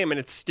 3D game, and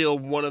it's still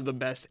one of the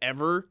best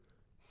ever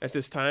at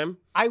this time.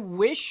 I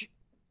wish...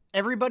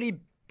 Everybody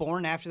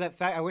born after that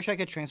fact, I wish I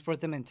could transport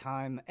them in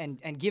time and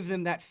give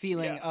them that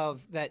feeling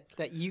of that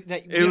we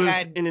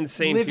had an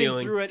insane living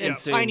feeling. through it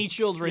as tiny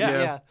children.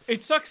 Yeah.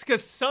 It sucks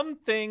because some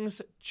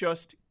things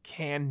just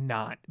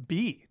cannot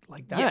be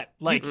like that.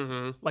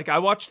 Yeah. Like I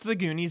watched The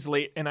Goonies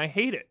late and I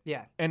hate it.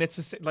 Yeah. And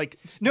it's like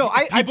no,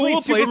 I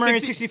played Super Mario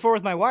 64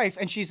 with my wife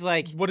and she's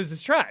like, "What is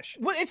this trash?"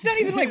 Well, it's not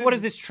even like what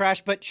is this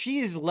trash, but she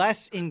is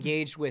less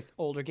engaged with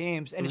older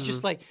games and it's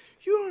just like,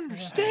 you don't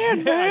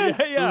understand, man.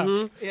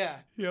 Yeah.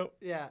 Yep.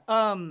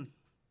 Yeah.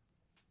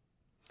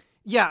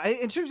 Yeah,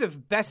 in terms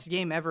of best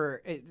game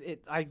ever,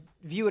 I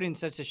view it in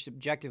such a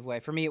subjective way.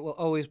 For me, it will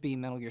always be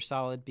Metal Gear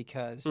Solid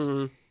because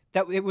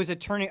that it was a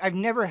turning. I've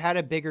never had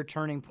a bigger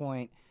turning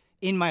point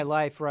in my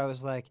life where I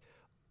was like,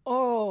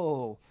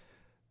 "Oh,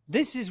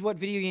 this is what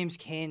video games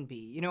can be."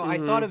 You know, I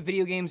thought of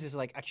video games as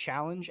like a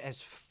challenge,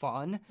 as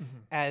fun,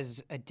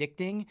 as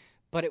addicting,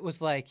 but it was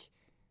like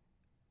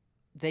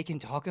they can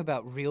talk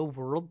about real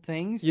world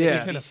things. Yeah,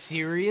 they can be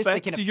serious. They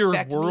can affect your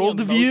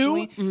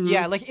worldview.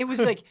 Yeah, like it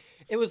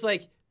was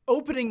like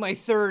opening my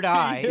third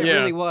eye. It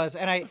really was,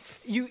 and I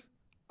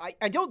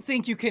don't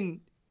think you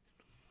can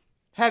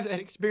have that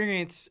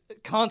experience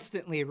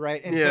constantly,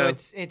 right? And so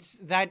it's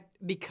that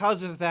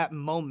because of that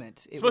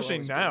moment, especially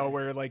now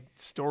where like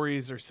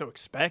stories are so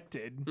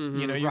expected.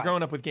 You know, you're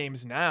growing up with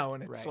games now,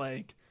 and it's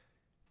like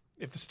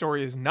if the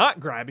story is not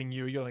grabbing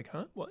you, you're like,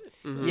 huh, what?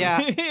 Yeah,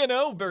 you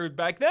know. But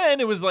back then,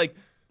 it was like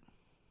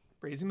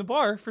raising the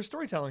bar for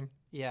storytelling.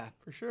 Yeah,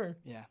 for sure.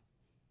 Yeah,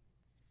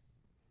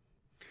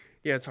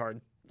 it's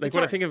hard. Like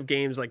when I think of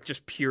games like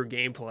just pure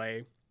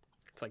gameplay,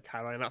 it's like,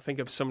 how do I not think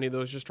of so many of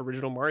those just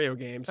original Mario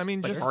games? I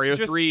mean, like just Mario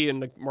 3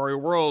 and like Mario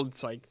World.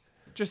 It's like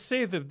just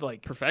say the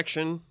like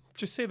perfection.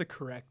 Just say the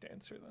correct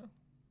answer though.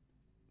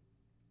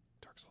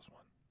 Dark Souls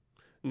 1.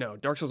 No,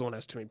 Dark Souls 1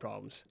 has too many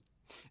problems.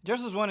 Dark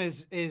Souls 1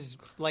 is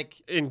like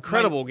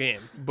incredible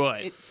game,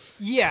 but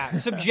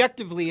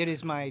subjectively it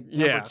is my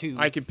number 2.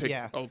 I could pick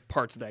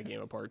parts of that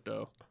game apart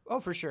though. Oh,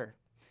 for sure.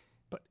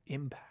 But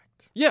impact.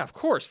 Yeah, of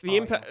course. The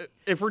impact. Yeah.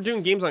 If we're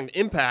doing games on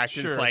impact,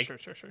 it's like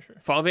sure.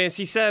 Final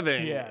Fantasy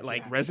 7,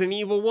 Resident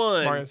Evil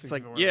 1. Mario it's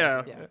like, 1,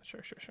 yeah,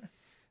 sure.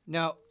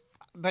 No,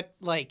 but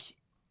like,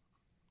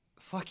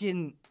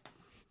 fucking,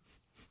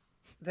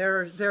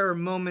 there are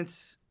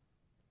moments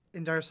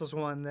in Dark Souls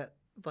 1 that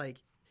like,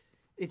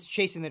 it's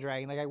chasing the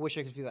dragon. Like, I wish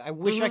I could feel that. I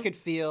wish I could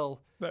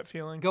feel that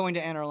feeling going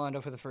to Anor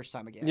Londo for the first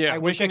time again. Yeah, I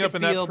wish I could up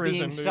in that feel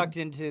prison, being sucked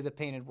into the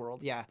painted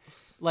world. Yeah,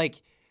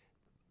 like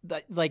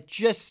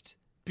just.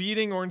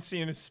 Beating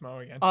Ornstein is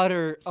Smough again.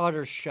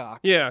 Utter shock.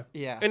 Yeah.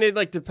 And it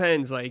like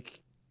depends.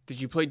 Like, did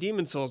you play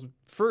Demon Souls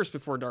first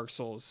before Dark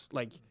Souls?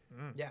 Like,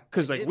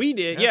 because like we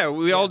did. Yeah,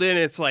 we all did. And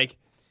it's like,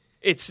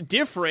 it's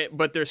different,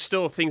 but there's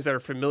still things that are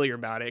familiar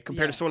about it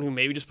compared to someone who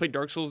maybe just played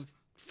Dark Souls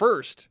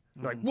first.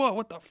 Like, whoa,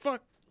 what the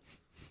fuck?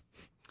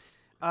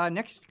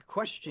 Next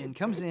question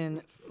comes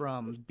in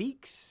from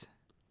Beaks.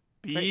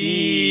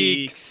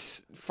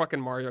 Beaks.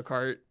 Fucking Mario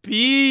Kart.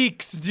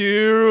 Beaks,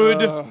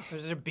 dude.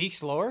 Is there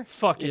Beaks lore?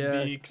 Fucking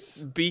Beaks.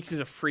 Beaks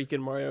is a freaking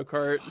Mario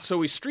Kart. So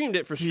we streamed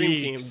it for Stream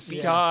Team.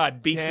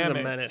 God Beaks is a damn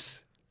it.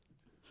 menace.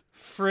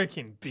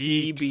 Freaking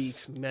T Beaks.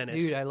 Beaks Menace.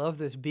 Dude, I love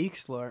this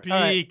Beaks lore. All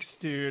right. Beaks,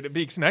 dude.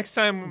 Beaks. Next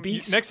time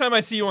Beaks. I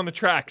see you on the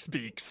tracks,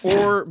 Beaks.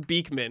 or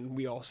Beakman,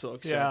 we also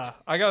accept. yeah.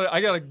 I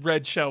got a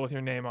red shell with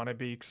your name on it,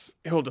 Beaks.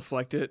 He'll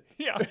deflect it.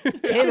 Yeah.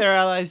 Hey there,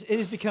 allies. It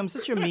has become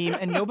such a meme,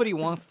 and nobody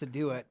wants to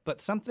do it. But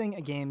sometimes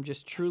a game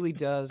just truly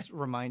does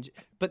remind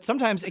you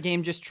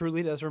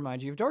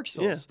of Dark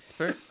Souls. Yeah,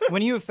 fair.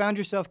 When you have found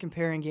yourself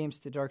comparing games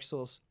to Dark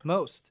Souls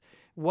most,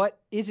 what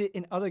is it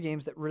in other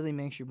games that really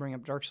makes you bring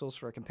up Dark Souls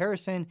for a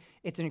comparison?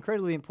 It's an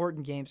incredibly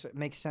important game, so it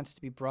makes sense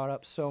to be brought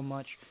up so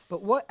much.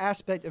 But what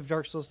aspect of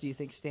Dark Souls do you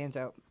think stands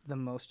out the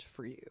most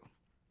for you?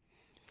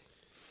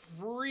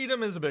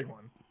 Freedom is a big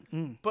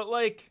one. But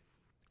like,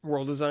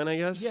 World design, I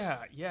guess.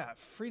 yeah.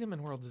 Freedom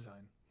and world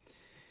design.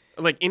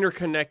 Like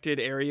interconnected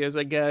areas,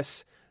 I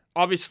guess.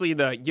 Obviously,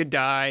 you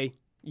die,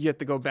 you have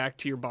to go back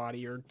to your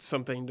body or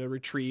something to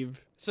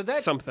retrieve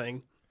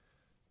something.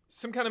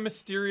 Some kind of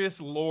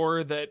mysterious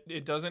lore that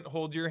it doesn't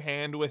hold your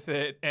hand with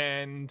it,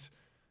 and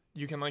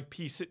you can like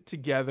piece it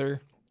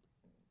together.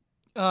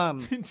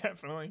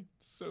 Definitely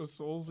so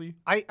Soulsy.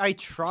 I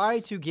try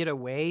to get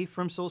away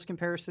from Souls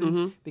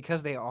comparisons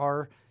because they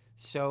are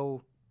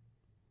so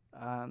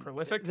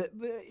Prolific.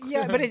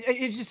 Yeah, but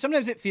it just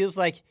sometimes it feels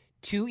like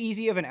too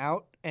easy of an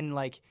out, and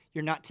like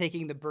you're not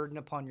taking the burden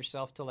upon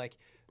yourself to like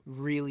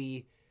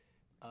really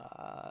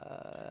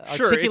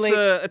Sure, articulate.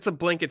 it's a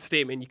blanket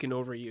statement you can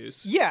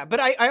overuse. Yeah,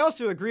 but I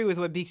also agree with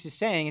what Beaks is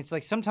saying. It's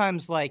like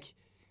sometimes like,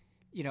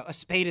 you know, a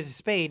spade is a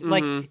spade.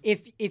 Like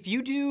if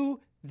you do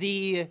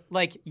the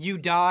like you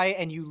die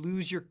and you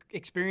lose your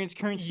experience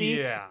currency,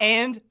 Yeah.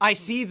 and I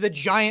see the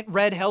giant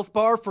red health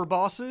bar for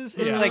bosses,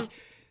 it's Yeah. like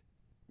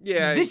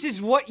Yeah, this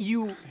is what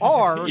you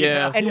are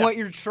Yeah. and Yeah. what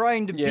you're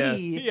trying to Yeah.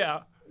 be.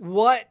 Yeah.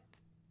 What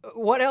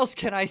else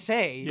can I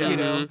say? Yeah. You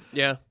know?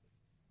 Yeah.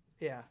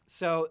 Yeah.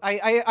 So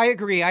I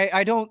agree.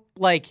 I don't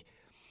like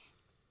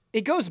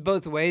it goes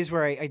both ways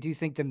where I do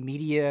think the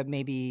media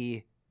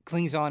maybe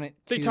clings on it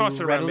They too toss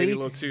it around readily, maybe a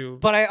little too.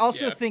 but I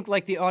also yeah. think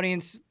like the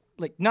audience,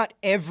 like not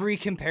every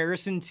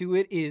comparison to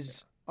it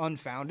is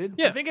unfounded.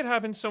 Yeah. I think it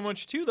happens so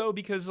much too, though,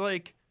 because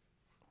like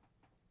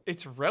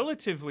it's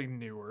relatively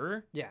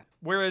newer. Yeah.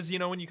 Whereas, you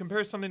know, when you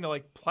compare something to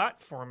like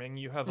platforming,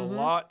 you have a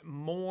lot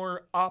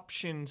more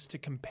options to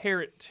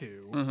compare it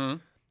to.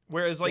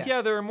 Whereas, like,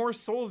 yeah, there are more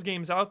Souls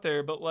games out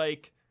there, but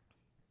like,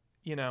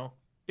 you know,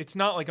 it's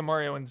not like a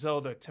Mario and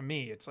Zelda to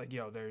me. It's like,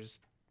 yo,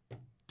 there's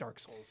Dark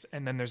Souls,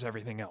 and then there's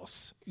everything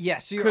else. Yeah.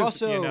 So you're 'Cause,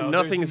 also you know,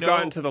 Nothing's there's no-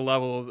 gotten to the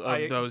level of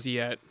I- those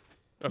yet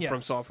Yeah.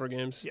 from software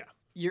games. Yeah.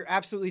 you're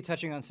absolutely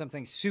touching on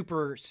something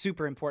super,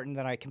 super important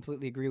that I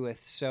completely agree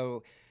with.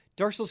 So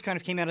Dark Souls kind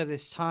of came out of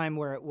this time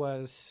where it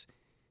was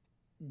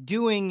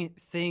doing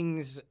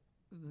things,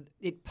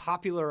 it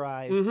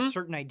popularized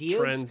certain ideas.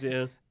 Trends,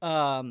 yeah.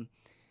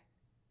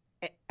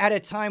 At a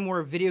time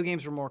where video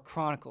games were more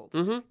chronicled.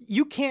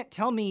 You can't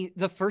tell me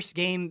the first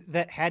game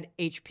that had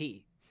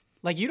HP.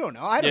 Like, you don't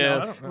know. I don't Yeah.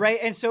 know. I don't know. Right?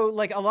 And so,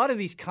 like, a lot of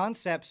these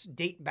concepts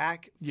date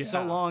back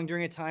so Yeah. long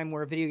during a time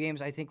where video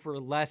games, I think, were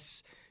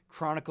less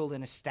chronicled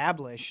and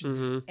established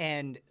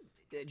and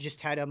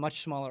just had a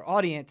much smaller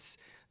audience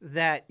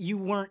that you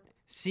weren't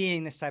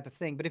seeing this type of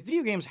thing. But if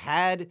video games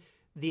had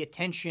the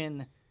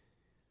attention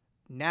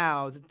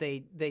now that they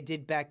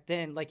did back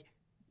then, like,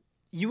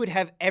 you would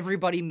have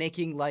everybody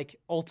making like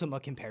Ultima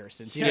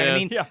comparisons. You know what I Yeah.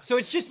 mean? Yeah. So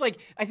it's just like,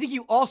 I think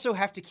you also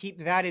have to keep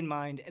that in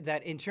mind,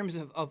 that in terms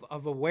of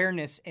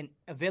awareness and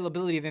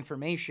availability of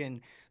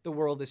information, the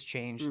world has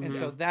changed. And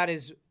so that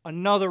is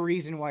another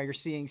reason why you're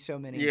seeing so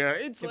many. Yeah,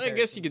 it's I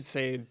guess you could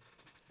say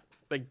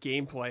like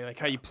gameplay, like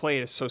how you play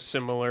it is so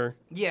similar.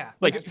 Yeah.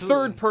 Like absolutely.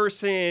 third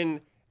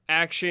person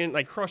action,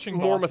 like Crushing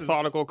more bosses.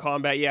 methodical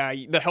combat. Yeah,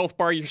 the health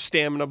bar, your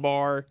stamina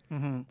bar.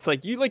 It's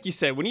like you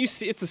said, when you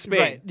see it's a spade.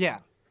 Right. Yeah.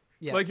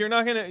 Yeah. Like, you're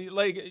not gonna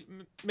like.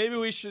 Maybe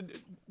we should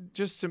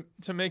just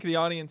to make the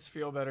audience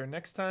feel better.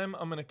 Next time,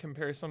 I'm gonna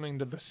compare something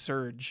to the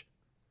Surge.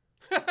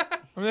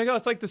 I'm like, oh,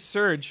 it's like the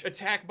Surge.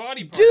 Attack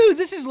body parts. Dude,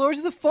 this is Lords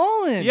of the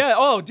Fallen. Yeah.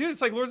 Oh, dude, it's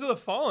like Lords of the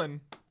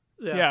Fallen.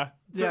 Yeah.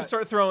 Yeah.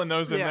 Start throwing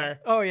those in Yeah. there.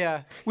 Oh,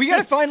 yeah. We got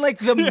to find like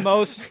the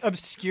most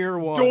obscure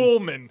one.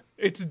 Dolmen.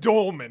 It's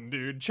Dolmen,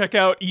 dude. Check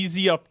out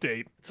Easy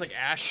Update. It's like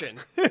Ashen.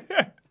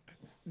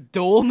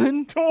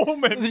 Dolmen? It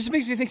Dolmen. just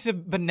makes me think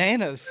of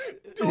bananas.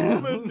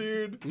 Dolmen,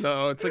 dude.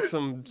 No, it's like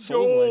some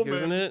Souls-like, Dolmen.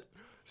 isn't it?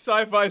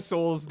 Sci-fi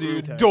Souls,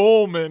 dude. Okay.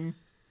 Dolmen.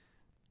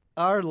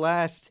 Our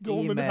last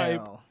Dolmen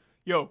email.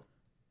 Yo,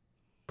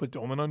 put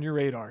Dolmen on your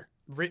radar.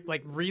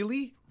 Like,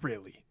 really?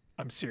 Really.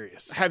 I'm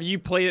serious. Have you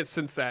played it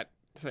since that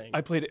thing?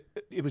 I played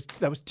it.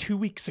 That was 2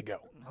 weeks ago.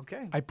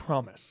 Okay. I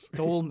promise.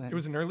 Dolmen. It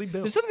was an early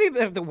build. There's something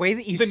about the way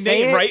that you The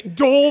say name, it. right?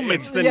 Dolmen.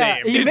 It's the Yeah,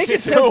 name. you make it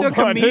It's sound so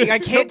funny. comedic. I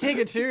It's can't so- take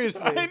it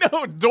seriously. I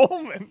know,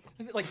 Dolmen.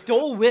 Like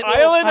Dole Whitlow.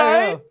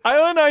 Isla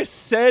I and I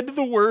said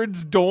the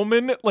words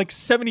Dolmen like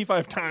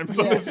 75 times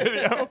on this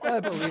video. I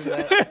believe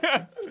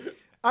that.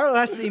 Our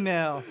last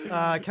email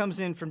comes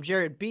in from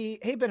Jared B.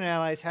 Hey, Ben and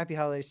Allies, happy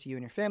holidays to you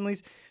and your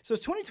families. So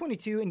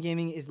 2022 in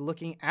gaming is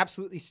looking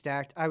absolutely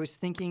stacked. I was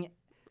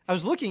I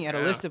was looking at a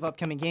Yeah. list of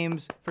upcoming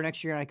games for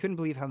next year, and I couldn't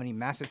believe how many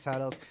massive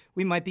titles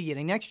we might be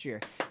getting next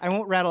year. I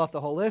won't rattle off the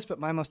whole list, but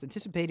my most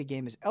anticipated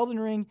game is Elden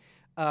Ring,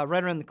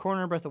 right around the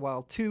corner, Breath of the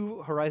Wild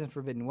 2, Horizon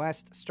Forbidden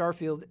West,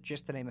 Starfield,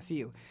 just to name a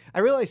few. I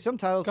realize some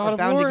titles God are of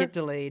bound to War. get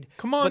delayed,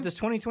 Come on. but does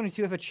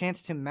 2022 have a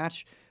chance to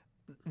match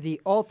the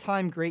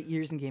all-time great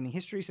years in gaming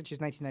history, such as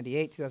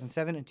 1998,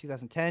 2007, and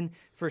 2010?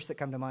 First that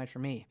come to mind for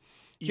me.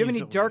 Do you have any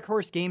Easily. dark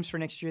horse games for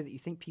next year that you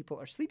think people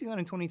are sleeping on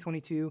in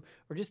 2022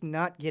 or just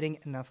not getting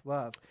enough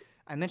love?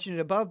 I mentioned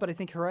it above, but I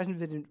think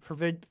Horizon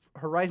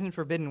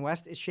Forbidden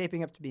West is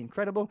shaping up to be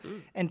incredible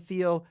and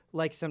feel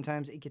like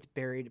sometimes it gets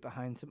buried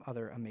behind some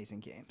other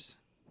amazing games.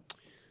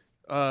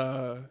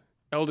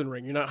 Elden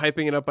Ring, you're not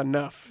hyping it up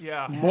enough.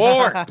 Yeah.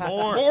 More,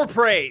 More. more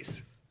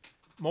praise.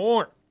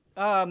 More.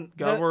 God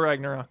God of War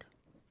Ragnarok.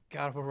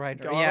 God of War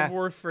Ragnarok. God Yeah. of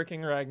War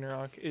freaking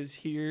Ragnarok is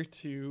here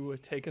to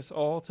take us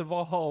all to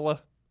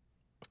Valhalla.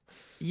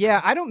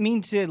 Yeah, I don't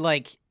mean to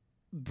like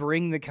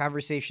bring the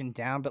conversation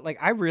down, but like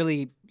I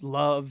really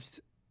loved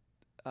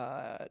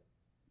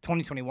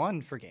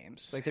 2021 for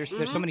games. Like there's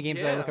so many games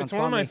that I Yeah. look on It's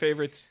one of my fondly.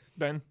 favorites,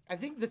 Ben. I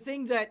think the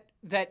thing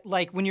that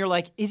like when you're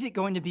like, is it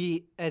going to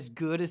be as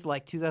good as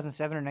like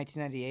 2007 or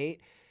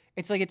 1998?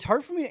 It's like it's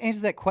hard for me to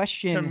answer that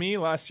question. To me,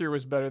 last year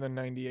was better than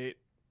 98.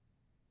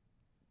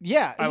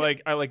 Yeah, I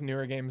like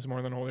newer games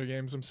more than older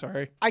games. I'm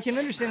sorry. I can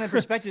understand that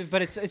perspective,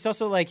 but it's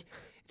also like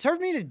it's hard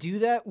for me to do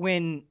that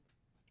when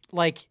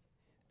like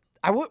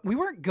we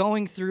weren't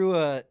going through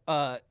a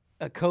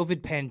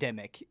COVID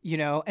pandemic, you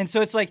know? And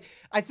so it's like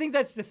I think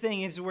that's the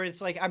thing is where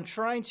it's like I'm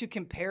trying to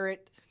compare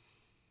it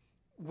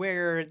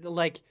where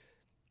like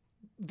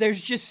there's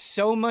just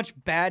so much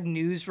bad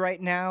news right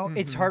now.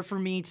 It's hard for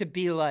me to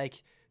be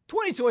like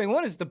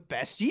 2021 is the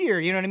best year,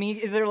 you know what I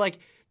mean? They're like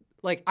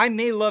I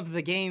may love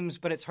the games,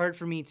 but it's hard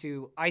for me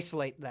to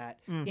isolate that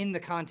in the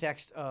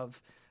context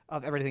of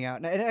everything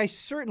out. And I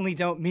certainly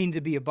don't mean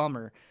to be a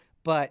bummer,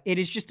 but it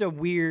is just a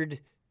weird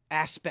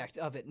aspect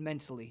of it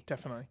mentally,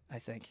 Definitely. I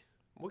think.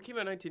 What came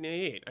out in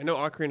 1988? I know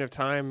Ocarina of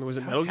Time. Was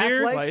it Metal Gear?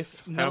 Half-Life,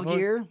 Life, Metal Half-Life?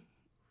 Gear,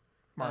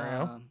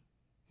 Mario.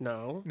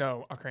 No.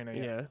 No, Ocarina.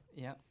 Yeah.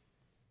 yeah.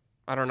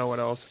 I don't know what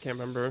else. Can't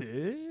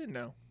remember.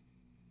 No.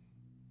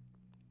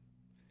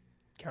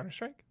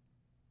 Counter-Strike?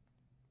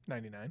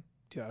 99.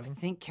 2000. I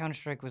think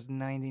Counter-Strike was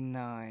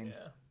 99.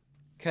 Yeah.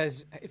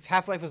 Because if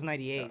Half-Life was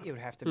 98, it would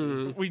have to be.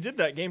 Mm. We did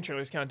that game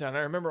trailers countdown.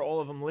 I remember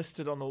all of them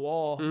listed on the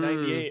wall.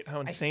 98. How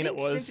I insane think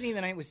it was. Symphony of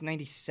the Night was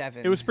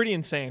 97. It was pretty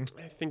insane.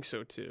 I think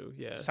so too.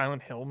 Yeah.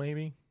 Silent Hill,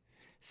 maybe.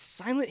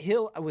 Silent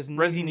Hill was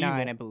Resident 99,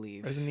 Evil. I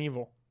believe. Resident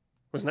Evil.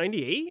 Was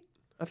 98?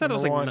 I thought it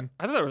was Number like. one.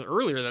 I thought that was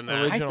earlier than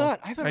that. Original.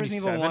 I thought Resident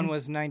Evil 1 97?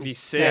 was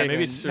 96. Yeah,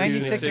 maybe it's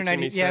 96 or 90.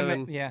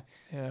 97. Yeah.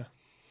 Yeah.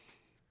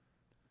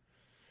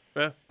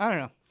 I don't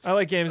know. I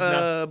like games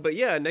now. But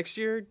yeah, next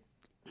year,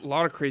 a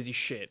lot of crazy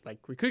shit.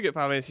 Like we could get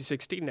Final Fantasy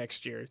 16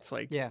 next year. It's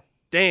like, Yeah.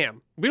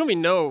 damn, we don't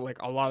even know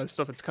like a lot of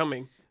stuff that's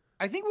coming.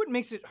 I think what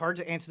makes it hard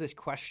to answer this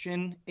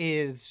question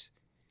is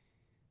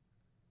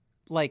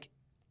like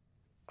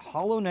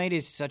Hollow Knight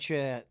is such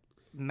a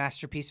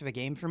masterpiece of a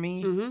game for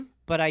me, Mm-hmm.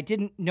 but I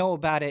didn't know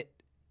about it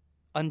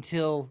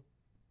until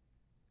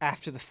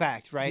after the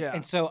fact, right? Yeah.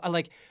 And so I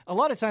like a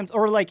lot of times,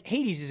 or like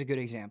Hades is a good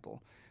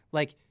example.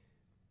 Like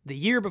the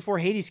year before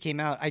Hades came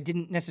out, I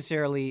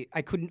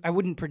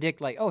wouldn't predict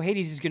like, oh,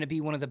 Hades is going to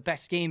be one of the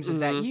best games of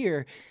that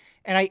year.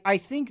 And I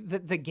think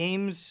that the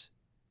games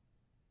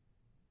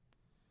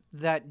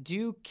that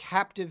do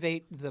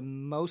captivate the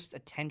most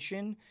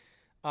attention,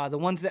 the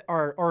ones that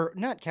are, or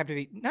not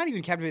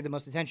even captivate the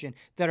most attention,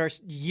 that are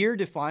year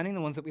defining,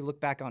 the ones that we look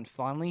back on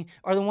fondly,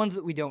 are the ones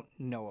that we don't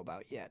know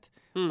about yet.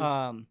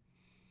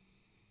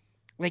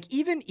 Like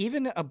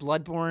even a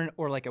Bloodborne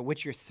or like a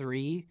Witcher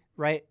 3,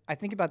 right? I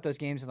think about those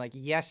games and like,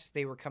 yes,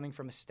 they were coming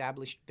from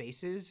established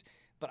bases,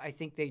 but I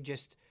think they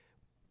just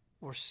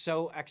were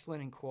so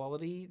excellent in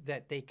quality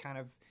that they kind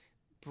of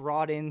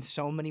brought in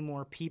so many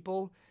more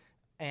people,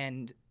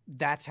 and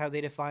that's how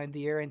they defined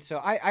the era. And so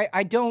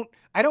I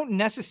don't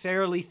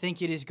necessarily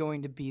think it is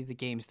going to be the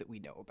games that we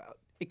know about.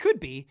 It could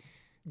be.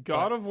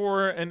 God of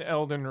War and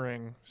Elden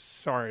Ring.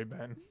 Sorry,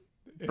 Ben.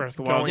 Breath It's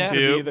of the Wild going to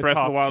 2, be the Breath of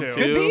top the Wild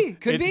two. 2.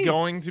 Could It's be.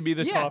 going to be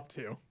the Yeah. top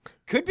two.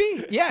 Could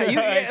be.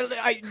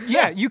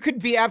 Yeah, you could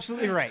be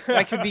absolutely right.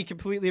 I could be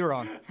completely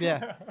wrong.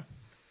 Yeah.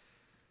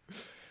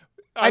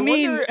 I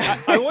mean-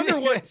 I wonder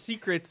what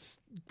secrets.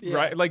 Yeah.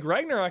 Right, like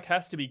Ragnarok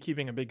has to be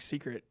keeping a big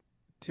secret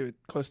to it,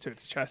 close to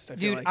its chest. I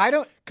feel Dude, like. I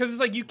don't Because it's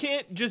like you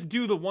can't just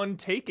do the one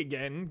take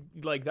again.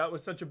 Like that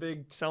was such a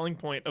big selling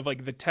point of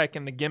like the tech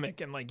and the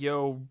gimmick and like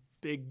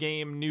big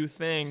game, new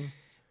thing.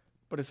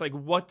 But it's like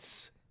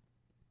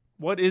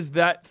what is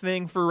that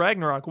thing for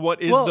Ragnarok?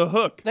 What is Well, the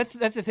hook? That's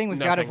the thing with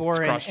God Nothing. of War It's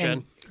and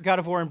cross-gen. God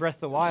of War and Breath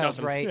of the Wild,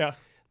 Nothing. right? Yeah,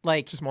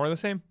 Like just more of the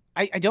same.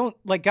 I don't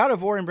like God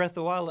of War and Breath of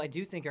the Wild. I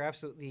do think are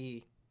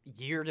absolutely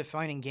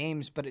year-defining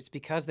games, but it's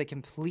because they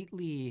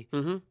completely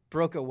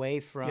broke away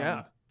from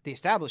Yeah. the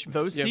establishment.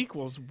 Those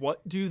sequels,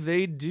 what do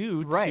they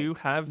do Right. to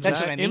have That's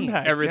that what I mean.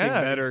 impact? Everything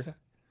Yeah, better.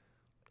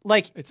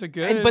 Like It's a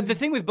good. but the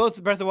thing with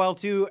both Breath of the Wild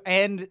 2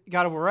 and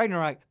God of War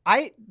Ragnarok,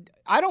 I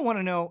don't want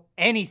to know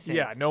anything.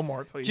 yeah, no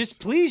more, please. Just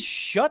please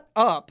shut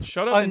up.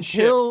 Shut up and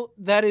until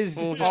that is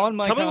Well, just on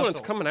my tell console. me when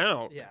it's coming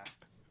out. Yeah.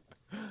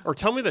 Or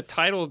tell me the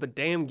title of the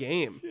damn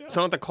game. So I don't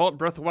have to call it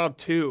Breath of the Wild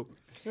 2.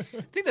 I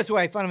think that's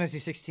why Final Fantasy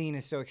 16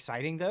 is so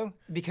exciting though,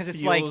 because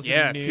it's Feels like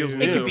Yeah, it new. feels it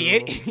new. could be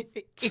it.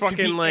 It's It could fucking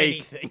be like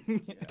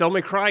anything. Devil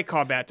May Cry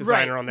combat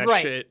designer on that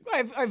right. shit.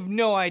 I've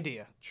no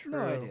idea. No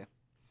True. idea.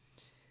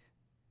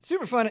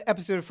 Super fun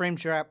episode of Frame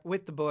Trap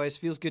with the boys.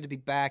 Feels good to be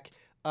back.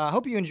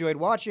 Hope you enjoyed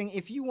watching.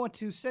 If you want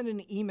to send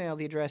an email,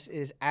 the address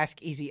is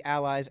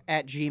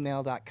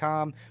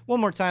askeasyallies@gmail.com. One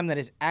more time, that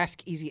is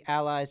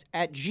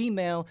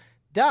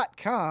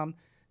askeasyallies@gmail.com.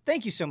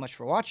 Thank you so much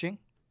for watching.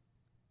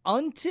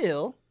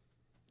 Until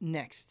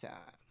next time.